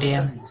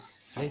historia.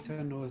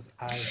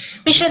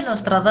 Michel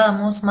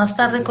Nostradamus, más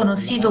tarde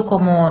conocido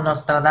como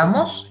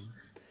Nostradamus,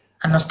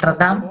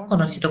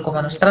 conocido como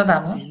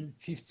Nostradamus,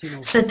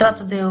 se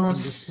trata de un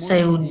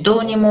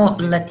seudónimo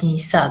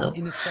latinizado.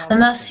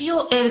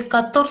 Nació el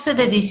 14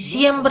 de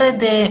diciembre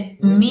de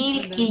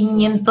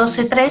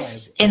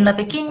 1503 en la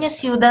pequeña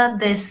ciudad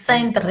de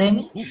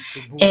Saint-Rémy,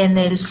 en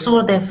el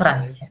sur de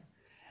Francia.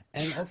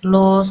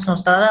 Los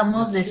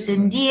Nostradamus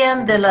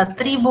descendían de la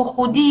tribu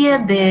judía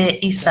de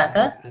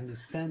Isaacar,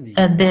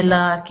 de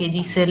la que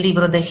dice el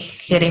libro de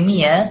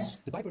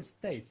Jeremías,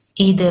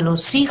 y de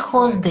los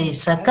hijos de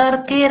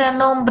Isaacar, que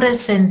eran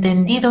hombres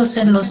entendidos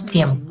en los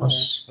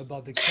tiempos.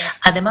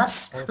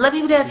 Además, la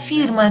Biblia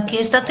afirma que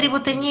esta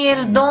tribu tenía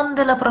el don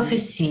de la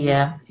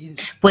profecía.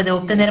 Puede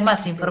obtener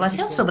más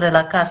información sobre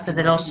la casta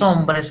de los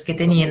hombres que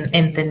tenían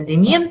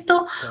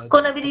entendimiento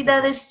con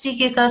habilidades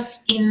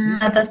psíquicas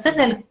innatas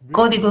en el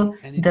código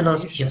de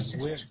los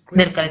dioses,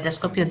 del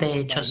Caleidoscopio de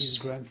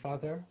Hechos.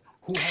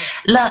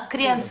 La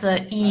crianza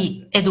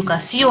y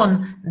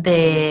educación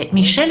de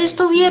Michel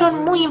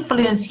estuvieron muy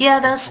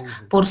influenciadas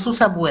por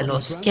sus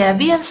abuelos, que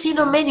habían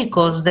sido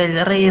médicos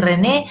del rey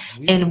René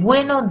el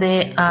Bueno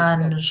de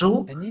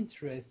Anjou.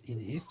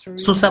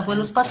 Sus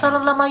abuelos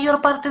pasaron la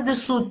mayor parte de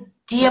su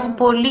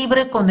tiempo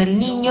libre con el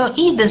niño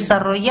y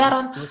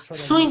desarrollaron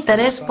su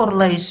interés por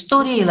la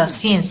historia y las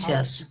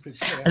ciencias.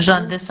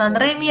 Jean de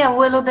Saint-Remy,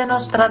 abuelo de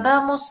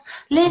Nostradamus,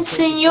 le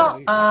enseñó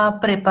a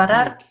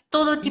preparar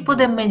todo tipo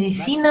de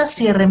medicinas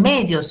y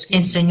remedios.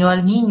 Enseñó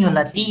al niño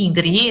latín,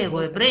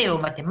 griego, hebreo,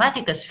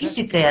 matemáticas,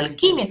 física y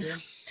alquimia,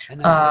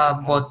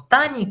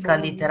 botánica,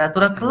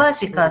 literatura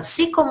clásica,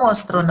 así como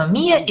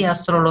astronomía y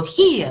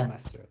astrología,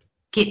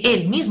 que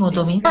él mismo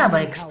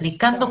dominaba,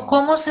 explicando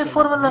cómo se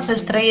forman las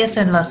estrellas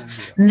en las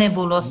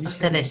nebulosas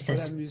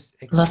celestes.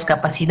 Las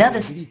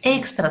capacidades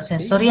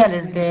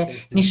extrasensoriales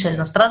de Michel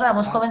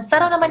Nostradamus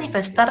comenzaron a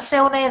manifestarse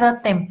a una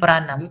edad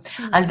temprana.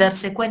 Al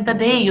darse cuenta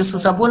de ello,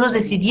 sus abuelos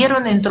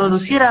decidieron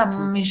introducir a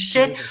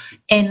Michel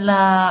en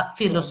la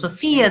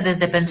filosofía,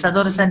 desde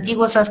pensadores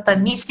antiguos hasta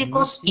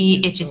místicos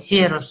y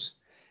hechiceros.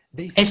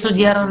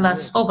 Estudiaron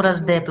las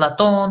obras de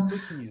Platón,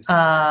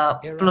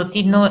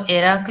 Plotino,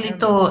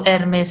 Heráclito,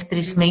 Hermes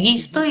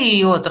Trismegisto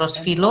y otros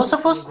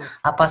filósofos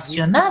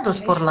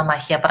apasionados por la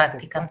magia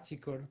práctica.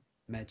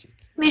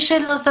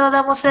 Michel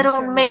Nostradamus era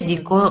un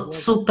médico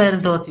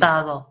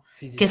superdotado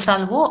que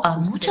salvó a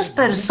muchas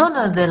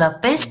personas de la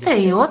peste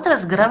y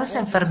otras graves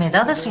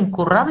enfermedades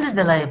incurables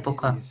de la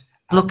época,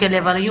 lo que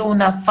le valió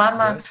una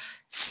fama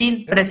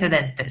sin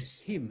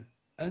precedentes.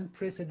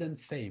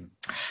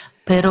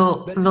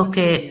 Pero lo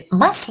que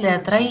más le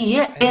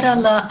atraía era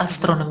la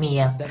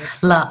astronomía,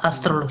 la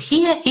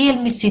astrología y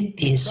el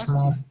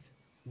misticismo.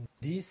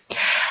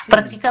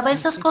 Practicaba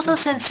estas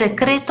cosas en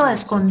secreto, a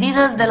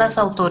escondidas de las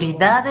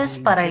autoridades,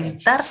 para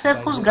evitar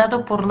ser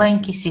juzgado por la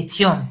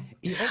Inquisición.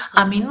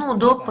 A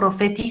menudo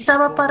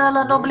profetizaba para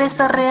la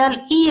nobleza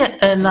real y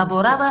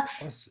elaboraba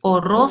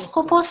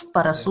horóscopos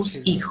para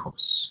sus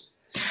hijos.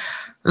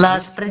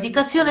 Las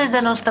predicaciones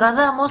de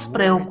Nostradamus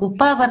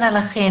preocupaban a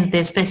la gente,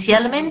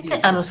 especialmente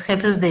a los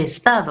jefes de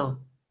Estado.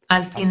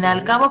 Al fin y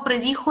al cabo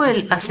predijo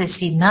el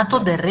asesinato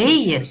de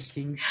reyes,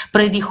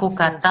 predijo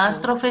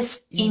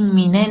catástrofes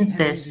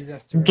inminentes,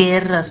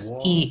 guerras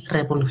y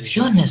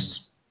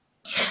revoluciones.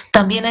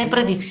 También hay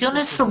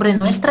predicciones sobre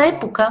nuestra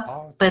época,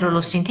 pero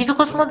los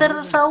científicos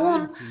modernos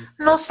aún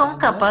no son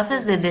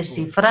capaces de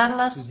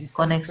descifrarlas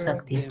con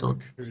exactitud.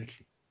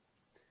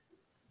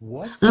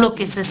 Lo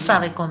que se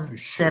sabe con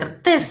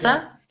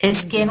certeza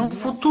es que en un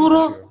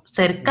futuro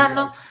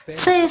cercano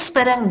se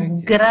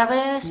esperan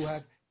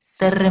graves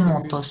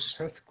terremotos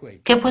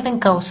que pueden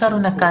causar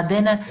una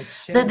cadena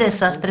de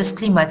desastres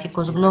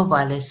climáticos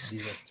globales.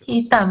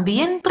 Y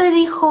también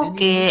predijo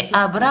que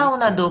habrá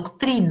una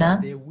doctrina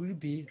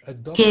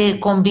que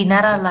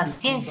combinará la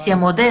ciencia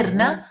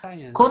moderna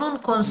con un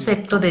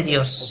concepto de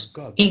Dios.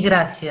 Y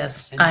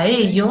gracias a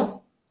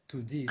ello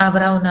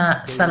habrá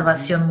una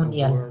salvación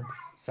mundial.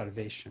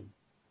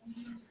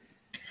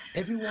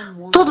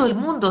 Todo el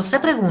mundo se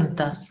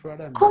pregunta,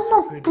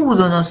 ¿cómo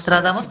pudo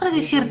Nostradamus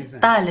predecir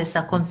tales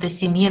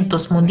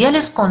acontecimientos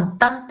mundiales con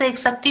tanta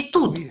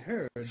exactitud?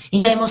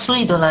 Y ya hemos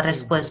oído la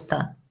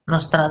respuesta.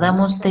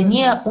 Nostradamus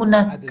tenía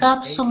una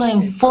cápsula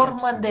en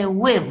forma de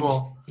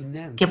huevo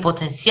que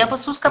potenciaba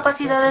sus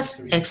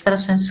capacidades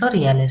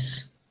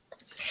extrasensoriales.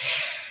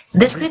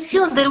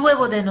 Descripción del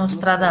huevo de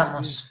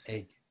Nostradamus.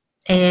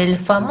 El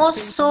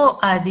famoso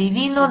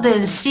adivino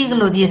del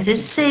siglo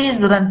XVI,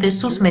 durante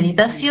sus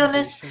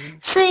meditaciones,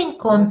 se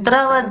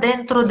encontraba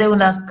dentro de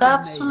una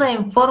cápsula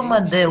en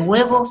forma de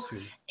huevo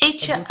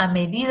hecha a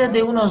medida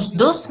de unos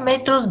 2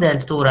 metros de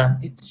altura.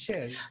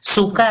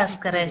 Su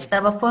cáscara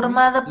estaba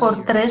formada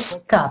por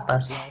 3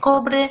 capas,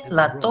 cobre,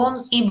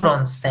 latón y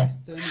bronce,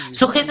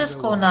 sujetas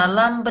con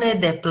alambre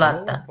de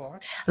plata.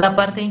 La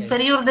parte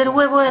inferior del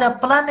huevo era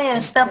plana y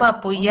estaba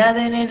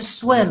apoyada en el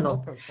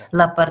suelo.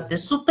 La parte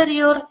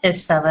superior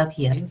estaba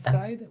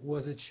abierta.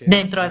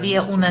 Dentro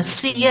había una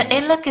silla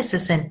en la que se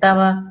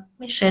sentaba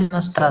Michel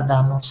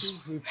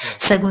Nostradamus.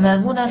 Según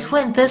algunas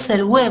fuentes,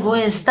 el huevo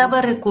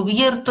estaba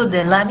recubierto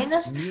de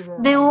láminas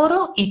de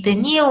oro y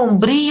tenía un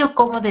brillo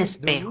como de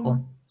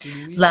espejo.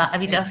 La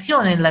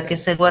habitación en la que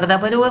se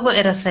guardaba el huevo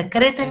era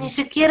secreta y ni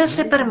siquiera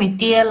se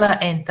permitía la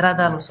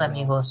entrada a los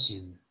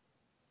amigos.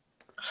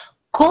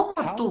 ¿Cómo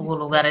tuvo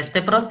lugar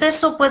este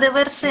proceso? Puede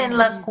verse en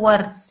la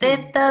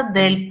cuarteta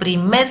del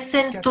primer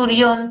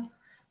centurión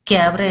que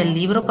abre el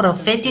libro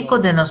profético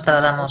de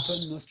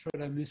Nostradamus.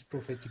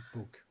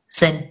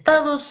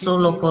 Sentado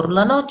solo por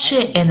la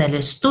noche en el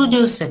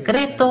estudio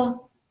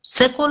secreto,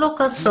 se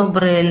coloca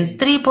sobre el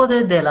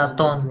trípode de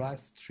latón.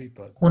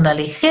 Una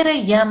ligera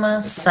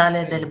llama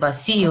sale del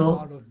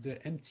vacío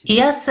y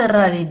hace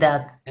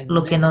realidad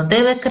lo que no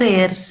debe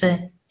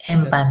creerse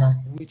en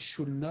vano.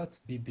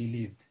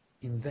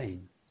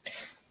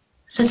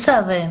 Se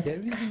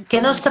sabe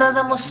que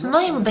Nostradamus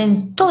no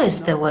inventó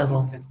este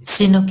huevo,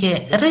 sino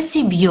que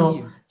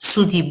recibió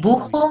su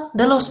dibujo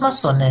de los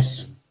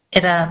masones.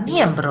 Era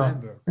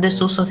miembro de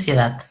su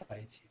sociedad.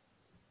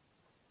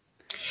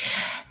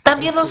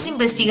 También los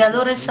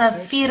investigadores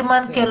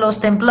afirman que los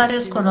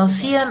templarios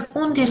conocían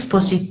un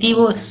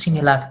dispositivo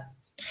similar.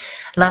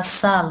 La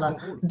sala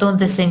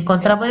donde se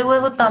encontraba el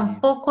huevo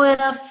tampoco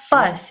era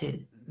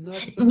fácil.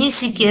 Ni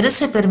siquiera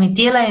se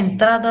permitía la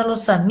entrada a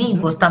los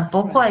amigos.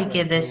 Tampoco hay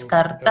que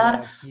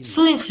descartar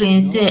su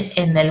influencia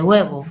en el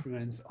huevo.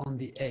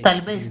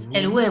 Tal vez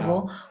el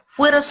huevo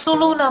fuera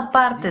solo una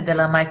parte de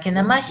la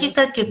máquina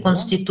mágica que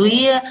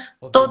constituía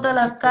toda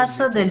la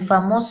casa del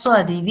famoso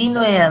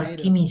adivino y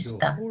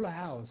alquimista.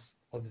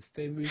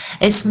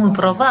 Es muy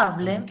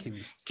probable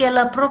que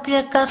la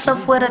propia casa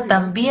fuera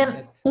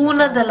también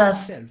una de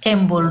las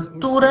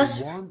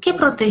envolturas que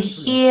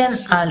protegían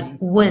al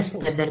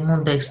huésped del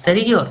mundo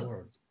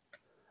exterior.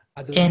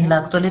 En la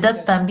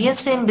actualidad también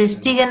se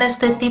investigan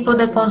este tipo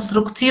de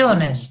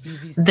construcciones,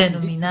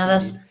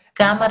 denominadas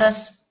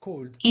cámaras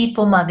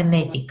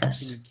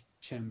hipomagnéticas.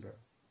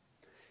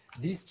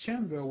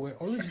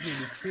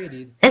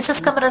 Esas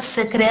cámaras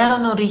se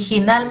crearon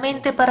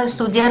originalmente para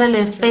estudiar el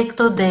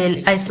efecto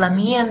del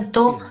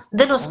aislamiento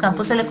de los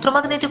campos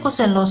electromagnéticos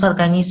en los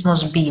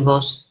organismos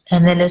vivos.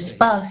 En el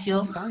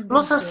espacio,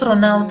 los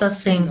astronautas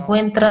se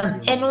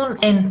encuentran en un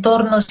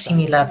entorno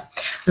similar.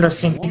 Los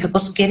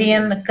científicos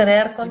querían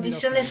crear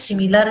condiciones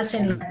similares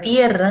en la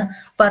Tierra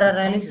para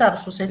realizar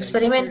sus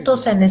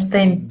experimentos en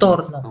este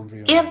entorno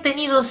y han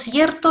tenido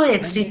cierto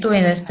éxito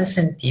en este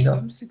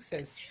sentido.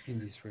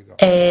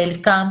 El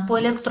campo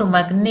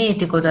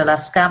electromagnético de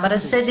las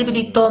cámaras se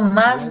debilitó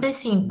más de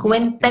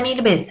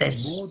 50.000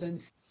 veces.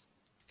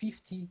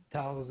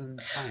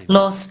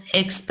 Los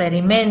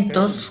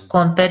experimentos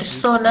con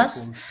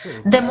personas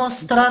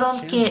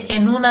demostraron que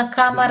en una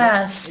cámara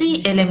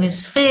así el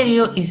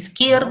hemisferio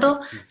izquierdo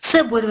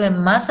se vuelve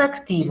más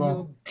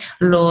activo.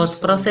 Los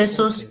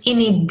procesos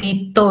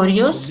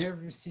inhibitorios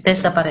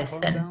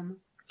desaparecen.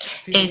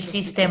 El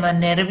sistema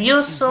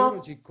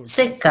nervioso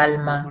se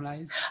calma.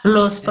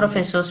 Los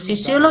procesos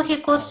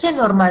fisiológicos se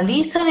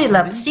normalizan y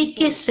la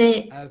psique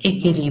se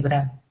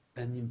equilibra.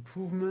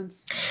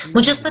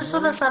 Muchas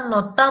personas han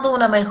notado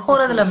una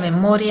mejora de la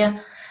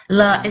memoria,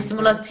 la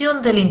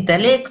estimulación del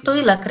intelecto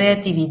y la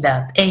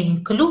creatividad, e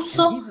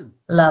incluso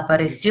la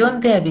aparición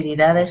de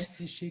habilidades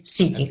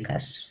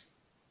psíquicas.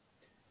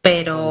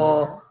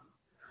 Pero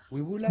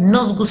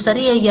nos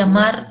gustaría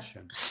llamar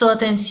su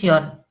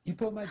atención.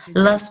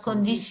 Las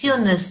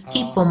condiciones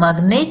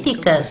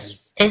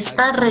hipomagnéticas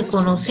están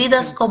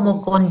reconocidas como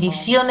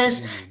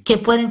condiciones que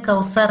pueden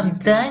causar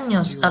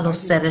daños a los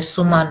seres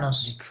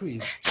humanos.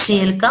 Si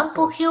el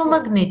campo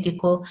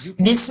geomagnético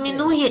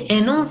disminuye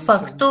en un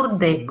factor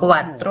de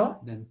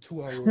 4,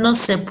 no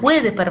se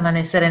puede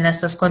permanecer en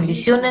estas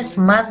condiciones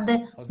más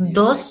de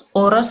 2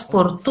 horas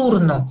por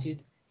turno.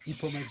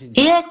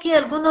 He aquí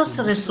algunos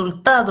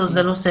resultados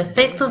de los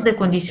efectos de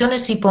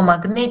condiciones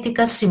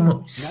hipomagnéticas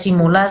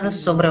simuladas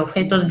sobre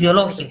objetos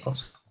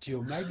biológicos.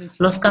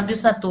 Los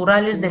cambios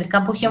naturales del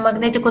campo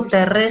geomagnético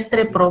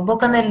terrestre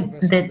provocan el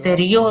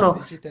deterioro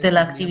de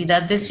la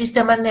actividad del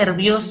sistema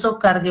nervioso,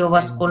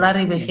 cardiovascular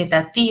y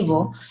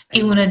vegetativo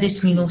y una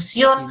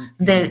disminución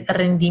del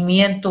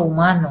rendimiento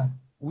humano.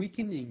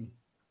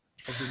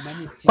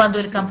 Cuando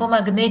el campo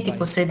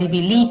magnético se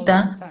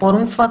debilita por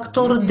un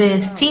factor de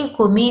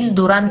 5.000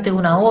 durante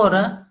una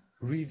hora,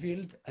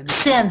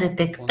 se han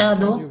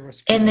detectado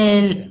en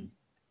el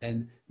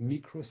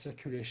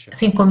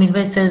 5.000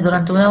 veces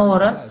durante una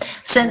hora,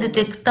 se han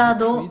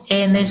detectado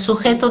en el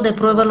sujeto de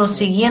prueba los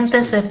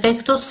siguientes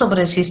efectos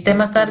sobre el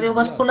sistema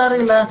cardiovascular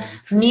y la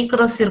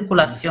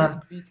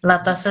microcirculación.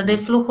 La tasa de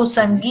flujo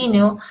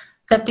sanguíneo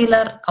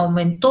capilar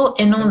aumentó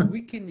en un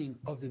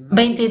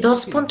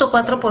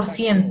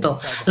 22.4%.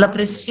 La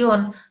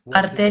presión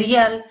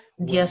arterial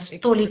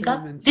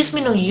diastólica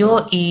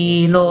disminuyó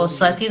y los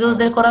latidos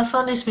del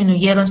corazón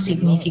disminuyeron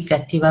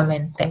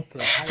significativamente.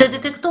 Se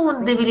detectó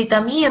un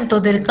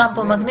debilitamiento del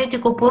campo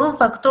magnético por un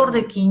factor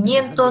de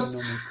 500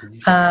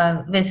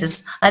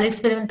 veces. Al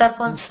experimentar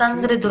con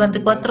sangre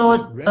durante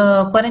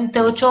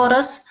 48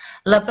 horas,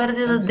 la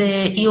pérdida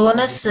de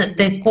iones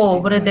de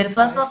cobre del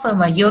plasma fue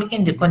mayor que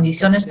en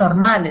condiciones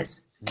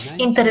normales.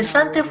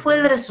 Interesante fue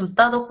el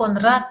resultado con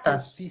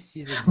ratas.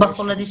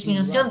 Bajo la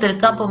disminución del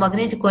campo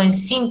magnético en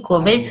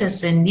 5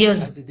 veces en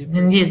 10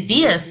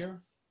 días,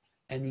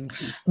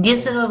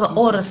 19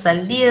 horas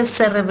al día,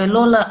 se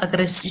reveló la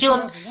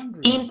agresión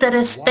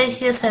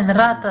interespecies en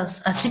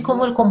ratas, así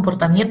como el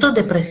comportamiento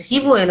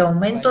depresivo y el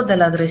aumento de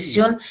la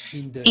agresión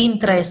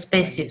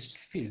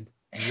intraespecies.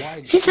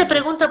 Si se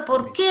pregunta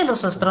por qué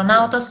los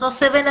astronautas no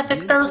se ven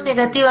afectados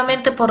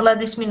negativamente por la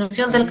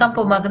disminución del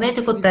campo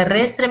magnético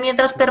terrestre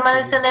mientras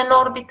permanecen en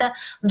órbita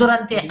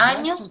durante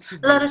años,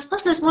 la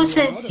respuesta es muy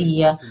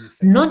sencilla.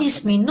 No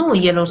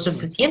disminuye lo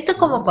suficiente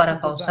como para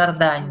causar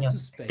daño,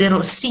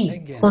 pero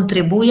sí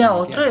contribuye a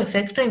otro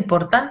efecto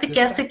importante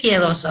que hace que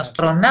los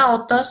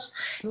astronautas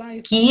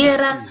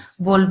quieran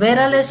volver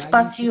al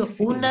espacio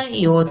una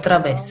y otra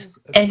vez.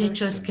 El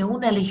hecho es que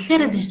una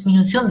ligera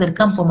disminución del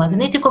campo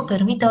magnético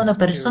permite a una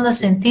persona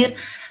sentir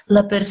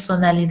la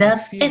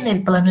personalidad en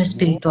el plano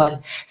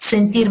espiritual,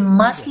 sentir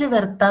más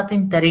libertad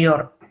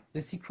interior.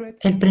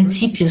 El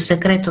principio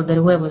secreto del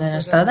huevo de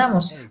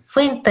Nostradamus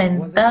fue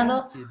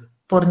intentado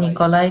por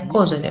Nikolai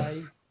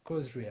Kozyrev.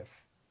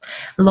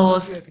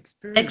 Los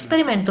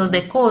experimentos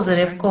de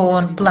Kozyrev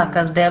con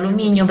placas de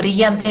aluminio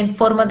brillante en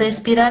forma de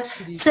espiral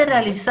se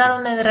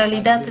realizaron en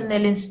realidad en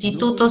el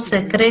Instituto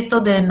Secreto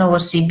de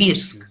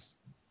Novosibirsk,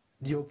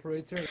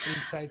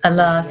 a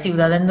la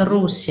ciudad en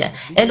Rusia.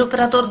 El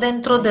operador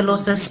dentro de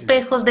los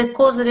espejos de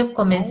Kozyrev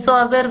comenzó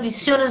a ver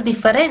visiones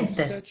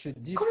diferentes.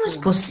 ¿Cómo es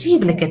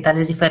posible que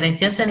tales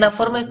diferencias en la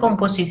forma y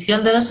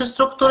composición de las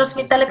estructuras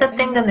metálicas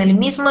tengan el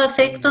mismo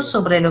efecto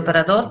sobre el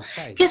operador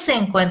que se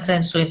encuentra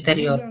en su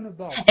interior?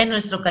 En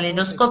nuestro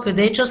caleidoscopio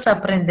de hechos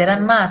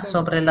aprenderán más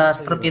sobre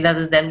las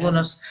propiedades de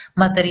algunos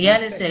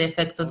materiales y el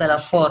efecto de la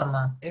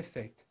forma.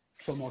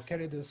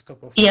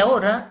 Y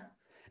ahora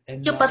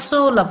yo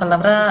paso la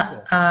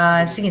palabra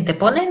al siguiente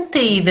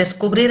ponente y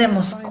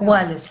descubriremos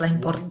cuál es la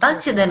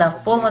importancia de la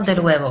forma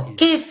del huevo,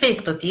 qué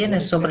efecto tiene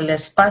sobre el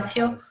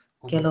espacio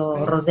que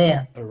lo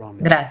rodea.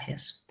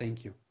 Gracias.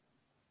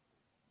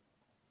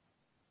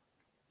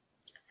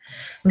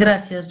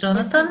 Gracias,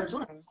 Jonathan.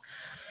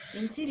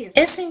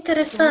 Es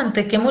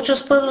interesante que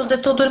muchos pueblos de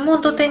todo el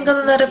mundo tengan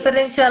una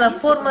referencia a la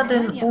forma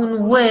de un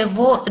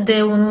huevo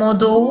de un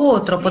modo u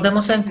otro.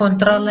 Podemos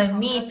encontrarla en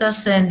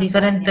mitos, en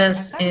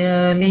diferentes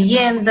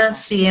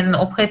leyendas y en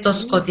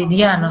objetos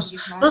cotidianos.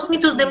 Los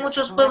mitos de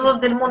muchos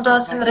pueblos del mundo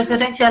hacen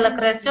referencia a la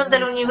creación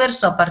del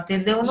universo a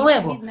partir de un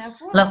huevo.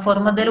 La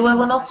forma del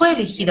huevo no fue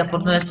elegida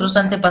por nuestros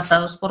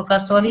antepasados por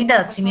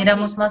casualidad. Si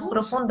miramos más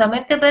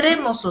profundamente,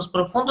 veremos los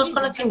profundos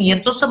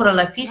conocimientos sobre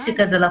la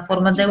física de la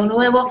forma de un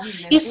huevo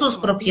y sus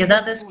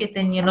propiedades que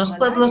tenían los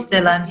pueblos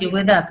de la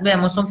antigüedad.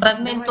 Veamos un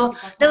fragmento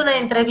de una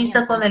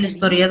entrevista con el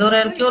historiador y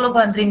arqueólogo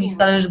Andrei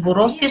Mikhailovich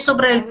Burovsky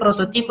sobre el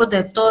prototipo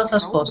de todas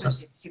las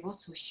cosas.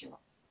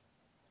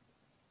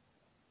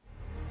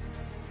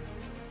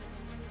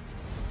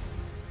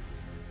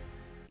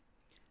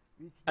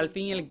 Al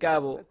fin y al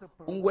cabo,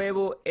 un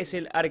huevo es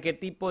el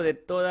arquetipo de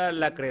toda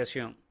la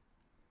creación.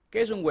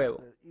 ¿Qué es un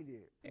huevo?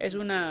 Es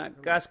una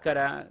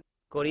cáscara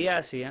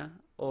coriácea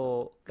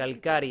o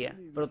calcárea,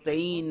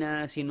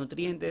 proteínas y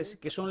nutrientes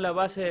que son la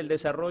base del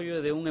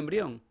desarrollo de un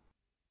embrión.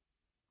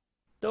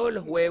 Todos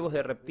los huevos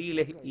de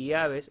reptiles y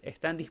aves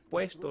están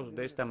dispuestos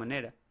de esta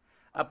manera.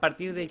 A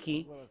partir de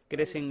aquí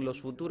crecen los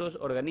futuros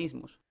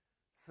organismos.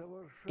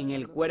 En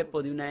el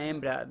cuerpo de una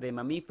hembra de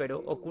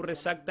mamífero ocurre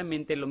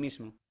exactamente lo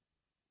mismo.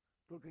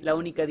 La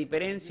única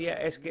diferencia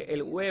es que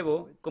el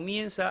huevo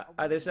comienza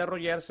a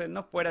desarrollarse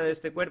no fuera de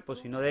este cuerpo,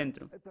 sino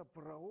dentro.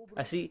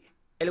 Así,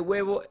 el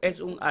huevo es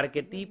un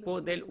arquetipo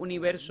del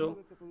universo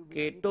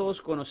que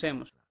todos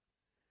conocemos.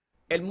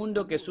 El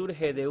mundo que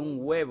surge de un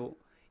huevo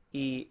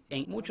y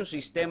en muchos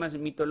sistemas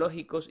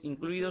mitológicos,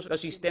 incluidos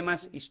los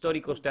sistemas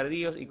históricos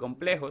tardíos y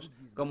complejos,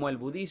 como el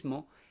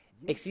budismo,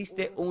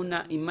 existe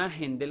una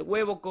imagen del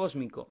huevo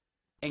cósmico.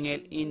 En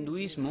el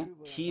hinduismo,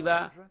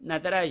 Shiva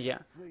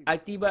Nataraja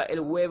activa el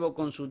huevo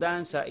con su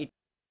danza y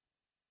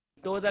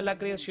toda la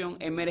creación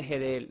emerge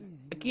de él.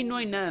 Aquí no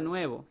hay nada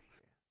nuevo.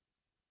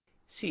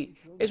 Sí,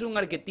 es un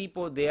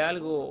arquetipo de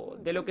algo,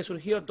 de lo que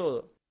surgió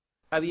todo.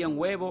 Había un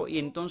huevo y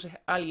entonces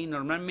alguien,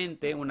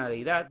 normalmente una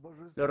deidad,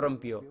 lo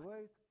rompió.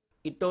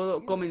 Y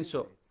todo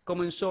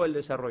comenzó el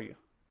desarrollo.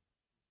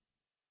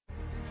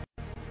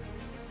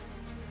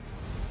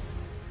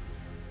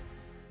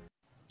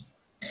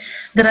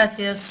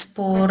 Gracias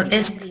por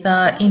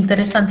esta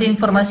interesante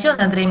información,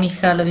 Andrei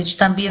Mikhailovich.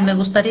 También me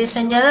gustaría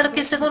señalar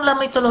que según la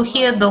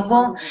mitología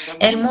Dogon,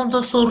 el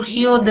mundo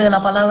surgió de la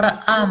palabra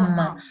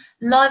Amma.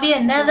 No había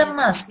nada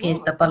más que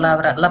esta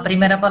palabra. La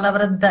primera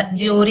palabra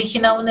dio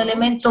origen a un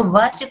elemento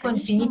básico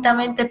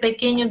infinitamente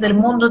pequeño del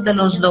mundo de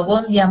los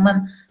Dogon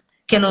llaman,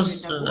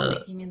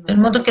 el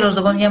mundo que los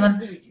Dogon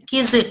llaman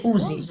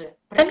Kize-Uzi.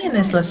 También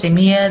es la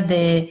semilla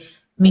de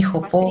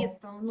Mijopo.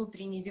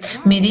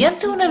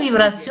 Mediante una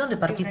vibración de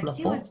partícula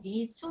Po,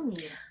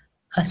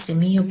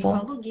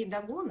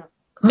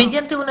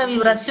 mediante una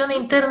vibración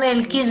interna,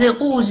 el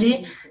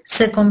Kize-Uzi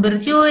se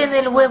convirtió en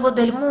el huevo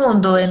del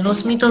mundo. En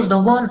los mitos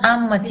Dogon,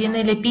 Amma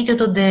tiene el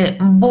epíteto de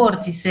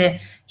vórtice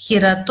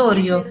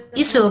giratorio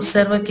y se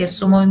observa que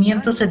su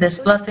movimiento se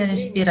desplaza en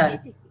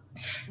espiral.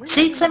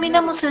 Si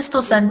examinamos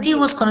estos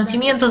antiguos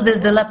conocimientos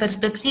desde la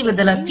perspectiva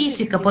de la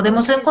física,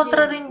 podemos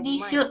encontrar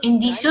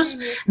indicios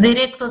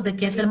directos de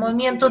que es el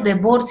movimiento de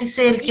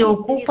vórtice el que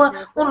ocupa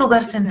un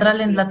lugar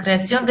central en la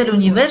creación del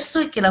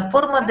universo y que la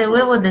forma de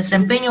huevo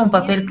desempeña un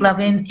papel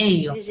clave en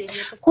ello.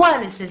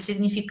 ¿Cuál es el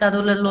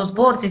significado de los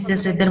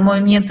vórtices y del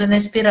movimiento en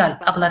espiral?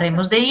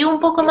 Hablaremos de ello un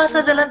poco más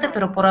adelante,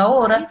 pero por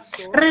ahora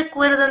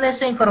recuerden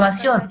esa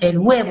información. El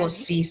huevo,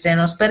 si se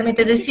nos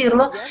permite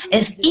decirlo,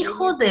 es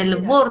hijo del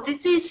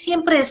vórtice y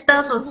siempre está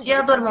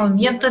asociado al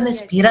movimiento en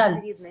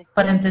espiral.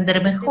 Para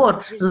entender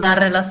mejor la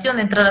relación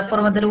entre la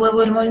forma del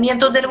huevo y el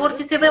movimiento del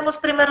vórtice, vemos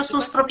primero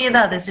sus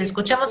propiedades.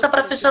 Escuchamos al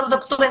profesor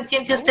doctor en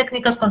Ciencias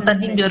Técnicas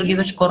Konstantin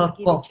Georgievich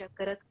Korotkov.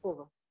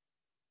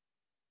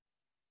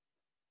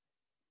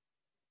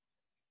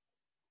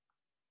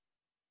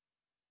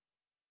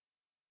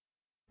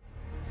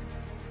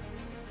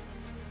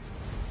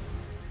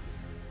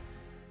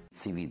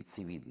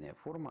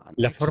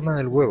 La forma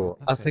del huevo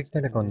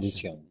afecta la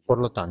condición. Por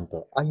lo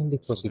tanto, hay un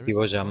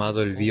dispositivo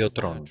llamado el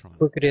biotron.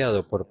 Fue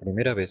creado por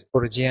primera vez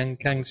por Jian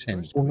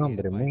Kangsen, un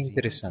hombre muy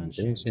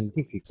interesante, un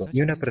científico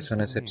y una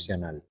persona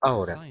excepcional.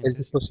 Ahora, el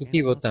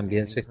dispositivo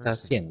también se está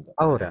haciendo.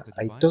 Ahora,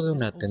 hay toda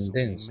una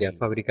tendencia a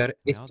fabricar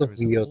estos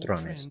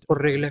biotrones.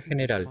 Por regla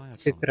general,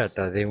 se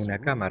trata de una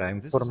cámara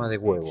en forma de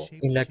huevo,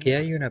 en la que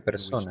hay una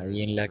persona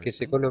y en la que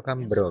se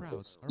colocan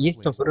brotes. Y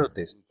estos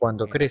brotes,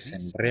 cuando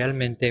crecen,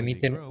 realmente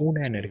emiten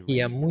una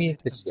energía muy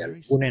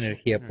especial, una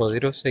energía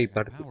poderosa y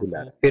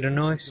particular. Pero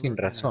no es sin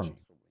razón.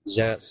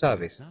 Ya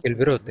sabes, el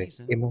brote,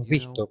 hemos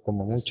visto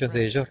como muchos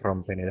de ellos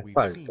rompen el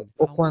asfalto,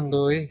 o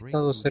cuando he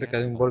estado cerca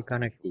de un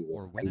volcán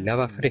activo, hay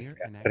lava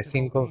fresca,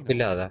 recién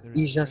congelada,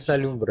 y ya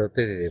sale un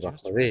brote de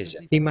debajo de ella.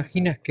 ¿Te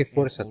imaginas qué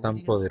fuerza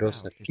tan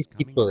poderosa, qué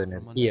tipo de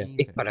energía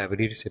es para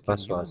abrirse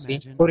paso así?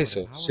 Por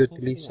eso se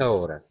utiliza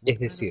ahora, es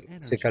decir,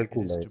 se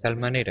calcula de tal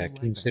manera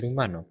que un ser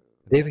humano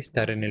debe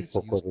estar en el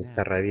foco de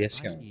esta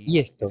radiación. Y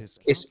esto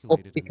es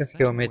óptica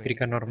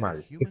geométrica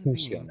normal, que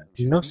funciona,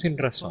 no sin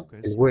razón.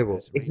 El huevo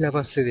es la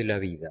base de la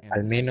vida,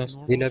 al menos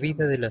de la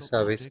vida de las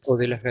aves o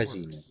de las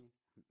gallinas.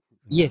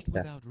 Y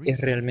esta es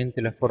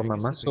realmente la forma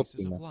más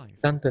óptima,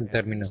 tanto en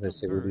términos de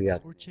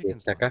seguridad de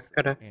esta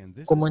cáscara,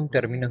 como en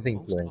términos de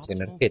influencia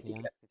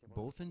energética.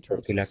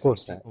 Porque la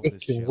cosa es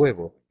que un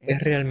huevo es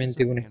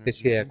realmente una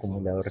especie de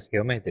acumulador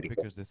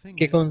geométrico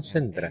que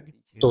concentra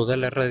toda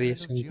la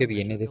radiación que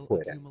viene de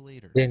fuera,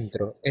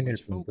 dentro en el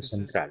punto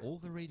central.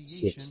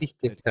 Si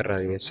existe esta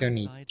radiación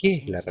y ¿qué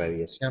es la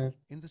radiación?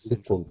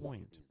 Disculpa.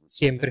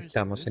 Siempre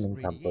estamos en un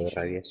campo de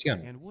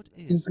radiación,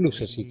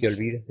 incluso si te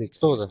olvidas de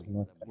todas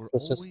nuestras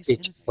cosas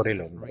hechas por el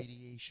hombre.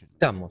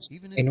 Estamos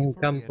en un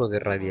campo de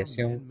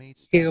radiación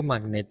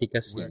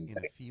geomagnética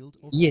siempre,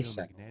 y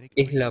esa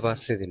es la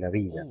base de la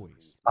vida.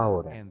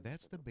 Ahora,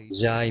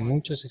 ya hay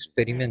muchos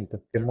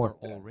experimentos que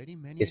muestran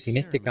que sin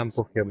este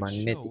campo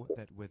geomagnético,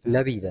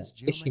 la vida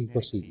es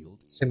imposible,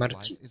 se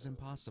marchita.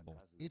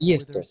 Y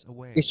esto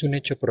es un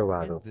hecho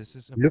probado.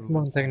 Luc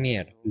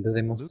Montagnier lo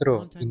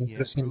demostró y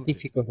nuestros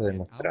científicos lo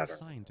demostraron.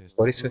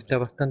 Por eso está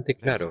bastante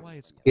claro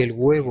que el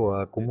huevo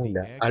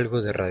acumula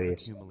algo de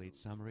radiación,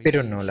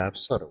 pero no la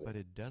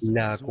absorbe,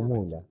 la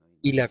acumula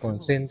y la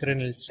concentra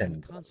en el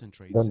centro,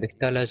 donde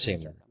está la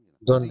yema,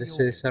 donde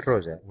se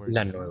desarrolla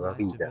la nueva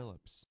vida.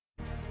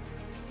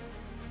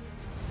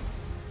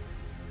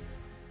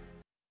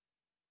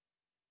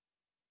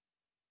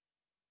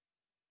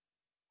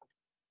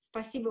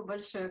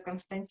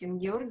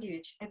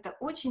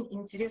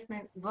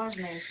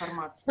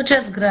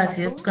 Muchas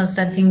gracias,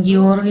 Konstantin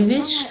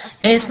Georgievich.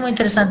 Es muy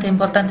interesante e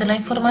importante la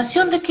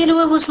información de que el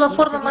huevo es la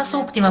forma más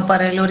óptima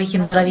para el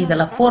origen de la vida.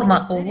 La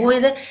forma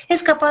ovoide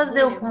es capaz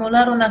de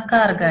acumular una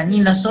carga.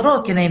 Nina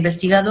Sorokina,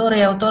 investigadora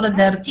y autora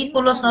de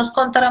artículos, nos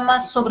contará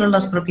más sobre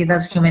las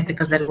propiedades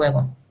geométricas del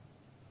huevo.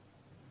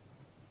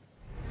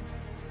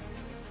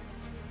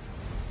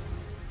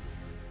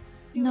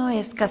 No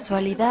es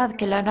casualidad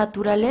que la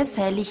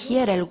naturaleza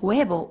eligiera el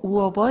huevo u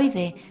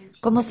ovoide,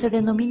 como se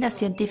denomina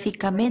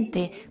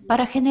científicamente,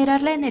 para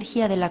generar la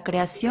energía de la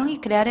creación y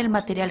crear el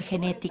material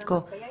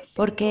genético,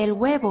 porque el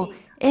huevo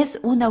es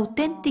una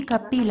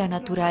auténtica pila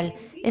natural.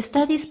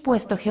 Está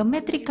dispuesto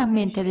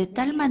geométricamente de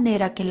tal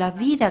manera que la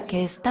vida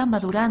que está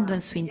madurando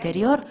en su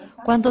interior,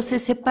 cuando se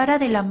separa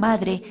de la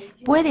madre,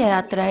 puede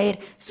atraer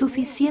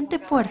suficiente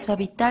fuerza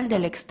vital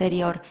del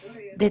exterior,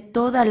 de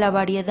toda la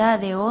variedad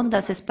de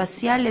ondas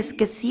espaciales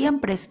que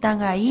siempre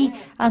están ahí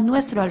a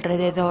nuestro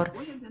alrededor,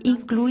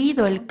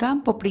 incluido el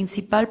campo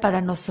principal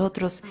para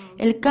nosotros,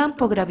 el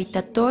campo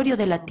gravitatorio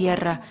de la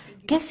Tierra.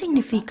 ¿Qué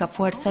significa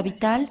fuerza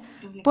vital?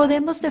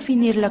 Podemos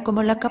definirla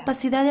como la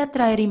capacidad de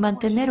atraer y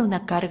mantener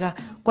una carga.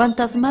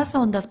 Cuantas más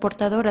ondas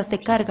portadoras de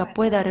carga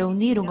pueda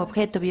reunir un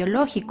objeto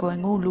biológico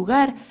en un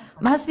lugar,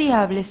 más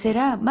viable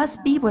será,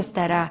 más vivo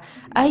estará.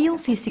 Hay un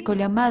físico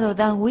llamado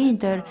Dan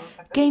Winter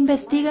que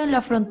investiga en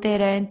la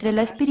frontera entre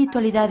la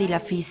espiritualidad y la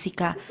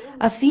física.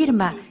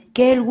 Afirma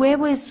que el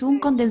huevo es un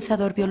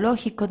condensador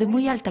biológico de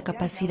muy alta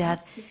capacidad.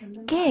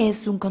 ¿Qué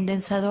es un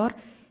condensador?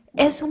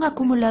 Es un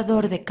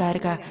acumulador de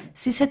carga.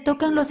 Si se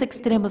tocan los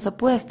extremos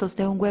opuestos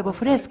de un huevo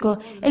fresco,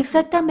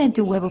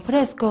 exactamente un huevo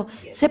fresco,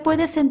 se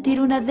puede sentir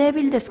una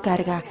débil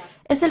descarga.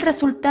 Es el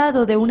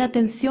resultado de una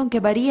tensión que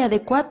varía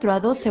de 4 a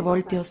 12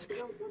 voltios.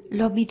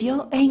 Lo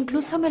midió e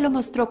incluso me lo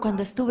mostró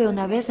cuando estuve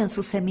una vez en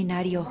su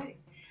seminario.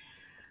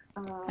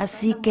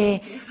 Así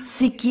que,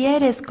 si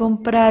quieres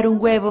comprar un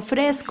huevo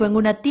fresco en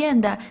una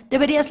tienda,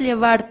 deberías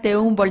llevarte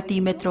un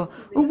voltímetro.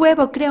 Un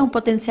huevo crea un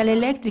potencial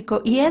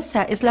eléctrico y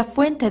esa es la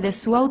fuente de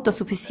su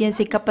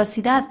autosuficiencia y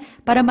capacidad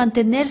para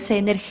mantenerse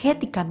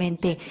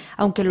energéticamente.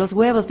 Aunque los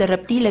huevos de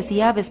reptiles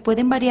y aves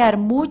pueden variar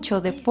mucho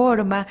de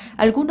forma,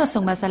 algunos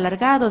son más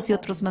alargados y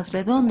otros más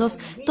redondos,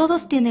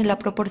 todos tienen la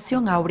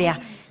proporción áurea.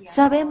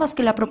 Sabemos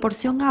que la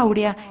proporción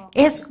áurea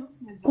es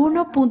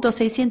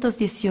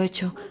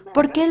 1.618.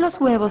 ¿Por qué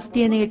los huevos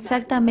tienen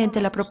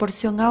exactamente la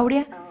proporción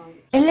áurea?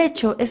 El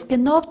hecho es que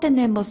no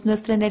obtenemos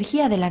nuestra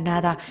energía de la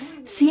nada,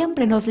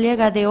 siempre nos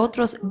llega de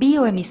otros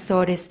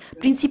bioemisores,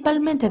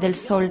 principalmente del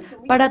Sol,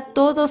 para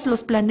todos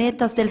los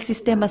planetas del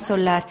sistema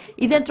solar,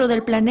 y dentro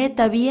del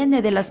planeta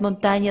viene de las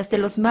montañas, de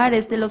los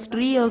mares, de los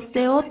ríos,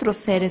 de otros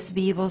seres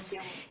vivos.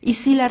 Y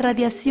si la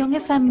radiación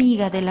es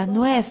amiga de la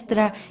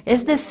nuestra,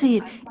 es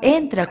decir,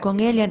 entra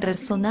con ella en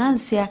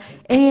resonancia,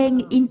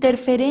 en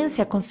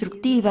interferencia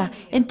constructiva,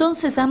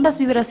 entonces ambas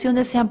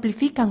vibraciones se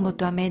amplifican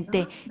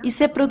mutuamente y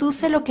se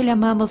produce lo que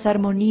llamamos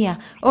armonía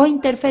o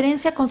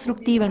interferencia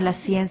constructiva en la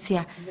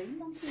ciencia.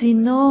 Si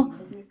no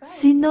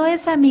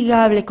es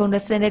amigable con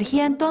nuestra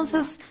energía,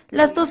 entonces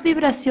las dos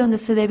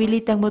vibraciones se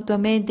debilitan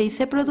mutuamente y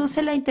se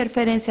produce la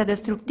interferencia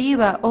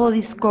destructiva o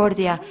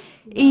discordia.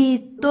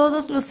 Y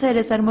todos los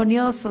seres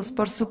armoniosos,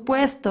 por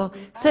supuesto,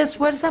 se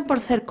esfuerzan por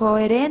ser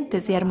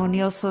coherentes y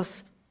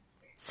armoniosos.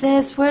 Se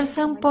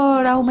esfuerzan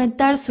por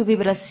aumentar su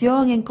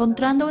vibración,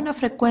 encontrando una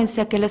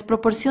frecuencia que les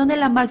proporcione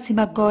la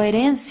máxima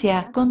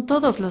coherencia con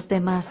todos los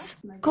demás.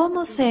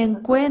 ¿Cómo se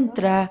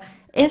encuentra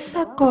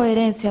esa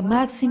coherencia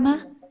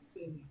máxima?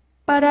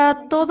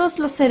 Para todos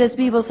los seres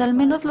vivos, al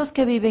menos los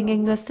que viven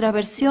en nuestra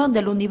versión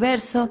del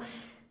universo,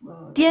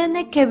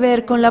 tiene que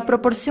ver con la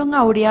proporción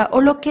áurea o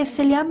lo que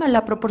se llama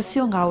la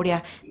proporción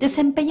áurea.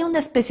 Desempeña una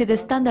especie de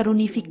estándar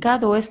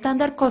unificado o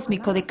estándar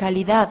cósmico de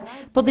calidad,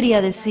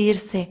 podría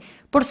decirse.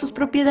 Por sus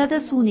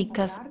propiedades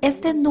únicas,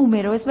 este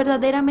número es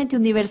verdaderamente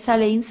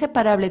universal e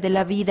inseparable de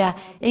la vida,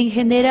 en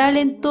general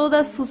en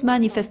todas sus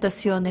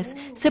manifestaciones.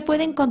 Se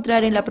puede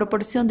encontrar en la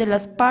proporción de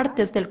las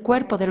partes del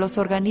cuerpo de los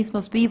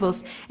organismos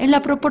vivos, en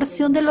la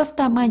proporción de los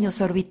tamaños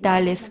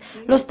orbitales,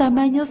 los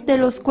tamaños de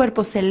los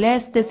cuerpos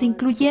celestes,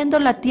 incluyendo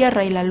la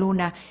Tierra y la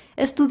Luna.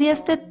 Estudié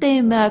este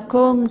tema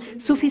con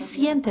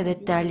suficiente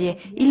detalle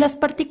y las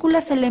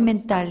partículas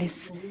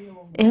elementales.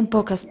 En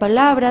pocas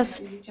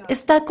palabras,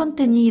 está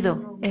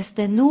contenido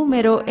este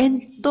número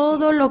en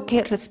todo lo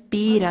que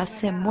respira,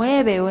 se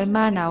mueve o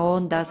emana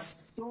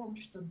ondas.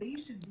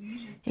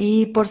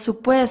 Y por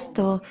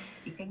supuesto,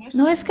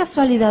 no es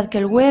casualidad que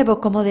el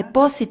huevo como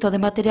depósito de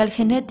material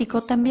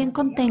genético también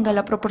contenga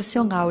la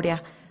proporción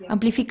áurea.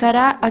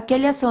 Amplificará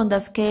aquellas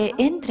ondas que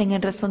entren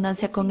en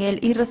resonancia con él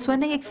y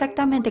resuenen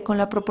exactamente con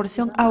la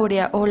proporción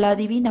áurea o la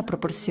divina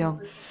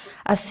proporción.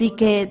 Así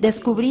que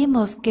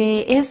descubrimos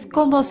que es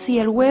como si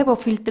el huevo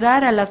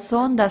filtrara las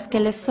ondas que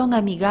les son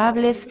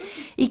amigables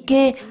y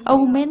que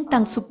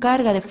aumentan su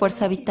carga de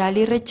fuerza vital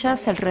y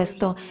rechaza el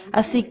resto.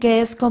 Así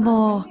que es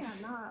como...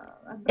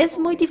 Es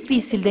muy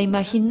difícil de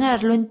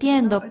imaginar, lo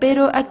entiendo,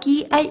 pero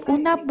aquí hay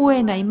una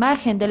buena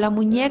imagen de la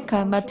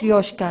muñeca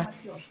matrioshka.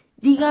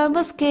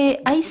 Digamos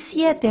que hay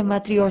 7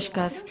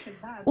 matrioshkas,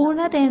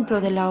 una dentro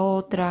de la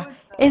otra.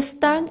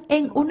 Están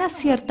en una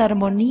cierta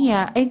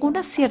armonía, en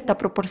una cierta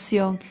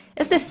proporción.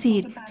 Es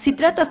decir, si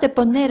tratas de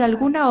poner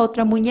alguna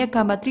otra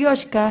muñeca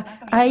matrioshka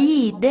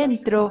ahí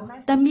dentro,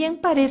 también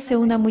parece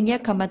una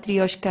muñeca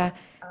matrioshka,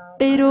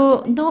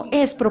 pero no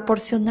es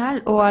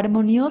proporcional o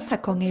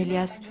armoniosa con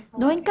ellas.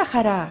 No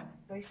encajará,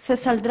 se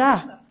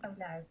saldrá.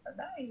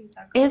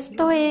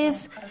 Esto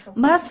es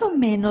más o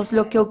menos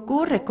lo que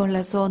ocurre con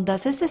las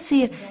ondas, es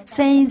decir,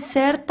 se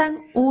insertan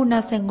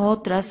unas en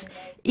otras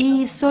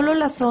y solo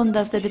las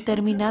ondas de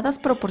determinadas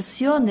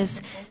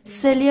proporciones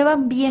se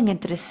llevan bien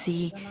entre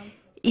sí.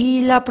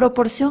 Y la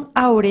proporción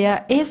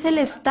áurea es el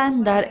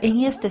estándar en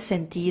este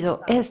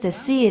sentido, es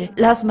decir,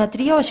 las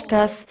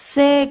matrioshkas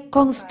se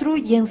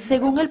construyen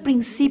según el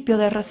principio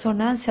de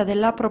resonancia de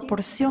la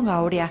proporción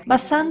áurea,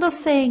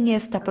 basándose en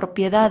esta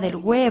propiedad del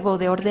huevo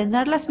de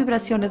ordenar las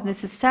vibraciones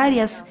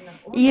necesarias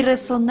y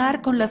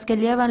resonar con las que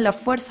llevan la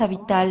fuerza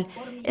vital.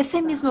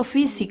 Ese mismo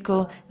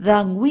físico,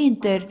 Dan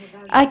Winter,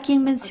 a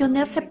quien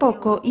mencioné hace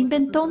poco,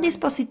 inventó un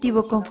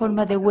dispositivo con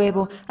forma de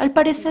huevo. Al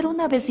parecer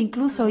una vez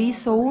incluso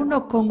hizo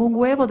uno con un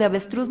huevo de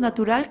avestruz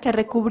natural que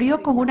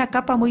recubrió con una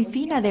capa muy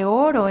fina de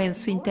oro en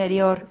su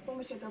interior.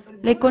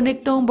 Le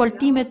conectó un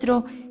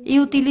voltímetro y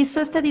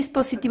utilizó este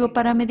dispositivo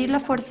para medir la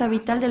fuerza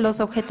vital de los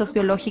objetos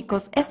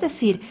biológicos, es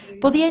decir,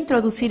 podía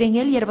introducir en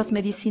él hierbas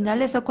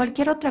medicinales o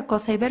cualquier otra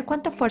cosa y ver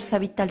cuánta fuerza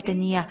vital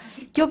tenía.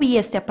 Yo vi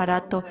este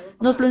aparato,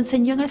 nos lo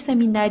enseñó en el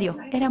seminario,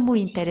 era muy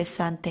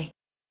interesante.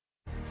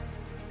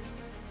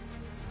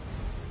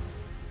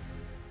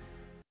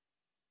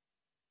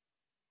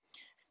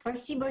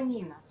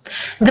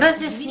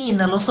 Gracias,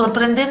 Nina. Lo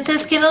sorprendente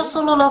es que no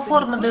solo la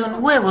forma de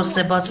un huevo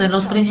se basa en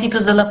los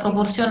principios de la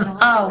proporción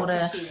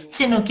áurea,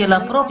 sino que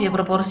la propia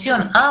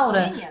proporción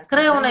áurea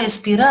crea una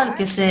espiral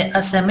que se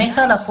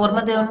asemeja a la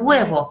forma de un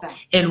huevo.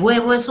 El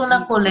huevo es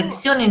una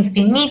colección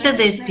infinita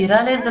de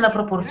espirales de la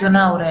proporción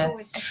áurea.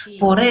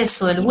 Por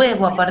eso el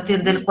huevo, a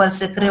partir del cual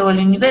se creó el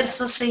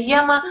universo, se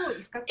llama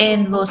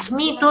en los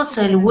mitos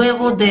el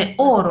huevo de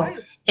oro.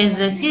 Es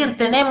decir,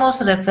 tenemos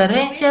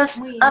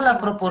referencias a la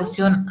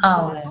proporción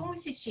áurea.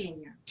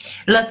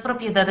 Las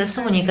propiedades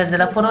únicas de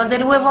la forma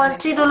del huevo han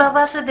sido la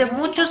base de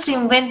muchos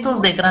inventos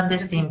de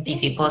grandes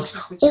científicos.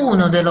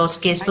 Uno de los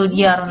que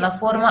estudiaron la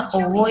forma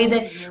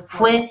ovoide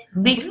fue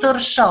Victor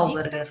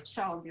Schauberger.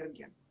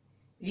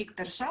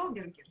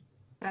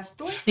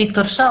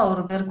 Víctor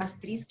Schauberger,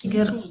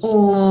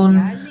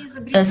 un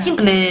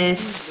simple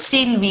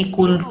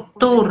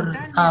silvicultor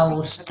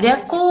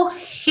austriaco,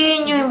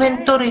 genio,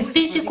 inventor y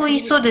físico,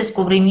 hizo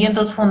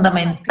descubrimientos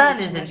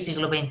fundamentales del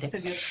siglo XX,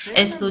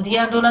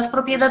 estudiando las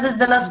propiedades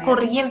de las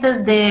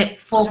corrientes de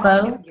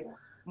Foucault.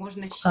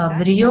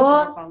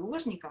 Abrió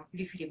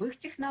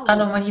a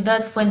la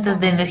humanidad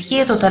fuentes de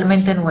energía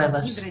totalmente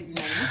nuevas.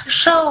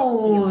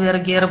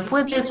 Schauberger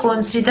puede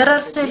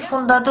considerarse el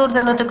fundador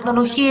de la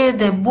tecnología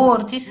de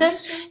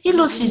vórtices y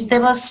los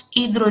sistemas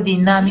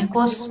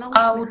hidrodinámicos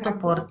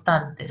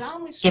autoportantes,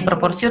 que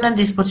proporcionan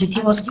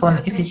dispositivos con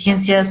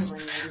eficiencias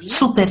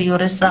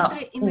superiores a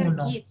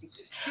 1.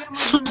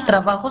 Sus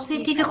trabajos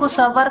científicos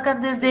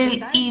abarcan desde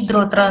el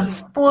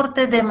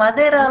hidrotransporte de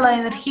madera a la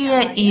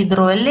energía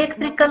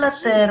hidroeléctrica, la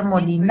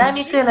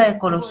termodinámica y la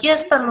ecología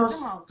hasta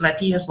los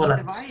platillos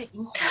volantes.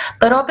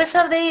 Pero a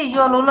pesar de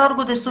ello, a lo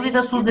largo de su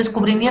vida sus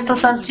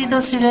descubrimientos han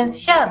sido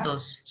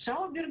silenciados.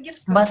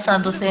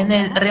 Basándose en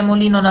el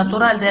remolino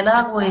natural del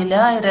agua y el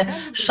aire,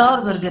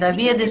 Schauberger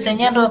había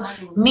diseñado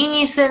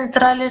mini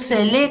centrales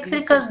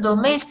eléctricas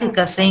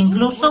domésticas e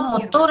incluso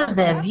motores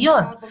de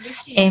avión.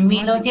 En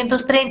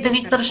 1930,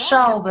 Víctor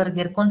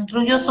Schauberger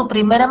construyó su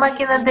primera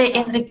máquina de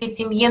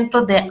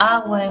enriquecimiento de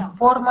agua en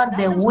forma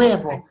de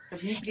huevo.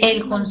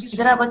 Él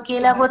consideraba que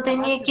el agua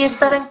tenía que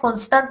estar en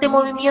constante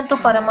movimiento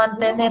para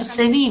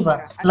mantenerse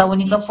viva. La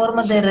única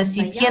forma de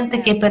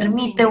recipiente que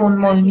permite un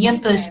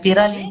movimiento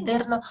espiral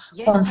interno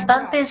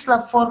constante es la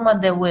forma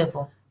de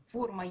huevo.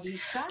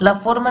 La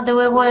forma de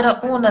huevo era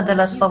una de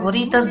las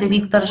favoritas de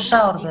Víctor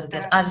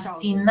Schauberger. Al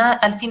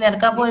fin y al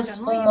cabo es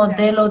un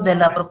modelo de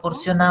la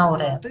proporción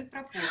áurea.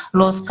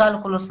 Los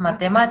cálculos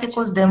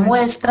matemáticos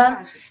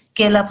demuestran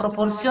que la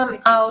proporción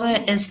áurea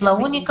es la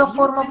única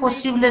forma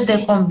posible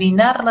de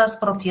combinar las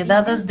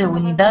propiedades de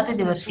unidad y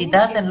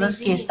diversidad en las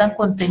que están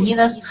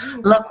contenidas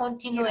la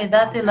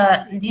continuidad y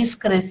la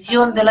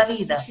discreción de la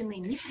vida.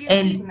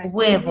 El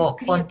huevo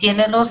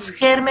contiene los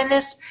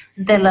gérmenes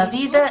de la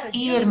vida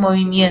y el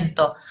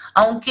movimiento,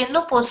 aunque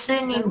no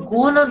posee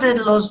ninguno de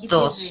los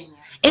dos.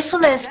 Es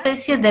una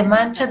especie de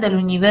mancha del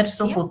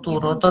universo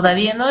futuro.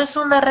 Todavía no es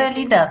una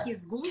realidad,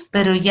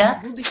 pero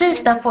ya se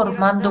está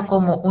formando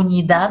como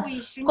unidad,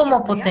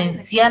 como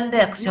potencial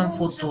de acción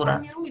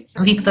futura.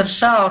 Víctor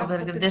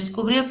Schauberger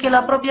descubrió que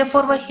la propia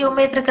forma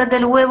geométrica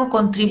del huevo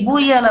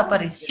contribuye a la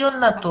aparición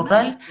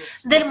natural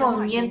del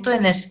movimiento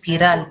en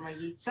espiral,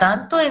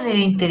 tanto en el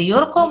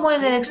interior como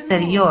en el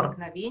exterior.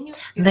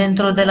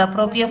 Dentro de la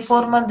propia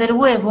forma del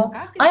huevo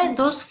hay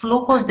dos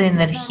flujos de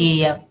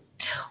energía.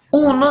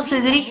 Uno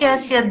se dirige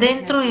hacia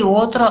adentro y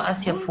otro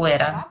hacia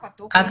afuera.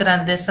 A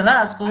grandes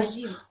rasgos,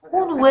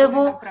 un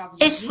huevo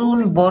es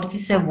un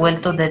vórtice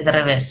vuelto del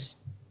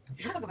revés.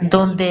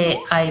 Donde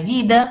hay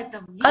vida,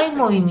 hay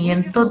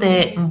movimiento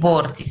de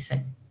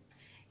vórtice.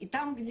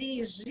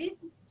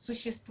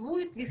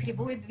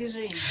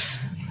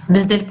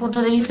 Desde el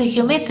punto de vista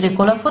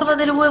geométrico, la forma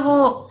del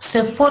huevo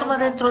se forma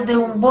dentro de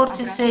un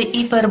vórtice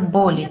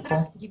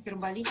hiperbólico.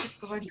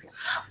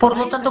 Por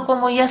lo tanto,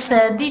 como ya se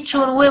ha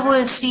dicho, un huevo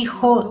es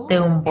hijo de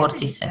un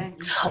vórtice.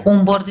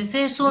 Un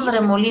vórtice es un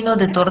remolino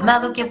de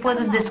tornado que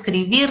puede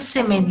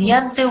describirse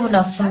mediante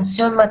una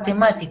función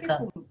matemática.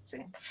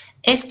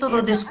 Esto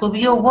lo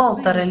descubrió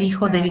Walter, el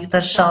hijo de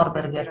Víctor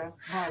Schauberger.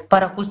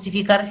 Para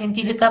justificar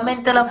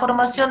científicamente la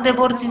formación de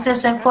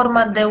vórtices en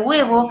forma de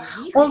huevo,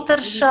 Walter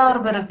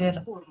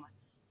Schauberger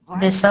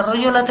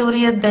desarrolló la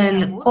teoría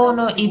del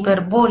cono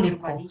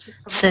hiperbólico.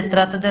 Se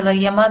trata de la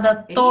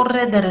llamada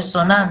torre de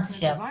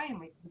resonancia.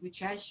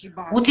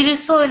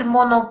 Utilizó el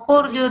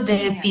monocordio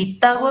de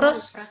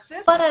Pitágoras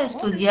para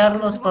estudiar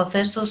los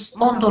procesos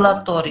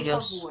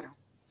ondulatorios.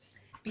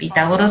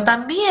 Pitágoras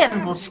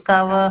también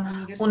buscaba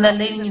una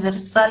ley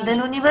universal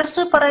del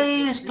universo y para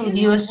ello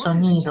estudió el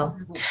sonido.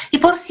 Y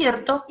por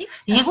cierto,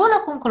 llegó a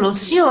la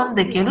conclusión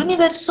de que el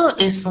universo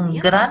es un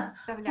gran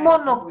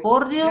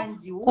monocordio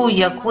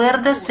cuya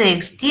cuerda se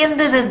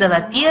extiende desde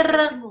la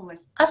Tierra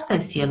hasta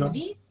el cielo.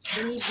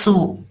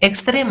 Su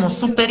extremo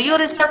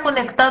superior está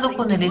conectado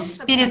con el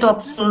espíritu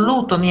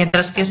absoluto,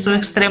 mientras que su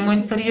extremo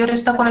inferior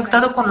está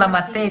conectado con la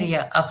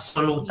materia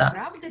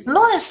absoluta.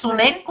 ¿No es un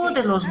eco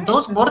de los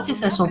dos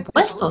vórtices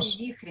opuestos?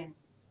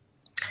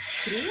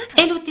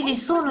 Él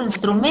utilizó un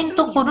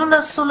instrumento con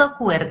una sola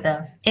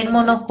cuerda, el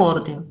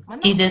monocordio,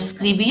 y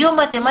describió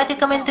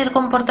matemáticamente el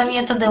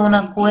comportamiento de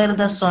una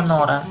cuerda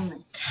sonora.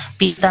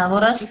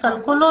 Pitágoras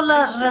calculó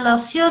la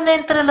relación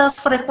entre las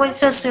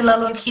frecuencias y la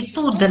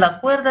longitud de la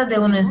cuerda de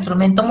un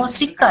instrumento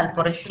musical.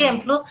 Por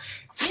ejemplo,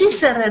 si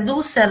se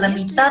reduce a la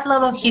mitad la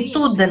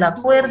longitud de la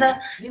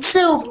cuerda,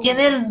 se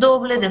obtiene el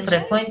doble de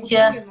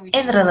frecuencia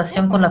en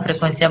relación con la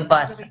frecuencia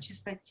base,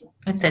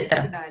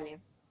 etc.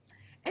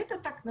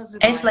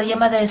 Es la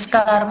llamada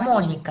escala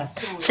armónica.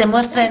 Se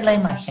muestra en la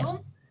imagen.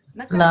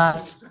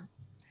 Las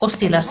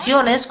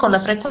oscilaciones con la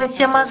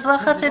frecuencia más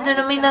baja se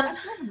denominan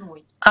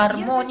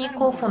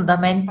armónico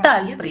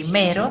fundamental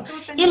primero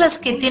y las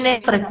que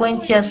tienen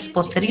frecuencias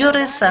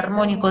posteriores,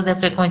 armónicos de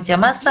frecuencia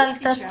más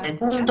alta,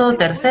 segundo,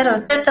 tercero,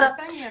 etc.,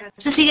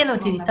 se siguen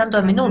utilizando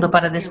a menudo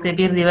para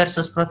describir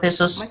diversos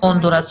procesos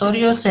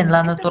ondulatorios en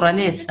la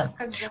naturaleza.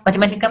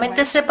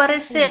 Matemáticamente se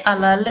parece a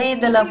la ley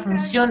de la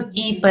función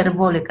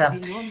hiperbólica.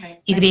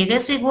 Y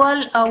es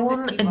igual a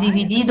un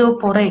dividido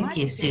por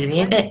x.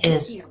 Y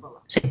es...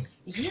 Sí.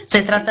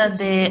 Se trata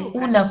de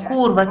una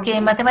curva que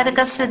en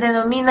matemáticas se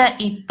denomina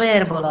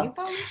hipérbola.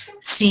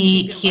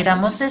 Si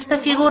giramos esta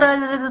figura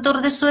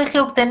alrededor de su eje,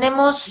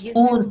 obtenemos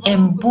un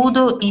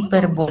embudo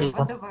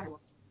hiperbólico.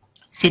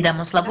 Si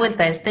damos la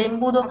vuelta a este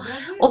embudo,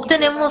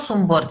 obtenemos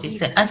un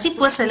vórtice. Así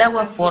pues, el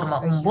agua forma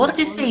un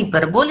vórtice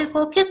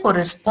hiperbólico que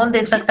corresponde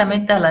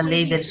exactamente a la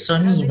ley del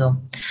sonido.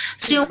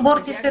 Si un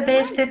vórtice de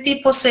este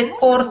tipo se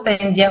corta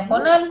en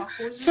diagonal,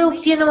 se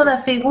obtiene una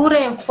figura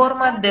en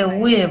forma de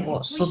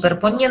huevo,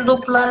 superponiendo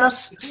planos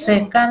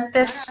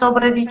secantes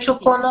sobre dicho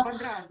cono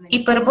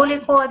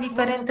hiperbólico a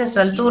diferentes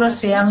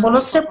alturas y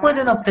ángulos. Se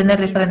pueden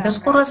obtener diferentes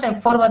curvas en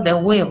forma de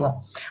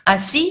huevo.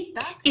 Así,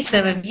 y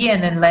se ve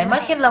bien en la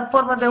imagen, la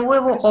forma de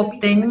huevo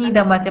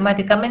obtenida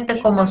matemáticamente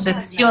como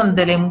sección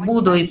del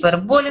embudo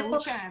hiperbólico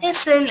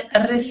es el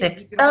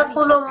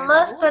receptáculo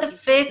más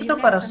perfecto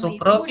para su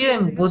propio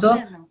embudo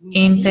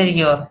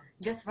interior.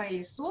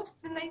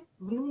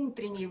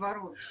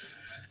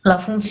 La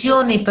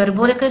función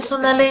hiperbólica es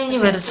una ley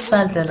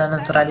universal de la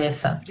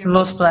naturaleza.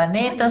 Los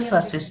planetas,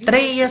 las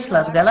estrellas,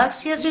 las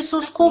galaxias y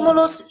sus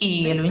cúmulos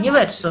y el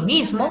universo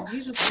mismo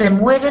se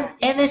mueven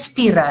en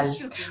espiral.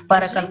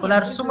 Para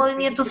calcular su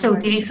movimiento se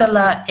utiliza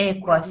la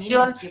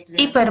ecuación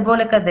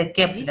hiperbólica de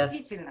Kepler.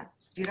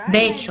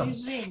 De hecho,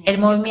 el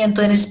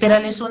movimiento en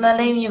espiral es una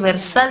ley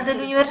universal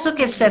del universo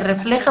que se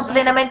refleja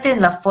plenamente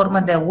en la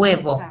forma de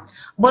huevo.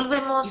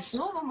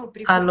 Volvemos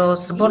a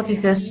los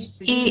vórtices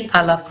y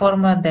a la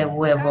forma de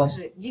huevo.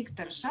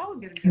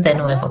 De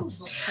nuevo,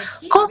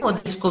 ¿cómo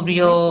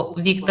descubrió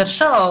Victor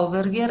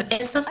Schauberger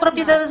estas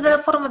propiedades de la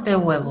forma de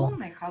huevo?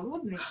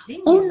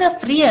 Una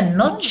fría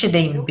noche de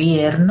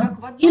invierno,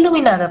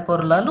 iluminada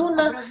por la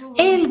luna,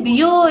 él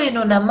vio en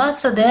una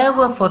masa de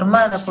agua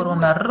formada por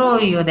un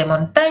arroyo de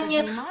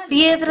montaña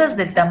piedras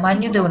del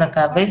tamaño de una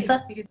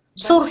cabeza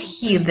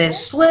surgir del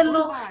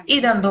suelo y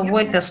dando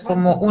vueltas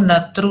como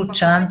una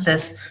trucha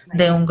antes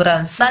de un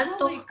gran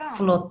salto,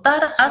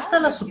 flotar hasta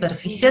la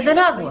superficie del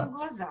agua,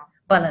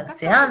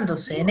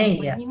 balanceándose en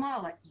ella.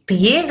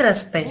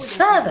 Piedras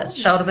pesadas.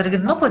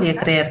 Schauberger no podía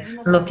creer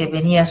lo que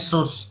venía a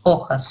sus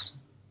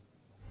hojas.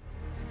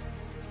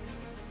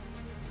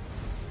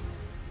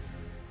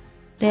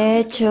 De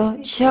hecho,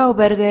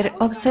 Schauberger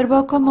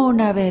observó como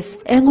una vez,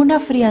 en una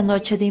fría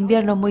noche de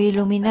invierno muy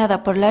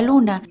iluminada por la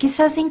luna,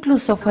 quizás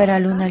incluso fuera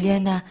luna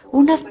llena,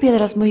 unas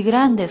piedras muy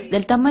grandes,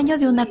 del tamaño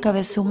de una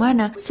cabeza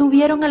humana,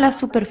 subieron a la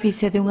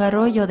superficie de un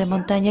arroyo de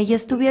montaña y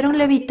estuvieron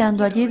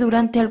levitando allí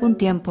durante algún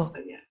tiempo.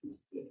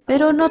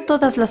 Pero no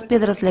todas las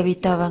piedras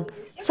levitaban,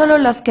 solo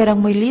las que eran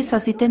muy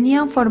lisas y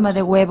tenían forma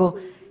de huevo.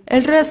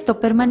 El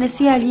resto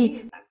permanecía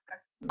allí,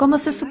 como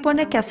se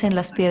supone que hacen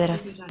las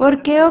piedras.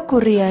 ¿Por qué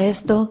ocurría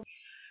esto?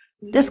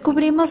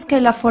 Descubrimos que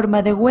la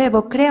forma de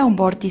huevo crea un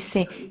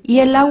vórtice y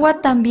el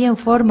agua también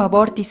forma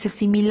vórtices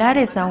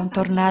similares a un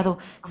tornado,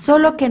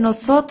 solo que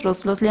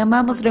nosotros los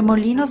llamamos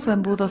remolinos o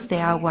embudos de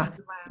agua.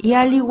 Y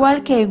al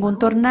igual que en un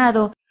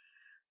tornado,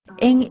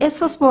 en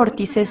esos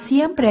vórtices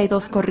siempre hay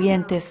dos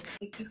corrientes,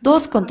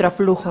 dos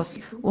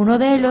contraflujos, uno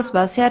de ellos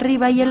va hacia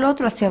arriba y el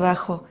otro hacia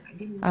abajo.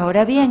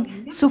 Ahora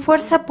bien, su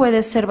fuerza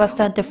puede ser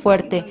bastante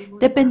fuerte,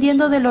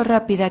 dependiendo de lo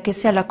rápida que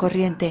sea la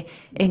corriente.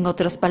 En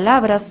otras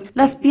palabras,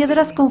 las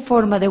piedras con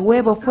forma de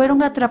huevo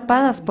fueron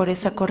atrapadas por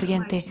esa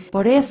corriente,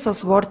 por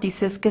esos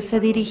vórtices que se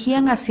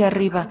dirigían hacia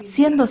arriba,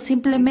 siendo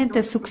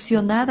simplemente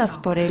succionadas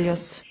por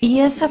ellos. Y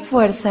esa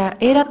fuerza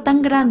era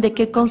tan grande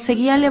que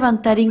conseguía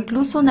levantar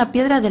incluso una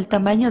piedra del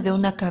tamaño de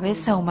una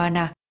cabeza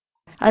humana.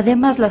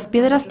 Además, las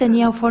piedras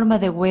tenían forma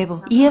de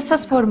huevo, y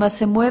esas formas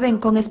se mueven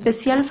con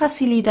especial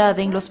facilidad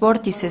en los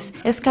vórtices,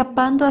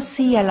 escapando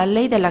así a la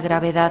ley de la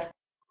gravedad.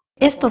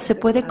 Esto se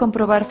puede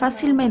comprobar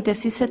fácilmente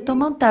si se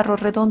toma un tarro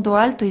redondo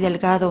alto y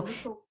delgado,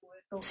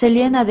 se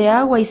llena de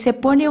agua y se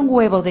pone un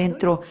huevo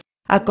dentro.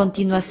 A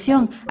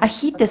continuación,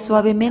 agite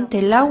suavemente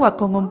el agua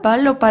con un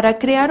palo para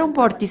crear un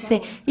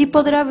vórtice y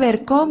podrá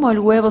ver cómo el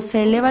huevo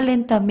se eleva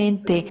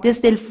lentamente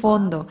desde el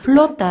fondo,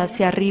 flota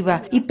hacia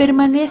arriba y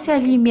permanece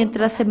allí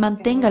mientras se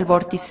mantenga el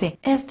vórtice.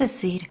 Es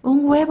decir,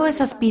 un huevo es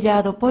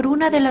aspirado por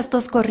una de las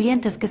dos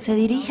corrientes que se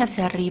dirige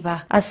hacia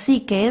arriba.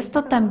 Así que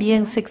esto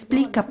también se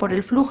explica por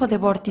el flujo de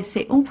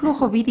vórtice, un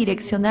flujo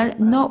bidireccional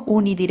no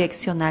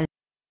unidireccional.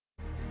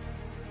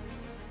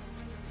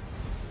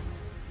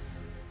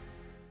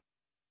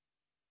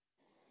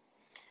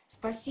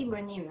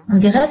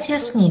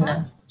 Gracias,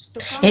 Nina.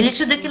 El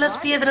hecho de que las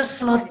piedras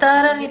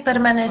flotaran y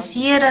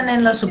permanecieran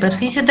en la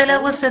superficie del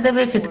agua se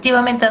debe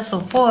efectivamente a su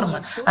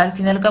forma. Al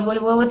fin y al cabo, el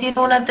huevo tiene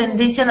una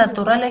tendencia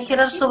natural a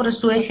girar sobre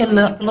su eje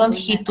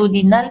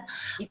longitudinal,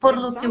 por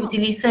lo que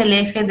utiliza el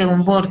eje de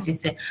un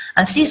vórtice.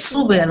 Así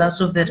sube a la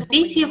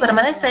superficie y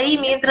permanece ahí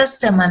mientras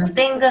se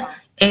mantenga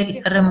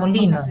el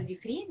remolino.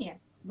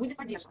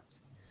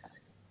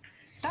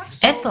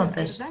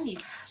 Entonces,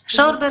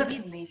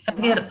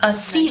 Schauberger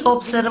así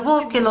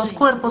observó que los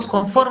cuerpos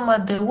con forma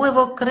de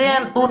huevo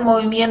crean un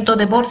movimiento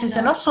de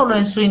vórtice no solo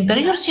en su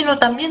interior, sino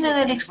también en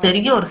el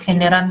exterior,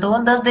 generando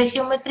ondas de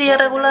geometría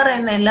regular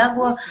en el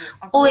agua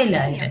o el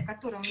aire.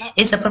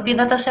 Esta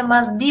propiedad hace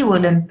más vivo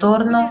el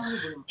entorno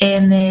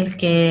en el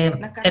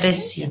que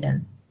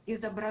residen.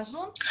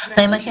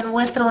 La imagen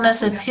muestra una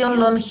sección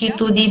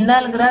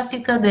longitudinal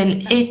gráfica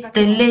del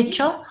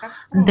lecho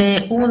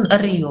de un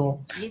río,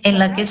 en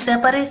la que se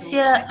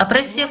aprecia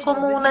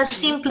cómo una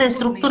simple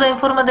estructura en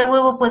forma de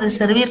huevo puede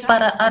servir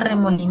para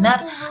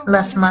arremolinar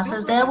las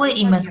masas de agua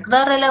y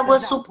mezclar el agua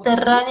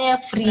subterránea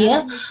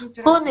fría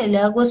con el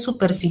agua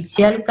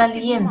superficial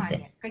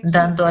caliente,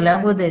 dando al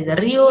agua del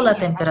río la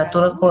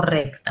temperatura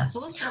correcta.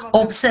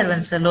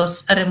 Obsérvense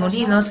los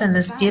remolinos en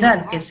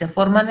espiral que se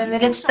forman en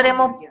el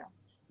extremo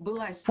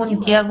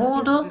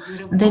puntiagudo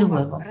del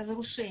huevo.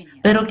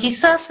 Pero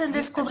quizás el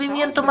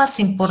descubrimiento más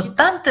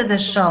importante de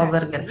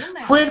Schauberger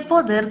fue el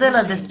poder de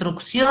la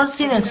destrucción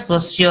sin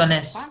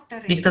explosiones.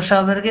 Víctor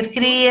Schauberger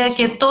creía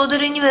que todo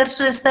el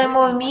universo está en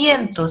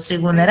movimiento.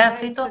 Según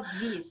Heráclito,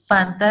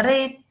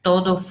 Pantarei,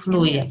 todo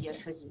fluye.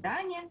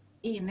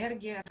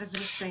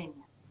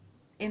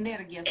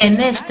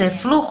 En este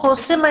flujo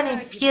se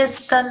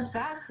manifiestan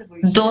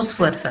dos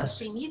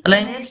fuerzas, la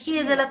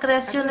energía de la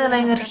creación y la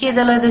energía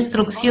de la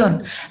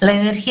destrucción. La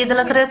energía de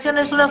la creación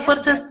es una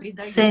fuerza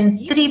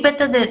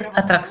centrípeta de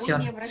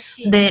atracción,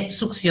 de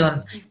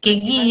succión, que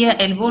guía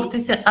el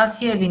vórtice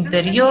hacia el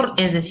interior,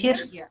 es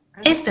decir,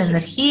 esta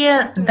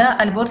energía da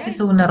al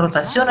vórtice una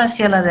rotación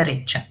hacia la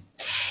derecha.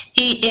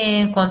 Y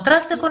en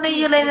contraste con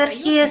ella, la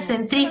energía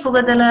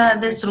centrífuga de la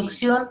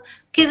destrucción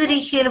que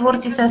dirige el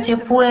vórtice hacia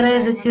afuera,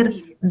 es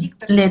decir,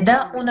 le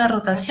da una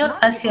rotación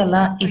hacia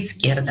la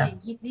izquierda.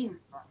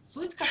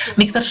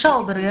 Víctor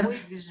Schauberger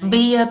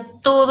veía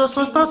todos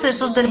los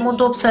procesos del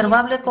mundo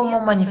observable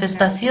como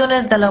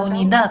manifestaciones de la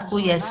unidad,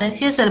 cuya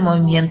esencia es el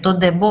movimiento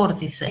de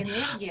vórtice.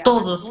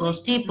 Todos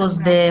los tipos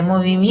de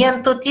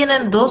movimiento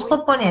tienen dos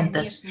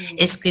componentes,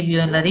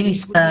 escribió en la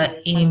revista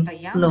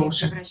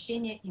Implosion.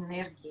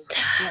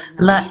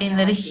 La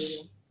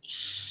energía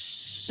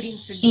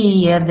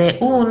de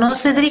uno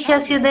se dirige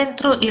hacia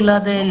adentro y la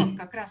del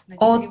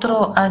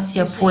otro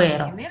hacia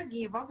afuera.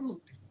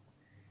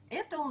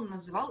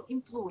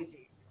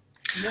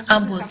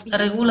 Ambos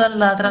regulan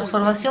la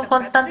transformación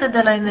constante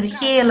de la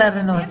energía y la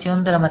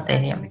renovación de la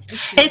materia.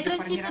 El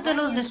principio de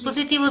los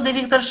dispositivos de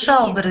Víctor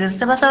Schauberger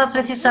se basaba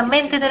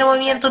precisamente en el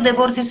movimiento de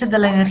vórtice de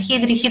la energía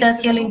dirigida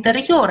hacia el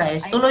interior. A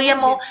esto lo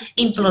llamó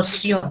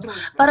implosión.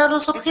 Para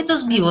los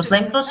objetos vivos, la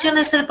implosión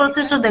es el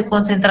proceso de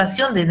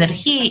concentración de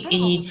energía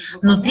y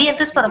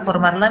nutrientes para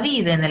formar la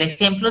vida. En el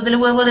ejemplo del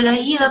huevo de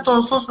gallina,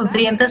 todos los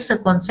nutrientes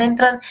se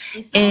concentran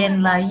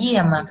en la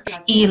yema,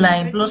 y la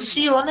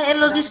implosión en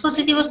los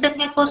dispositivos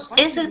técnicos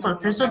es el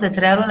proceso de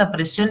crear una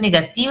presión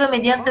negativa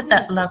mediante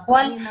la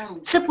cual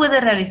se puede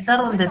realizar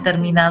un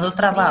determinado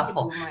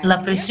trabajo.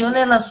 La presión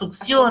y la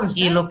succión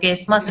y, lo que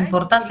es más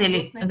importante,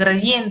 el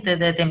gradiente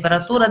de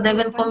temperatura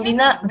deben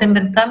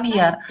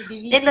cambiar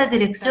en la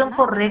dirección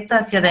correcta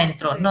hacia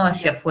adentro, no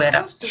hacia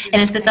afuera.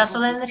 En este caso,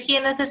 la energía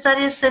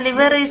necesaria se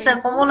libera y se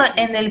acumula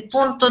en el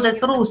punto de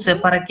cruce.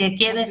 Para que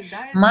quede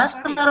más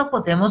claro,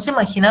 podemos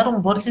imaginar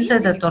un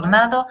vórtice de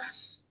tornado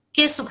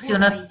que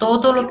succiona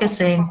todo lo que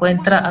se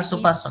encuentra a su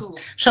paso.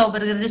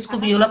 Schauberger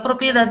descubrió la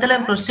propiedad de la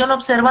implosión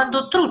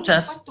observando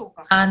truchas.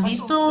 ¿Han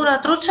visto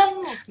una trucha?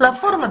 La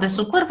forma de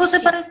su cuerpo se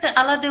parece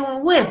a la de un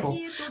huevo.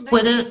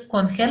 Puede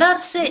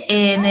congelarse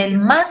en el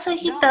más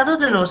agitado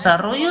de los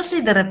arroyos y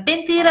de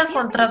repente ir a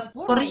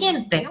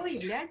contracorriente.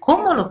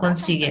 ¿Cómo lo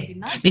consigue?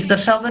 Víctor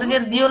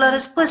Schauberger dio la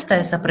respuesta a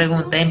esa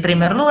pregunta. En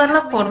primer lugar,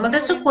 la forma de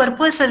su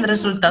cuerpo es el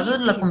resultado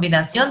de la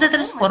combinación de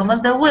tres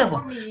formas de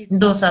huevo,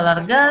 dos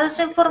alargadas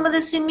en forma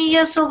de semilla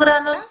o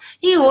granos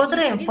y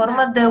otra en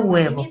forma de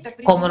huevo.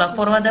 Como la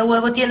forma de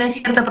huevo tiene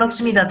cierta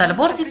proximidad al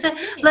vórtice,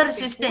 la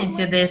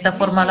resistencia de esta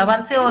forma al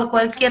avance o a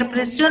cualquier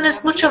presión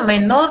es mucho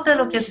menor de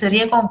lo que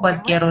sería con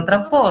cualquier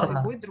otra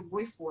forma.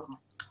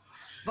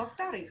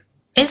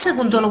 En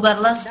segundo lugar,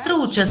 las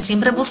truchas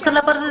siempre buscan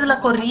la parte de la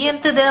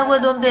corriente de agua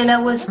donde el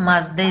agua es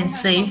más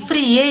densa y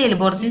fría y el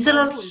vórtice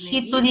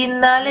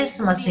longitudinal es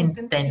más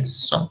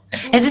intenso.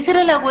 Es decir,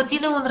 el agua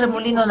tiene un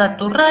remolino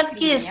natural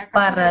que es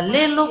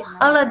paralelo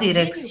a la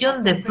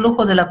dirección de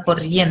flujo de la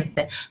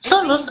corriente.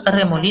 Son los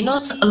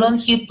remolinos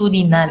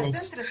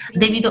longitudinales.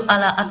 Debido a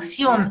la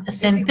acción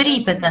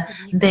centrípeta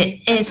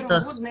de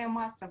estos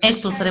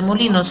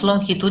remolinos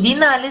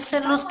longitudinales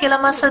en los que la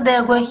masa de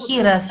agua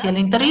gira hacia el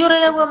interior,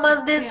 el agua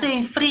más densa y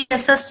y fría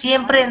está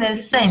siempre en el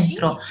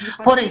centro.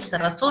 Por esta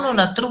razón,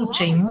 una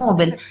trucha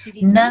inmóvil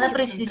nada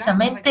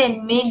precisamente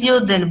en medio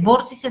del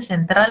vórtice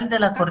central de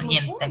la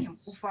corriente.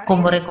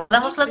 Como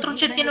recordamos, la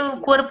trucha tiene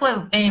un cuerpo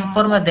en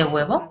forma de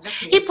huevo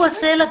y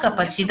posee la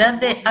capacidad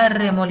de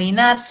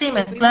arremolinarse y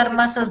mezclar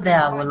masas de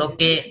agua, lo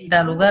que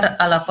da lugar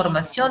a la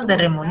formación de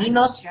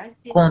remolinos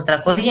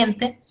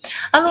contracorriente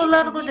a lo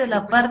largo de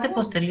la parte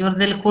posterior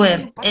del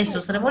cuerpo.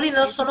 Estos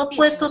remolinos son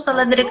opuestos a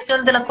la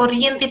dirección de la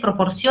corriente y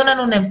proporcionan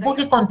un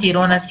empuje con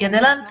tirón hacia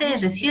adelante,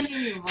 es decir,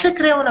 se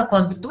crea una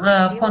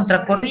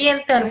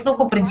contracorriente al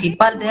flujo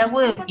principal de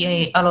agua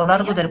a lo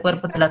largo del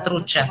cuerpo de la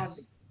trucha.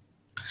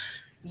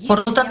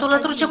 Por lo tanto, la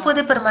trucha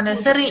puede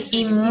permanecer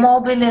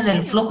inmóvil en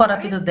el flujo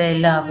rápido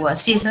del agua.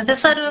 Si es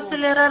necesario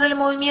acelerar el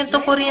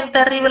movimiento corriente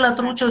arriba, la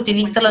trucha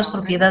utiliza las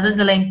propiedades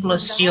de la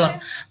implosión.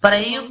 Para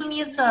ello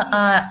comienza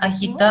a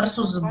agitar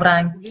sus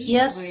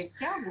branquias,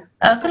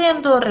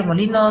 creando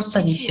remolinos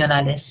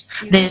adicionales.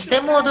 De este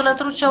modo, la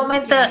trucha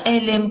aumenta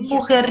el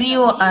empuje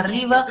río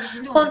arriba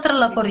contra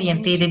la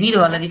corriente y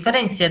debido a la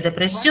diferencia de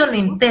presión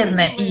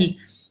interna y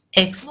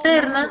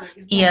externa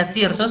y a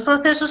ciertos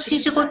procesos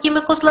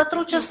físico-químicos, la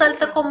trucha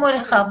salta como el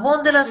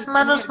jabón de las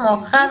manos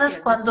mojadas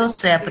cuando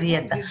se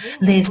aprieta.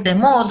 De este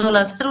modo,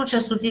 las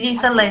truchas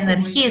utilizan la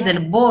energía del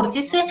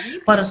vórtice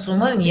para su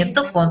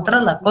movimiento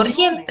contra la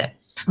corriente.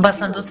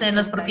 Basándose en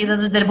las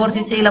propiedades del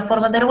vórtice y la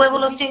forma del huevo,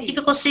 los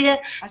científicos siguen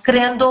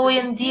creando hoy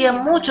en día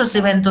muchos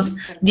eventos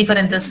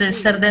diferentes.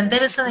 Serden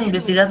Davidson,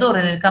 investigador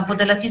en el campo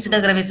de la física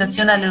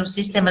gravitacional y los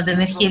sistemas de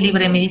energía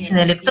libre y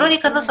medicina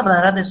electrónica, nos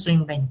hablará de su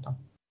invento.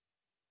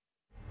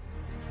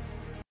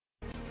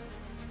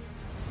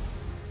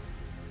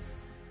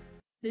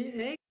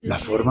 La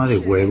forma de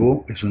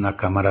huevo es una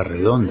cámara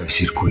redonda y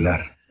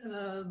circular.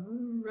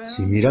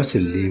 Si miras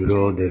el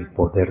libro del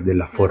poder de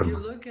la forma,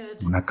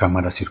 una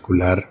cámara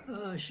circular,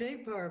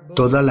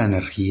 toda la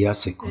energía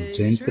se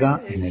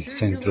concentra en el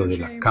centro de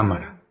la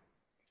cámara.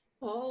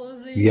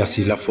 Y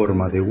así la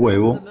forma de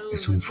huevo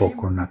es un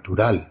foco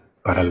natural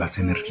para las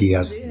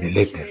energías del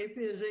éter.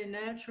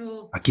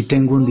 Aquí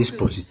tengo un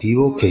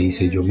dispositivo que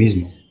hice yo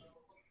mismo.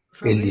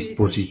 El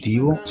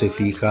dispositivo se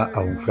fija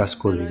a un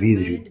frasco de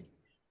vidrio,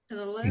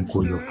 en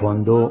cuyo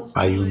fondo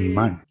hay un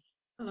imán,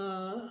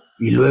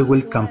 y luego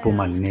el campo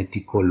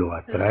magnético lo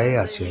atrae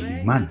hacia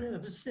el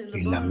imán,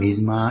 en la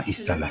misma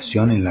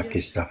instalación en la que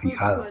está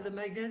fijado.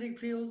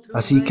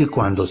 Así que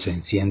cuando se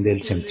enciende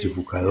el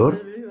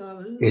centrifugador,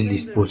 el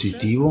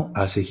dispositivo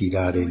hace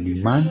girar el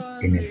imán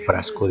en el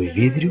frasco de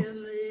vidrio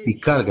y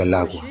carga el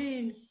agua.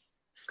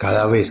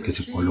 Cada vez que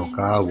se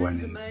coloca agua en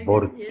el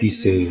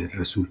vórtice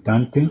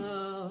resultante,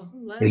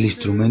 el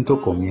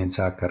instrumento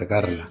comienza a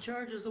cargarla,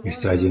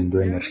 extrayendo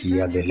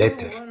energía del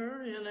éter.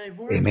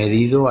 He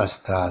medido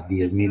hasta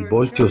 10.000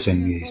 voltios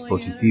en mi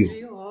dispositivo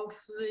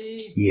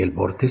y el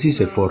vórtice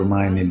se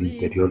forma en el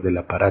interior del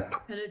aparato.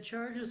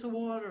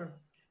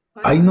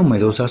 Hay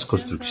numerosas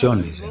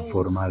construcciones en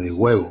forma de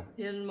huevo.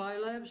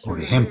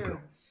 Por ejemplo,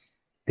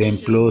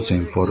 templos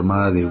en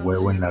forma de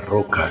huevo en las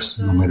rocas,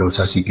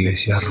 numerosas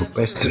iglesias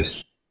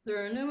rupestres.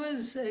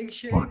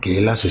 ¿Por qué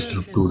las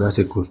estructuras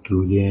se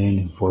construyen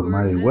en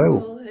forma de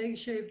huevo?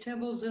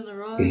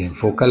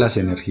 Enfoca las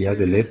energías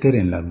del éter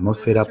en la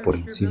atmósfera por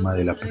encima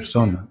de la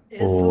persona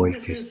o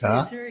el que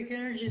está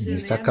en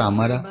esta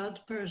cámara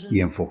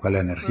y enfoca la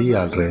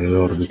energía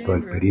alrededor de todo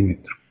el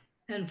perímetro,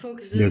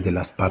 desde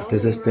las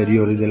partes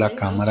exteriores de la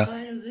cámara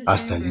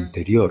hasta el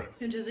interior,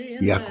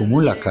 y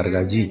acumula carga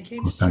allí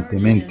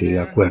constantemente de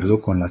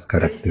acuerdo con las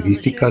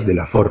características de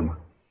la forma,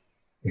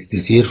 es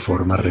decir,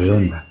 forma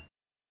redonda.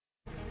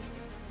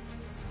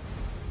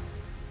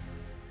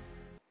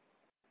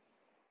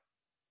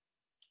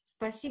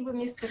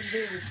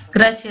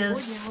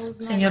 Gracias,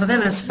 señor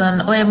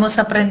Davidson. Hoy hemos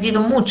aprendido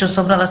mucho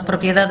sobre las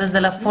propiedades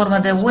de la forma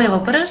de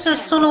huevo, pero eso es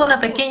solo una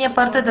pequeña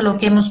parte de lo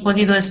que hemos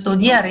podido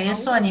estudiar, y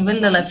eso a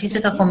nivel de la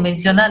física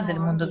convencional del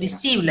mundo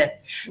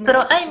visible.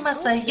 Pero hay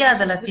más allá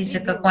de la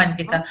física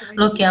cuántica,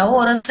 lo que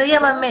ahora se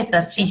llama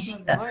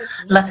metafísica.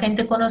 La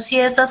gente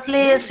conocía esas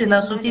leyes y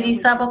las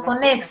utilizaba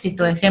con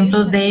éxito.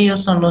 Ejemplos de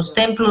ellos son los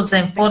templos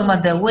en forma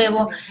de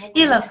huevo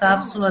y la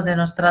cápsula de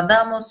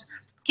Nostradamus,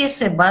 que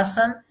se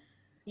basan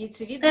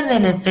en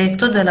el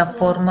efecto de la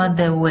forma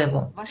de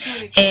huevo.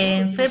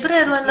 En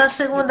febrero, en la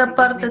segunda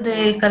parte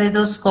del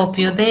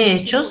Caleidoscopio de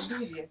Hechos,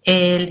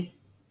 el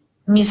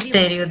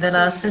misterio de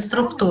las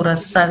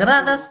estructuras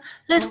sagradas,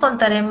 les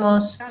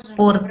contaremos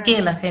por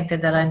qué la gente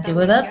de la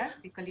antigüedad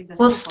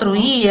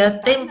construía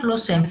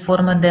templos en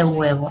forma de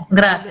huevo.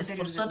 Gracias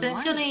por su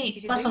atención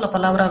y paso la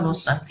palabra a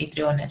los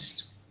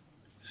anfitriones.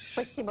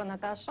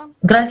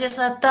 Gracias,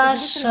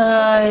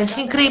 Natasha. Es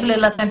increíble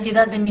la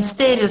cantidad de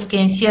misterios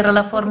que encierra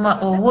la forma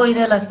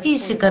ovoide. La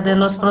física de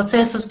los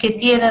procesos que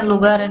tienen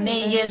lugar en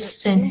ella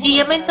es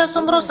sencillamente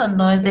asombrosa.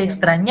 No es de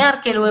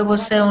extrañar que el huevo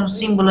sea un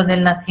símbolo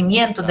del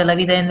nacimiento de la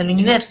vida en el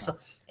universo.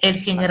 el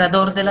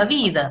generador de la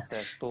vida.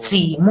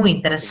 Sí, muy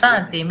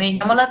interesante. Me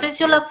llamó la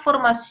atención la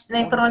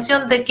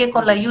información de que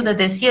con la ayuda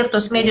de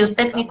ciertos medios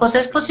técnicos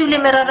es posible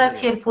mirar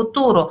hacia el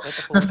futuro.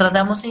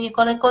 Nostradamus y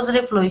Nikolai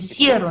Kozyrev lo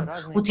hicieron.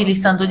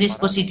 Utilizando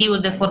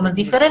dispositivos de formas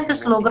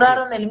diferentes,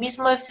 lograron el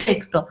mismo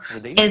efecto.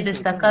 El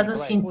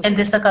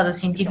destacado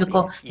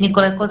científico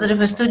Nikolai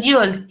Kozyrev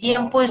estudió el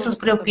tiempo y sus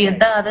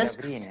propiedades.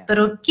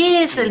 Pero,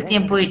 ¿qué es el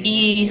tiempo?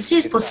 Y si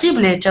es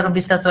posible echar un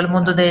vistazo al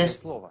mundo de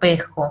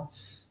espejo.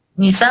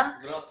 Nisam,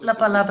 la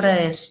palabra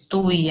es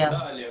tuya.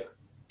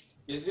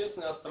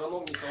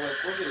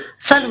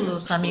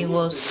 Saludos,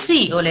 amigos.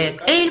 Sí,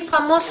 Oleg. El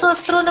famoso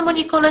astrónomo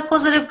Nikolai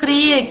Kozyrev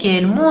creía que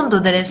el mundo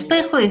del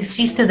espejo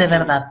existe de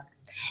verdad.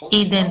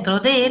 Y dentro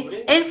de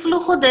él, el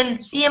flujo del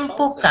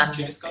tiempo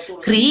cambia.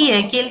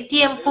 Creía que el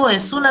tiempo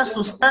es una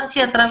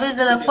sustancia a través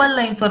de la cual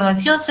la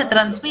información se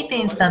transmite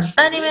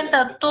instantáneamente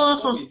a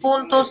todos los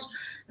puntos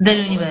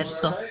del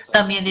universo.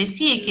 También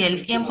decía que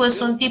el tiempo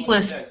es un tipo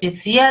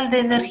especial de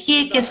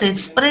energía que se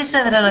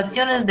expresa en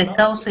relaciones de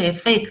causa y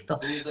efecto.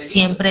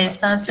 Siempre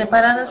están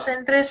separadas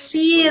entre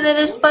sí en el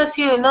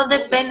espacio y no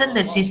dependen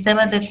del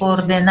sistema de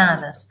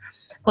coordenadas.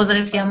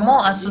 Kozyrev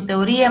llamó a su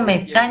teoría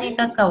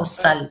mecánica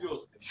causal.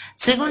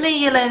 Según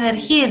ella, la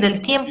energía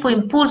del tiempo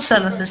impulsa a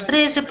las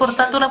estrellas y por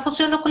tanto la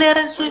fusión nuclear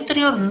en su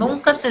interior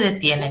nunca se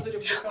detiene.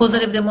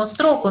 Kozyrev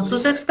demostró con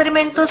sus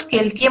experimentos que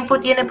el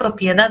tiempo tiene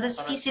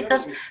propiedades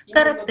físicas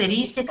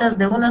características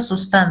de una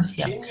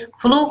sustancia,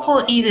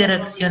 flujo y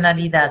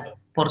direccionalidad,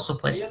 por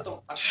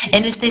supuesto.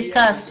 En este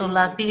caso,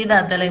 la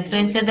actividad de la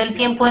influencia del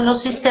tiempo en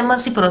los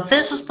sistemas y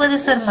procesos puede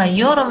ser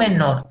mayor o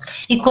menor,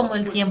 y como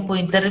el tiempo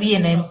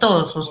interviene en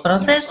todos los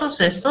procesos,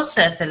 estos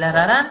se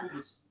acelerarán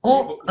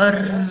o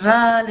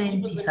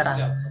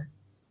ralentizarán.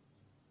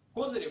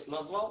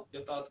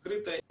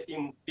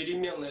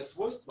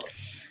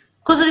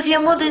 Kozyrev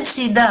llamó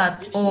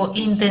densidad o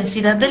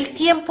intensidad del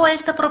tiempo a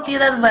esta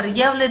propiedad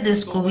variable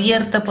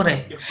descubierta por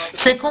él.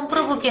 Se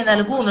comprobó que en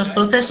algunos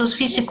procesos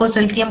físicos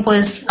el tiempo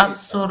es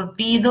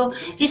absorbido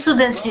y su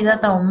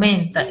densidad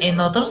aumenta. En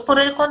otros, por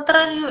el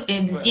contrario,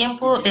 el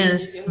tiempo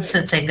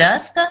se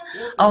gasta,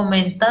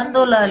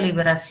 aumentando la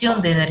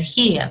liberación de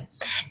energía.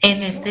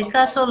 En este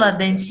caso, la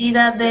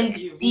densidad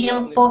del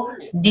tiempo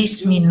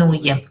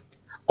disminuye.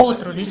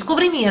 Otro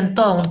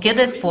descubrimiento, aunque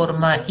de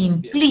forma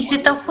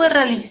implícita, fue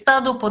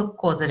realizado por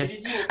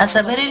Kozyrev. A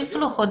saber, el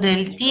flujo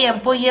del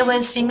tiempo lleva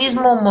en sí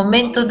mismo un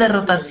momento de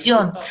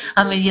rotación.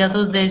 A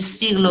mediados del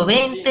siglo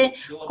XX,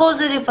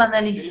 Kozyrev,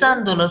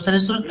 analizando los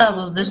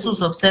resultados de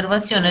sus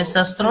observaciones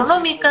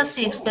astronómicas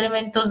y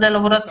experimentos de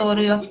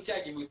laboratorio,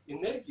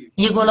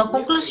 llegó a la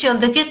conclusión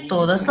de que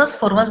todas las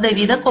formas de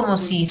vida, como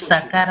si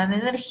sacaran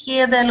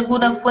energía de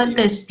alguna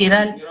fuente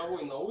espiral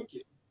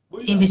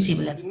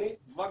invisible.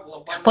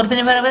 Por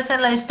primera vez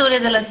en la historia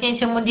de la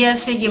ciencia mundial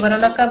se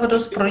llevaron a cabo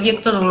dos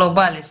proyectos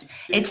globales.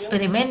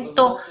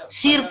 Experimento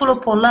Círculo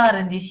Polar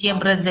en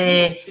diciembre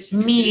de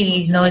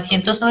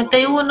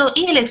 1991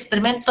 y el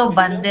experimento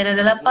Bandera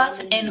de la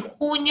Paz en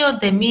junio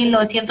de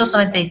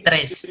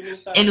 1993.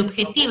 El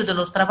objetivo de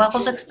los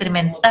trabajos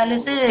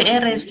experimentales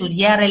era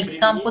estudiar el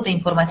campo de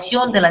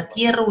información de la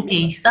Tierra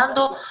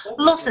utilizando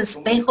los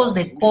espejos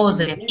de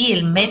Kozyrev y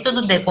el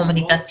método de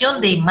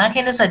comunicación de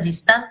imágenes a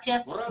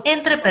distancia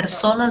entre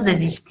personas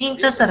de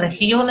distintas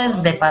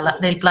regiones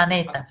del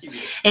planeta.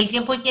 El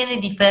tiempo tiene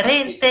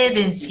diferente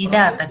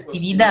densidad,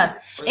 actividad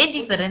en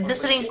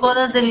diferentes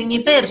rincones del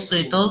universo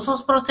y todos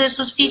los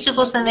procesos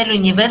físicos en el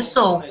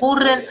universo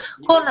ocurren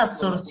con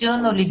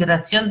absorción o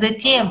liberación de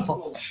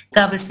tiempo.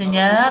 Cabe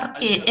señalar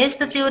que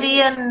esta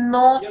teoría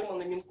no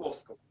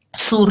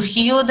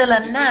surgió de la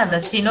nada,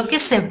 sino que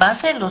se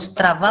basa en los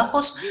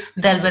trabajos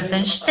de Albert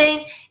Einstein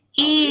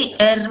y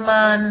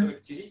Hermann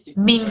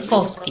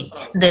Minkowski.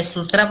 De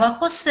sus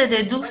trabajos se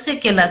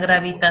deduce que la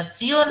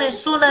gravitación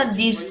es una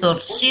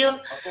distorsión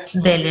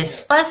del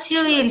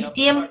espacio y el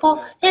tiempo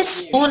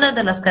es una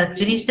de las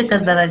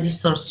características de la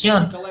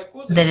distorsión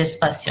del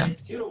espacio.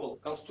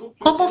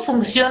 ¿Cómo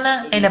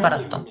funciona el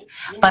aparato?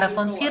 Para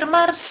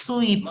confirmar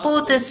su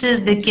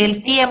hipótesis de que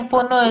el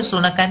tiempo no es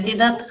una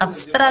cantidad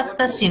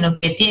abstracta, sino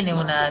que tiene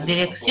una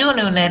dirección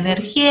y una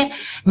energía,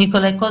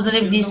 Nikolai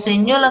Kozyrev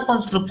diseñó la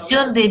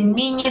construcción de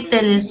mini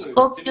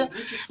telescopio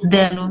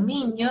de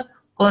aluminio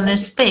con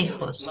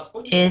espejos.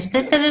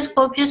 Este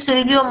telescopio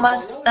sirvió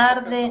más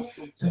tarde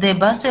de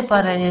base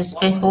para el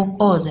espejo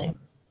Kozyrev.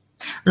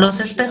 Los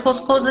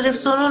espejos Kozyrev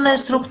son una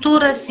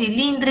estructura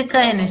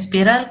cilíndrica en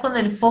espiral con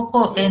el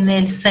foco en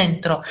el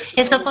centro.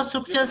 Esta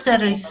construcción se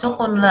realizó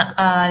con una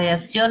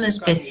aleación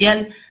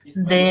especial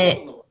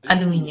de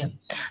aluminio.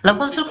 La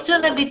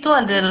construcción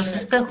habitual de los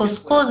espejos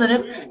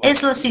Kozyrev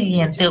es la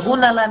siguiente: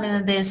 una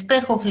lámina de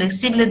espejo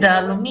flexible de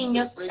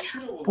aluminio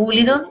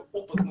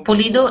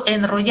pulido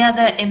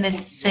enrollada en el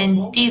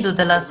sentido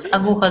de las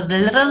agujas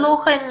del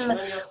reloj en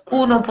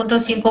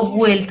 1.5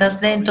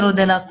 vueltas, dentro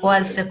de la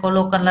cual se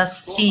coloca la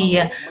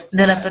silla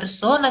de la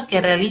persona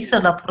que realiza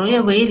la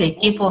prueba y el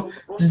equipo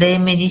de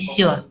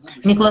medición.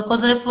 Nikola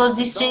Kozyrev los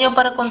diseñó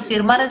para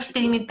confirmar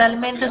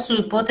experimentalmente su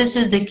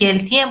hipótesis de que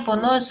el tiempo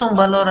no es un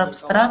valor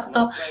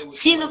abstracto,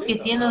 sino que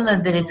tiene una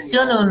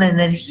dirección o una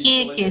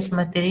energía que es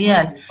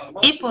material,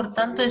 y por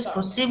tanto es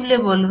posible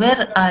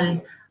volver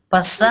al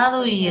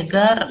pasado y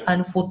llegar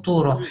al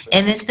futuro.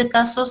 En este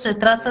caso se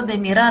trata de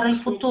mirar el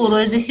futuro,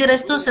 es decir,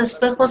 estos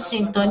espejos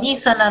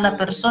sintonizan a la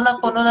persona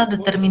con una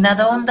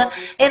determinada onda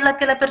en la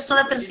que la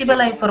persona percibe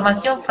la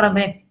información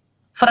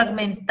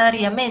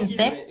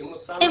fragmentariamente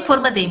en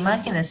forma de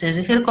imágenes, es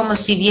decir, como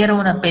si viera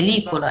una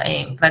película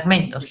en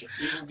fragmentos.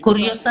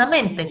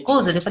 Curiosamente,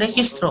 Kozyrev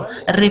registró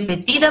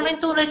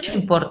repetidamente un hecho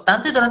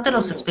importante durante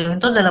los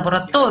experimentos de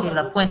laboratorio: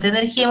 la fuente de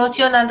energía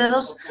emocional de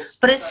los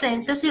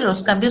presentes y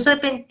los cambios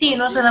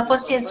repentinos en la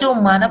conciencia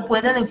humana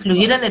pueden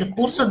influir en el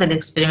curso del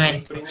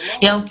experimento.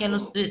 Y aunque en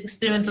los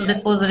experimentos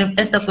de Kozyrev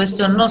esta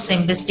cuestión no se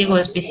investigó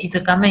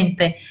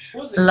específicamente,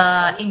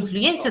 la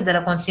influencia de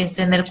la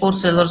conciencia en el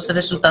curso de los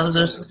resultados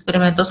de los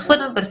experimentos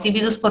fueron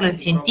percibidos por el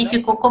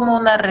científico como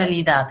una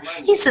realidad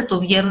y se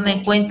tuvieron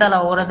en cuenta a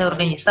la hora de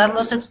organizar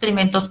los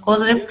experimentos.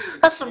 Kozyrev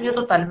asumió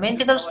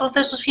totalmente que los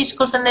procesos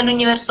físicos en el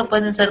universo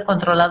pueden ser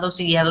controlados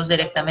y guiados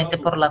directamente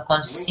por la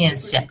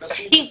conciencia,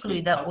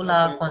 incluida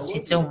la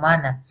conciencia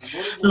humana.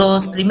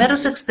 Los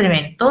primeros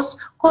experimentos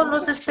con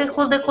los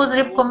espejos de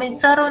Kozyrev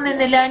comenzaron en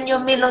el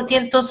año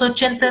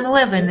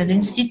 1989 en el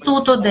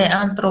Instituto de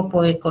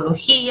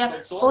Antropoecología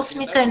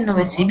Cósmica en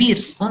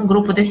Novosibirsk. Un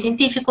grupo de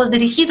científicos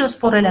dirigidos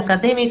por el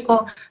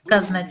académico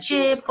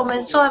Kaznachev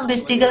comenzó a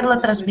investigar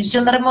la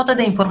transmisión remota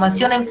de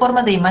información en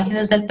forma de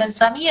imágenes del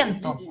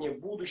pensamiento.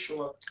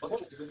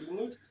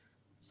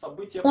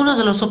 Uno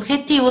de los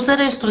objetivos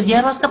era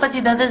estudiar las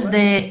capacidades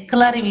de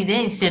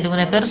clarividencia de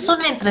una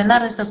persona y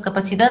entrenar estas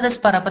capacidades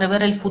para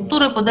prever el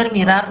futuro y poder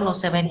mirar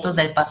los eventos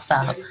del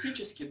pasado.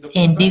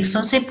 En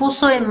Dixon se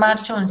puso en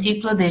marcha un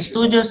ciclo de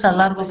estudios a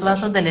largo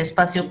plazo del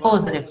espacio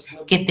Kozyrev,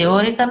 que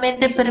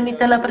teóricamente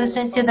permite la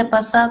presencia de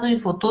pasado y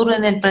futuro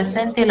en el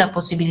presente y la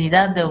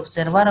posibilidad de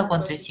observar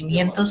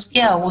acontecimientos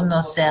que aún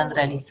no se han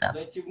realizado.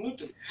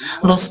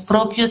 Los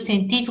propios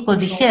científicos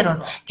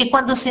dijeron que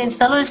cuando se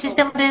instaló el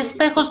sistema de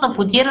espejos no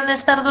pudieron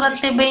estar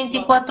durante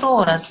 24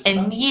 horas.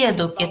 El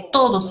miedo que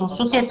todos los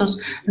sujetos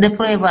de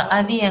prueba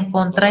habían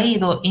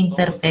contraído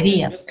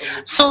interfería.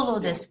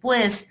 Solo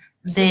después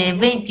de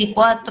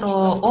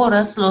 24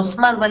 horas, los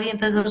más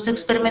valientes de los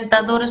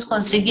experimentadores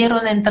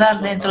consiguieron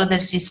entrar dentro del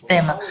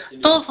sistema.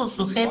 Todos los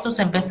sujetos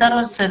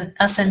empezaron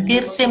a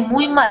sentirse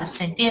muy mal,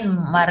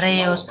 sentían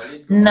mareos,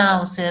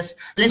 náuseas,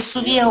 les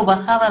subía o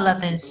bajaba la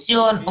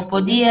tensión o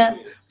podía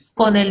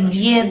con el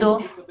miedo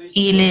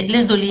y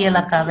les dolía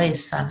la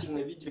cabeza.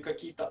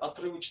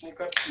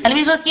 Al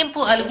mismo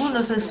tiempo,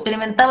 algunos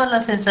experimentaban la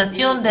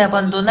sensación de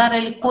abandonar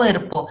el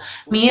cuerpo,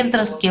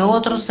 mientras que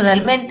otros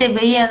realmente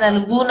veían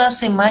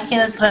algunas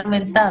imágenes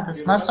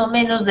fragmentadas, más o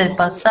menos del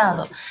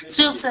pasado.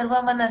 Se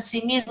observaban a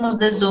sí mismos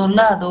desde un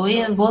lado,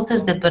 oían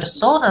voces de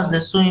personas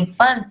de su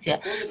infancia.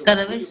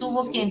 Cada vez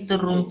hubo que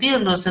interrumpir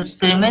los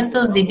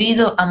experimentos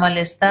debido a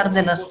malestar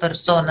de las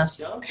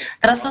personas.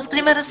 Tras las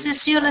primeras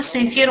sesiones se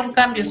hicieron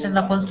cambios en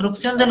la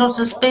construcción de los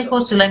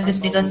espejos y la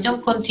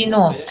investigación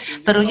continuó,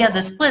 pero ya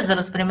después de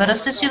las primeras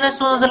sesiones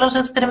uno de los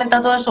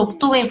experimentadores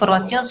obtuvo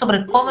información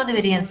sobre cómo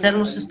deberían ser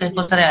los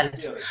espejos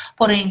reales.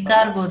 Por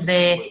encargo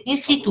del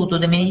Instituto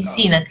de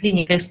Medicina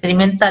Clínica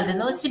Experimental de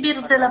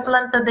Novosibirsk de la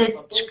planta de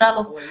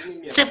Chkalov,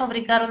 se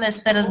fabricaron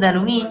esferas de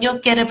aluminio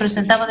que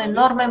representaban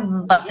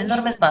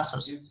enormes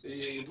vasos.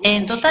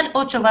 En total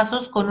 8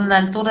 vasos con una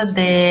altura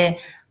de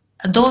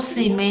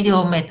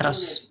 12,5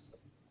 metros.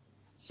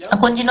 A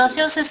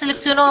continuación se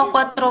seleccionó a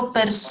 4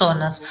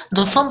 personas,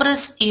 2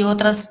 hombres y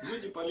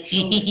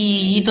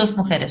 2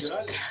 mujeres,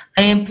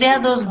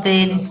 empleados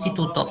del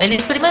instituto. El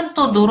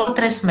experimento duró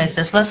 3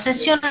 meses. Las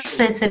sesiones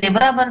se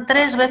celebraban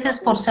 3 veces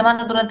por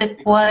semana durante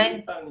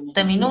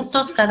 40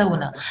 minutos cada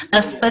una.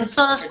 Las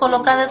personas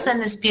colocadas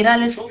en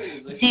espirales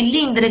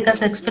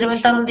cilíndricas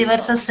experimentaron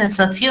diversas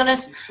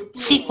sensaciones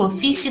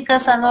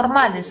psicofísicas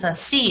anormales.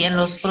 Así, en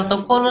los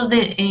protocolos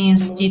del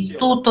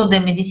Instituto de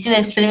Medicina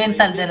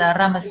Experimental de la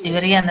rama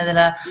siberiana de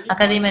la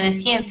Academia de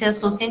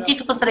Ciencias, los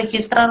científicos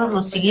registraron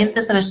los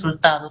siguientes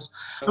resultados.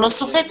 Los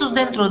sujetos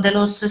dentro de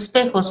los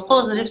espejos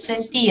Kozyrev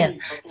sentían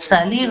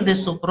salir de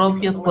su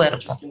propio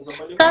cuerpo.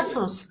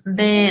 Casos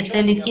de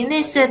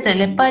telequinesia,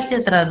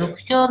 telepatía,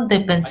 traducción de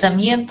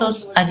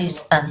pensamientos a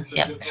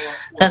distancia.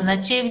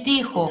 Kaznachev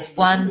dijo: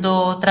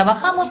 cuando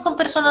trabajamos con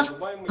personas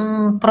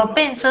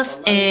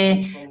propensas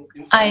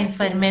a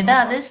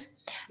enfermedades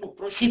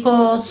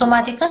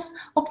psicosomáticas,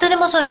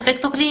 obtenemos un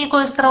efecto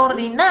clínico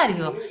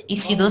extraordinario. Y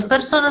si 2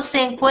 personas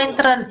se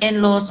encuentran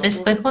en los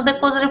espejos de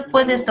Kozyrev,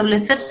 puede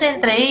establecerse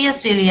entre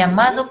ellas el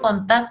llamado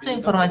contacto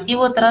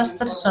informativo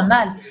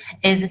transpersonal,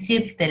 es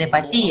decir,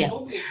 telepatía.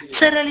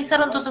 Se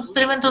realizaron 2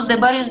 experimentos de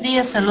varios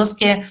días en los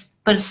que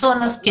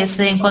personas que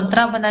se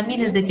encontraban a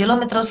miles de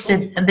kilómetros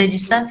de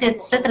distancia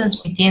se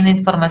transmitían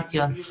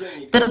información.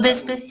 Pero de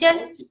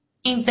especial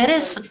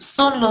interés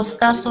son los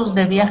casos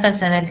de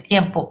viajes en el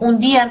tiempo. Un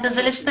día antes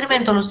del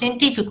experimento, los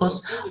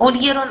científicos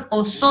olieron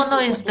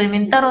ozono y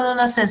experimentaron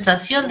una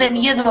sensación de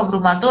miedo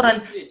abrumador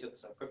al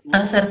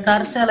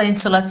acercarse a la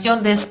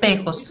instalación de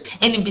espejos.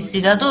 El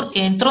investigador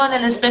que entró en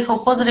el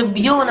espejo Cosre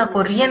vio una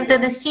corriente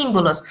de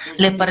símbolos.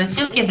 Le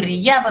pareció que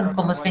brillaban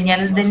como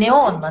señales de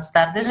neón. Más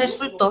tarde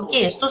resultó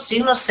que estos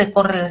signos se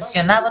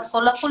correlacionaban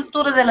con la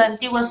cultura de la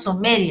antigua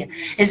Sumeria.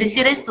 Es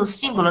decir, estos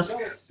símbolos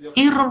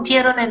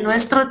irrumpieron en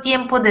nuestro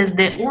tiempo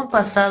desde un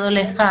pasado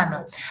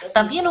lejano.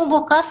 También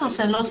hubo casos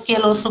en los que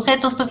los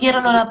sujetos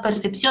tuvieron una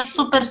percepción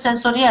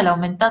supersensorial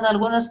aumentada.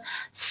 Algunos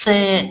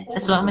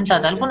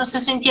se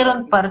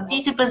sintieron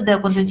partícipes de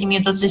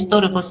acontecimientos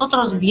históricos,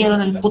 otros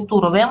vieron el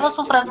futuro. Veamos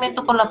un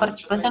fragmento con la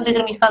participación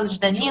de Mikhailovich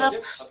Danilov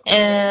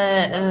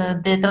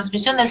de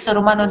transmisión del ser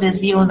humano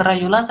desvía un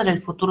rayo láser, el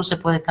futuro se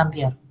puede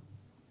cambiar.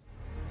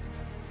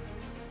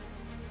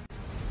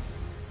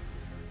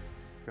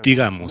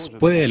 Digamos,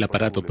 ¿puede el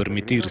aparato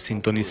permitir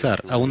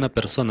sintonizar a una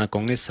persona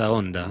con esa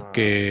onda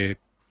que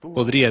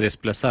podría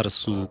desplazar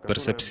su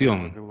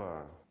percepción,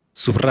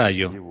 su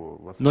rayo,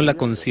 no la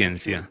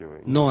conciencia,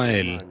 no a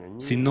él,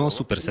 sino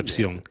su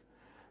percepción,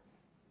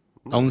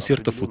 a un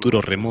cierto futuro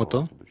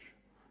remoto?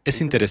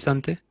 ¿Es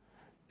interesante?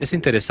 Es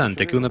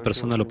interesante que una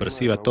persona lo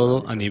perciba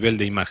todo a nivel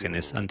de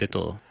imágenes, ante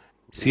todo.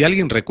 Si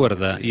alguien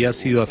recuerda y ha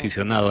sido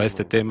aficionado a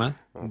este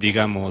tema,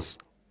 digamos,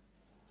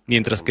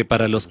 mientras que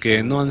para los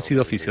que no han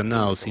sido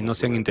aficionados y no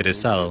se han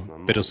interesado,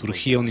 pero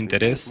surgía un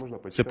interés,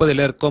 se puede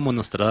leer cómo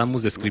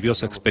Nostradamus describió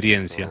su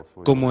experiencia,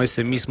 cómo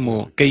ese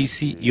mismo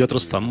Casey y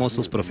otros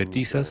famosos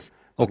profetisas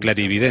o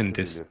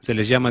clarividentes, se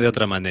les llama de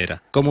otra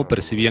manera, cómo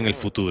percibían el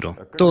futuro.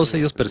 Todos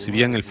ellos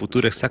percibían el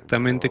futuro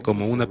exactamente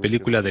como una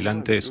película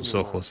delante de sus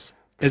ojos.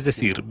 Es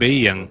decir,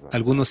 veían,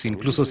 algunos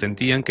incluso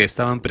sentían que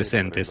estaban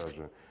presentes,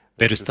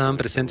 pero estaban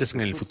presentes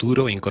en el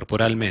futuro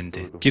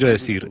incorporalmente. Quiero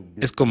decir,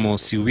 es como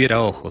si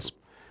hubiera ojos,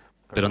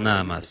 pero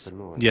nada más.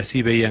 Y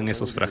así veían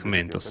esos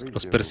fragmentos,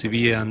 los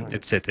percibían,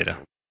 etc.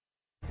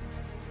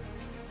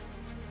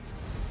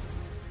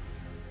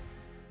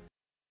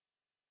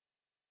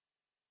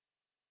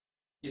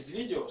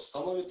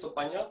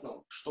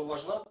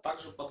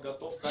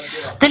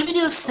 Del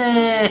vídeo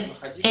se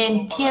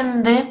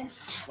entiende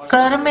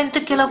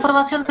claramente que la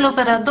formación del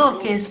operador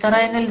que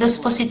estará en el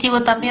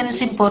dispositivo también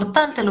es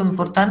importante. Lo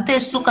importante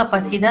es su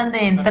capacidad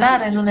de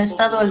entrar en un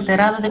estado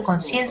alterado de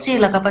conciencia y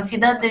la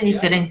capacidad de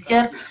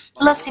diferenciar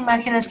las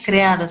imágenes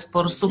creadas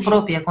por su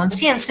propia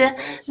conciencia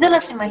de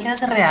las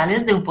imágenes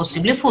reales de un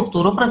posible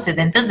futuro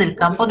procedentes del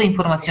campo de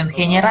información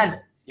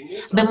general.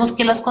 Vemos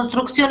que las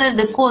construcciones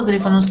de Cosre y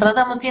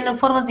Nostradamus tienen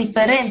formas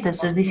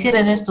diferentes, es decir,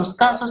 en estos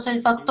casos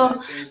el factor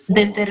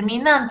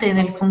determinante en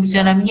el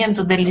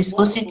funcionamiento del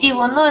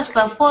dispositivo no es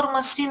la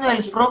forma, sino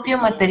el propio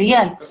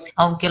material,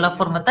 aunque la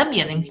forma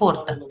también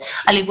importa.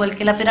 Al igual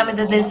que la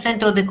pirámide del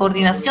Centro de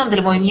Coordinación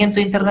del Movimiento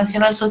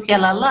Internacional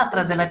Social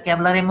ALLATRA, de la que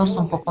hablaremos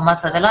un poco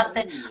más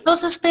adelante,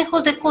 los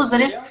espejos de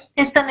Cosre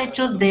están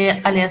hechos de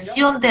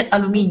aleación de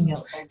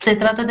aluminio. Se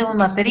trata de un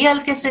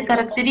material que se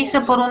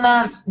caracteriza por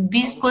una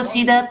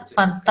viscosidad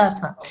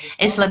fantasma.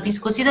 Es la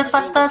viscosidad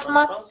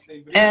fantasma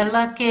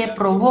la que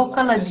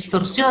provoca la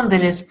distorsión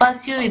del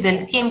espacio y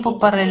del tiempo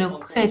para el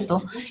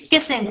objeto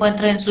que se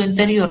encuentra en su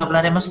interior.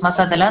 Hablaremos más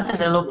adelante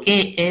de lo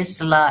que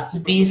es la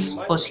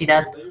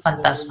viscosidad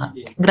fantasma.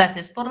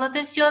 Gracias por la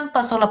atención.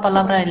 Paso la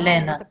palabra a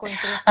Elena.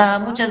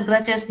 Muchas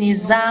gracias,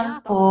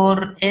 Nizam,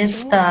 por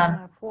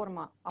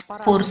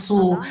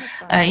su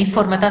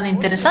informe tan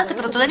interesante,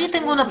 pero todavía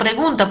tengo una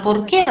pregunta.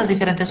 ¿Por qué las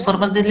diferentes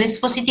formas del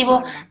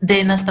dispositivo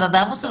de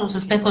Nostradamus y los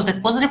espejos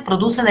de Cosre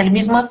producen el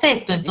mismo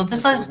efecto?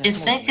 Entonces la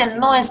esencia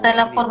no está en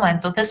la forma.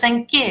 ¿Entonces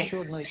en qué?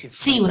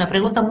 Sí, una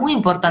pregunta muy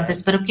importante.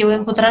 Espero que hoy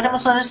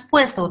encontraremos la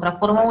respuesta. Otra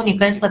forma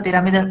única es la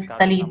pirámide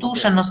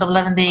Talidusha. Nos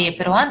hablarán de ella,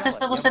 pero antes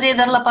me gustaría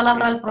dar la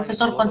palabra al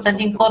profesor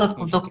Konstantin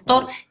Korotkov,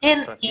 doctor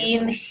en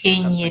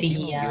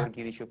ingeniería.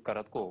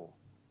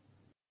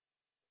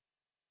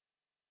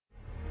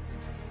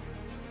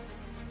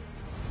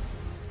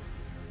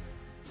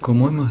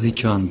 Como hemos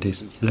dicho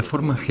antes, la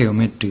forma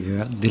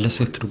geométrica de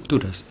las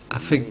estructuras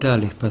afecta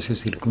al espacio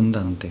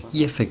circundante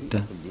y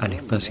afecta al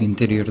espacio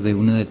interior de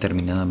una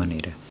determinada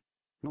manera.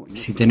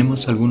 Si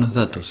tenemos algunos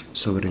datos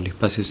sobre el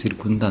espacio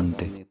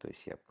circundante,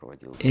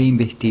 he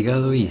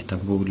investigado y están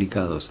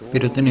publicados,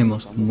 pero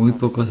tenemos muy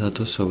pocos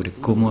datos sobre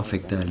cómo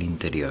afecta al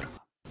interior.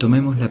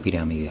 Tomemos la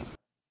pirámide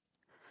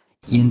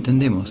y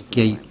entendemos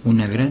que hay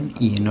una gran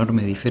y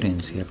enorme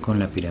diferencia con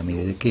la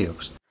pirámide de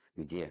Keops,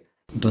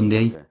 donde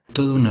hay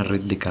toda una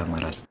red de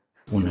cámaras,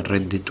 una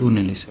red de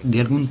túneles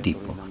de algún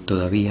tipo.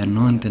 Todavía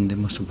no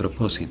entendemos su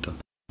propósito,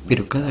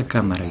 pero cada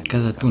cámara y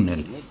cada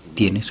túnel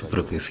tiene su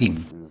propio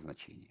fin.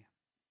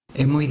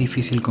 Es muy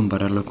difícil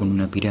compararlo con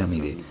una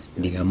pirámide,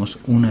 digamos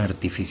una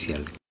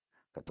artificial,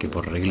 que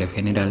por regla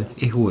general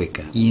es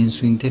hueca y en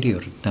su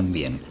interior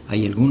también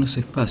hay algunos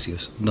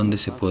espacios donde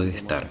se puede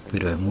estar,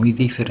 pero es muy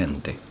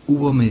diferente.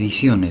 Hubo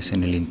mediciones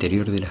en el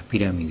interior de las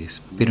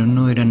pirámides, pero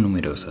no eran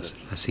numerosas,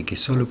 así que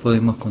solo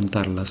podemos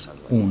contarlas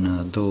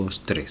 1,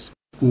 2, 3.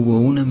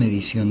 Hubo una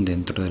medición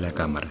dentro de la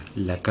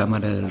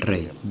cámara del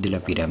rey de la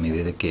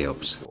pirámide de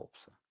Keops.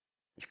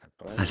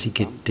 Así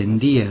que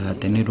tendía a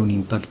tener un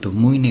impacto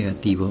muy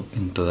negativo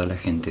en toda la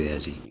gente de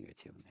allí.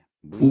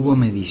 Hubo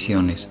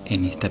mediciones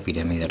en esta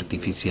pirámide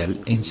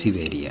artificial en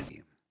Siberia.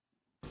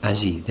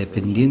 Allí,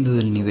 dependiendo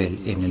del nivel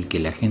en el que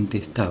la gente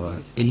estaba,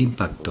 el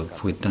impacto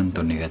fue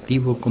tanto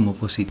negativo como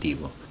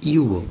positivo. Y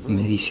hubo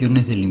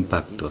mediciones del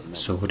impacto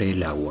sobre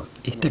el agua.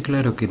 Está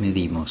claro que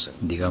medimos,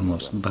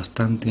 digamos,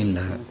 bastante en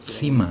la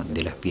cima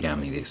de las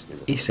pirámides.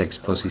 Esa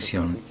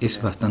exposición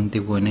es bastante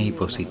buena y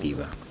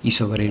positiva. Y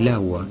sobre el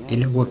agua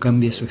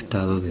cambia su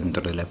estado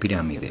dentro de la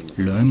pirámide.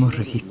 Lo hemos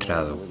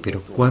registrado,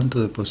 pero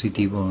cuánto de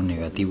positivo o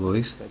negativo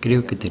es,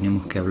 creo que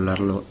tenemos que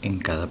hablarlo en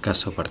cada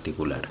caso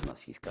particular.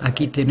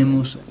 Aquí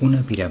tenemos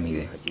una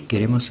pirámide.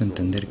 Queremos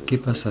entender qué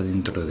pasa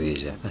dentro de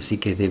ella, así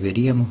que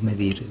deberíamos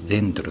medir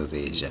dentro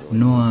de ella.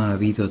 No ha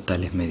habido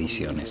tales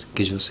mediciones,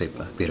 que yo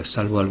sepa, pero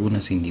salvo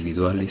algunas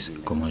individuales,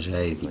 como ya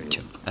he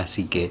dicho.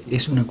 Así que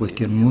es una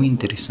cuestión muy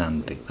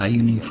interesante, hay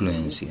una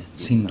influencia,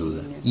 sin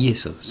duda, y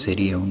eso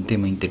sería un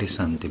tema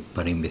interesante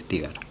para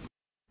investigar.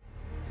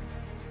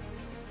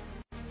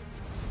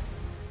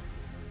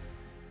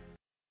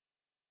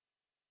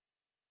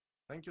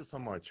 Thank you so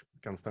much,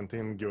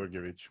 Konstantin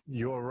Georgievich.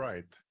 You are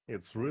right.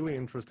 It's really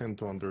interesting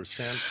to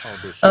understand how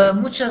the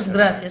Muchas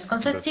gracias,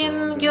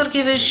 Konstantin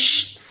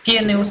Georgievich.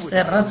 Tiene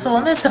usted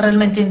razón. Es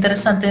realmente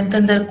interesante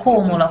entender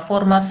cómo la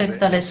forma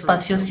afecta al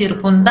espacio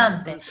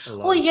circundante.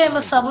 Hoy ya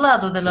hemos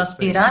hablado de las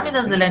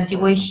pirámides del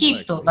Antiguo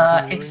Egipto.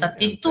 La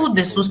exactitud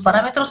de sus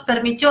parámetros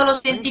permitió a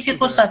los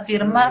científicos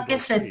afirmar que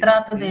se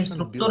trata de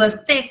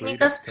estructuras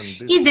técnicas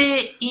y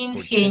de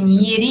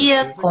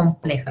ingeniería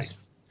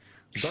complejas.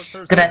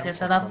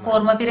 Gracias a la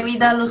forma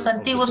piramidal, los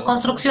antiguos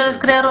construcciones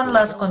crearon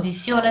las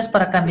condiciones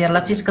para cambiar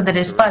la física del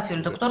espacio.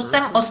 El Dr.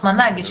 Sam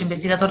Osmanagic,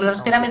 investigador de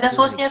las pirámides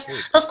bosnias,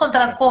 nos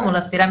contará cómo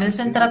las pirámides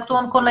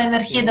interactúan con la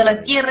energía de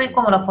la Tierra y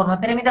cómo la forma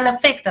piramidal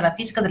afecta la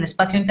física del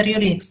espacio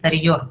interior y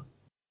exterior.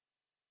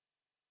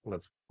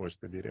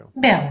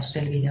 Veamos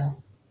el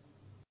video.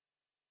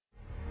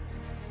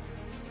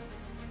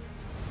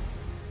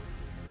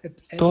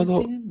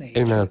 Todo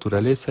en la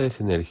naturaleza es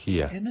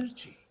energía.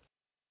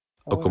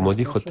 O como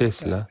dijo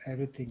Tesla,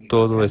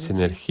 todo es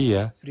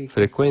energía,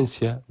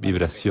 frecuencia,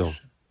 vibración.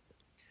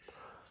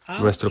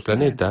 Nuestro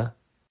planeta,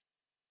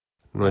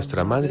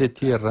 nuestra madre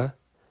Tierra,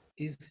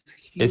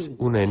 es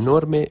una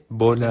enorme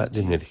bola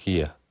de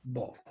energía.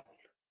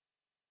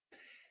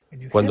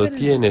 Cuando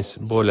tienes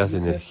bolas de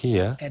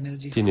energía,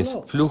 tienes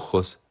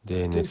flujos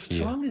de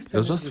energía.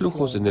 Los dos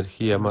flujos de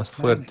energía más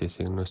fuertes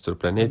en nuestro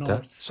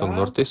planeta son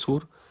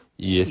norte-sur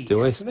y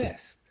este-oeste.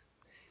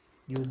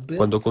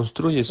 Cuando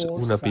construyes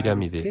una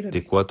pirámide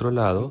de 4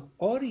 lados,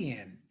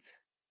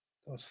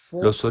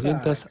 los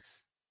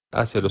orientas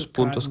hacia los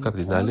puntos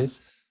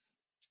cardinales.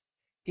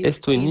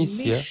 Esto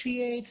inicia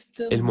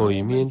el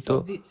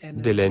movimiento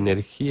de la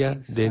energía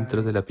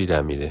dentro de la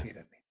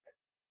pirámide.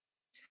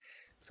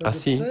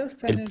 Así,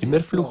 el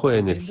primer flujo de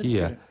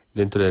energía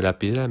dentro de la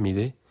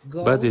pirámide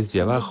va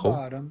desde abajo,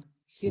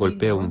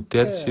 golpea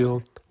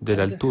 1/3 de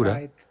la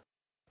altura,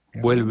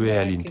 vuelve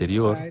al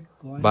interior,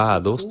 va a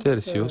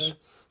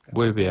 2/3,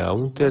 vuelve a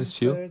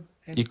 1/3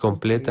 y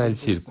completa el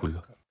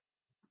círculo.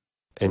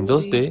 En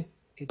 2D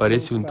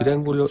parece un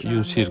triángulo y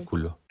un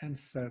círculo.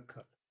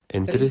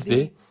 En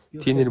 3D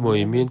tiene el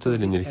movimiento de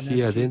la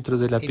energía dentro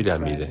de la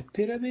pirámide.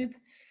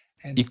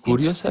 Y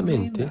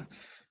curiosamente,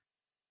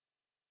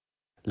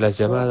 las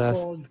llamadas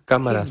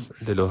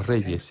cámaras de los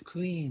reyes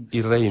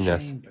y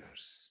reinas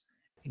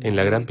en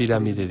la Gran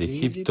Pirámide de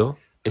Egipto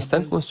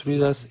están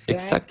construidas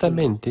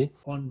exactamente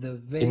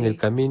en el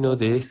camino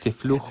de este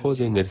flujo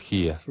de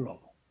energía.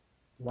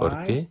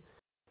 ¿Por qué?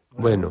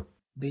 Bueno,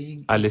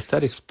 al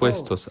estar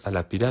expuestos a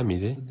la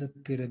pirámide,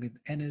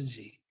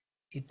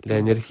 la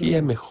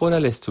energía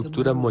mejora la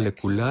estructura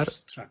molecular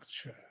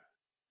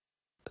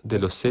de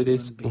los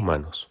seres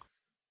humanos.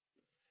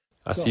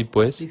 Así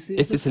pues,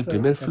 este es el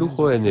primer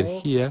flujo de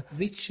energía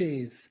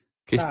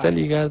que está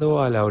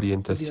ligado a la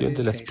orientación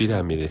de las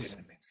pirámides.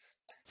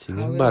 Sin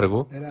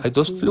embargo, hay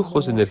 2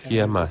 flujos de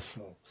energía más.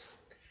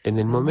 En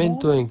el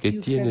momento en que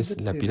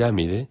tienes la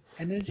pirámide,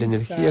 la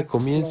energía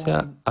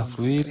comienza a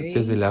fluir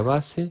desde la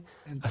base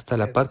hasta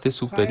la parte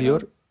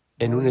superior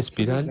en una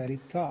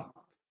espiral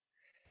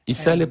y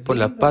sale por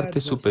la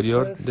parte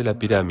superior de la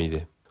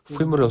pirámide.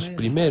 Fuimos los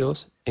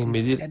primeros en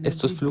medir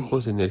estos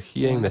flujos de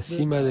energía en la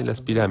cima de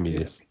las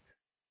pirámides.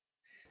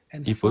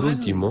 Y por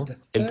último,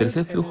 el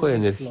tercer flujo de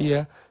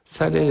energía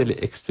sale del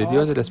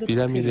exterior de las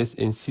pirámides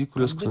en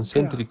círculos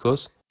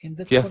concéntricos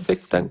que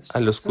afectan a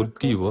los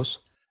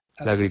cultivos,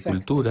 la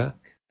agricultura,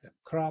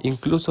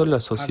 incluso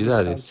las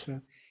sociedades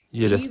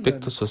y el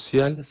aspecto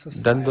social,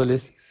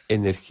 dándoles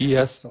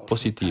energías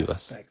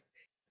positivas.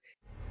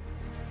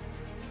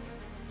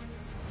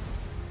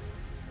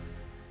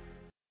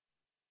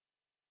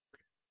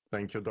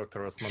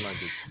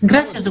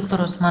 Gracias, Dr.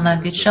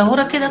 Osmanagic.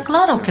 Ahora queda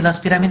claro que las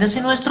pirámides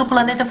en nuestro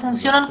planeta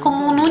funcionan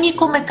como un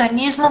único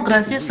mecanismo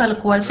gracias al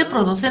cual se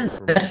producen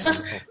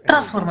diversas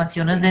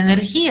transformaciones de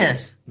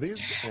energías.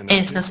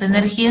 Estas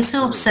energías se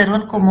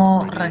observan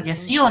como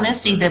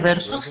radiaciones y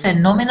diversos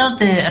fenómenos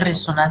de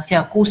resonancia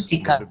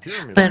acústica,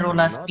 pero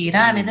las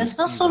pirámides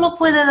no solo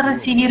pueden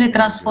recibir y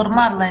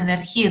transformar la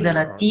energía de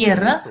la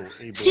Tierra,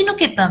 sino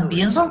que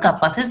también son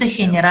capaces de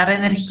generar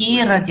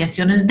energía y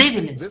radiaciones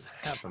débiles.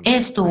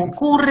 Esto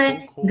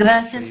ocurre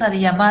gracias al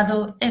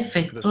llamado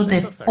efecto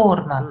de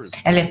forma.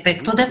 El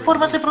efecto de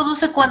forma se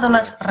produce cuando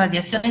las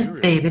radiaciones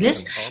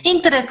débiles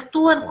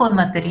interactúan con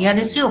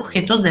materiales y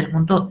objetos del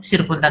mundo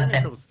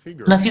circundante.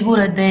 La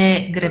figura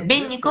de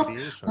Grebennikov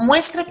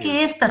muestra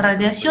que esta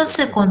radiación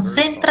se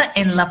concentra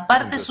en la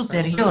parte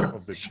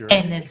superior,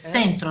 en el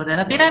centro de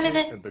la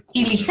pirámide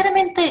y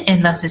ligeramente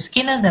en las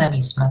esquinas de la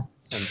misma.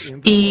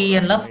 Y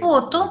en la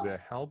foto,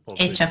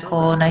 hecha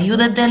con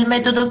ayuda del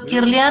método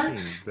Kirlian,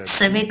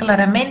 se ve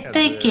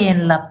claramente que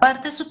en la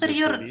parte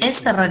superior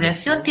esta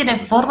radiación tiene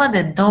forma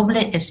de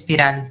doble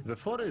espiral.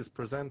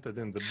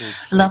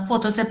 La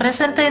foto se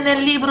presenta en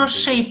el libro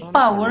Shape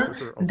Power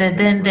de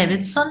Dan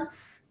Davidson,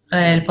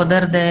 El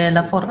poder de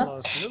la forma,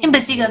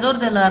 investigador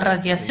de la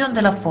radiación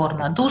de la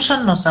forma.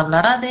 Dushan nos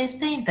hablará de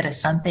este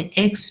interesante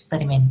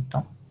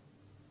experimento.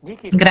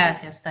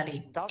 Gracias,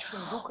 Talí.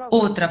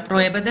 Otra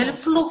prueba del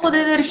flujo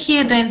de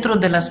energía dentro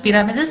de las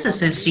pirámides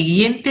es el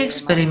siguiente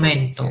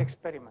experimento.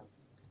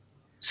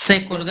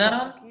 Se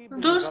colgaron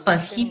dos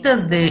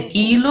pajitas de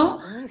hilo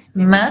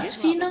más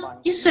fino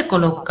y se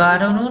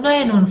colocaron una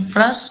en un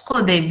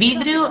frasco de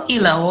vidrio y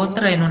la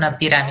otra en una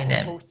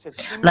pirámide.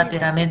 La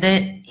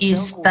pirámide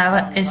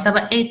estaba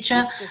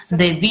hecha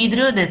de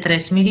vidrio de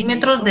 3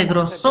 milímetros de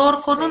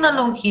grosor con una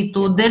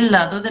longitud del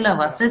lado de la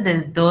base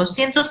de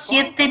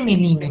 207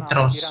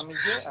 milímetros.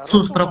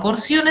 Sus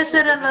proporciones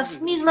eran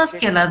las mismas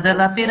que las de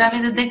la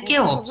pirámide de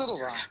Keops.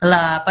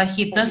 La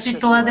pajita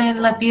situada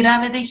en la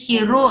pirámide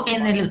giró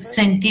en el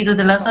sentido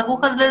de las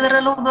agujas del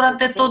reloj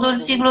durante todo el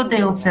siglo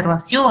de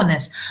observaciones.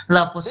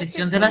 La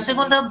posición de la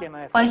segunda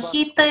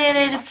pajita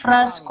en el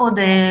frasco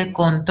de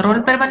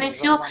control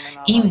permaneció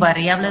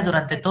invariable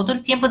durante todo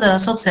el tiempo de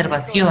las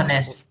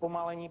observaciones.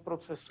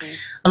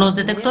 Los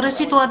detectores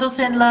situados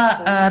en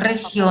la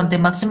región de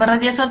máxima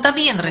radiación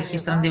también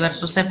registran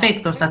diversos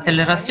efectos: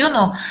 aceleración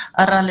o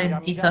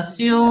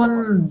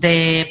ralentización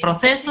de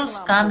procesos,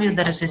 cambio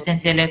de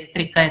resistencia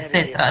eléctrica,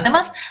 etc.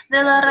 Además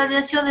de la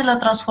radiación y la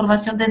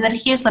transformación de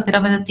energías, la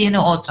pirámide tiene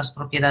otras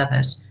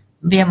propiedades.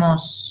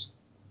 Veamos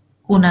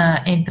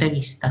una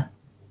entrevista.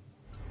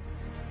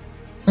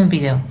 Un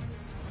video.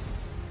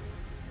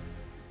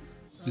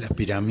 La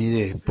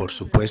pirámide, por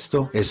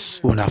supuesto, es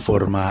una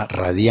forma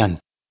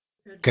radiante.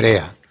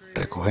 Crea,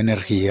 recoge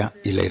energía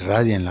y la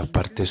irradia en la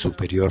parte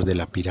superior de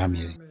la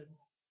pirámide.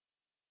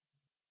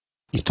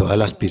 Y todas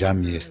las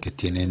pirámides que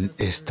tienen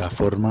esta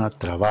forma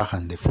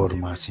trabajan de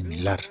forma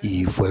similar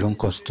y fueron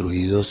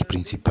construidos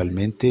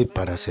principalmente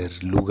para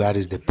ser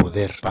lugares de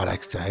poder, para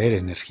extraer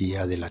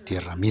energía de la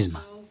tierra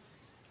misma.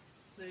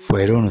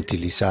 Fueron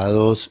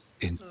utilizados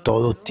en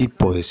todo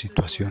tipo de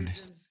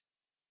situaciones.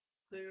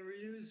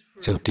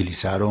 Se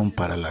utilizaron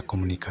para la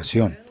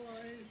comunicación.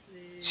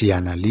 Si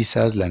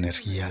analizas la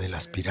energía de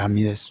las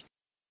pirámides,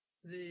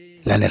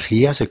 la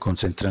energía se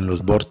concentra en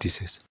los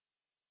vórtices.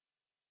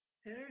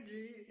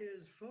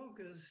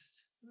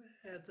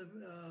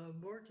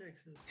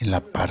 En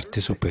la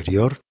parte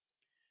superior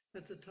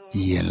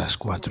y en las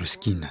 4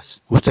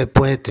 esquinas. Usted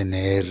puede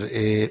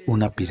tener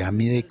una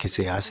pirámide que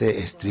se hace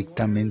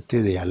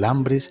estrictamente de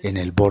alambres en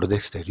el borde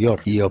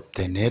exterior y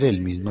obtener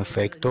el mismo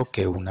efecto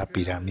que una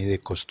pirámide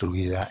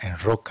construida en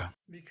roca.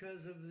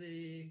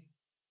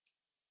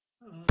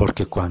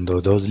 Porque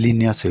cuando dos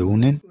líneas se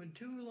unen,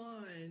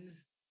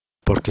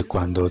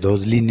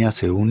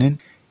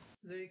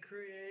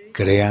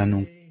 crean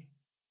un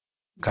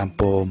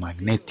campo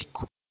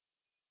magnético.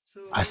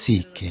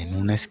 Así que en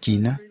una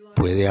esquina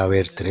puede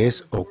haber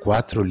 3 o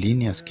 4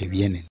 líneas que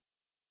vienen,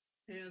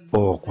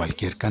 o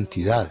cualquier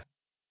cantidad,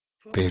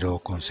 pero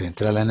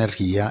concentra la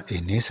energía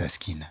en esa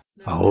esquina.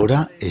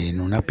 Ahora,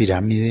 en una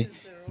pirámide,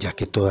 ya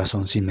que todas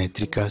son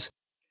simétricas,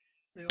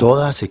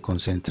 todas se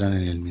concentran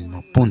en el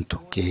mismo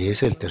punto, que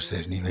es el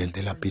tercer nivel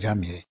de la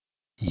pirámide.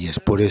 Y es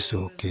por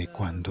eso que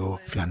cuando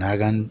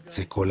Flanagan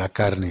secó la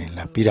carne en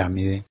la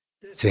pirámide,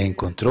 se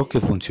encontró que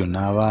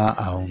funcionaba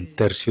a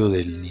 1/3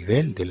 del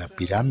nivel de la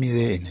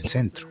pirámide en el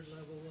centro.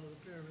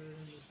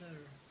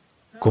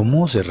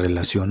 ¿Cómo se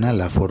relaciona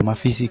la forma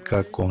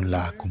física con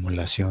la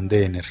acumulación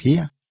de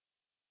energía?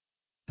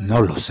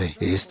 No lo sé,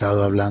 he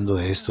estado hablando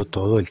de esto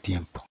todo el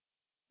tiempo.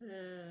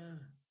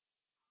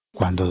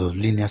 Cuando dos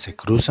líneas se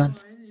cruzan,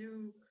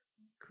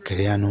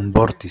 crean un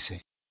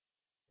vórtice,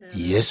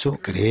 y eso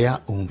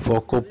crea un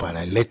foco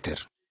para el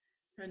éter.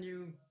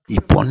 Y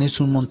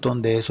pones un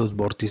montón de esos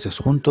vórtices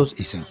juntos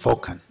y se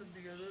enfocan.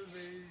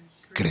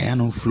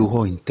 Crean un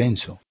flujo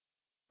intenso.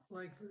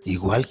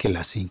 Igual que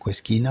las 5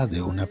 esquinas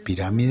de una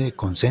pirámide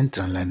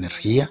concentran la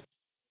energía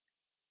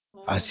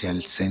hacia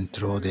el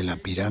centro de la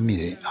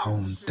pirámide a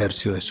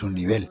 1/3 de su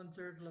nivel.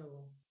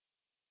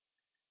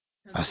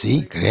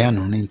 Así crean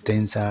una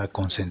intensa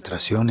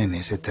concentración en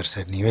ese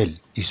tercer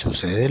nivel y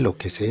sucede lo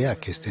que sea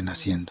que estén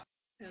haciendo.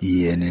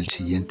 y en el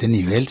siguiente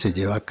nivel se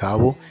lleva a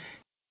cabo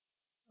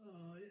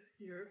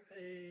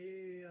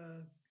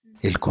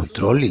el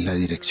control y la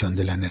dirección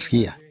de la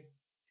energía.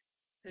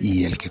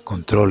 Y el que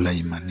controla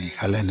y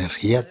maneja la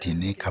energía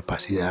tiene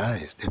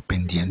capacidades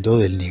dependiendo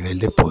del nivel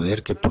de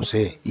poder que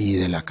posee y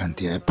de la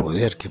cantidad de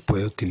poder que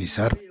puede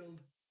utilizar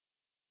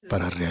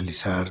para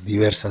realizar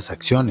diversas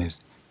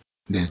acciones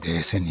desde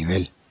ese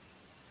nivel.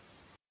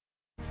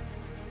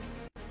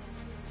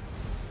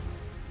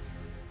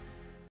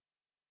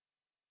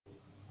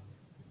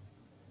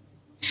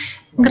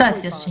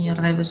 Gracias,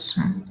 señor Davis.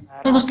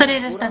 Me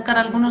gustaría destacar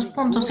algunos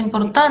puntos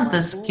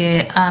importantes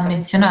que ha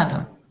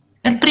mencionado.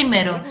 El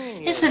primero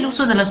es el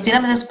uso de las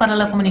pirámides para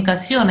la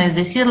comunicación, es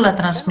decir, la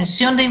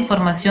transmisión de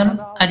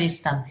información a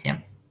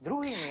distancia.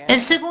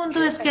 El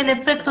segundo es que el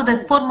efecto de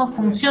forma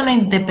funciona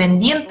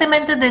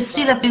independientemente de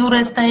si la figura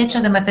está hecha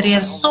de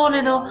material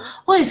sólido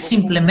o es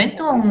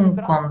simplemente un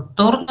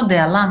contorno de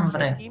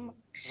alambre.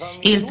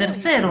 Y el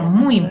tercero,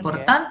 muy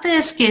importante,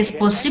 es que es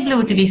posible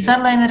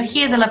utilizar la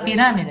energía de la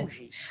pirámide.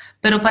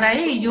 Pero para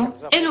ello,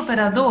 el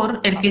operador,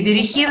 el que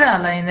dirigirá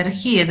la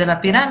energía de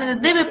la pirámide,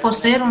 debe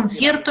poseer un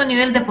cierto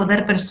nivel de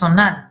poder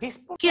personal.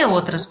 ¿Qué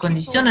otras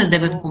condiciones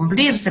deben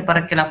cumplirse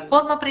para que la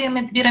forma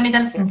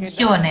piramidal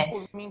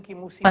funcione?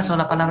 Paso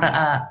la palabra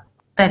a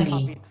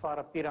Tali.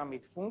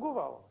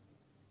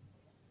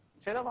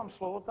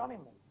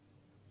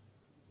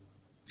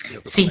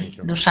 Sí,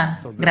 Dusan,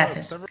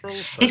 gracias.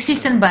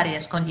 Existen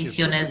varias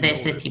condiciones de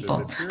este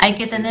tipo. Hay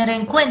que tener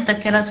en cuenta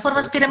que las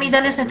formas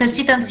piramidales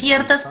necesitan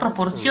ciertas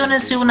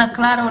proporciones y una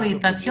clara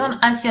orientación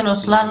hacia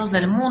los lados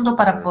del mundo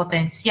para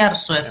potenciar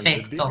su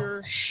efecto.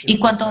 Y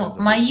cuanto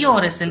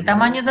mayor es el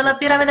tamaño de la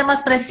pirámide,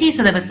 más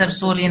precisa debe ser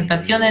su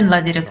orientación en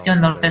la dirección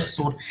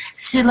norte-sur.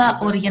 Si la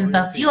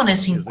orientación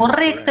es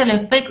incorrecta, el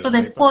efecto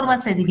de forma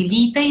se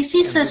debilita y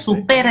si se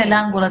supera el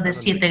ángulo de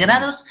 7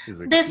 grados,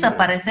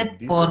 desaparece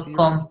por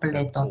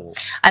completo.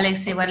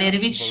 Alexei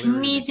Valerievich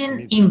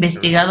Mitin,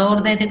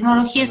 investigador de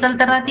tecnologías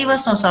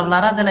alternativas, nos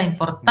hablará de la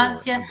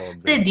importancia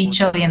de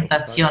dicha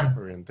orientación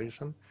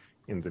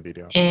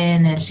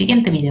en el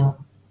siguiente video.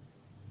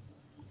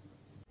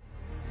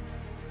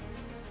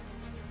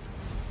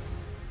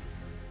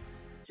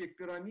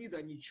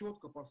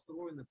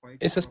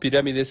 Esas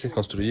pirámides se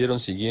construyeron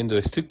siguiendo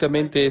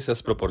estrictamente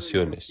esas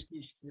proporciones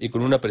y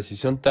con una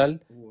precisión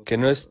tal que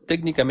no es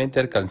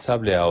técnicamente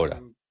alcanzable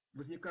ahora.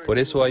 Por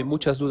eso hay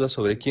muchas dudas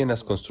sobre quién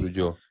las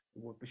construyó.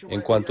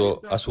 En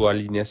cuanto a su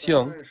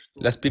alineación,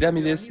 las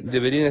pirámides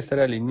deberían estar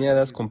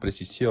alineadas con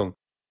precisión,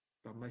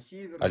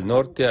 al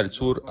norte, al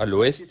sur, al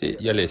oeste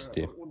y al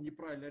este.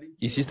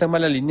 Y si están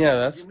mal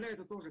alineadas,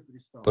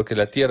 porque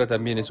la Tierra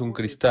también es un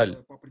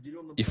cristal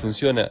y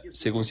funciona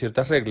según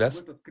ciertas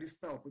reglas,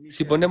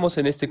 si ponemos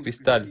en este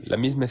cristal la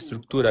misma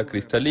estructura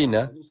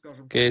cristalina,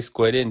 que es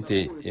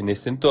coherente en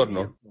este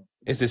entorno,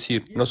 es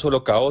decir, no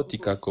solo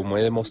caótica como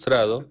he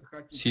demostrado,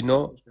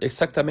 sino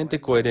exactamente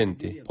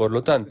coherente. Por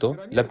lo tanto,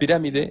 la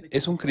pirámide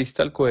es un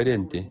cristal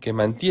coherente que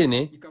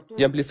mantiene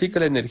y amplifica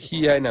la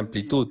energía en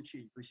amplitud,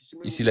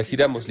 y si la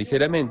giramos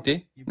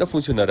ligeramente, no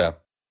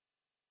funcionará.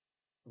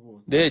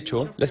 De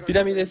hecho, las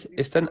pirámides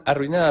están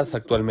arruinadas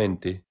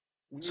actualmente.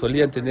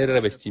 Solían tener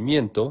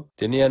revestimiento,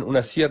 tenían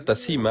una cierta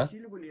cima,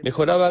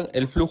 mejoraban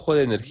el flujo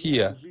de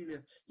energía,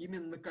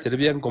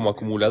 servían como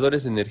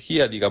acumuladores de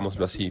energía,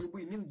 digámoslo así.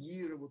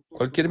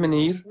 Cualquier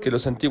menhir que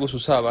los antiguos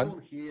usaban,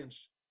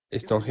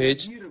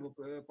 Stonehenge,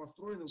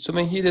 son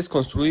menhires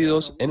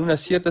construidos en una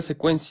cierta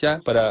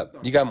secuencia para,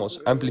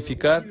 digamos,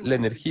 amplificar la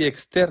energía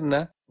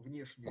externa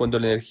cuando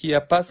la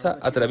energía pasa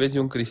a través de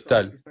un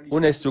cristal,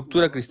 una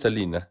estructura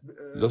cristalina.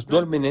 Los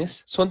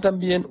dólmenes son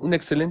también un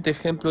excelente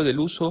ejemplo del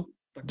uso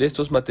de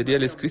estos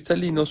materiales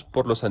cristalinos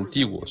por los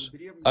antiguos.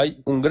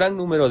 Hay un gran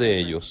número de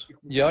ellos.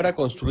 Y ahora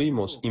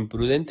construimos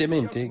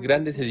imprudentemente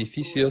grandes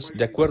edificios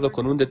de acuerdo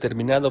con un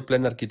determinado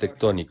plan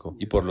arquitectónico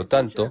y por lo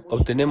tanto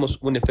obtenemos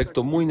un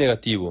efecto muy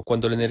negativo.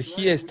 Cuando la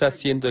energía está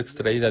siendo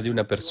extraída de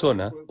una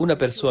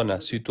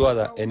persona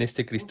situada en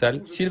este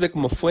cristal sirve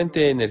como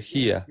fuente de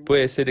energía,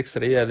 puede ser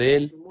extraída de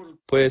él,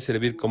 puede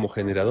servir como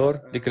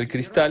generador de que el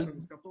cristal,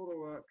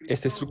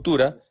 esta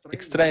estructura,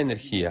 extrae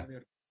energía.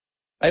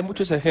 Hay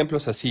muchos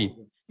ejemplos así,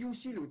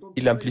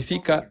 y la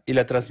amplifica y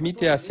la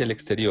transmite hacia el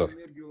exterior.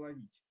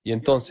 Y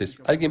entonces,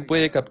 alguien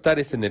puede captar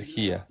esa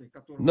energía.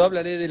 No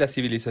hablaré de las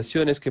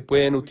civilizaciones que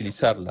pueden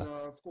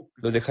utilizarla,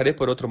 lo dejaré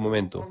por otro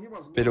momento,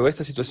 pero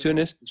estas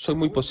situaciones son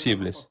muy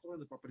posibles.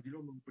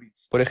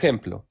 Por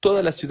ejemplo,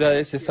 todas las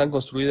ciudades están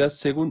construidas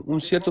según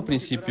un cierto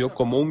principio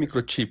como un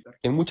microchip.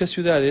 En muchas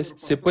ciudades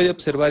se puede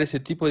observar ese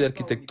tipo de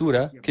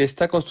arquitectura que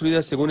está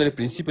construida según el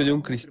principio de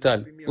un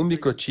cristal, un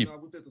microchip.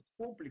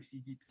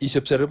 Y si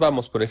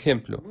observamos, por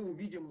ejemplo,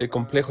 el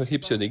complejo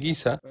egipcio de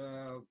Giza,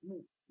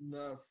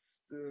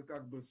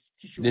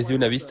 desde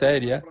una vista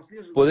aérea,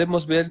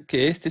 podemos ver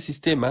que este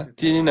sistema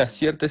tiene una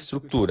cierta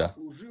estructura.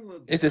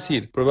 Es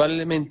decir,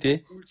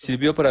 probablemente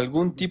sirvió para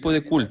algún tipo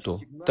de culto,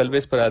 tal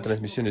vez para la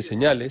transmisión de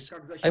señales.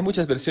 Hay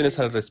muchas versiones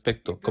al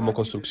respecto, como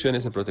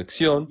construcciones de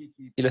protección,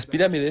 y las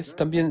pirámides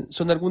también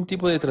son algún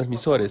tipo de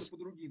transmisores.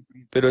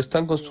 pero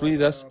están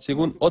construidas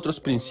según otros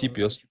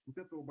principios,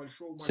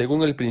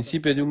 según el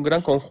principio de un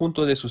gran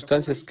conjunto de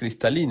sustancias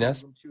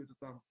cristalinas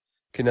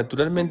que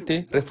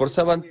naturalmente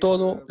reforzaban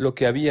todo lo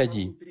que había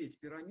allí.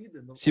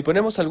 Si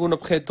ponemos algún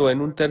objeto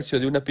en un tercio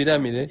de una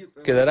pirámide,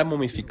 quedará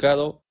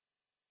momificado,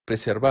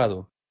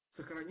 preservado.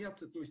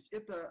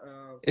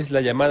 Es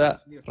la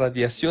llamada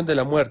radiación de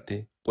la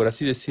muerte, por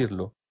así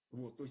decirlo.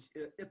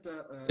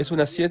 Es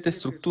una cierta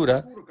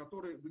estructura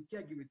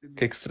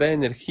que extrae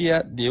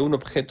energía de un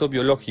objeto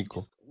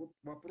biológico.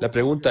 La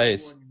pregunta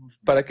es,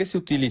 ¿para qué se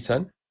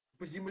utilizan?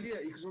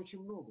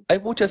 Hay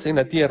muchas en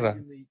la Tierra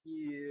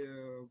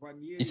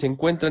y se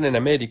encuentran en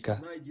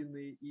América,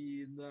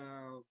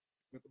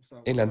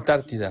 en la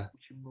Antártida.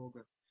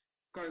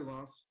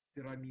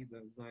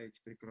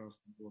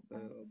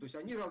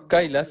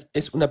 Kailas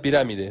es una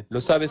pirámide,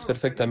 lo sabes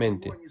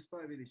perfectamente.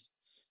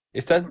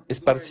 Están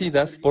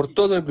esparcidas por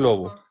todo el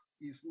globo.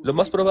 Lo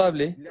más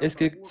probable es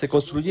que se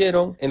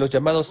construyeron en los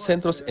llamados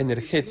centros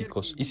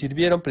energéticos y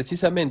sirvieron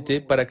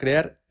precisamente para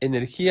crear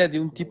energía de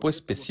un tipo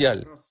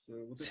especial.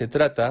 Se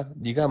trata,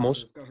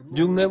 digamos,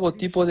 de un nuevo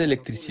tipo de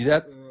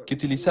electricidad que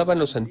utilizaban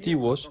los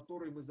antiguos,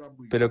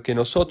 pero que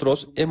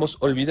nosotros hemos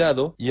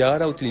olvidado y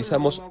ahora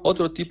utilizamos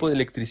otro tipo de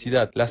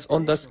electricidad, las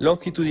ondas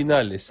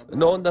longitudinales,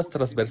 no ondas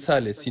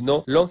transversales,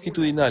 sino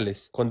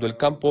longitudinales, cuando el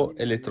campo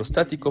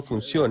electrostático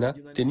funciona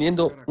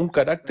teniendo un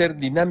carácter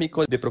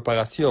dinámico de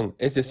propagación,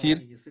 es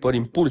decir, por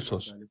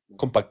impulsos,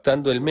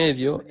 compactando el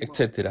medio,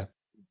 etc.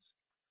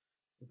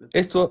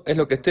 Esto es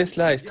lo que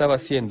Tesla estaba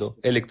haciendo,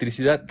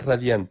 electricidad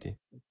radiante.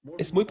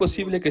 Es muy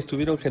posible que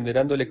estuvieron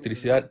generando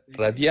electricidad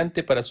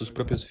radiante para sus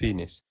propios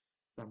fines.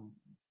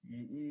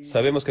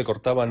 Sabemos que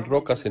cortaban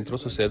rocas en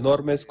trozos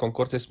enormes con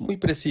cortes muy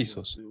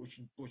precisos.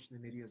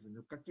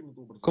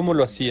 ¿Cómo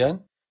lo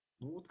hacían?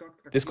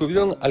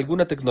 Descubrieron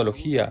alguna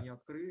tecnología,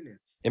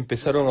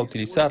 empezaron a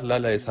utilizarla,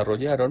 la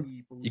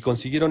desarrollaron y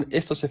consiguieron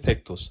estos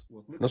efectos.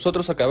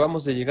 Nosotros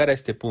acabamos de llegar a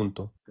este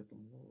punto.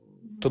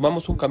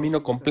 Tomamos un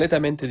camino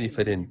completamente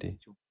diferente.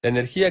 La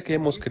energía que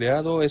hemos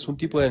creado es un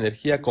tipo de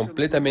energía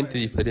completamente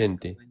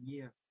diferente.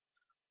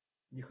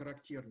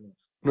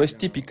 No es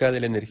típica de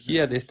la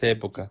energía de esta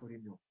época,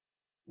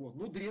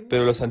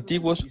 pero los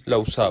antiguos la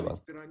usaban.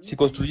 Si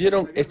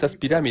construyeron estas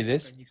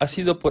pirámides, ha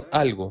sido por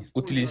algo.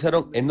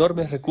 Utilizaron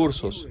enormes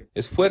recursos,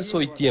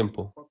 esfuerzo y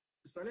tiempo.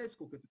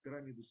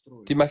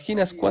 ¿Te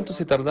imaginas cuánto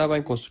se tardaba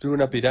en construir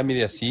una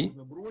pirámide así?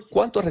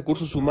 ¿Cuántos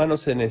recursos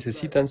humanos se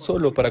necesitan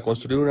solo para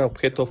construir un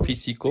objeto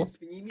físico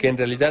que en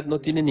realidad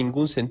no tiene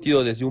ningún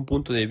sentido desde un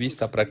punto de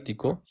vista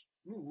práctico?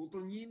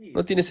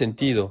 No tiene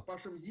sentido.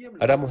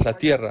 Aramos la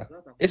tierra.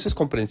 Eso es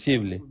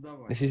comprensible.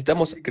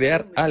 Necesitamos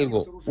crear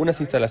algo, unas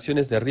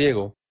instalaciones de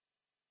riego.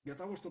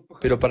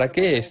 ¿Pero para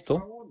qué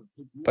esto?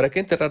 ¿Para qué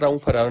enterrar a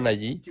un faraón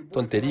allí?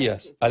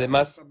 Tonterías.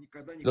 Además,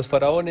 los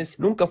faraones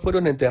nunca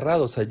fueron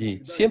enterrados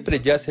allí. Siempre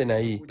yacen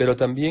ahí, pero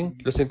también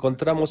los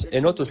encontramos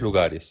en otros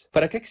lugares.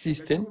 ¿Para qué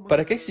existen?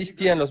 ¿Para qué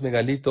existían los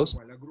megalitos?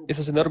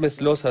 Esas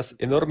enormes losas,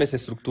 enormes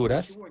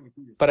estructuras.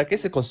 ¿Para qué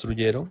se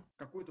construyeron?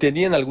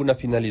 ¿Tenían alguna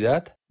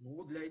finalidad?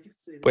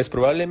 Pues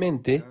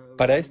probablemente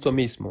para esto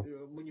mismo,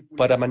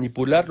 para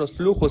manipular los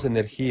flujos de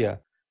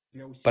energía,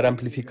 para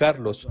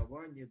amplificarlos,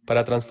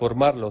 para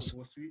transformarlos,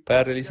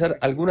 para realizar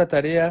alguna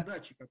tarea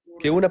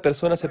que una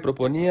persona se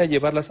proponía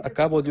llevarlas a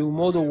cabo de un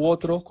modo u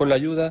otro con la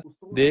ayuda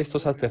de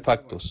estos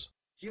artefactos.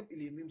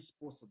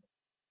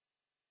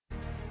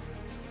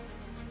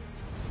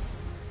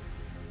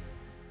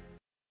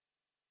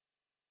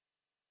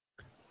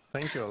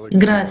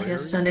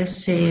 Gracias,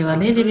 Alexei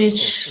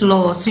Valerievich.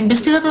 Los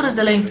investigadores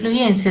de la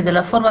influencia de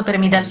la forma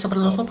piramidal sobre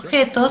los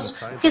objetos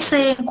que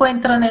se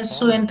encuentran en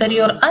su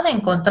interior han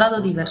encontrado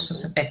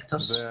diversos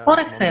efectos. Por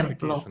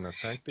ejemplo,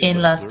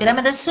 en las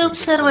pirámides se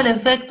observa el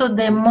efecto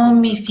de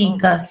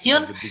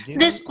momificación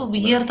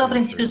descubierto a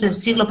principios del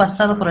siglo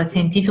pasado por el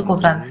científico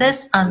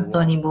francés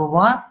Antoine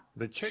Beauvoir.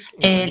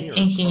 El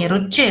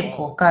ingeniero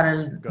checo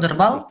Karel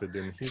Drval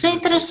se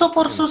interesó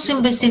por sus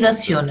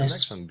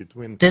investigaciones.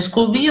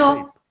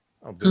 Descubrió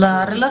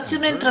la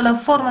relación entre la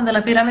forma de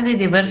la pirámide y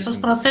diversos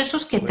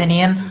procesos que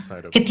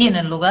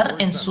tienen lugar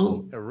en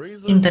su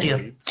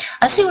interior.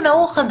 Así, una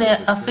hoja de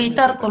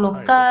afeitar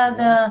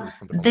colocada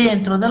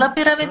dentro de la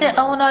pirámide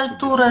a una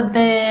altura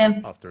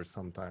de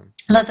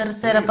la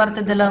tercera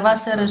parte de la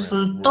base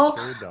resultó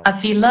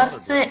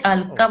afilarse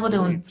al cabo de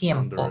un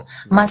tiempo.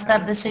 Más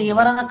tarde se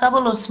llevaron a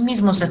cabo los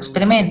mismos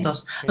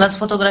experimentos. Las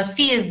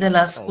fotografías de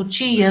las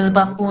cuchillas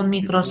bajo un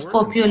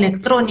microscopio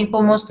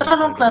electrónico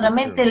mostraron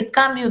claramente el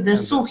cambio de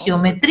su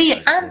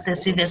geometría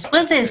antes y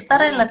después de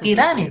estar en la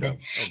pirámide.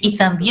 Y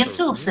también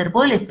se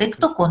observó el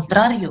efecto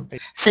contrario.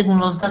 Según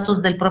los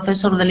datos del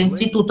profesor del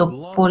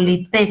Instituto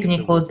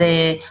Politécnico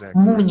de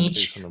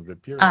Múnich,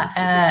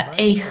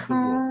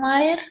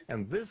 Eichmeier,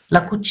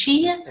 la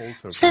cuchilla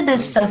se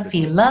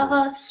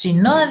desafilaba si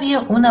no había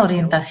una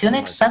orientación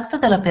exacta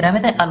de la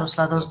pirámide a los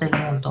lados del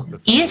mundo.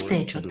 Y este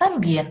hecho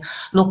también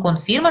lo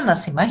confirman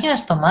las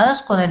imágenes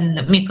tomadas con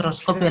el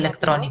microscopio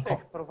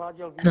electrónico.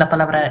 La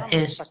palabra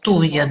es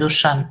tuya,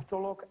 Dushan.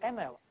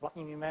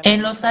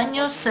 En los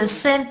años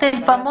 60,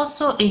 el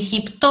famoso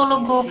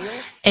egiptólogo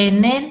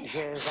Enel,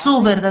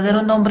 su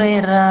verdadero nombre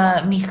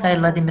era Mikhail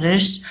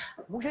Vladimirovich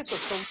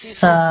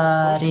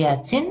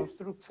Sariatsin,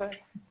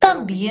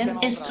 también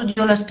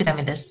estudió las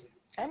pirámides.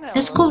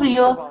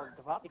 Descubrió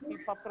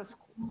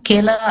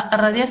que la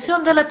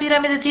radiación de la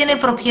pirámide tiene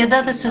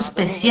propiedades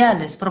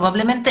especiales.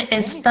 Probablemente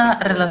está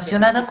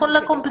relacionada con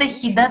la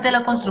complejidad de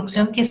la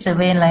construcción que se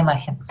ve en la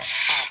imagen.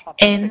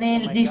 En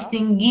él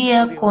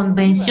distinguía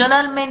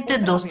convencionalmente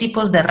dos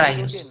tipos de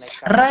rayos.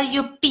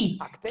 Rayo Pi,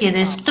 que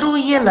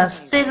destruye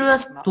las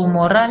células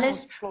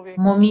tumorales,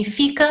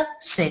 momifica,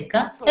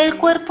 seca el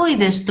cuerpo y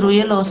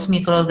destruye los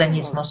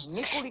microorganismos.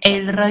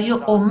 El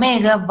rayo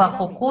Omega,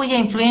 bajo cuya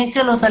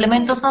influencia los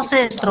alimentos no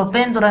se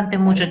estropean durante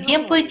mucho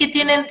tiempo y que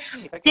tiene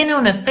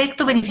un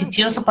efecto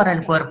beneficioso para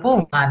el cuerpo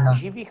humano.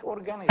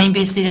 En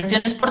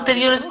investigaciones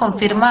posteriores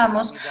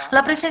confirmamos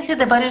la presencia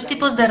de varios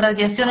tipos de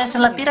radiaciones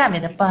en la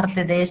pirámide.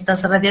 Parte de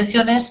estas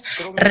radiaciones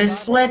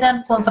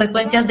resuenan con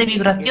frecuencias de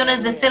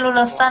vibraciones de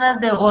células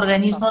sanas de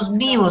organismos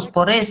vivos.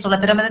 Por eso la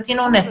pirámide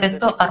tiene un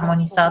efecto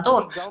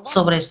armonizador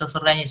sobre estos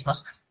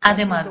organismos.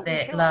 Además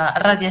de la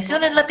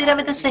radiación en la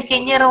pirámide se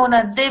genera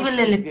una débil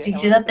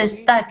electricidad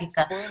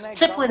estática.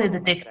 Se puede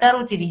detectar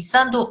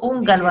utilizando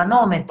un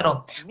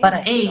galvanómetro.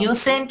 Para ello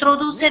se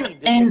introducen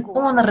en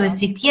un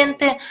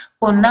recipiente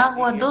con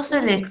agua 2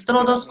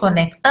 electrodos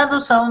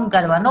conectados a un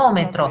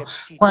galvanómetro.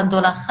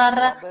 Cuando la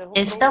jarra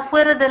está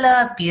fuera de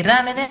la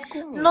pirámide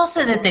no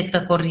se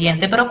detecta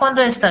corriente, pero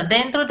cuando está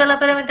dentro de la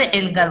pirámide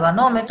el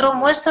galvanómetro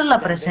muestra la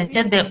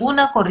presencia de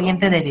una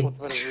corriente débil.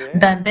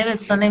 Dan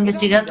Davidson,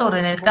 investigador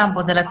en el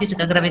campo de la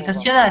física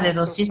gravitacional y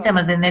los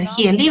sistemas de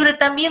energía libre,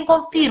 también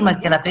confirma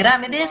que la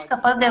pirámide es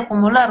capaz de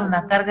acumular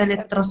una carga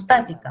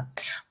electrostática.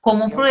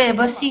 Como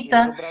prueba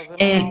cita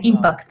el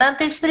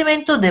impactante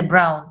experimento de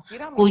Brown,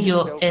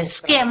 cuyo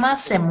esquema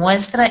se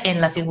muestra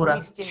en la figura.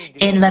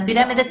 En la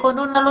pirámide con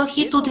una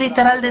longitud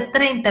literal de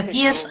 30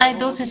 pies hay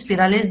 2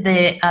 espirales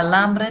de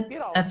alambre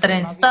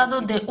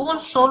trenzado de un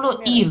solo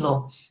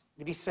hilo.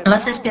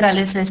 Las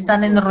espirales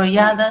están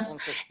enrolladas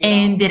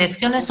en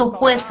direcciones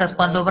opuestas.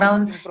 Cuando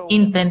Brown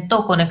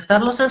intentó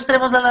conectar los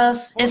extremos de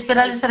las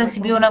espirales,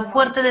 recibió una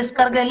fuerte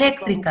descarga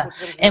eléctrica.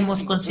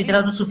 Hemos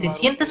considerado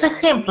suficientes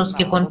ejemplos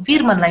que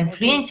confirman la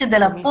influencia de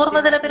la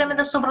forma de la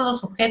pirámide sobre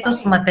los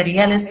objetos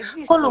materiales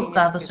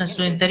colocados en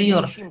su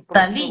interior.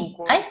 Talí,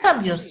 ¿hay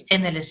cambios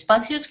en el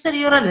espacio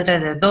exterior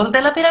alrededor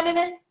de la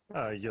pirámide?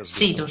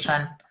 Sí,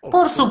 Dushan,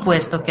 por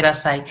supuesto que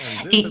las hay.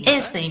 Y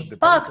este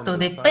impacto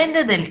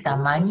depende del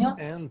tamaño,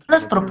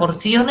 las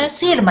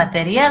proporciones y el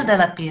material de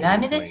la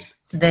pirámide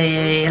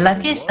de la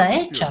que está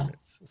hecha.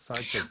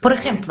 Por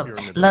ejemplo,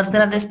 las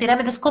grandes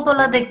pirámides como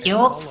la de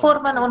Keops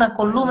forman una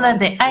columna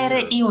de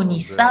aire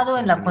ionizado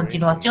en la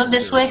continuación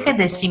de su eje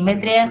de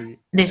simetría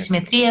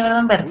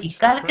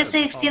vertical que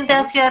se extiende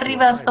hacia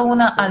arriba hasta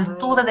una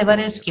altura de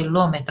varios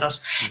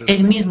kilómetros.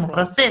 El mismo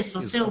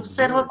proceso se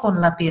observa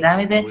con la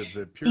pirámide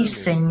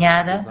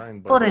diseñada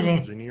por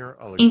el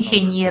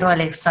ingeniero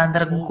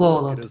Alexander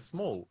Golod.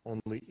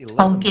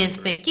 Aunque es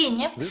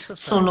pequeña,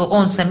 solo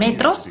 11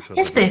 metros,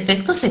 este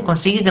efecto se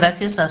consigue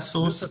gracias a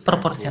sus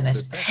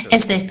proporciones.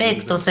 Este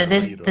efecto se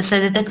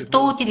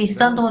detectó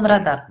utilizando un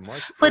radar.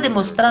 Fue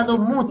demostrado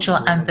mucho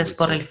antes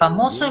por el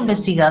famoso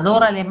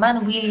investigador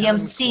alemán William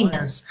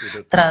Siemens.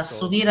 Tras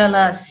subir a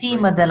la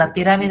cima de la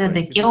pirámide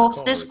de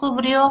Keops,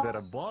 descubrió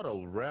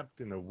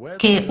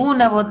que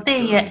una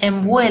botella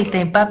envuelta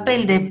en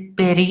papel de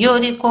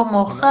periódico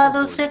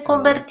mojado se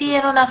convertía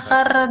en una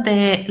jarra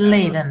de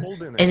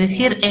Leyden, es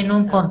decir, en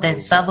un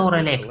condensador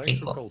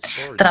eléctrico.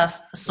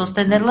 Tras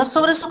sostenerla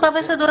sobre su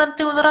cabeza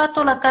durante un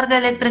rato, la carga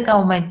eléctrica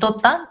aumentó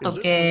tanto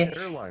que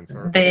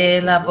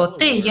de la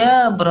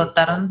botella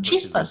brotaron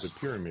chispas.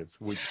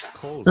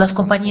 Las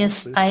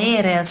compañías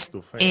aéreas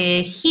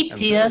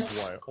egipcias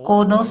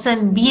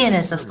conocen bien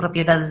esas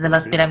propiedades de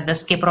las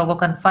pirámides que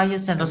provocan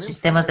fallos en los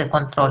sistemas de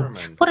control.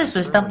 Por eso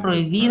están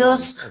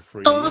prohibidos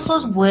todos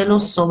los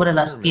vuelos sobre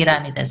las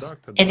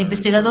pirámides. El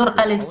investigador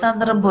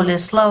Alexander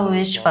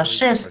Boleslavovich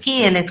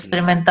Fashevsky, el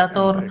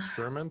experimentador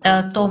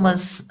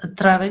Thomas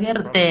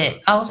Traveger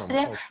de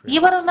Austria,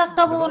 llevaron a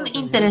cabo un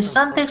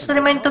interesante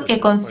experimento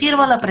que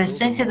confirma la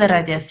presencia de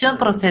radiación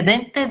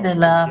procedente de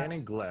la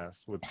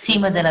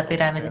cima de la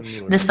pirámide.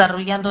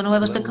 Desarrollando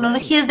nuevas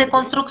tecnologías de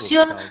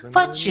construcción,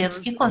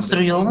 Fashevsky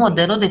construyó un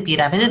modelo de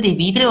pirámide de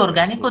vidrio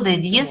orgánico de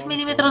 10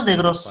 milímetros de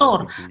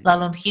grosor. La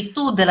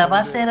longitud de la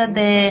base era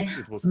de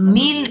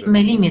 1000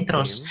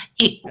 milímetros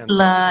y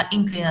la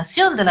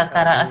inclinación de la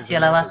cara hacia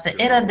la base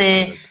era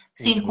de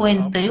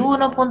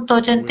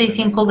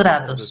 51.85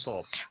 grados.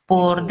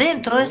 Por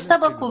dentro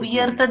estaba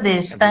cubierta de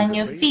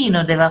estaño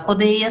fino. Debajo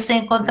de ella se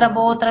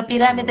encontraba otra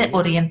pirámide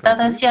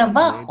orientada hacia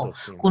abajo,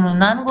 con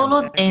un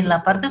ángulo en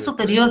la parte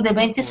superior de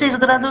 26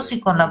 grados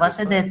y con la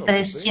base de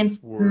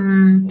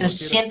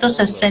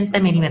 360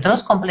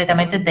 milímetros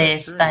completamente de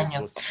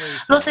estaño.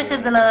 Los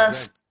ejes de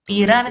las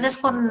pirámides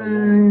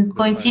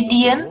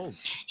coincidían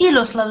y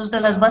los lados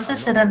de las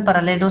bases eran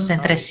paralelos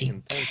entre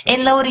sí.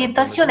 En la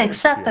orientación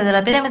exacta de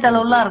la pirámide a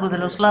lo largo de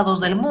los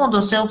lados del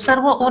mundo se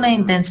observó una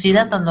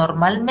intensidad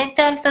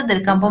anormalmente alta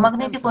del campo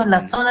magnético en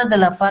la zona de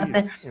la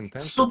parte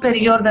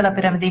superior de la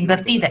pirámide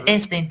invertida.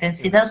 Esta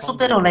intensidad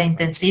superó la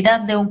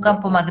intensidad de un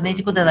campo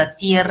magnético de la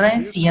Tierra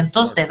en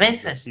cientos de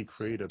veces.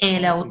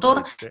 El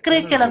autor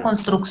cree que la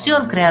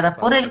construcción creada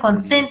por él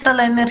concentra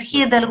la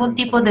energía de algún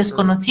tipo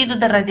desconocido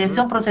de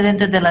radiación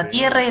procedente de la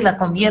Tierra y la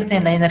convierte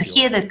en la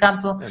energía del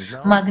campo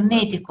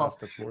magnético.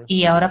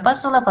 Y ahora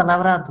paso la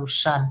palabra a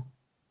Dusan.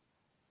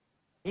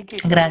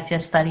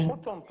 Gracias, Tari.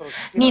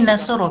 Nina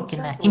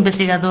Sorokina,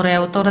 investigadora y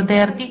autora de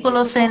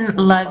artículos en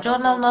la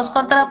Journal, nos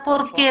contará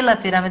por qué la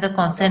pirámide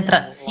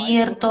concentra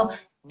cierto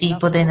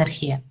tipo de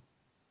energía.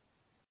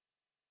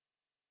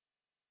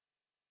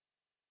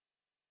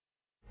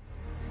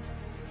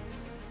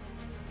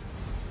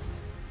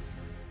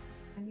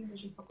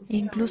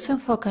 Incluso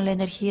enfocan la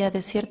energía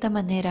de cierta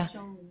manera.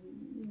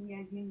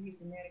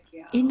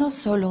 Y no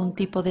solo un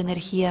tipo de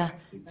energía,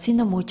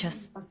 sino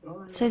muchas.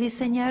 Se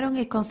diseñaron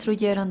y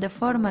construyeron de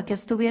forma que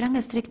estuvieran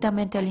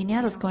estrictamente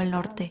alineados con el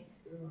norte.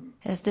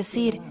 Es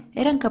decir,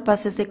 eran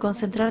capaces de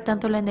concentrar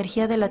tanto la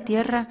energía de la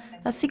Tierra,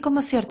 así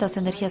como ciertas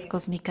energías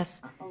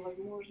cósmicas.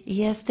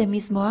 Y este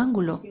mismo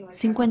ángulo,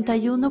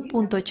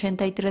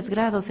 51.83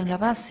 grados en la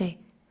base,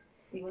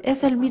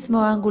 es el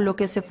mismo ángulo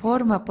que se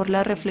forma por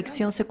la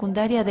reflexión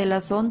secundaria de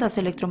las ondas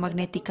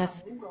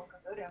electromagnéticas,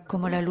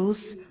 como la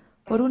luz,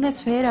 por una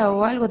esfera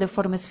o algo de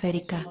forma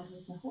esférica.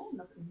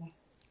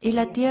 Y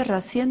la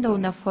Tierra, siendo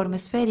una forma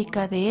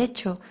esférica, de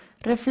hecho,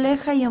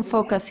 refleja y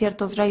enfoca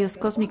ciertos rayos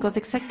cósmicos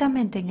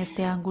exactamente en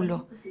este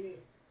ángulo.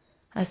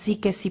 Así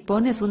que si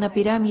pones una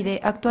pirámide,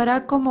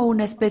 actuará como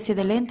una especie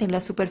de lente en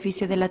la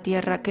superficie de la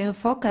Tierra que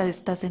enfoca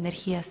estas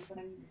energías.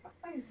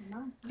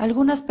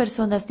 Algunas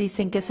personas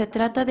dicen que se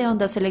trata de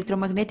ondas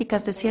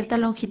electromagnéticas de cierta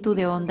longitud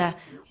de onda,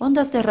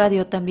 ondas de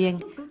radio también,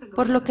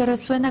 por lo que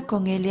resuena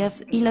con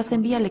ellas y las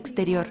envía al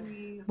exterior.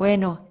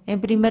 Bueno,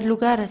 en primer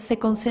lugar, se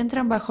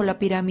concentran bajo la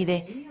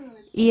pirámide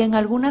y en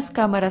algunas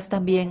cámaras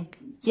también,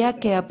 ya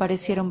que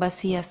aparecieron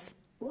vacías.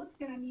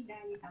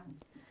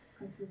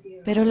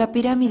 Pero la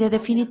pirámide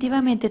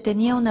definitivamente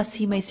tenía una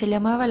cima y se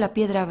llamaba la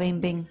piedra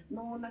Benben.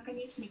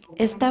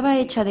 Estaba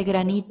hecha de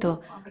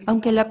granito,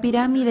 aunque la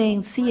pirámide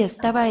en sí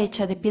estaba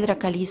hecha de piedra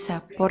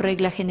caliza, por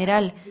regla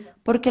general,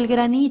 porque el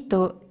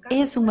granito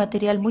es un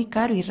material muy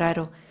caro y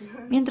raro,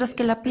 mientras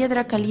que la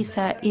piedra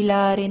caliza y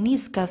la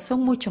arenisca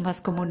son mucho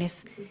más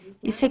comunes.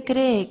 Y se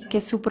cree que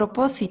su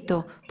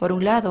propósito, por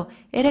un lado,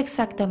 era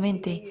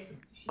exactamente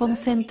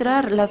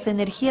concentrar las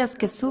energías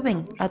que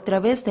suben a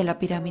través de la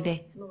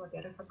pirámide.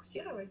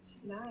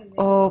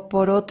 O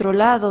por otro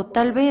lado,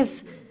 tal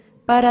vez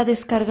para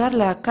descargar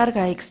la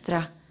carga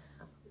extra,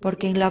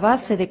 porque en la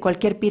base de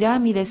cualquier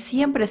pirámide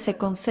siempre se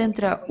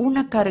concentra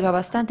una carga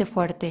bastante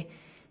fuerte.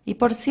 Y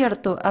por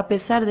cierto, a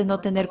pesar de no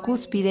tener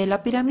cúspide,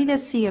 la pirámide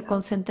sigue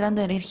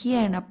concentrando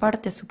energía en la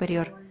parte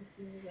superior.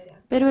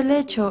 Pero el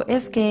hecho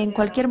es que en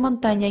cualquier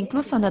montaña,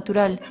 incluso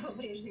natural,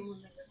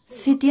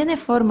 si tiene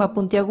forma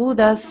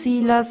puntiaguda,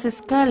 si las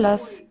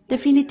escalas,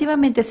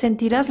 definitivamente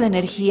sentirás la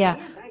energía,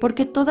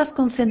 porque todas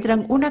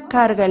concentran una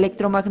carga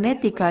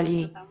electromagnética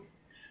allí,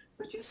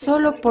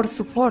 solo por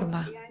su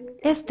forma.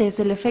 Este es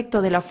el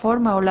efecto de la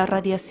forma o la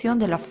radiación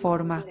de la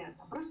forma.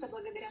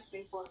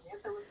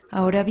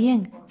 Ahora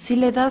bien, si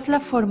le das la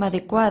forma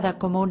adecuada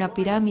como una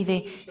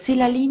pirámide, si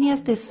la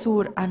alineas de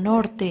sur a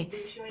norte,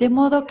 de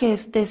modo que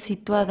esté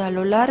situada a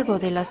lo largo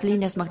de las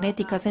líneas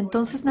magnéticas,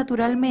 entonces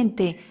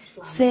naturalmente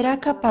será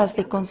capaz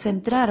de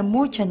concentrar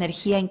mucha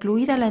energía,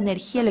 incluida la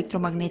energía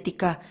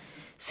electromagnética.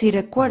 Si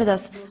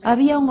recuerdas,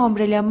 había un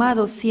hombre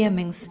llamado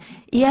Siemens,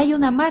 y hay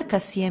una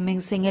marca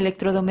Siemens en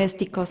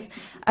electrodomésticos,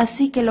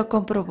 así que lo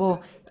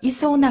comprobó.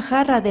 Hizo una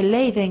jarra de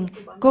Leiden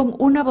con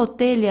una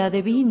botella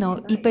de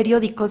vino y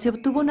periódicos y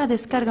obtuvo una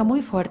descarga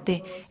muy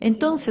fuerte.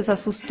 Entonces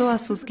asustó a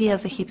sus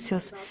guías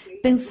egipcios.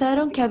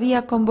 Pensaron que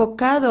había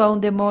convocado a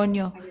un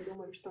demonio,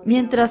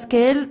 mientras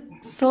que él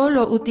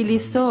solo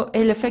utilizó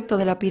el efecto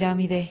de la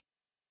pirámide.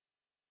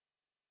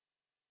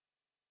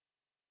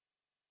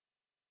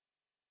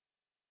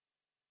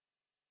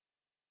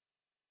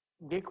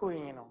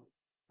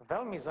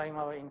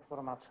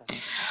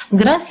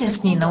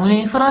 Gracias, Nina. Una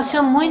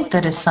información muy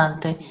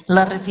interesante.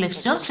 La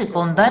reflexión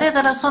secundaria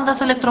de las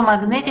ondas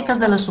electromagnéticas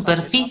de la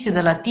superficie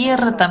de la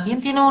Tierra también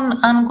tiene un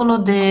ángulo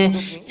de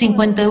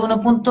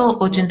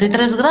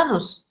 51.83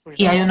 grados.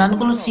 Y hay un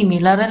ángulo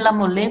similar en la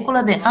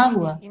molécula de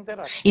agua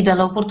y da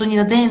la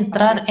oportunidad de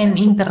entrar en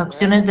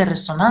interacciones de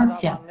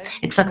resonancia.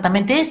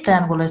 Exactamente este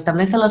ángulo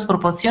establece las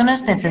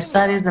proporciones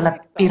necesarias de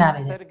la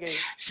pirámide.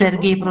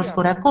 Sergei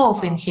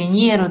Proskorakov,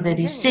 ingeniero de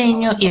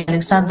diseño, y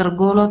Alexander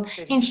Golod,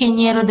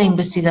 ingeniero de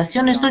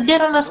investigación,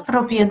 estudiaron las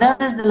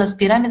propiedades de las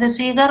pirámides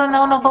y llegaron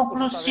a una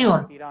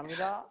conclusión.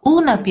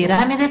 Una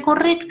pirámide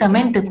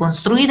correctamente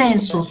construida en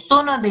su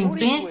zona de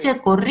influencia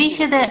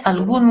corrige de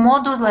algún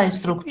modo la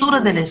estructura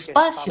del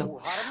espacio espacio.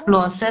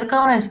 Lo acerca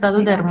a un estado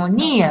de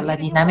armonía. La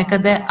dinámica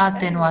de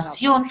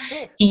atenuación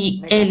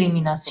y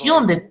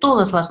eliminación de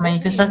todas las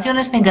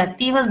manifestaciones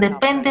negativas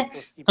depende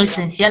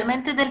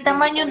esencialmente del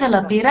tamaño de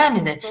la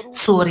pirámide,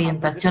 su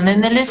orientación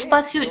en el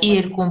espacio y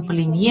el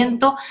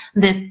cumplimiento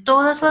de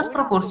todas las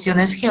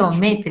proporciones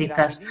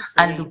geométricas.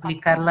 Al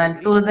duplicar la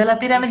altura de la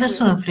pirámide,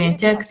 su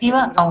influencia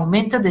activa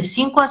aumenta de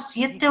 5 a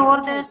 7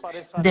 órdenes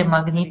de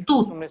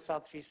magnitud.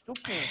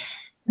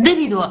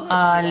 Debido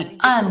al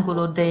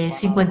ángulo de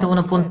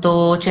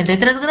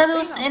 51.83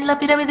 grados, en la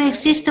pirámide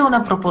existe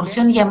una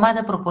proporción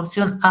llamada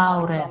proporción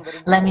áurea.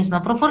 La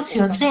misma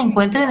proporción se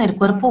encuentra en el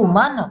cuerpo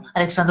humano.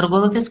 Alexandro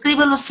Golod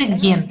escribe lo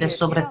siguiente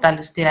sobre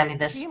tales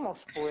pirámides.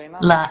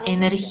 La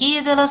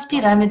energía de las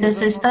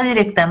pirámides está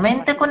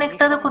directamente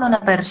conectada con una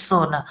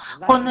persona,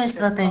 con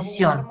nuestra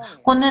atención,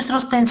 con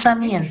nuestros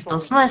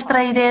pensamientos,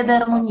 nuestra idea de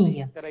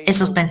armonía.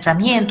 Esos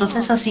pensamientos,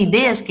 esas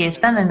ideas que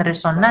están en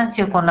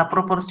resonancia con la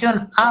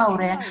proporción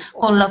áurea,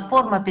 con la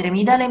forma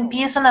piramidal,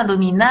 empiezan a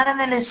dominar en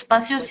el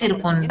espacio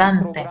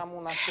circundante.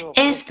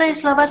 Esta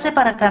es la base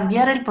para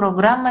cambiar el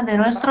programa de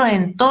nuestro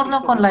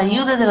entorno con la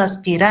ayuda de las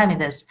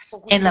pirámides.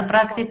 En la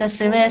práctica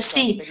se ve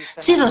así.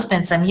 Si los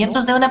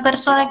pensamientos de una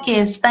persona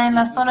que está en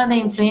la zona de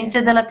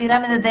influencia de la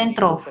pirámide,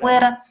 dentro o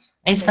fuera,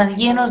 están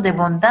llenos de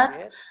bondad,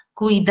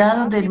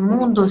 cuidado del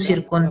mundo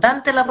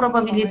circundante, la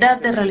probabilidad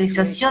de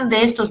realización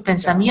de estos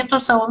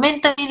pensamientos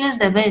aumenta miles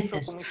de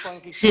veces.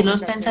 Si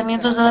los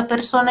pensamientos de la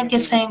persona que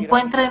se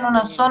encuentra en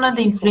una zona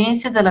de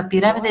influencia de la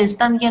pirámide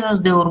están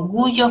llenos de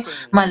orgullo,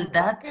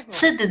 maldad,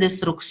 sed de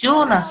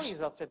destrucción,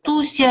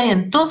 astucia,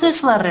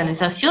 entonces la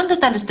realización de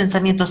tales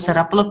pensamientos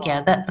será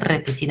bloqueada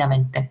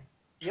repetidamente.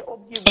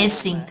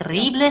 Es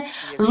increíble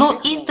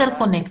lo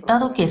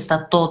interconectado que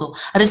está todo.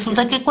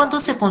 Resulta que cuando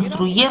se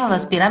construyeron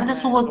las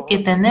pirámides hubo que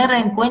tener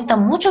en cuenta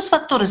muchos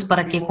factores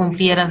para que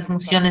cumplieran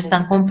funciones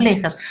tan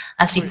complejas.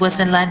 Así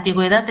pues, en la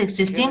antigüedad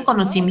existían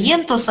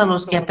conocimientos a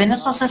los que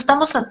apenas nos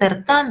estamos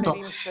acercando.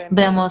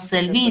 Veamos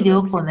el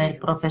vídeo con el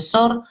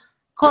profesor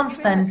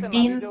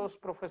Konstantin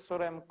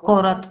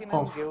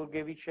Korotkov.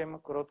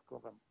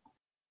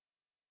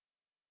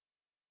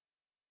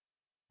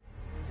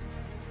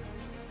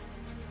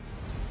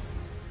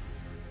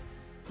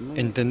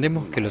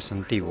 Entendemos que los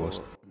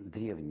antiguos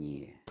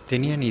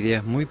tenían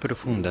ideas muy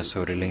profundas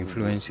sobre la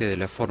influencia de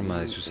la forma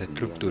de sus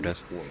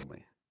estructuras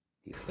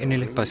en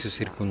el espacio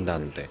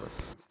circundante.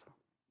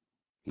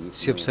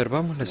 Si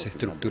observamos las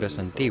estructuras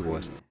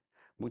antiguas,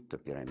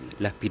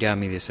 las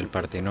pirámides, el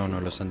Partenón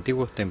o los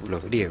antiguos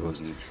templos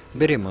griegos,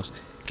 veremos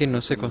que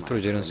no se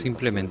construyeron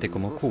simplemente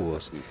como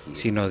cubos,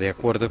 sino de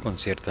acuerdo con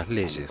ciertas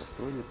leyes.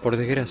 Por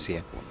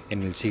desgracia,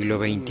 en el siglo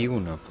XXI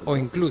o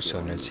incluso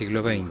en el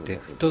siglo XX,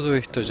 todo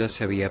esto ya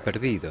se había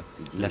perdido.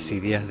 Las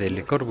ideas de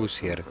Le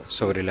Corbusier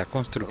sobre la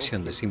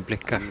construcción de simples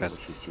cajas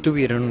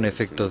tuvieron un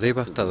efecto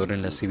devastador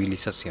en la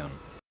civilización.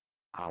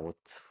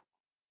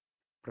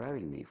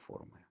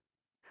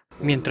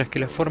 Mientras que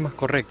las formas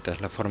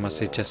correctas, las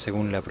formas hechas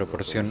según la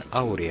proporción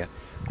áurea,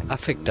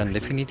 afectan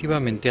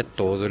definitivamente a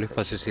todo el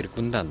espacio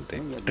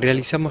circundante.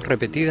 Realizamos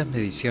repetidas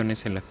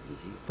mediciones en las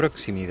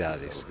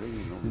proximidades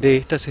de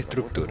estas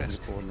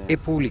estructuras. He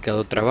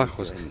publicado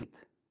trabajos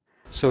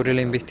sobre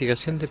la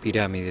investigación de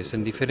pirámides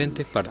en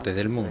diferentes partes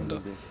del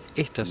mundo.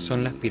 Estas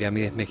son las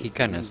pirámides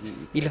mexicanas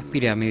y las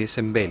pirámides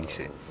en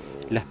Belice,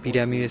 las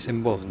pirámides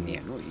en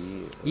Bosnia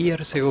y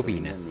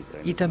Herzegovina,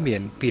 y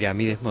también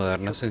pirámides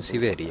modernas en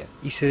Siberia,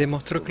 y se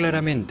demostró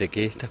claramente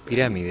que estas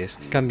pirámides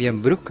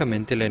cambian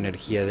bruscamente la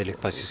energía del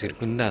espacio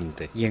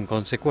circundante, y en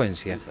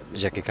consecuencia,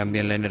 ya que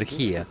cambian la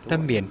energía,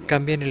 también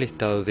cambian el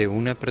estado de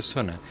una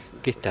persona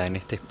que está en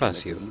este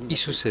espacio, y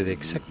sucede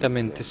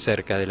exactamente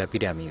cerca de la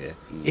pirámide.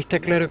 Está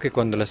claro que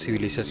cuando las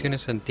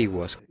civilizaciones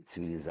antiguas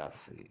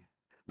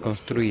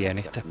construían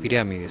estas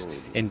pirámides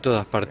en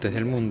todas partes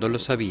del mundo, lo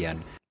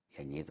sabían.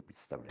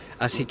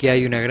 Así que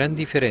hay una gran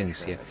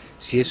diferencia.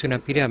 Si es una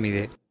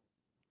pirámide,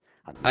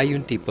 hay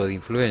un tipo de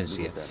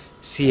influencia.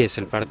 Si es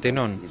el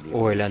Partenón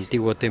o el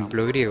antiguo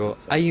templo griego,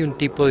 hay un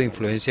tipo de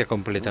influencia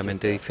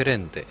completamente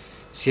diferente.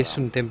 Si es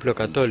un templo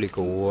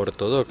católico u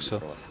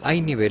ortodoxo, hay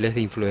niveles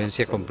de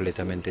influencia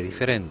completamente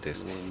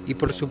diferentes. Y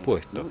por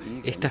supuesto,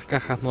 estas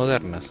cajas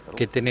modernas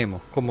que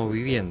tenemos como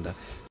vivienda,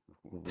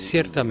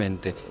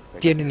 ciertamente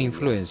tienen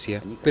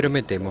influencia, pero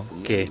me temo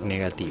que es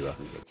negativa.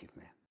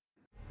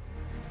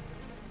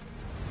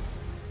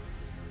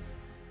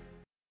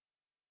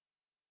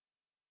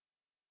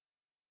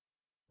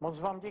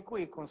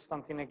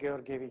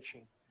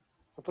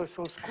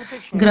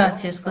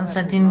 Gracias,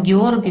 Konstantin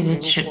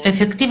Georgievich.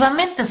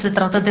 Efectivamente, se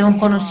trata de un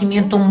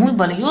conocimiento muy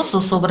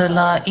valioso sobre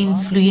la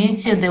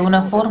influencia de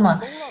una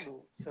forma.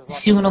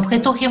 Si un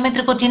objeto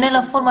geométrico tiene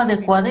la forma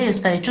adecuada y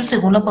está hecho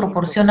según la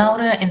proporción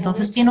áurea,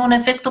 entonces tiene un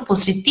efecto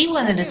positivo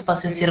en el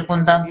espacio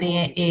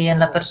circundante y en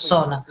la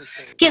persona.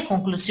 ¿Qué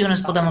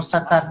conclusiones podemos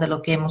sacar de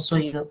lo que hemos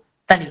oído?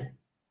 Talí.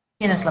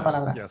 tienes la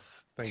palabra.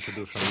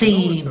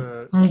 Sí,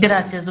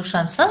 gracias,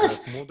 Dushan.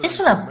 ¿Sabes? Es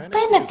una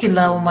pena que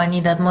la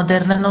humanidad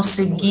moderna no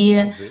se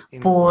guíe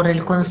por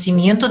el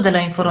conocimiento de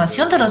la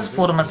información de las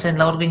formas en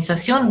la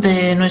organización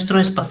de nuestro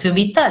espacio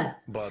vital.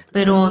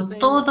 Pero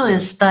todo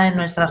está en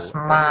nuestras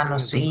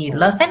manos y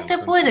la gente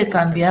puede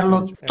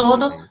cambiarlo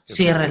todo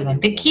si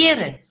realmente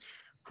quiere.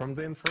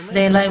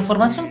 De la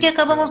información que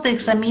acabamos de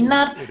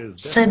examinar,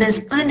 se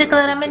desprende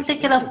claramente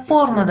que la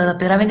forma de la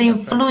pirámide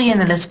influye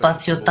en el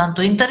espacio,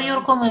 tanto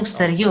interior como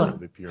exterior.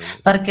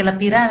 Para que la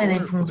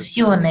pirámide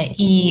funcione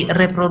y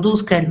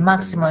reproduzca el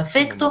máximo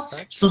efecto,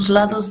 sus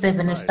lados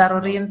deben estar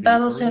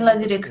orientados en la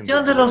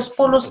dirección de los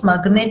polos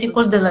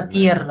magnéticos de la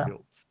Tierra.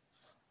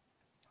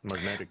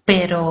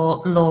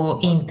 Pero lo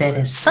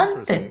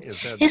interesante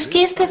es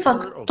que este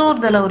factor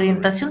de la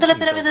orientación de la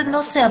pirámide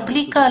no se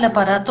aplica al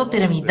aparato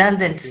piramidal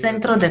del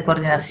Centro de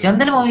Coordinación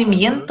del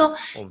Movimiento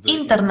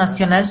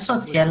Internacional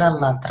Social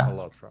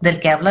ALLATRA, del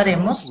que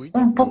hablaremos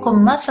un poco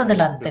más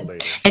adelante.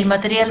 El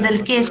material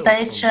del que está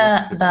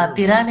hecha la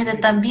pirámide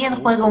también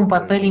juega un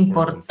papel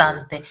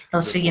importante.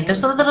 Los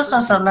siguientes autores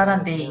nos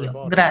hablarán de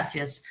ello.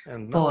 Gracias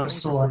por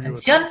su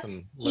atención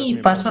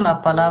y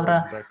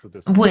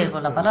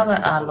vuelvo la palabra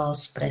a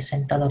los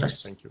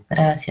presentadores.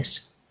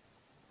 Gracias.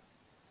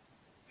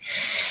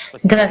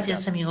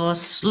 Gracias,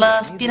 amigos.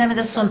 Las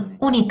pirámides son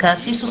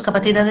únicas y sus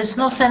capacidades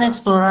no se han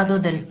explorado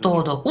del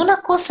todo.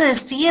 Una cosa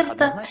es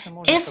cierta,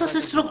 esas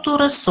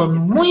estructuras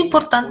son muy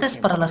importantes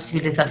para las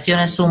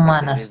civilizaciones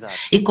humanas.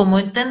 Y como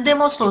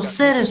entendemos, los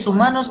seres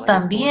humanos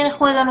también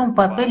juegan un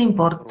papel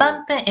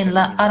importante en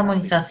la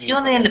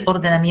armonización y el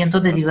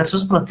ordenamiento de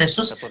diversos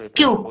procesos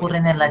que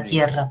ocurren en la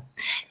Tierra.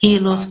 Y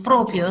los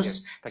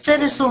propios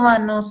seres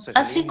humanos,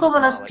 así como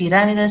las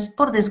pirámides,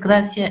 por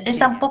desgracia,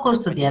 están poco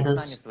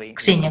estudiados.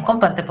 Xenia,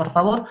 comparte, por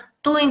favor,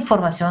 tu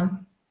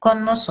información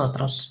con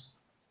nosotros.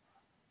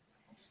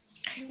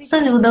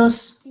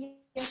 Saludos.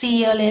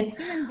 Sí, Oleg.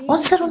 Un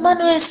ser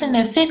humano es en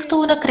efecto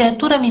una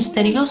criatura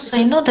misteriosa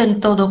y no del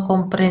todo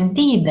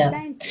comprendida.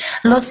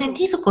 Los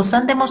científicos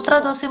han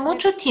demostrado hace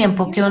mucho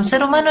tiempo que un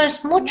ser humano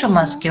es mucho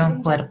más que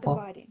un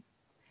cuerpo.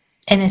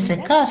 En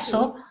ese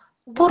caso,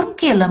 ¿por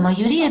qué la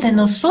mayoría de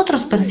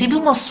nosotros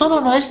percibimos solo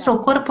nuestro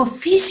cuerpo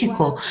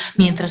físico,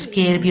 mientras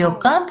que el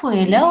biocampo y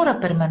el aura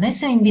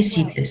permanecen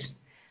invisibles?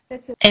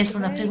 Es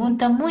una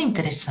pregunta muy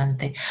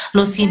interesante.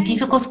 Los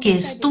científicos que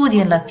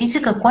estudian la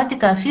física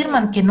cuántica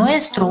afirman que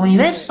nuestro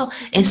universo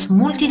es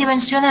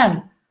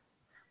multidimensional.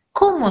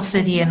 ¿Cómo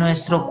sería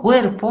nuestro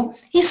cuerpo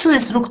y su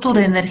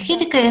estructura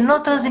energética en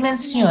otras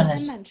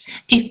dimensiones?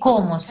 ¿Y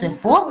cómo se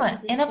forma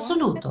en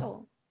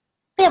absoluto?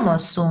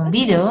 Vemos un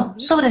video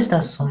sobre este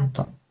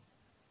asunto.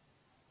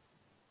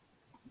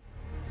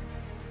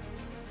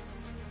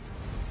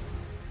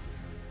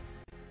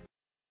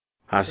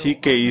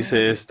 Así que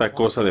hice esta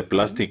cosa de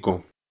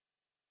plástico.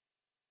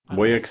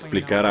 Voy a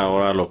explicar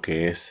ahora lo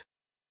que es.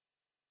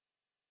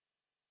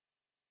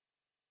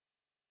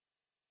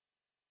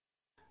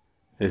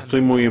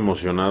 Estoy muy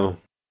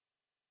emocionado.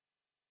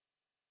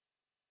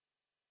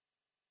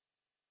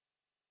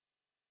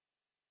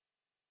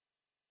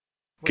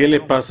 ¿Qué le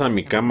pasa a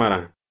mi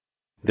cámara?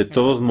 De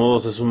todos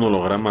modos es un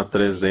holograma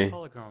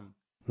 3D.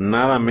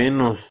 Nada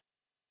menos.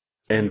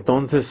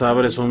 Entonces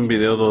abres un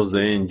video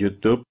 2D en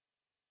YouTube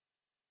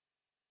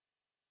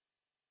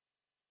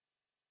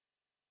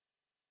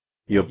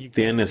y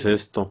obtienes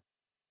esto.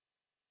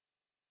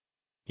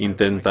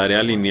 Intentaré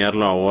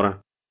alinearlo ahora.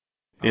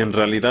 En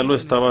realidad lo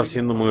estaba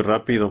haciendo muy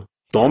rápido.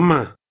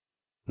 ¡Toma!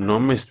 No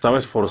me estaba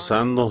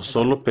esforzando,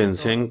 solo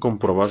pensé en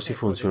comprobar si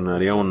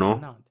funcionaría o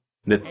no.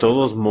 De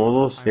todos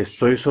modos,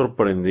 estoy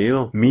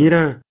sorprendido.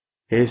 ¡Mira!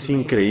 Es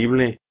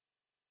increíble.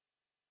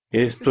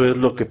 Esto es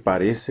lo que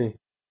parece.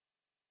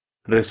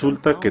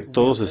 Resulta que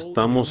todos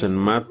estamos en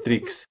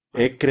Matrix.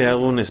 He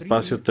creado un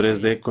espacio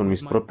 3D con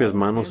mis propias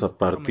manos a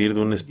partir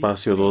de un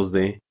espacio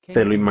 2D.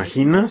 ¿Te lo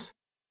imaginas?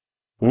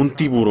 ¿Un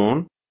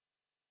tiburón?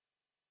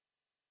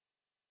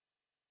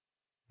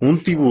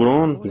 ¡Un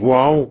tiburón!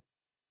 ¡Guau!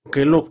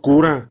 ¡Qué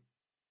locura!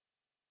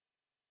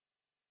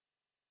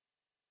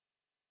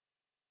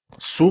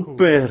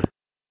 ¡Súper!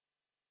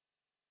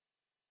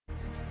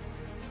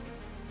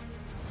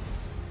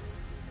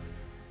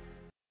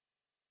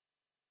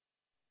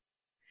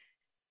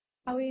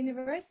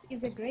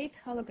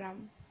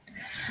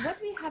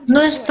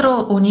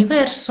 Nuestro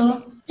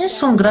universo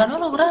es un gran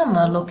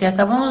holograma. Lo que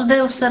acabamos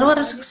de observar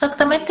es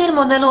exactamente el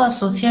modelo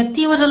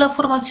asociativo de la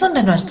formación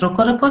de nuestro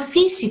cuerpo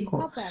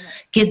físico,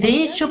 que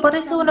de hecho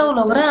parece un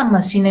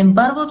holograma. Sin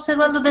embargo,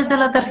 observando desde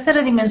la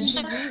tercera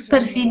dimensión,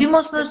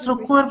 percibimos nuestro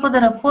cuerpo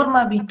de la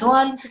forma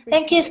habitual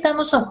en que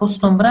estamos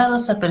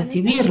acostumbrados a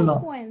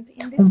percibirlo.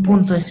 Un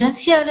punto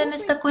esencial en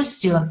esta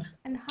cuestión: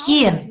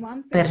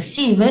 ¿quién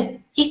percibe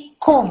y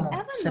cómo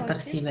se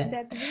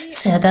percibe?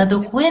 ¿Se ha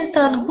dado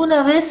cuenta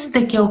alguna vez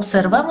de que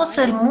observamos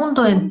el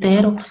mundo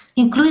entero,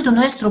 incluido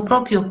nuestro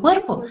propio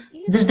cuerpo,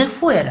 desde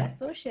fuera?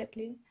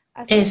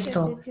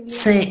 Esto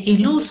se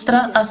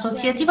ilustra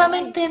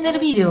asociativamente en el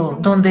vídeo,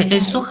 donde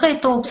el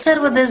sujeto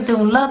observa desde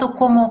un lado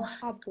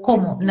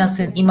cómo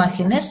nacen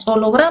imágenes,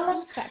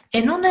 hologramas,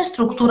 en una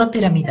estructura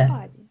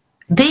piramidal.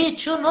 De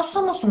hecho, no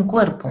somos un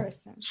cuerpo,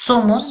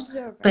 somos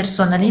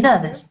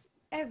personalidades.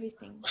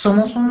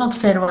 Somos un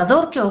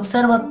observador que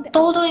observa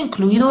todo,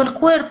 incluido el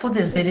cuerpo,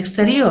 desde el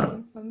exterior.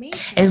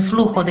 El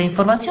flujo de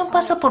información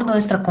pasa por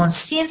nuestra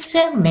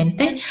conciencia,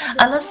 mente,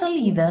 a la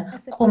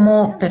salida,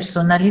 como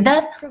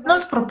personalidad,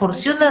 nos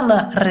proporciona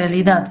la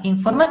realidad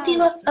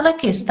informativa a la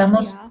que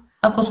estamos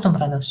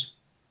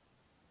acostumbrados.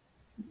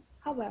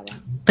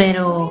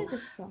 Pero,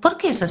 ¿por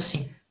qué es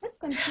así?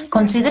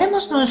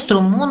 Consideremos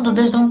nuestro mundo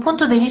desde un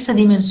punto de vista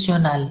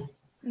dimensional.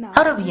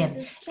 Ahora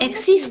bien,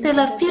 existe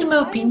la firme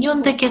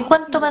opinión de que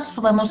cuanto más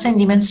subamos en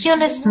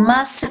dimensiones,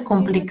 más se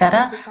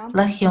complicará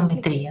la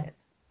geometría.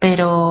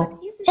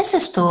 Pero, ¿es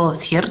esto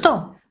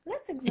cierto?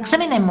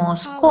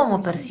 Examinemos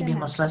cómo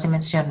percibimos las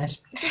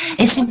dimensiones.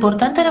 Es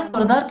importante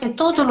recordar que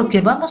todo lo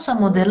que vamos a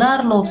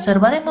modelar lo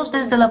observaremos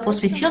desde la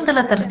posición de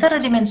la tercera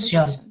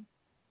dimensión.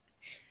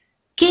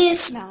 ¿Qué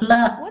es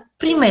la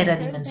primera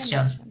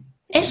dimensión?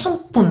 Es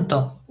un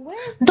punto.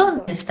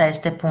 ¿Dónde está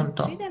este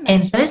punto?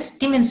 En 3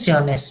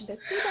 dimensiones.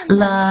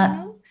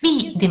 La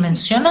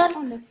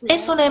bidimensional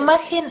es una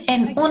imagen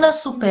en una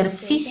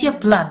superficie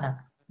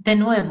plana, de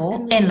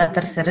nuevo en la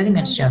tercera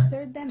dimensión.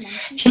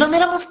 Y lo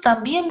miramos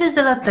también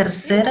desde la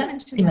tercera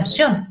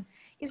dimensión.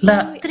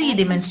 La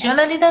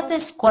tridimensionalidad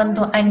es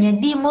cuando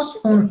añadimos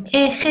un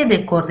eje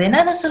de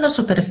coordenadas a la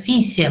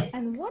superficie.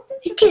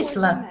 ¿Y qué es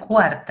la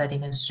cuarta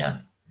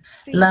dimensión?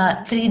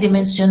 La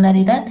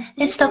tridimensionalidad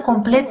está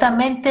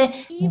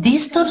completamente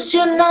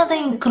distorsionada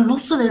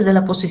incluso desde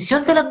la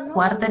posición de la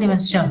cuarta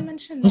dimensión.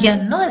 Ya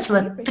no es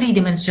la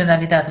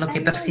tridimensionalidad lo que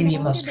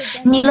percibimos,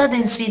 ni la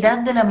densidad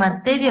de la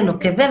materia lo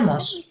que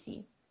vemos.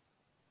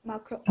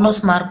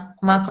 Los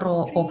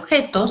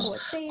macroobjetos,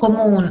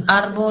 como un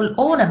árbol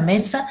o una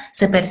mesa,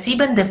 se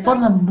perciben de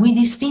forma muy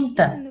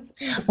distinta.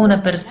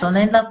 Una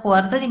persona en la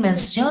cuarta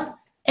dimensión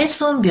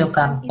es un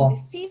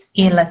biocampo.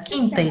 Y en la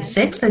quinta y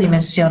sexta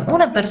dimensión,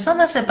 una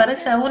persona se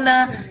parece a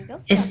una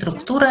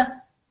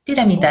estructura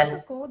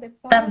piramidal.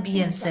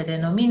 También se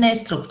denomina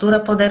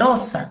estructura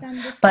poderosa.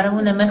 Para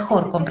una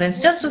mejor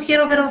comprensión,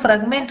 sugiero ver un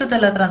fragmento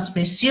de la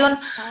transmisión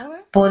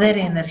Poder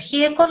y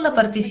Energía con la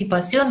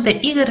participación de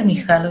Igor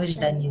Mikhailovich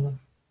Danilov.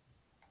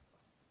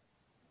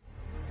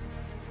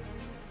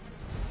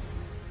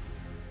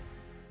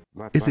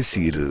 Es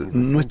decir,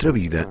 nuestra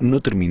vida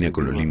no termina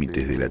con los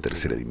límites de la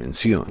tercera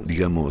dimensión.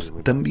 Digamos,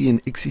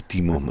 también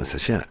existimos más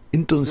allá.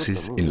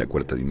 Entonces, en la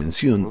cuarta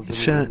dimensión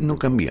ya no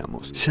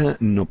cambiamos, ya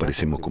no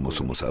parecemos como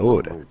somos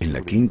ahora. En la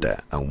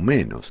quinta, aún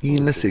menos. Y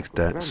en la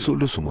sexta,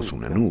 solo somos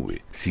una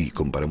nube. Si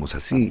comparamos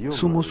así,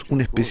 somos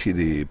una especie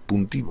de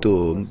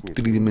puntito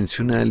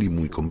tridimensional y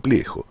muy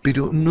complejo.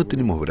 Pero no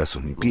tenemos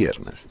brazos ni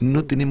piernas.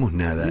 No tenemos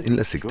nada en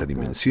la sexta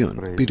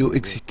dimensión. Pero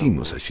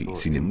existimos allí.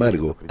 Sin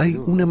embargo, hay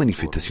una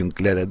manifestación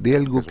clara de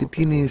algo que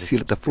tiene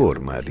cierta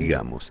forma,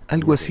 digamos,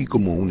 algo así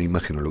como una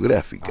imagen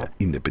holográfica,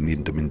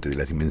 independientemente de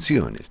las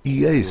dimensiones,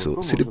 y a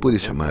eso se le puede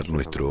llamar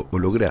nuestro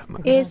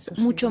holograma. Es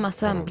mucho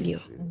más amplio.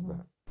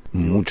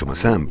 Mucho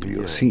más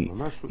amplio, sí,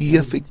 y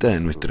afecta a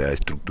nuestra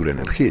estructura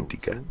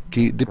energética,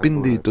 que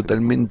depende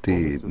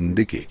totalmente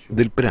 ¿de qué?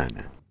 Del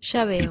prana.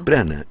 Ya veo. El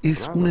prana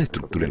es una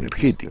estructura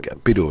energética,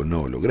 pero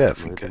no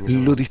holográfica.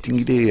 Lo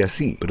distinguiré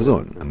así.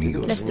 Perdón,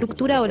 amigos. La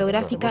estructura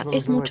holográfica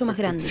es mucho más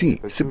grande.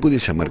 Sí, se puede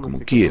llamar como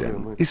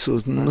quieran.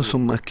 Esos no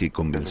son más que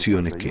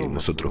convenciones que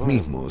nosotros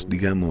mismos,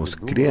 digamos,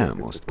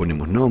 creamos.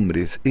 Ponemos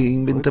nombres e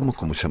inventamos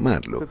cómo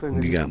llamarlo,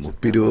 digamos,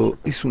 pero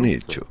es un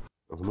hecho.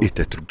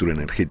 Esta estructura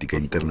energética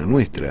interna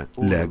nuestra,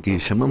 la que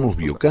llamamos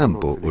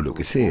biocampo o lo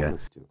que sea,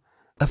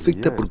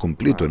 afecta por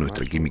completo a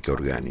nuestra química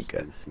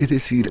orgánica, es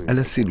decir, a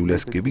las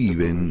células que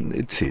viven,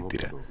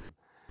 etc.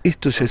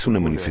 Esto ya es una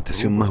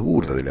manifestación más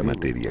burda de la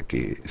materia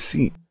que,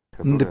 sí,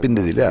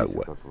 depende del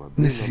agua.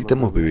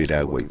 Necesitamos beber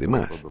agua y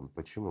demás.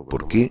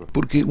 ¿Por qué?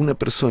 Porque una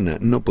persona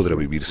no podrá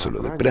vivir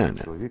solo de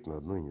prana.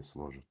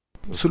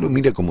 Solo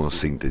mira cómo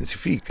se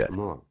intensifica.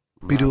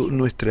 Pero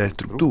nuestra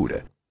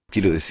estructura,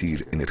 quiero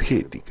decir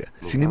energética,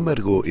 sin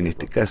embargo, en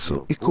este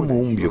caso, es como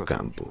un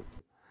biocampo.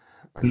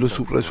 Lo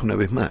subrayo una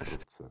vez más.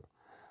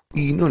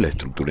 Y no la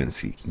estructura en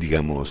sí,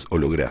 digamos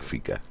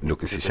holográfica, lo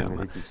que se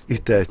llama.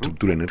 Esta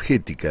estructura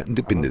energética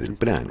depende del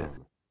prana.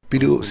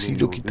 Pero si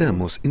lo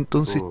quitamos,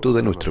 entonces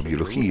toda nuestra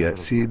biología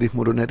se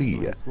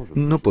desmoronaría,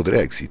 no podrá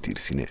existir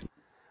sin él.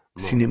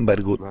 Sin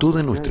embargo,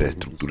 toda nuestra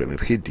estructura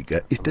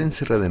energética está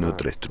encerrada en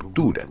otra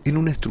estructura, en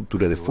una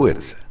estructura de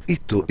fuerza.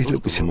 Esto es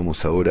lo que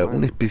llamamos ahora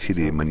una especie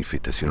de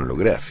manifestación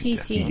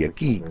holográfica. Sí. Y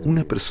aquí,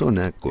 una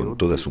persona con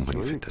todas sus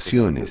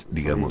manifestaciones,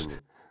 digamos,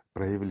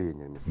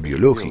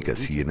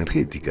 biológicas y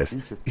energéticas,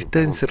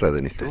 está encerrada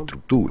en esta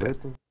estructura.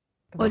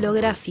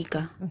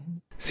 Holográfica.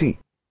 Sí.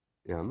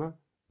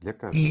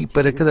 Y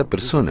para cada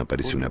persona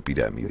parece una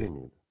pirámide.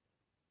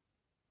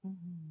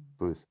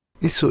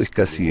 Eso es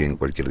casi en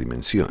cualquier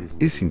dimensión.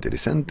 ¿Es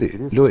interesante?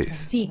 Lo es.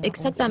 Sí,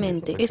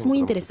 exactamente. Es muy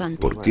interesante.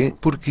 ¿Por qué?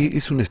 Porque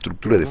es una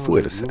estructura de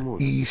fuerza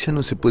y ya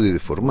no se puede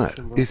deformar.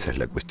 Esa es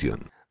la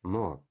cuestión.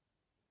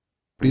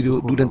 Pero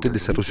durante el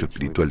desarrollo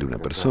espiritual de una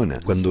persona,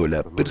 cuando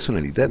la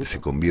personalidad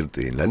se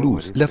convierte en la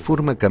luz, la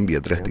forma cambia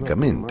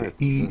drásticamente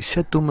y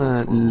ya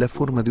toma la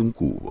forma de un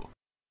cubo.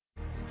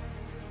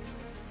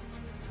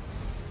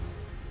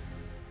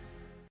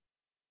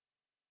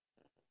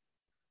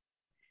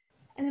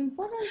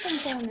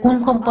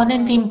 Un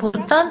componente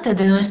importante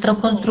de nuestra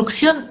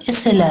construcción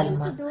es el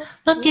alma.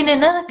 No tiene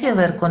nada que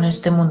ver con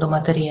este mundo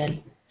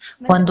material.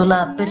 Cuando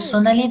la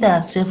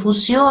personalidad se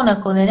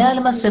fusiona con el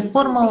alma, se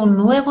forma un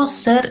nuevo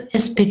ser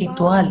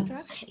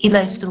espiritual y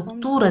la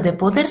estructura de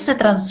poder se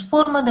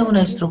transforma de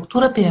una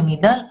estructura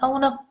piramidal a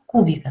una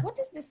cúbica.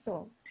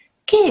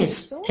 ¿Qué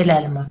es el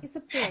alma?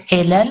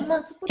 El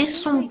alma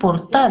es un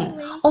portal,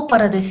 o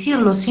para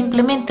decirlo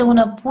simplemente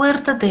una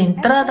puerta de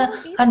entrada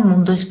al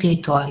mundo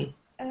espiritual.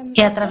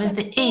 Y a través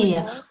de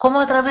ella, como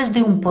a través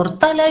de un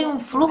portal, hay un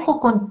flujo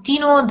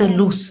continuo de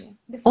luz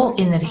o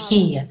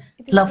energía,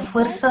 la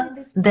fuerza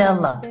de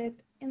Allah.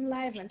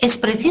 Es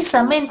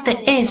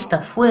precisamente esta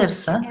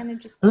fuerza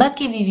la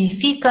que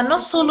vivifica no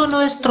solo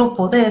nuestro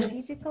poder,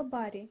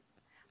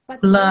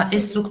 la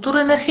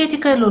estructura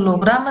energética y el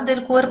holograma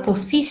del cuerpo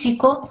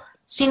físico,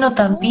 sino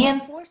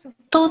también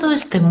todo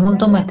este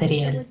mundo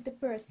material.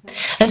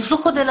 El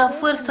flujo de la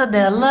fuerza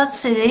de Allah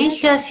se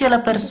dirige hacia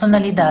la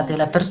personalidad y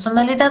la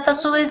personalidad a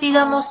su vez,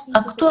 digamos,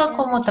 actúa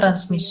como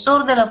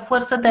transmisor de la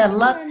fuerza de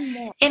Allah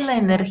en la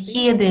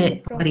energía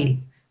de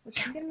Abril.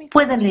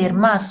 Pueden leer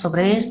más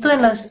sobre esto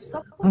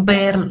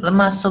ver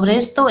más sobre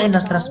esto en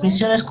las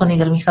transmisiones con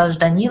Igor Mikhailovich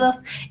Danilov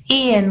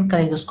y en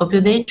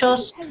Caleidoscopio de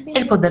Hechos,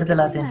 el poder de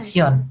la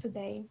atención.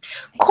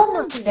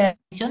 Como se ha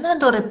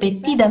mencionado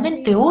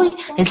repetidamente hoy,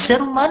 el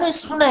ser humano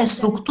es una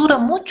estructura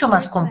mucho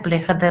más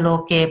compleja de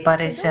lo que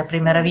parece a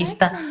primera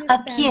vista.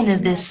 A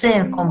quienes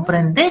deseen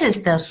comprender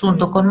este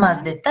asunto con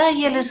más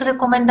detalle, les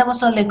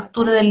recomendamos la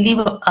lectura del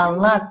libro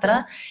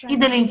ALLATRA y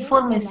del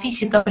informe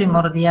Física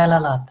Primordial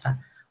ALLATRA.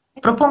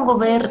 Propongo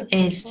ver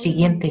el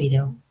siguiente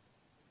video.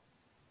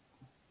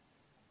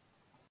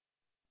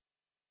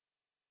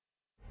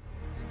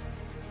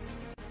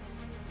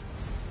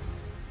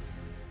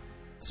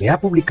 Se ha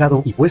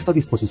publicado y puesto a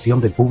disposición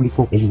del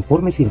público el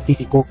informe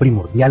científico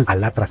primordial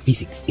ALLATRA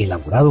Physics,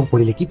 elaborado por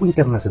el equipo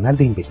internacional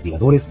de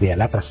investigadores de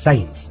ALLATRA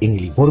Science. En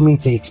el informe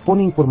se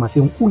expone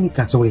información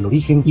única sobre el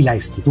origen y la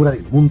estructura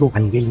del mundo a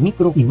nivel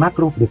micro y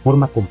macro de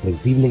forma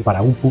comprensible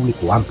para un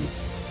público amplio.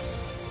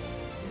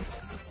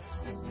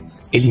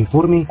 El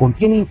informe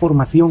contiene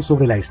información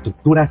sobre la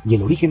estructura y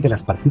el origen de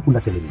las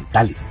partículas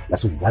elementales,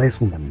 las unidades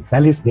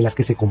fundamentales de las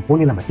que se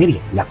compone la materia,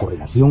 la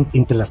correlación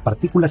entre las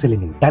partículas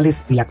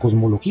elementales y la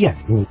cosmología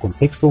en el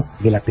contexto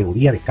de la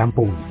teoría de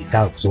campo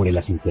unificado, sobre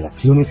las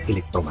interacciones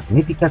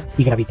electromagnéticas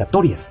y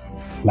gravitatorias,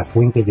 las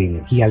fuentes de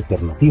energía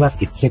alternativas,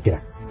 etc.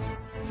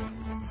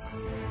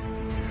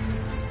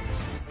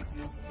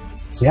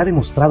 Se ha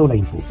demostrado la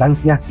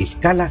importancia,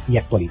 escala y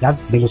actualidad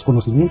de los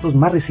conocimientos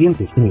más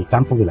recientes en el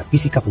campo de la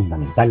física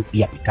fundamental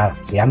y aplicada.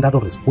 Se han dado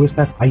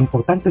respuestas a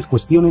importantes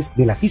cuestiones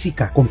de la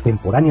física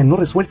contemporánea no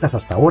resueltas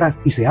hasta ahora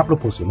y se ha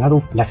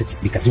proporcionado las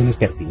explicaciones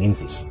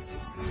pertinentes.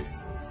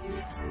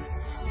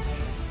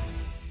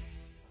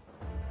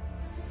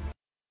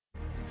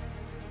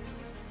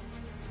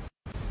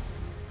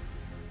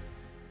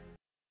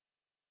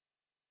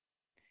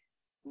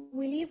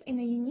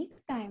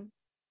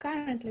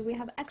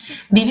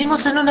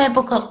 Vivimos en una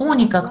época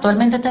única.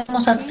 Actualmente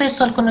tenemos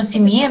acceso al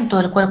conocimiento,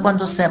 el cual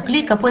cuando se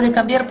aplica puede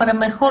cambiar para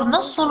mejor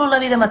no solo la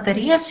vida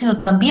material,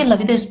 sino también la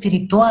vida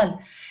espiritual.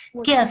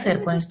 ¿Qué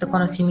hacer con este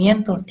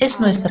conocimiento? Es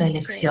nuestra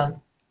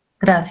elección.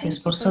 Gracias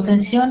por su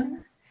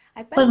atención.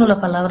 Vuelvo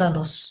la palabra a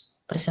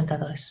los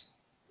presentadores.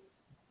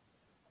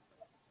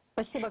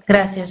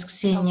 Gracias,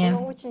 Ksenia.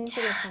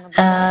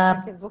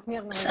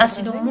 Ha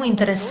sido muy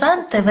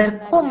interesante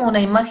ver cómo una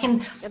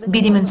imagen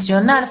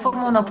bidimensional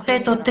forma un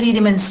objeto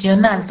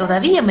tridimensional.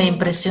 Todavía me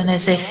impresiona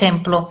ese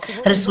ejemplo.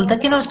 Resulta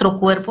que nuestro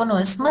cuerpo no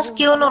es más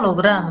que un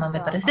holograma.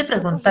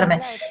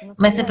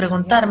 Me hace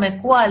preguntarme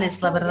cuál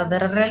es la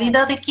verdadera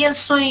realidad de quién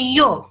soy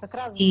yo.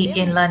 Y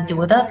en la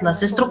antigüedad,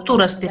 las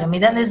estructuras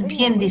piramidales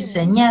bien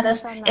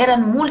diseñadas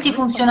eran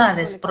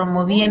multifuncionales,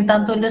 promovían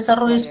tanto el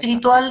desarrollo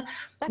espiritual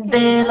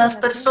de las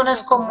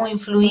personas como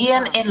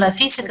influían en la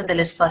física del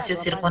espacio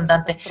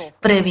circundante,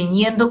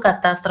 previniendo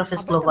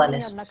catástrofes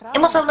globales.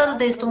 Hemos hablado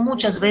de esto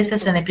muchas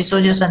veces en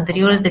episodios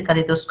anteriores de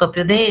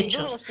Caleidoscopio de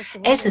Hechos.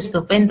 Es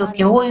estupendo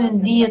que hoy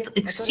en día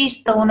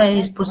exista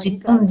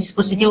un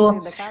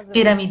dispositivo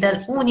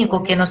piramidal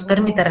único que nos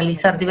permita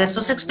realizar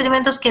diversos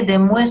experimentos que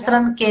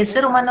demuestran que el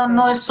ser humano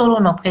no es solo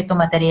un objeto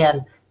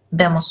material.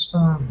 Veamos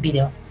un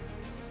video.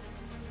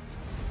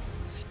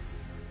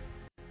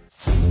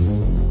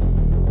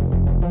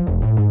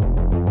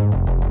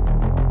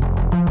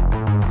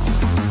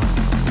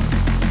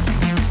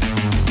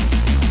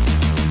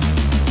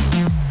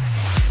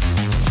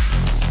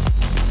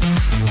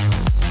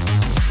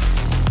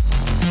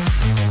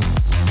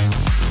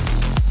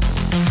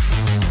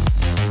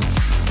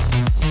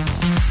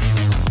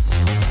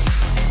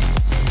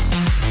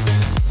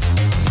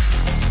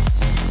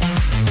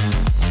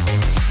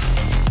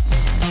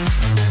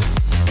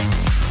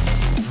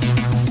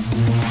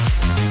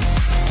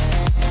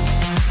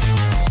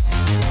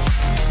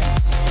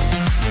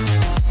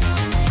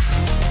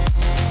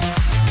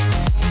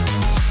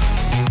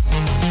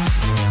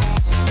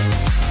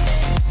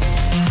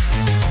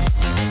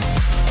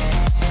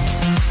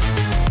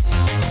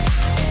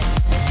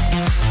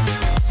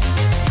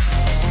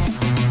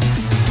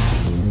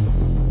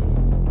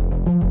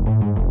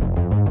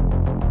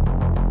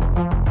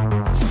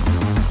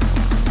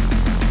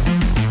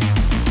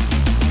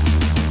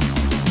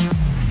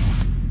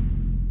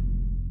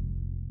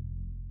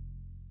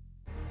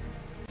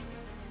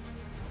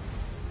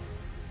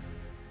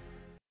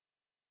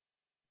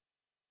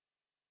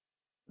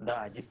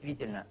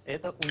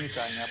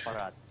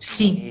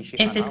 Sí,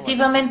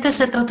 efectivamente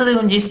se trata de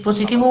un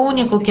dispositivo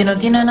único que no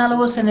tiene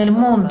análogos en el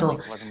mundo.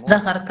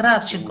 Zahar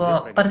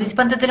Kravchenko,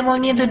 participante del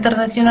movimiento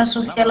internacional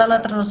social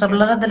ALLATRA, nos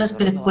hablará de las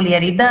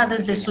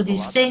peculiaridades de su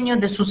diseño,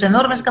 de sus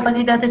enormes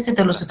capacidades y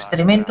de los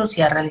experimentos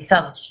ya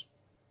realizados.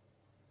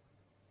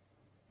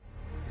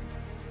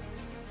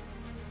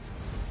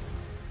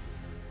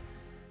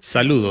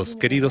 Saludos,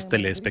 queridos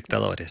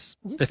telespectadores.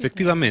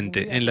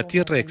 Efectivamente, en la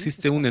Tierra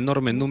existe un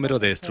enorme número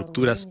de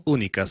estructuras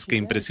únicas que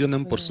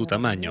impresionan por su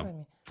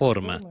tamaño,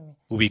 forma,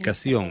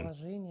 ubicación,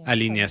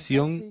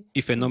 alineación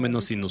y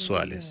fenómenos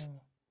inusuales.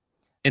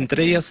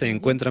 Entre ellas se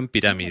encuentran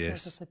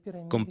pirámides,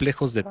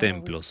 complejos de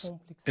templos,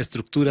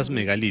 estructuras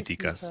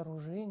megalíticas,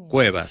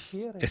 cuevas,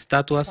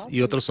 estatuas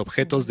y otros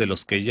objetos de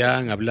los que ya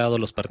han hablado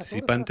los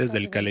participantes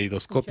del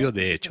Caleidoscopio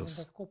de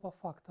Hechos.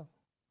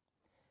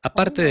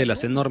 Aparte de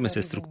las enormes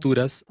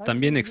estructuras,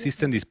 también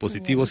existen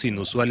dispositivos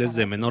inusuales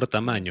de menor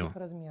tamaño,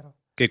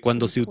 que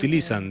cuando se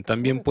utilizan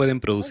también pueden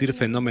producir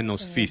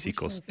fenómenos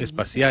físicos,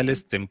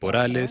 espaciales,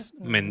 temporales,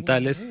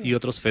 mentales y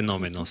otros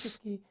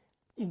fenómenos.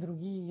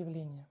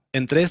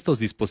 Entre estos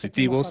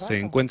dispositivos se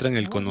encuentran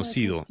el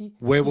conocido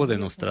huevo de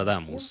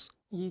Nostradamus,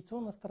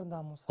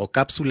 o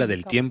cápsula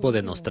del tiempo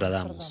de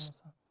Nostradamus,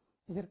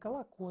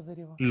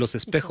 los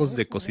espejos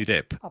de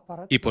Kozyrev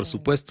y, por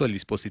supuesto, el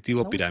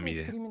dispositivo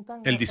pirámide.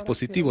 El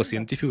dispositivo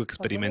científico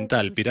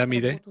experimental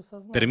pirámide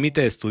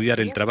permite estudiar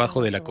el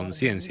trabajo de la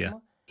conciencia,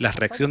 las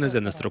reacciones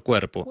de nuestro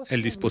cuerpo.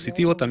 El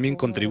dispositivo también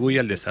contribuye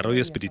al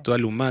desarrollo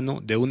espiritual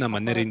humano de una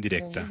manera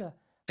indirecta.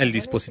 El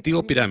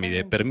dispositivo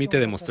pirámide permite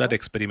demostrar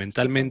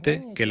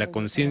experimentalmente que la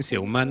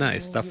conciencia humana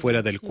está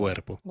fuera del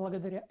cuerpo.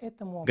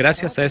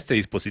 Gracias a este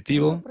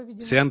dispositivo,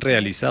 se han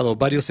realizado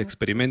varios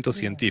experimentos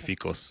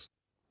científicos.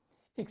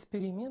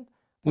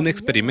 Un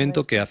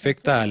experimento que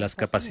afecta a las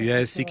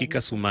capacidades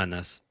psíquicas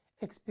humanas.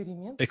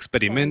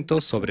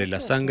 Experimento sobre la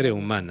sangre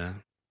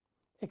humana.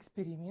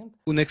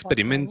 Un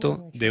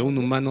experimento de un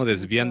humano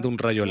desviando un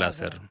rayo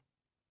láser.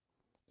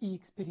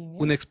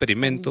 Un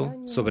experimento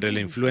sobre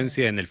la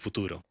influencia en el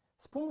futuro.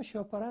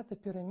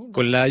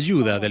 Con la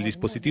ayuda del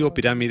dispositivo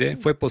pirámide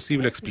fue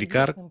posible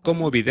explicar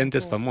cómo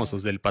videntes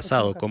famosos del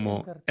pasado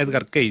como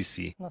Edgar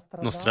Cayce,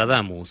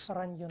 Nostradamus,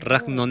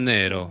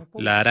 Ragnonero,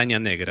 la araña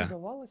negra,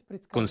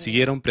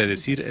 consiguieron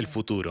predecir el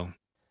futuro.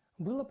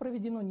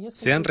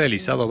 Se han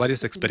realizado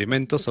varios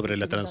experimentos sobre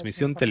la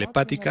transmisión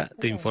telepática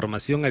de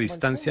información a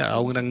distancia a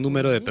un gran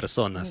número de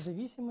personas,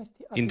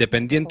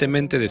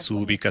 independientemente de su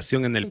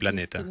ubicación en el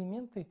planeta.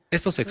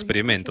 Estos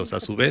experimentos, a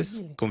su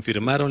vez,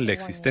 confirmaron la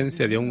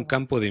existencia de un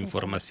campo de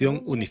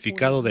información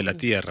unificado de la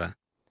Tierra,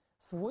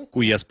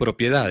 cuyas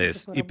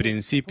propiedades y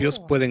principios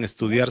pueden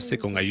estudiarse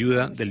con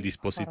ayuda del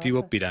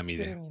dispositivo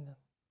pirámide.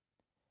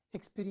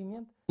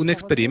 Un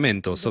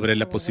experimento sobre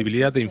la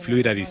posibilidad de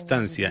influir a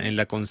distancia en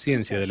la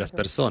conciencia de las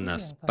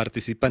personas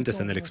participantes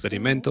en el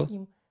experimento,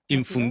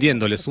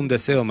 infundiéndoles un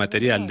deseo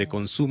material de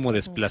consumo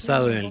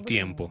desplazado en el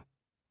tiempo.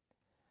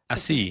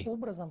 Así,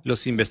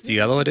 los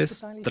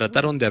investigadores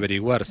trataron de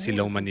averiguar si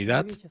la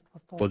humanidad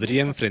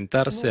podría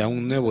enfrentarse a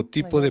un nuevo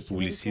tipo de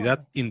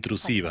publicidad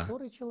intrusiva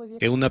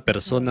que una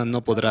persona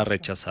no podrá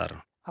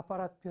rechazar.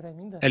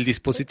 El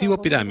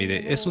dispositivo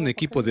pirámide es un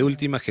equipo de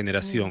última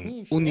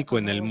generación, único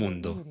en el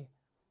mundo,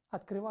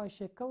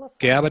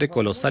 que abre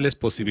colosales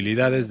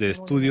posibilidades de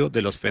estudio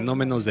de los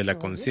fenómenos de la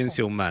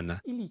conciencia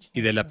humana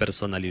y de la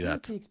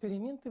personalidad.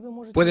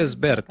 Puedes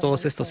ver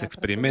todos estos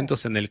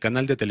experimentos en el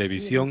canal de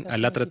televisión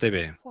ALLATRA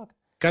TV.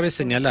 Cabe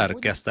señalar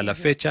que hasta la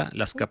fecha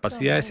las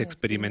capacidades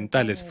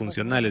experimentales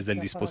funcionales del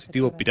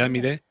dispositivo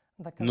pirámide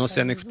no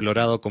se han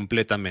explorado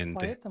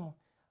completamente,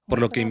 por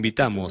lo que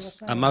invitamos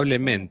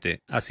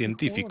amablemente a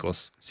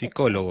científicos,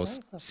 psicólogos,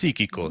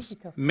 psíquicos,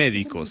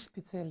 médicos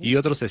y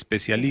otros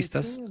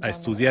especialistas a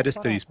estudiar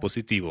este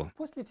dispositivo.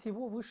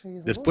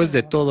 Después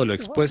de todo lo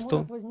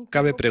expuesto,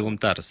 cabe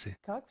preguntarse,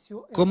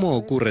 ¿cómo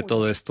ocurre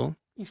todo esto?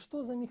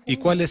 ¿Y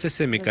cuál es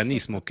ese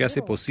mecanismo que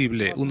hace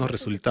posible unos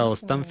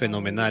resultados tan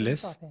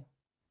fenomenales?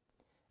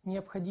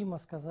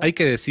 Hay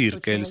que decir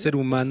que el ser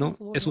humano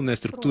es una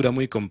estructura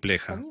muy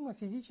compleja.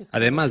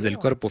 Además del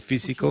cuerpo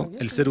físico,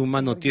 el ser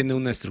humano tiene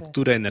una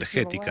estructura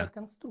energética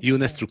y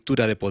una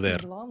estructura de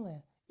poder.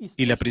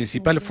 Y la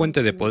principal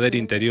fuente de poder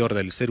interior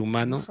del ser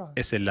humano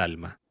es el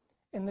alma.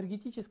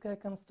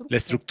 La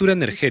estructura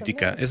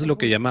energética es lo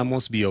que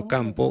llamamos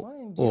biocampo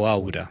o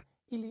aura,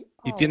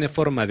 y tiene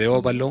forma de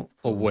óvalo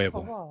o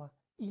huevo.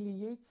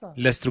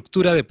 La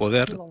estructura de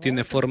poder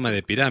tiene forma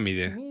de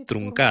pirámide,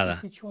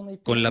 truncada,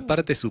 con la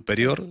parte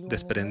superior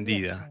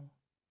desprendida.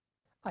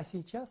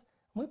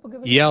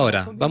 Y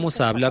ahora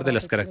vamos a hablar de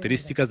las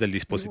características del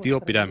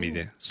dispositivo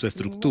pirámide, su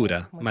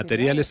estructura,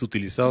 materiales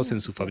utilizados en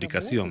su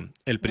fabricación,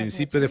 el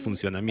principio de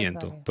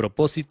funcionamiento,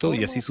 propósito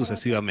y así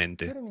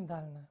sucesivamente.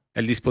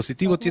 El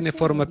dispositivo tiene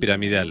forma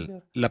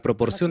piramidal. La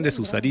proporción de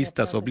sus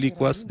aristas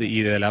oblicuas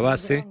y de la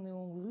base,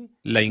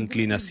 la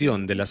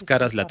inclinación de las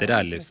caras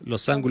laterales,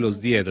 los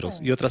ángulos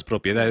diedros y otras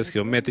propiedades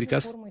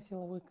geométricas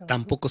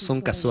tampoco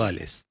son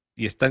casuales.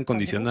 y están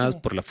condicionadas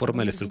por la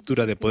forma de la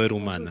estructura de poder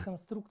humana.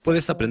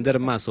 Puedes aprender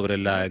más sobre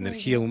la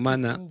energía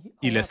humana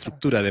y la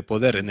estructura de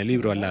poder en el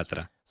libro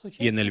ALLATRA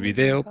y en el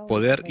video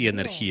Poder y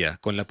Energía,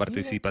 con la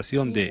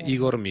participación de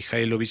Igor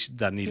Mikhailovich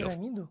Danilov.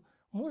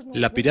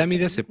 La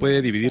pirámide se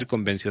puede dividir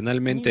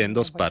convencionalmente en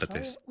dos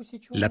partes: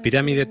 la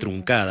pirámide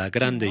truncada,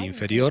 grande e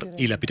inferior,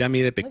 y la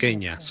pirámide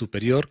pequeña,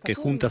 superior, que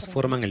juntas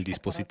forman el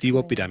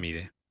dispositivo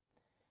pirámide.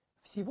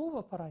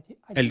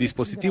 El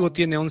dispositivo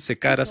tiene 11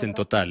 caras en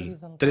total,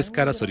 3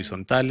 caras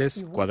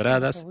horizontales,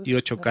 cuadradas y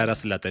 8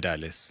 caras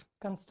laterales.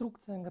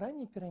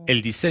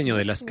 El diseño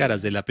de las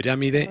caras de la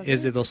pirámide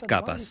es de 2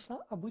 capas,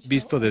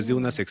 visto desde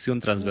una sección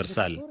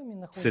transversal.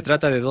 Se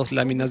trata de 2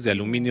 láminas de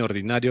aluminio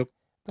ordinario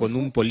con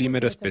un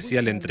polímero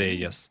especial entre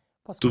ellas.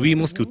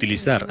 Tuvimos que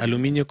utilizar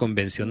aluminio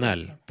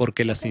convencional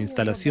porque las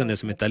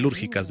instalaciones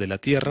metalúrgicas de la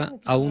Tierra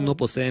aún no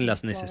poseen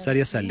las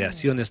necesarias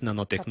aleaciones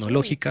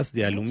nanotecnológicas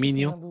de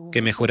aluminio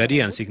que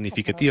mejorarían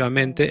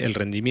significativamente el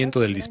rendimiento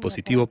del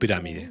dispositivo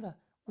pirámide.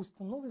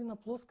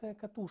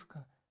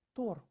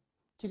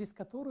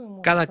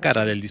 Cada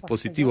cara del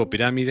dispositivo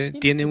pirámide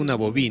tiene una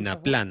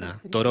bobina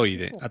plana,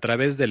 toroide, a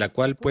través de la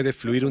cual puede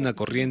fluir una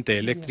corriente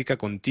eléctrica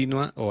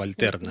continua o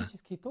alterna,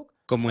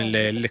 como en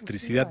la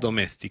electricidad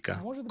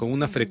doméstica, con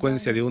una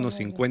frecuencia de unos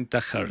 50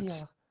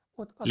 Hz.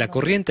 La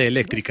corriente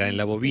eléctrica en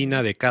la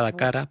bobina de cada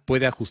cara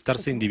puede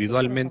ajustarse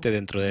individualmente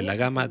dentro de la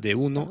gama de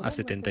 1 a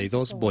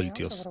 72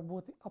 voltios.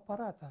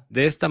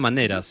 De esta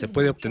manera se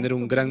puede obtener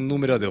un gran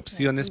número de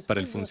opciones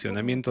para el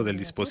funcionamiento del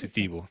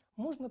dispositivo.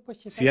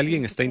 Si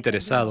alguien está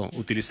interesado,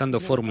 utilizando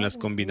fórmulas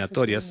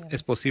combinatorias,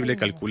 es posible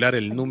calcular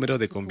el número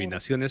de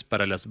combinaciones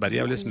para las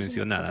variables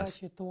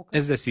mencionadas,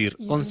 es decir,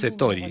 11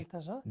 tori,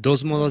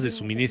 2 modos de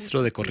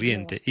suministro de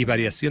corriente y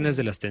variaciones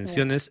de las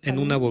tensiones en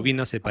una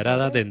bobina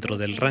separada dentro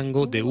del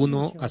rango de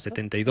 1 a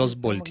 72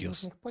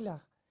 voltios.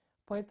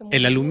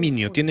 El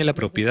aluminio tiene la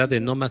propiedad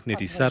de no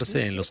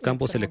magnetizarse en los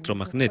campos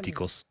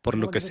electromagnéticos, por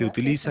lo que se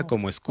utiliza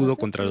como escudo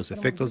contra los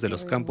efectos de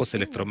los campos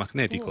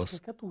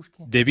electromagnéticos.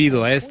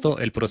 Debido a esto,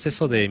 el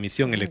proceso de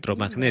emisión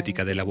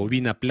electromagnética de la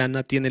bobina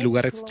plana tiene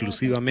lugar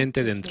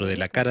exclusivamente dentro de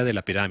la cara de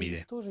la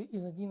pirámide.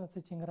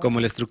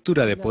 Como la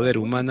estructura de poder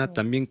humana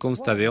también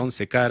consta de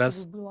 11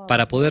 caras,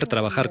 para poder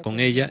trabajar con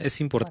ella es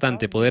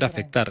importante poder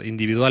afectar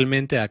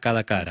individualmente a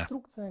cada cara.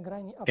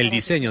 El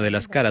diseño de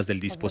las caras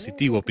del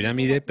dispositivo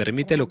pirámide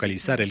permite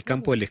localizar el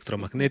campo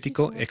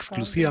electromagnético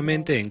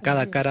exclusivamente en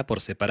cada cara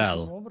por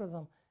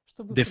separado,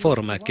 de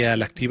forma que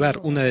al activar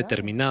una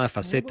determinada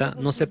faceta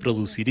no se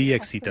produciría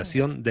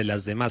excitación de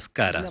las demás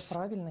caras.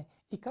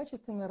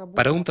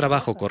 Para un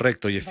trabajo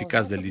correcto y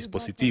eficaz del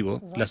dispositivo,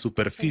 las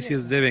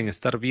superficies deben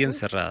estar bien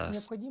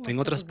cerradas. En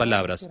otras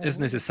palabras, es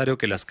necesario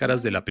que las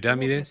caras de la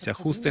pirámide se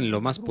ajusten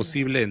lo más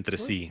posible entre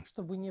sí,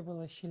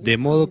 de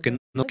modo que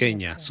no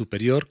pequeña,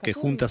 superior, que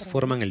juntas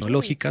forman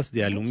lógicas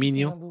de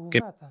aluminio,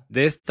 que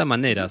de esta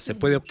manera se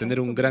puede obtener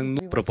un gran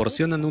número,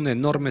 proporcionan una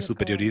enorme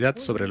superioridad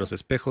sobre los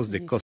espejos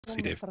de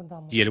Kozyrev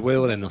y el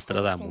huevo de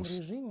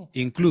Nostradamus.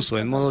 Incluso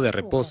en modo de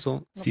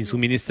reposo, sin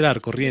suministrar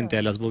corriente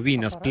a las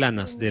bobinas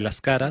planas de las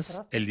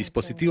caras, el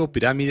dispositivo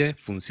pirámide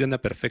funciona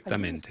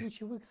perfectamente.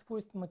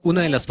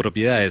 Una de las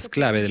propiedades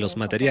clave de los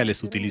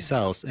materiales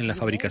utilizados en la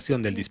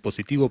fabricación del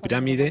dispositivo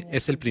pirámide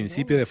es el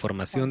principio de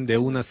formación de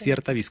una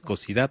cierta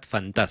viscosidad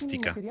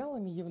fantástica.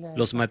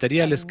 Los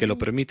materiales que lo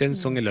permiten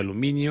son el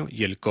aluminio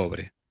y el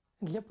cobre.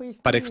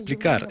 Para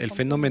explicar el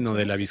fenómeno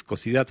de la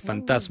viscosidad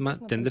fantasma,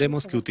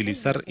 tendremos que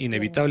utilizar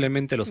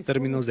inevitablemente los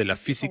términos de la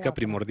física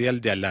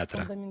primordial de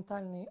ALLATRA.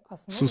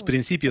 Sus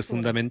principios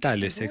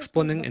fundamentales se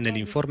exponen en el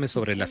informe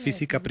sobre la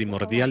física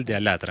primordial de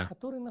ALLATRA,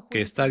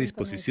 que está a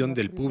disposición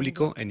del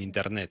público en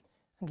Internet.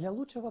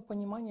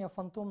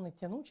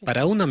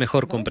 Para una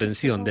mejor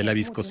comprensión de la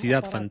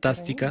viscosidad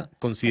fantástica,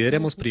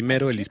 consideremos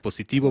primero el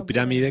dispositivo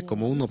pirámide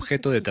como un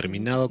objeto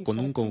determinado con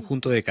un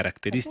conjunto de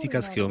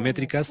características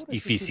geométricas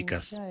y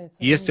físicas,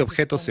 y este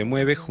objeto se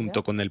mueve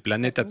junto con el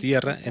planeta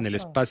Tierra en el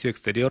espacio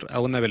exterior a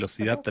una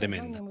velocidad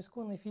tremenda.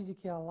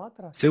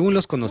 Según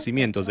los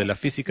conocimientos de la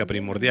física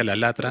primordial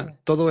ALLATRA,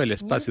 todo el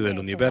espacio del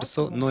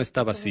universo no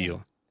está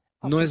vacío,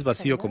 no es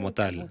vacío como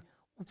tal,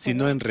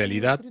 sino en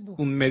realidad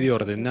un medio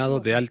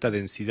ordenado de alta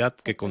densidad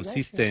que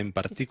consiste en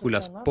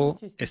partículas Po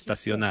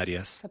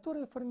estacionarias,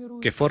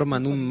 que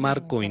forman un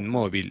marco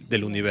inmóvil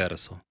del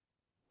universo.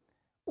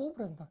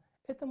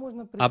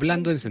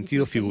 Hablando en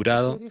sentido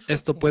figurado,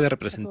 esto puede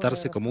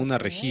representarse como una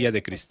rejilla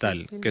de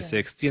cristal que se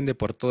extiende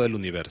por todo el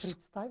universo.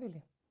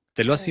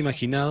 ¿Te lo has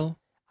imaginado?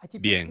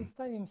 Bien.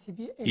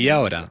 Y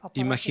ahora,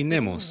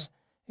 imaginemos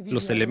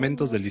los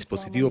elementos del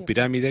dispositivo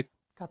pirámide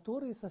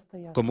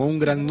como un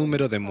gran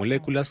número de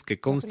moléculas que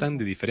constan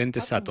de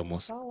diferentes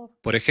átomos,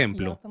 por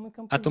ejemplo,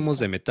 átomos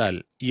de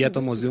metal y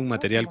átomos de un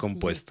material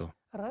compuesto.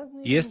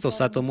 Y estos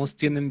átomos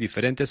tienen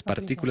diferentes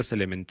partículas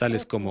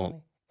elementales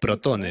como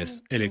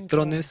protones,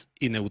 electrones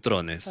y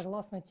neutrones.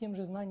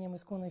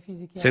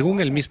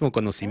 Según el mismo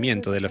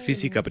conocimiento de la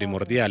física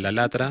primordial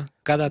ALLATRA,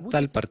 cada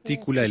tal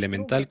partícula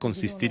elemental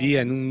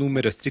consistiría en un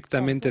número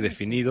estrictamente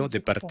definido de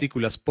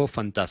partículas Po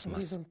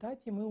fantasmas.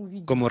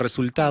 Como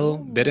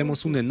resultado,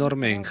 veremos un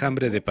enorme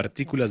enjambre de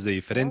partículas de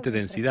diferente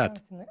densidad,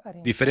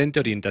 diferente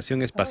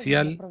orientación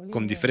espacial,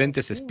 con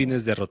diferentes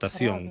espines de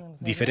rotación,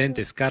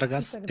 diferentes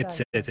cargas,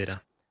 etc.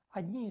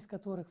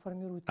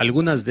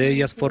 Algunas de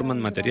ellas forman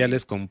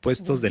materiales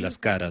compuestos de las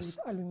caras,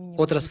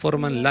 otras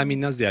forman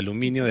láminas de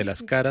aluminio de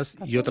las caras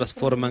y otras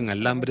forman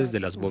alambres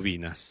de las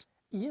bobinas.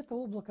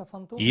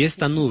 Y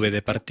esta nube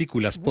de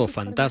partículas Po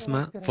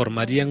fantasma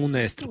formarían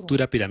una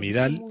estructura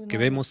piramidal que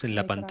vemos en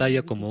la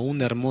pantalla como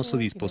un hermoso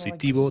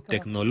dispositivo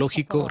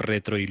tecnológico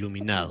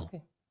retroiluminado.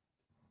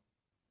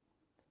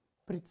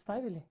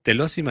 ¿Te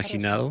lo has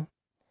imaginado?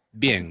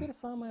 Bien,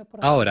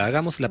 ahora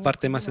hagamos la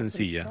parte más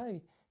sencilla.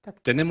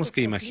 Tenemos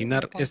que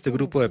imaginar este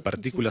grupo de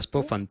partículas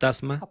Po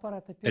fantasma,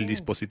 el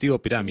dispositivo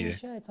pirámide,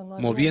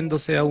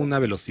 moviéndose a una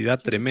velocidad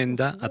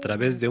tremenda a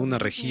través de una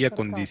rejilla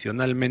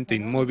condicionalmente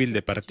inmóvil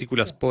de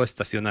partículas Po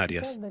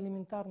estacionarias.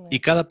 Y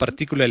cada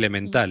partícula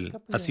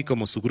elemental, así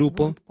como su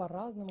grupo,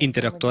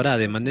 interactuará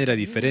de manera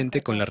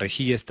diferente con la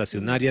rejilla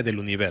estacionaria del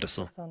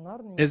universo,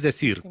 es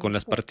decir, con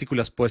las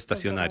partículas Po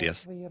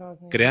estacionarias,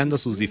 creando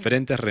sus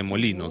diferentes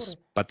remolinos,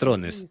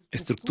 patrones,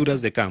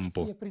 estructuras de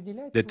campo,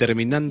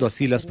 determinando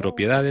así las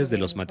propiedades de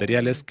los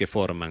materiales que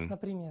forman.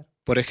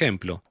 Por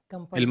ejemplo,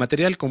 el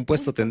material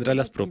compuesto tendrá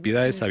las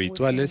propiedades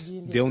habituales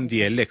de un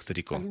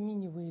dieléctrico.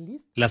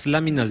 Las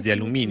láminas de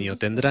aluminio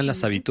tendrán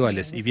las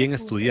habituales y bien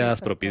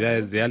estudiadas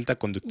propiedades de alta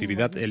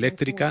conductividad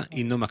eléctrica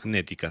y no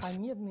magnéticas,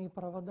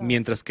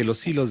 mientras que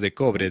los hilos de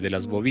cobre de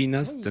las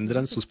bobinas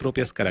tendrán sus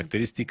propias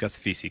características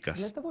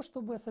físicas.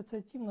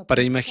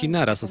 Para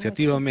imaginar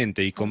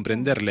asociativamente y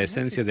comprender la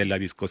esencia de la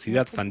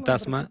viscosidad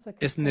fantasma,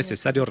 es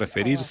necesario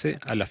referirse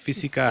a la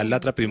física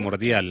ALLATRA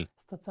primordial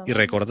y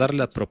recordar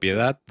la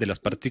propiedad de las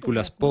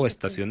partículas Po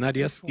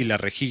estacionarias y la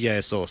rejilla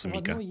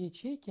exósmica.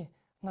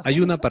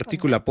 Hay una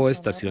partícula Po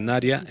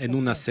estacionaria en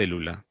una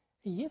célula.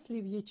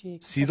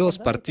 Si dos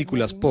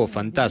partículas Po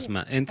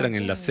fantasma entran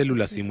en la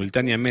célula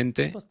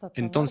simultáneamente,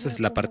 entonces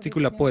la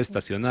partícula Po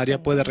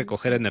estacionaria puede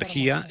recoger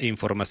energía e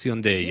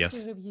información de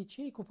ellas.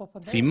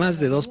 Si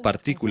más de dos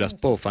partículas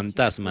Po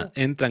fantasma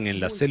entran en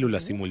la célula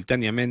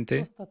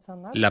simultáneamente,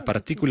 la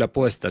partícula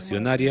Po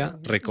estacionaria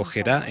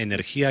recogerá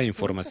energía e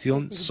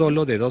información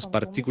solo de dos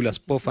partículas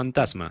Po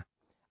fantasma,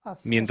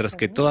 mientras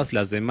que todas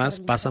las demás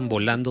pasan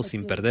volando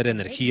sin perder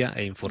energía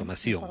e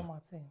información.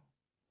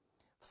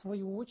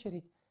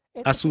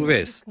 A su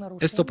vez,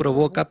 esto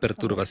provoca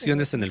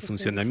perturbaciones en el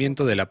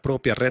funcionamiento de la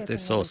propia red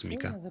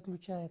exósmica.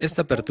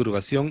 Esta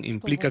perturbación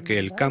implica que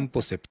el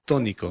campo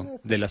septónico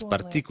de las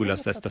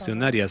partículas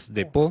estacionarias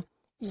de Po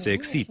se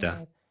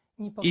excita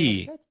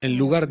y, en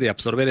lugar de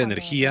absorber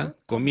energía,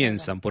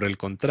 comienzan, por el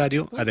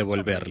contrario, a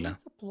devolverla.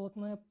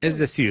 Es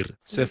decir,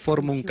 se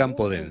forma un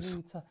campo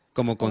denso.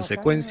 Como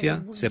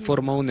consecuencia, se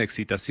forma una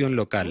excitación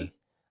local.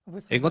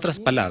 En otras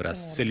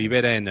palabras, se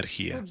libera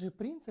energía.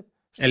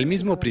 El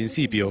mismo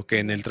principio que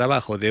en el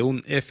trabajo de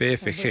un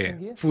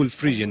FFG, Full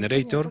Free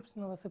Generator,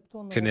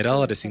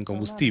 generadores sin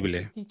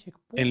combustible.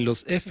 En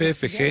los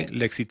FFG,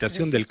 la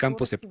excitación del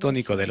campo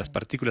septónico de las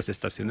partículas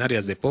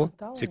estacionarias de Po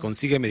se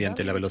consigue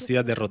mediante la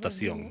velocidad de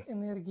rotación.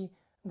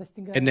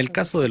 En el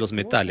caso de los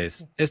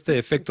metales, este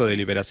efecto de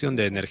liberación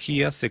de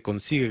energía se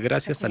consigue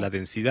gracias a la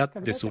densidad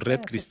de su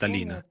red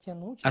cristalina.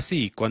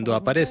 Así, cuando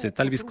aparece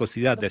tal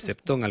viscosidad de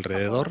septón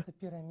alrededor,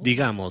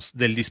 digamos,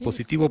 del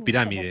dispositivo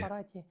pirámide,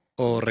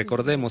 o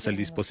recordemos el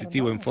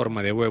dispositivo en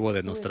forma de huevo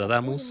de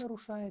Nostradamus,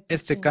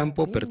 este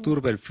campo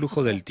perturba el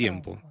flujo del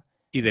tiempo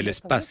y del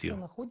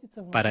espacio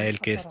para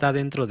el que está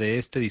dentro de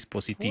este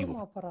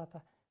dispositivo.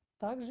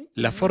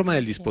 La forma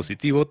del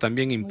dispositivo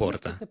también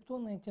importa,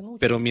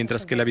 pero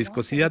mientras que la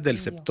viscosidad del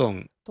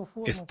septón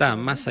está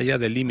más allá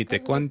del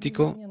límite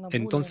cuántico,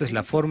 entonces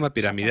la forma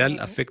piramidal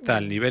afecta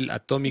al nivel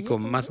atómico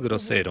más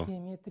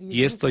grosero,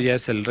 y esto ya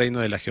es el reino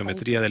de la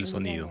geometría del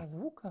sonido.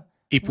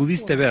 Y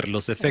pudiste ver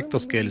los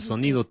efectos que el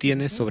sonido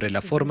tiene sobre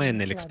la forma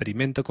en el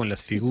experimento con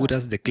las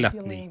figuras de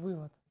Chladni.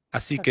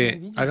 Así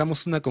que,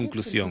 hagamos una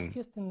conclusión.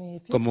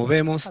 Como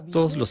vemos,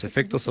 todos los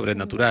efectos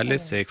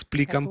sobrenaturales se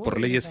explican por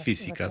leyes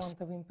físicas,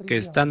 que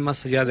están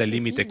más allá del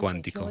límite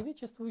cuántico.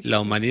 La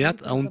humanidad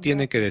aún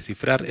tiene que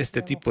descifrar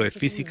este tipo de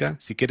física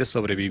si quiere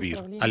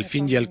sobrevivir. Al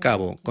fin y al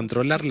cabo,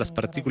 controlar las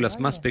partículas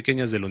más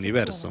pequeñas del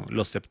universo,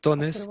 los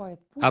septones,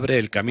 abre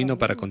el camino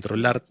para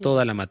controlar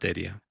toda la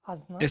materia.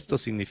 Esto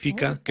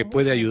significa que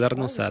puede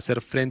ayudarnos a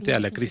hacer frente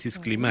a la crisis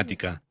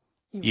climática,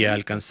 y a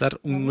alcanzar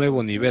un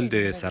nuevo nivel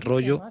de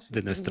desarrollo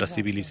de nuestra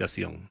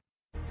civilización.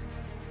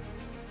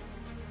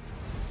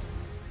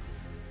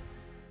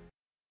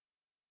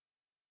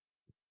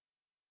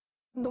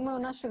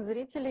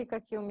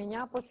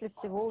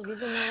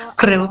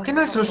 Creo que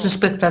nuestros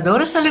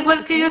espectadores, al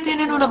igual que yo,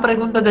 tienen una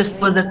pregunta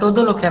después de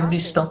todo lo que han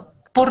visto.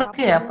 ¿Por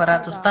qué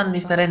aparatos tan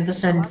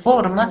diferentes en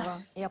forma,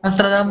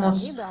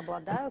 Nostradamus,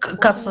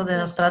 cápsula de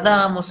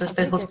Nostradamus,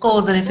 espejos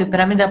Kozellev y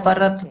pirámide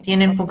aparato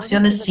tienen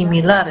funciones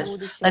similares?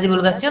 La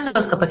divulgación de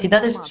las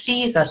capacidades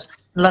psíquicas,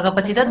 la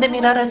capacidad de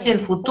mirar hacia el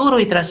futuro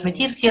y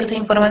transmitir cierta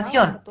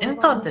información.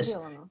 Entonces,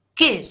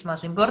 ¿qué es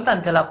más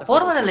importante, la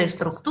forma de la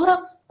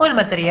estructura o el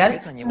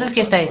material del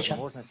que está hecha?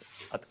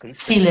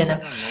 Sí, Lena,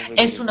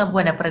 es una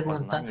buena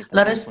pregunta.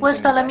 La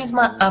respuesta a la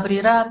misma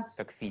abrirá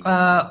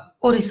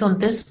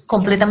horizontes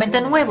completamente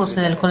nuevos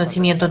en el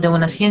conocimiento de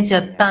una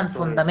ciencia tan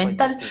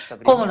fundamental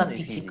como la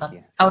física.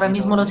 Ahora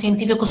mismo los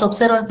científicos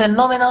observan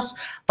fenómenos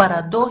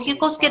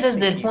paradójicos que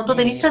desde el punto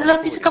de vista de la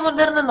física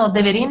moderna no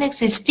deberían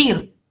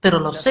existir, pero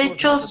los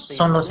hechos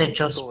son los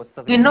hechos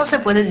y no se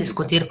puede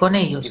discutir con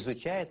ellos.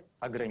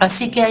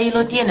 Así que ahí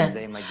lo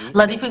tienen.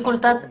 La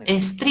dificultad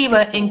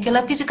estriba en que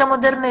la física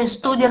moderna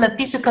estudia la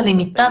física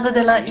limitada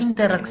de la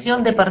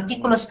interacción de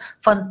partículas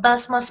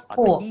fantasmas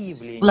o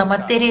la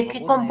materia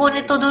que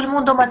compone todo el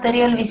mundo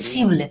material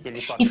visible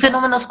y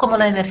fenómenos como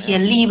la energía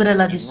libre,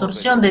 la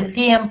distorsión de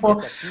tiempo,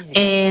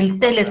 el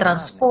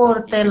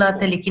teletransporte, la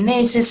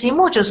telequinesis y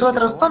muchos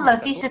otros son la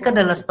física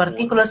de las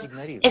partículas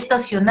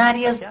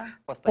estacionarias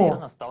o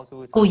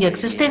cuya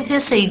existencia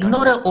se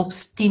ignora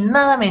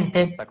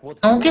obstinadamente,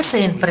 aunque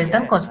se enfrentan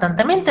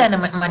constantemente a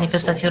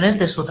manifestaciones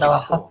de su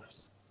trabajo.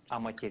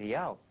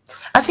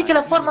 Así que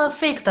la forma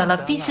afecta a la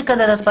física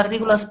de las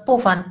partículas Po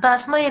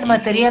fantasma y el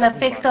material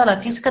afecta a la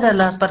física de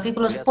las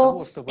partículas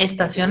Po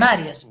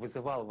estacionarias.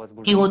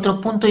 Y otro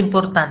punto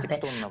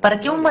importante, para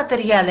que un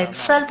material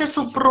exalte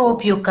su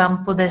propio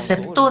campo de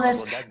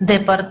septones de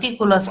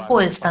partículas Po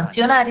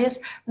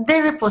estacionarias,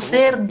 debe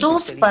poseer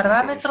dos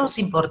parámetros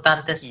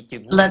importantes,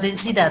 la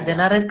densidad de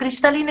la red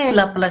cristalina y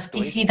la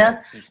plasticidad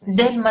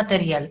del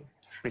material.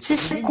 Si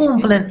se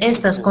cumplen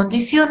estas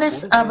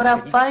condiciones, habrá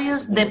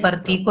fallos de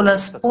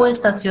partículas Po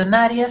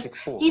estacionarias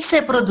y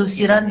se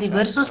producirán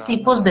diversos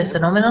tipos de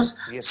fenómenos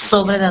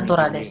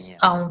sobrenaturales,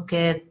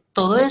 aunque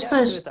todo esto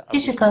es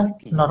física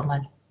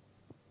normal.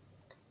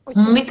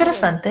 Muy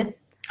interesante.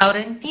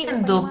 Ahora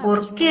entiendo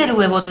por qué el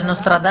huevo de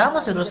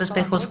Nostradamus y los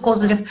espejos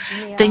Kozellev,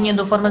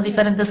 teniendo formas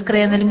diferentes,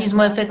 crean el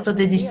mismo efecto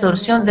de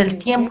distorsión del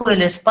tiempo y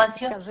el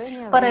espacio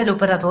para el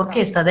operador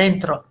que está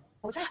dentro.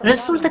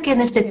 Resulta que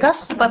en este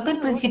caso el papel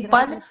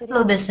principal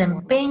lo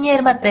desempeña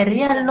el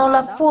material, no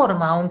la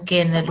forma,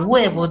 aunque en el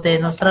huevo de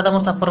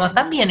Nostradamus la forma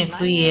también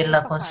influye en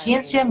la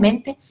conciencia,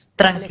 mente,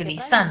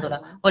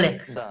 tranquilizándola.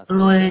 Oleg,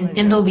 ¿lo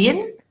entiendo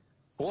bien?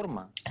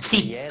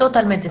 Sí,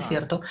 totalmente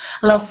cierto.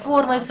 La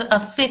forma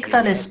afecta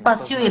al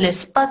espacio y el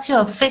espacio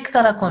afecta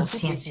a la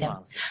conciencia.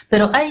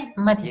 Pero hay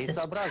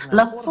matices.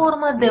 La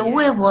forma de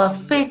huevo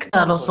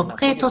afecta a los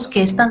objetos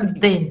que están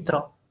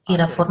dentro y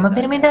la forma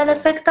piramidal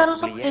afecta a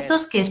los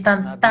objetos que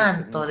están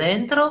tanto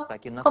dentro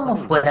como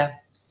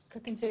fuera.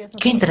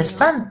 ¡Qué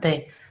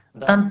interesante!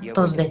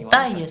 Tantos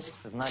detalles.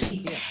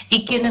 Sí.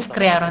 Y quienes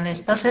crearon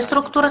estas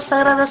estructuras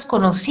sagradas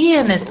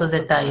conocían estos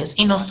detalles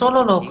y no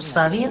solo lo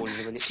sabían,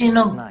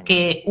 sino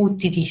que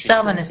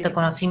utilizaban este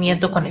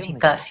conocimiento con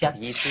eficacia.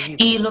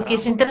 Y lo que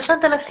es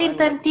interesante, la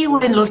gente antigua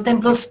en los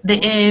templos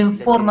en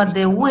forma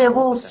de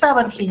huevo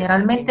usaban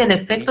generalmente el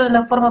efecto de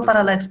la forma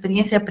para la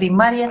experiencia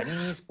primaria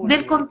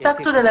del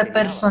contacto de la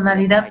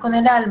personalidad con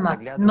el alma.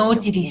 No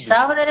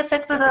utilizaban el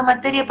efecto de la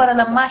materia para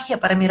la magia,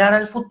 para mirar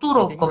al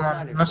futuro, como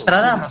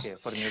Nostradamus,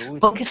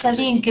 porque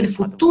sabían que el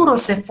futuro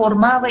se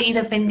formaba y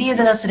dependía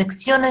de las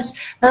elecciones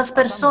de las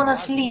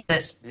personas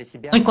libres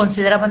y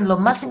consideraban lo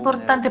más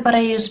importante para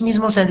ellos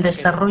mismos el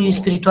desarrollo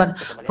espiritual,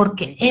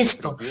 porque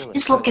esto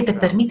es lo que te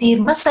permite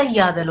ir más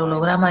allá del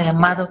holograma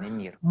llamado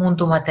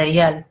mundo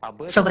material.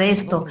 Sobre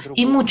esto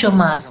y mucho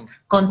más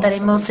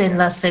contaremos en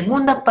la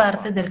segunda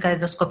parte del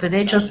Caleidoscopio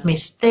de Hechos,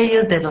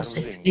 misterio de los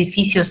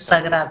edificios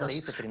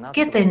sagrados,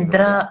 que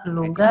tendrá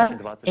lugar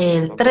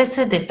el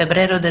 13 de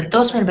febrero de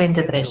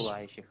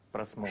 2023.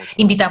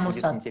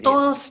 Invitamos a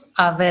todos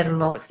a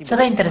verlo.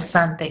 Será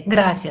interesante.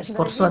 Gracias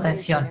por su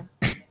atención.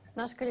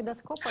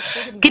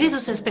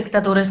 Queridos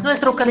espectadores,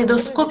 nuestro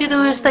caleidoscopio de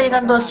hoy está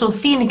llegando a su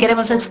fin y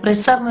queremos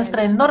expresar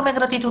nuestra enorme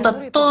gratitud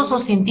a todos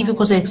los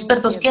científicos y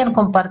expertos que han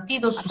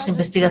compartido sus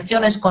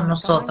investigaciones con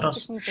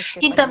nosotros.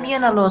 Y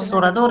también a los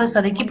oradores,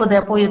 al equipo de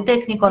apoyo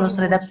técnico, a los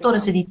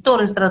redactores,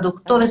 editores,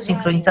 traductores,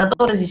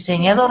 sincronizadores,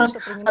 diseñadores,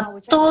 a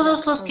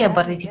todos los que han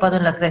participado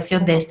en la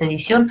creación de esta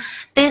edición,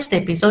 de este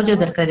episodio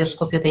del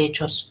Caleidoscopio de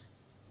Hechos.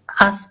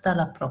 Hasta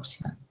la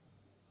próxima.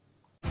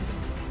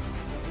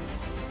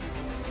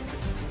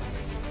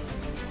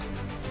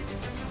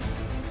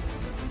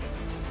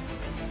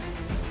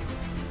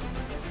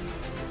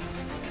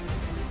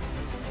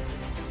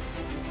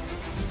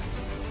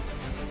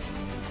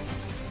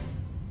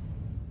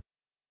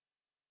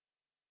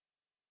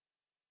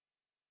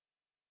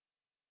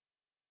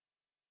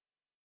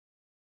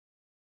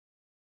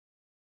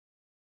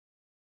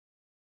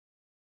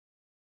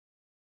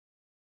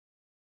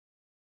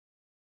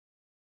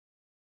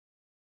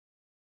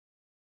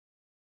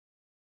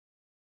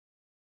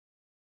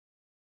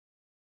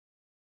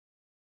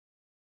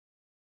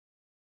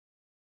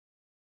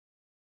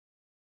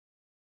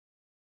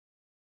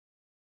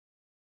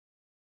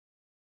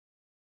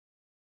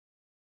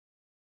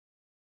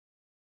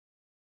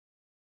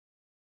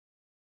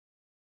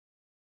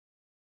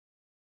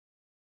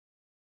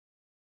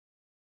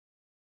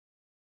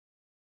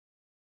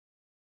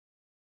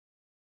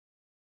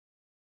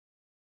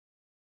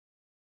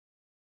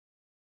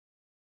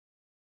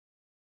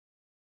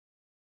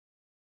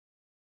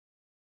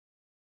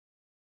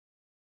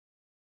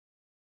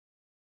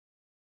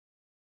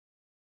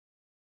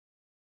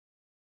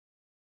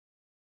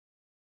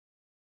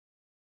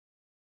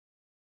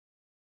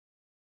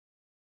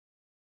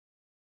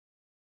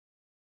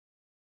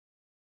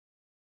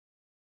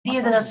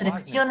 pie de las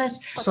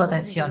lecciones su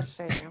atención.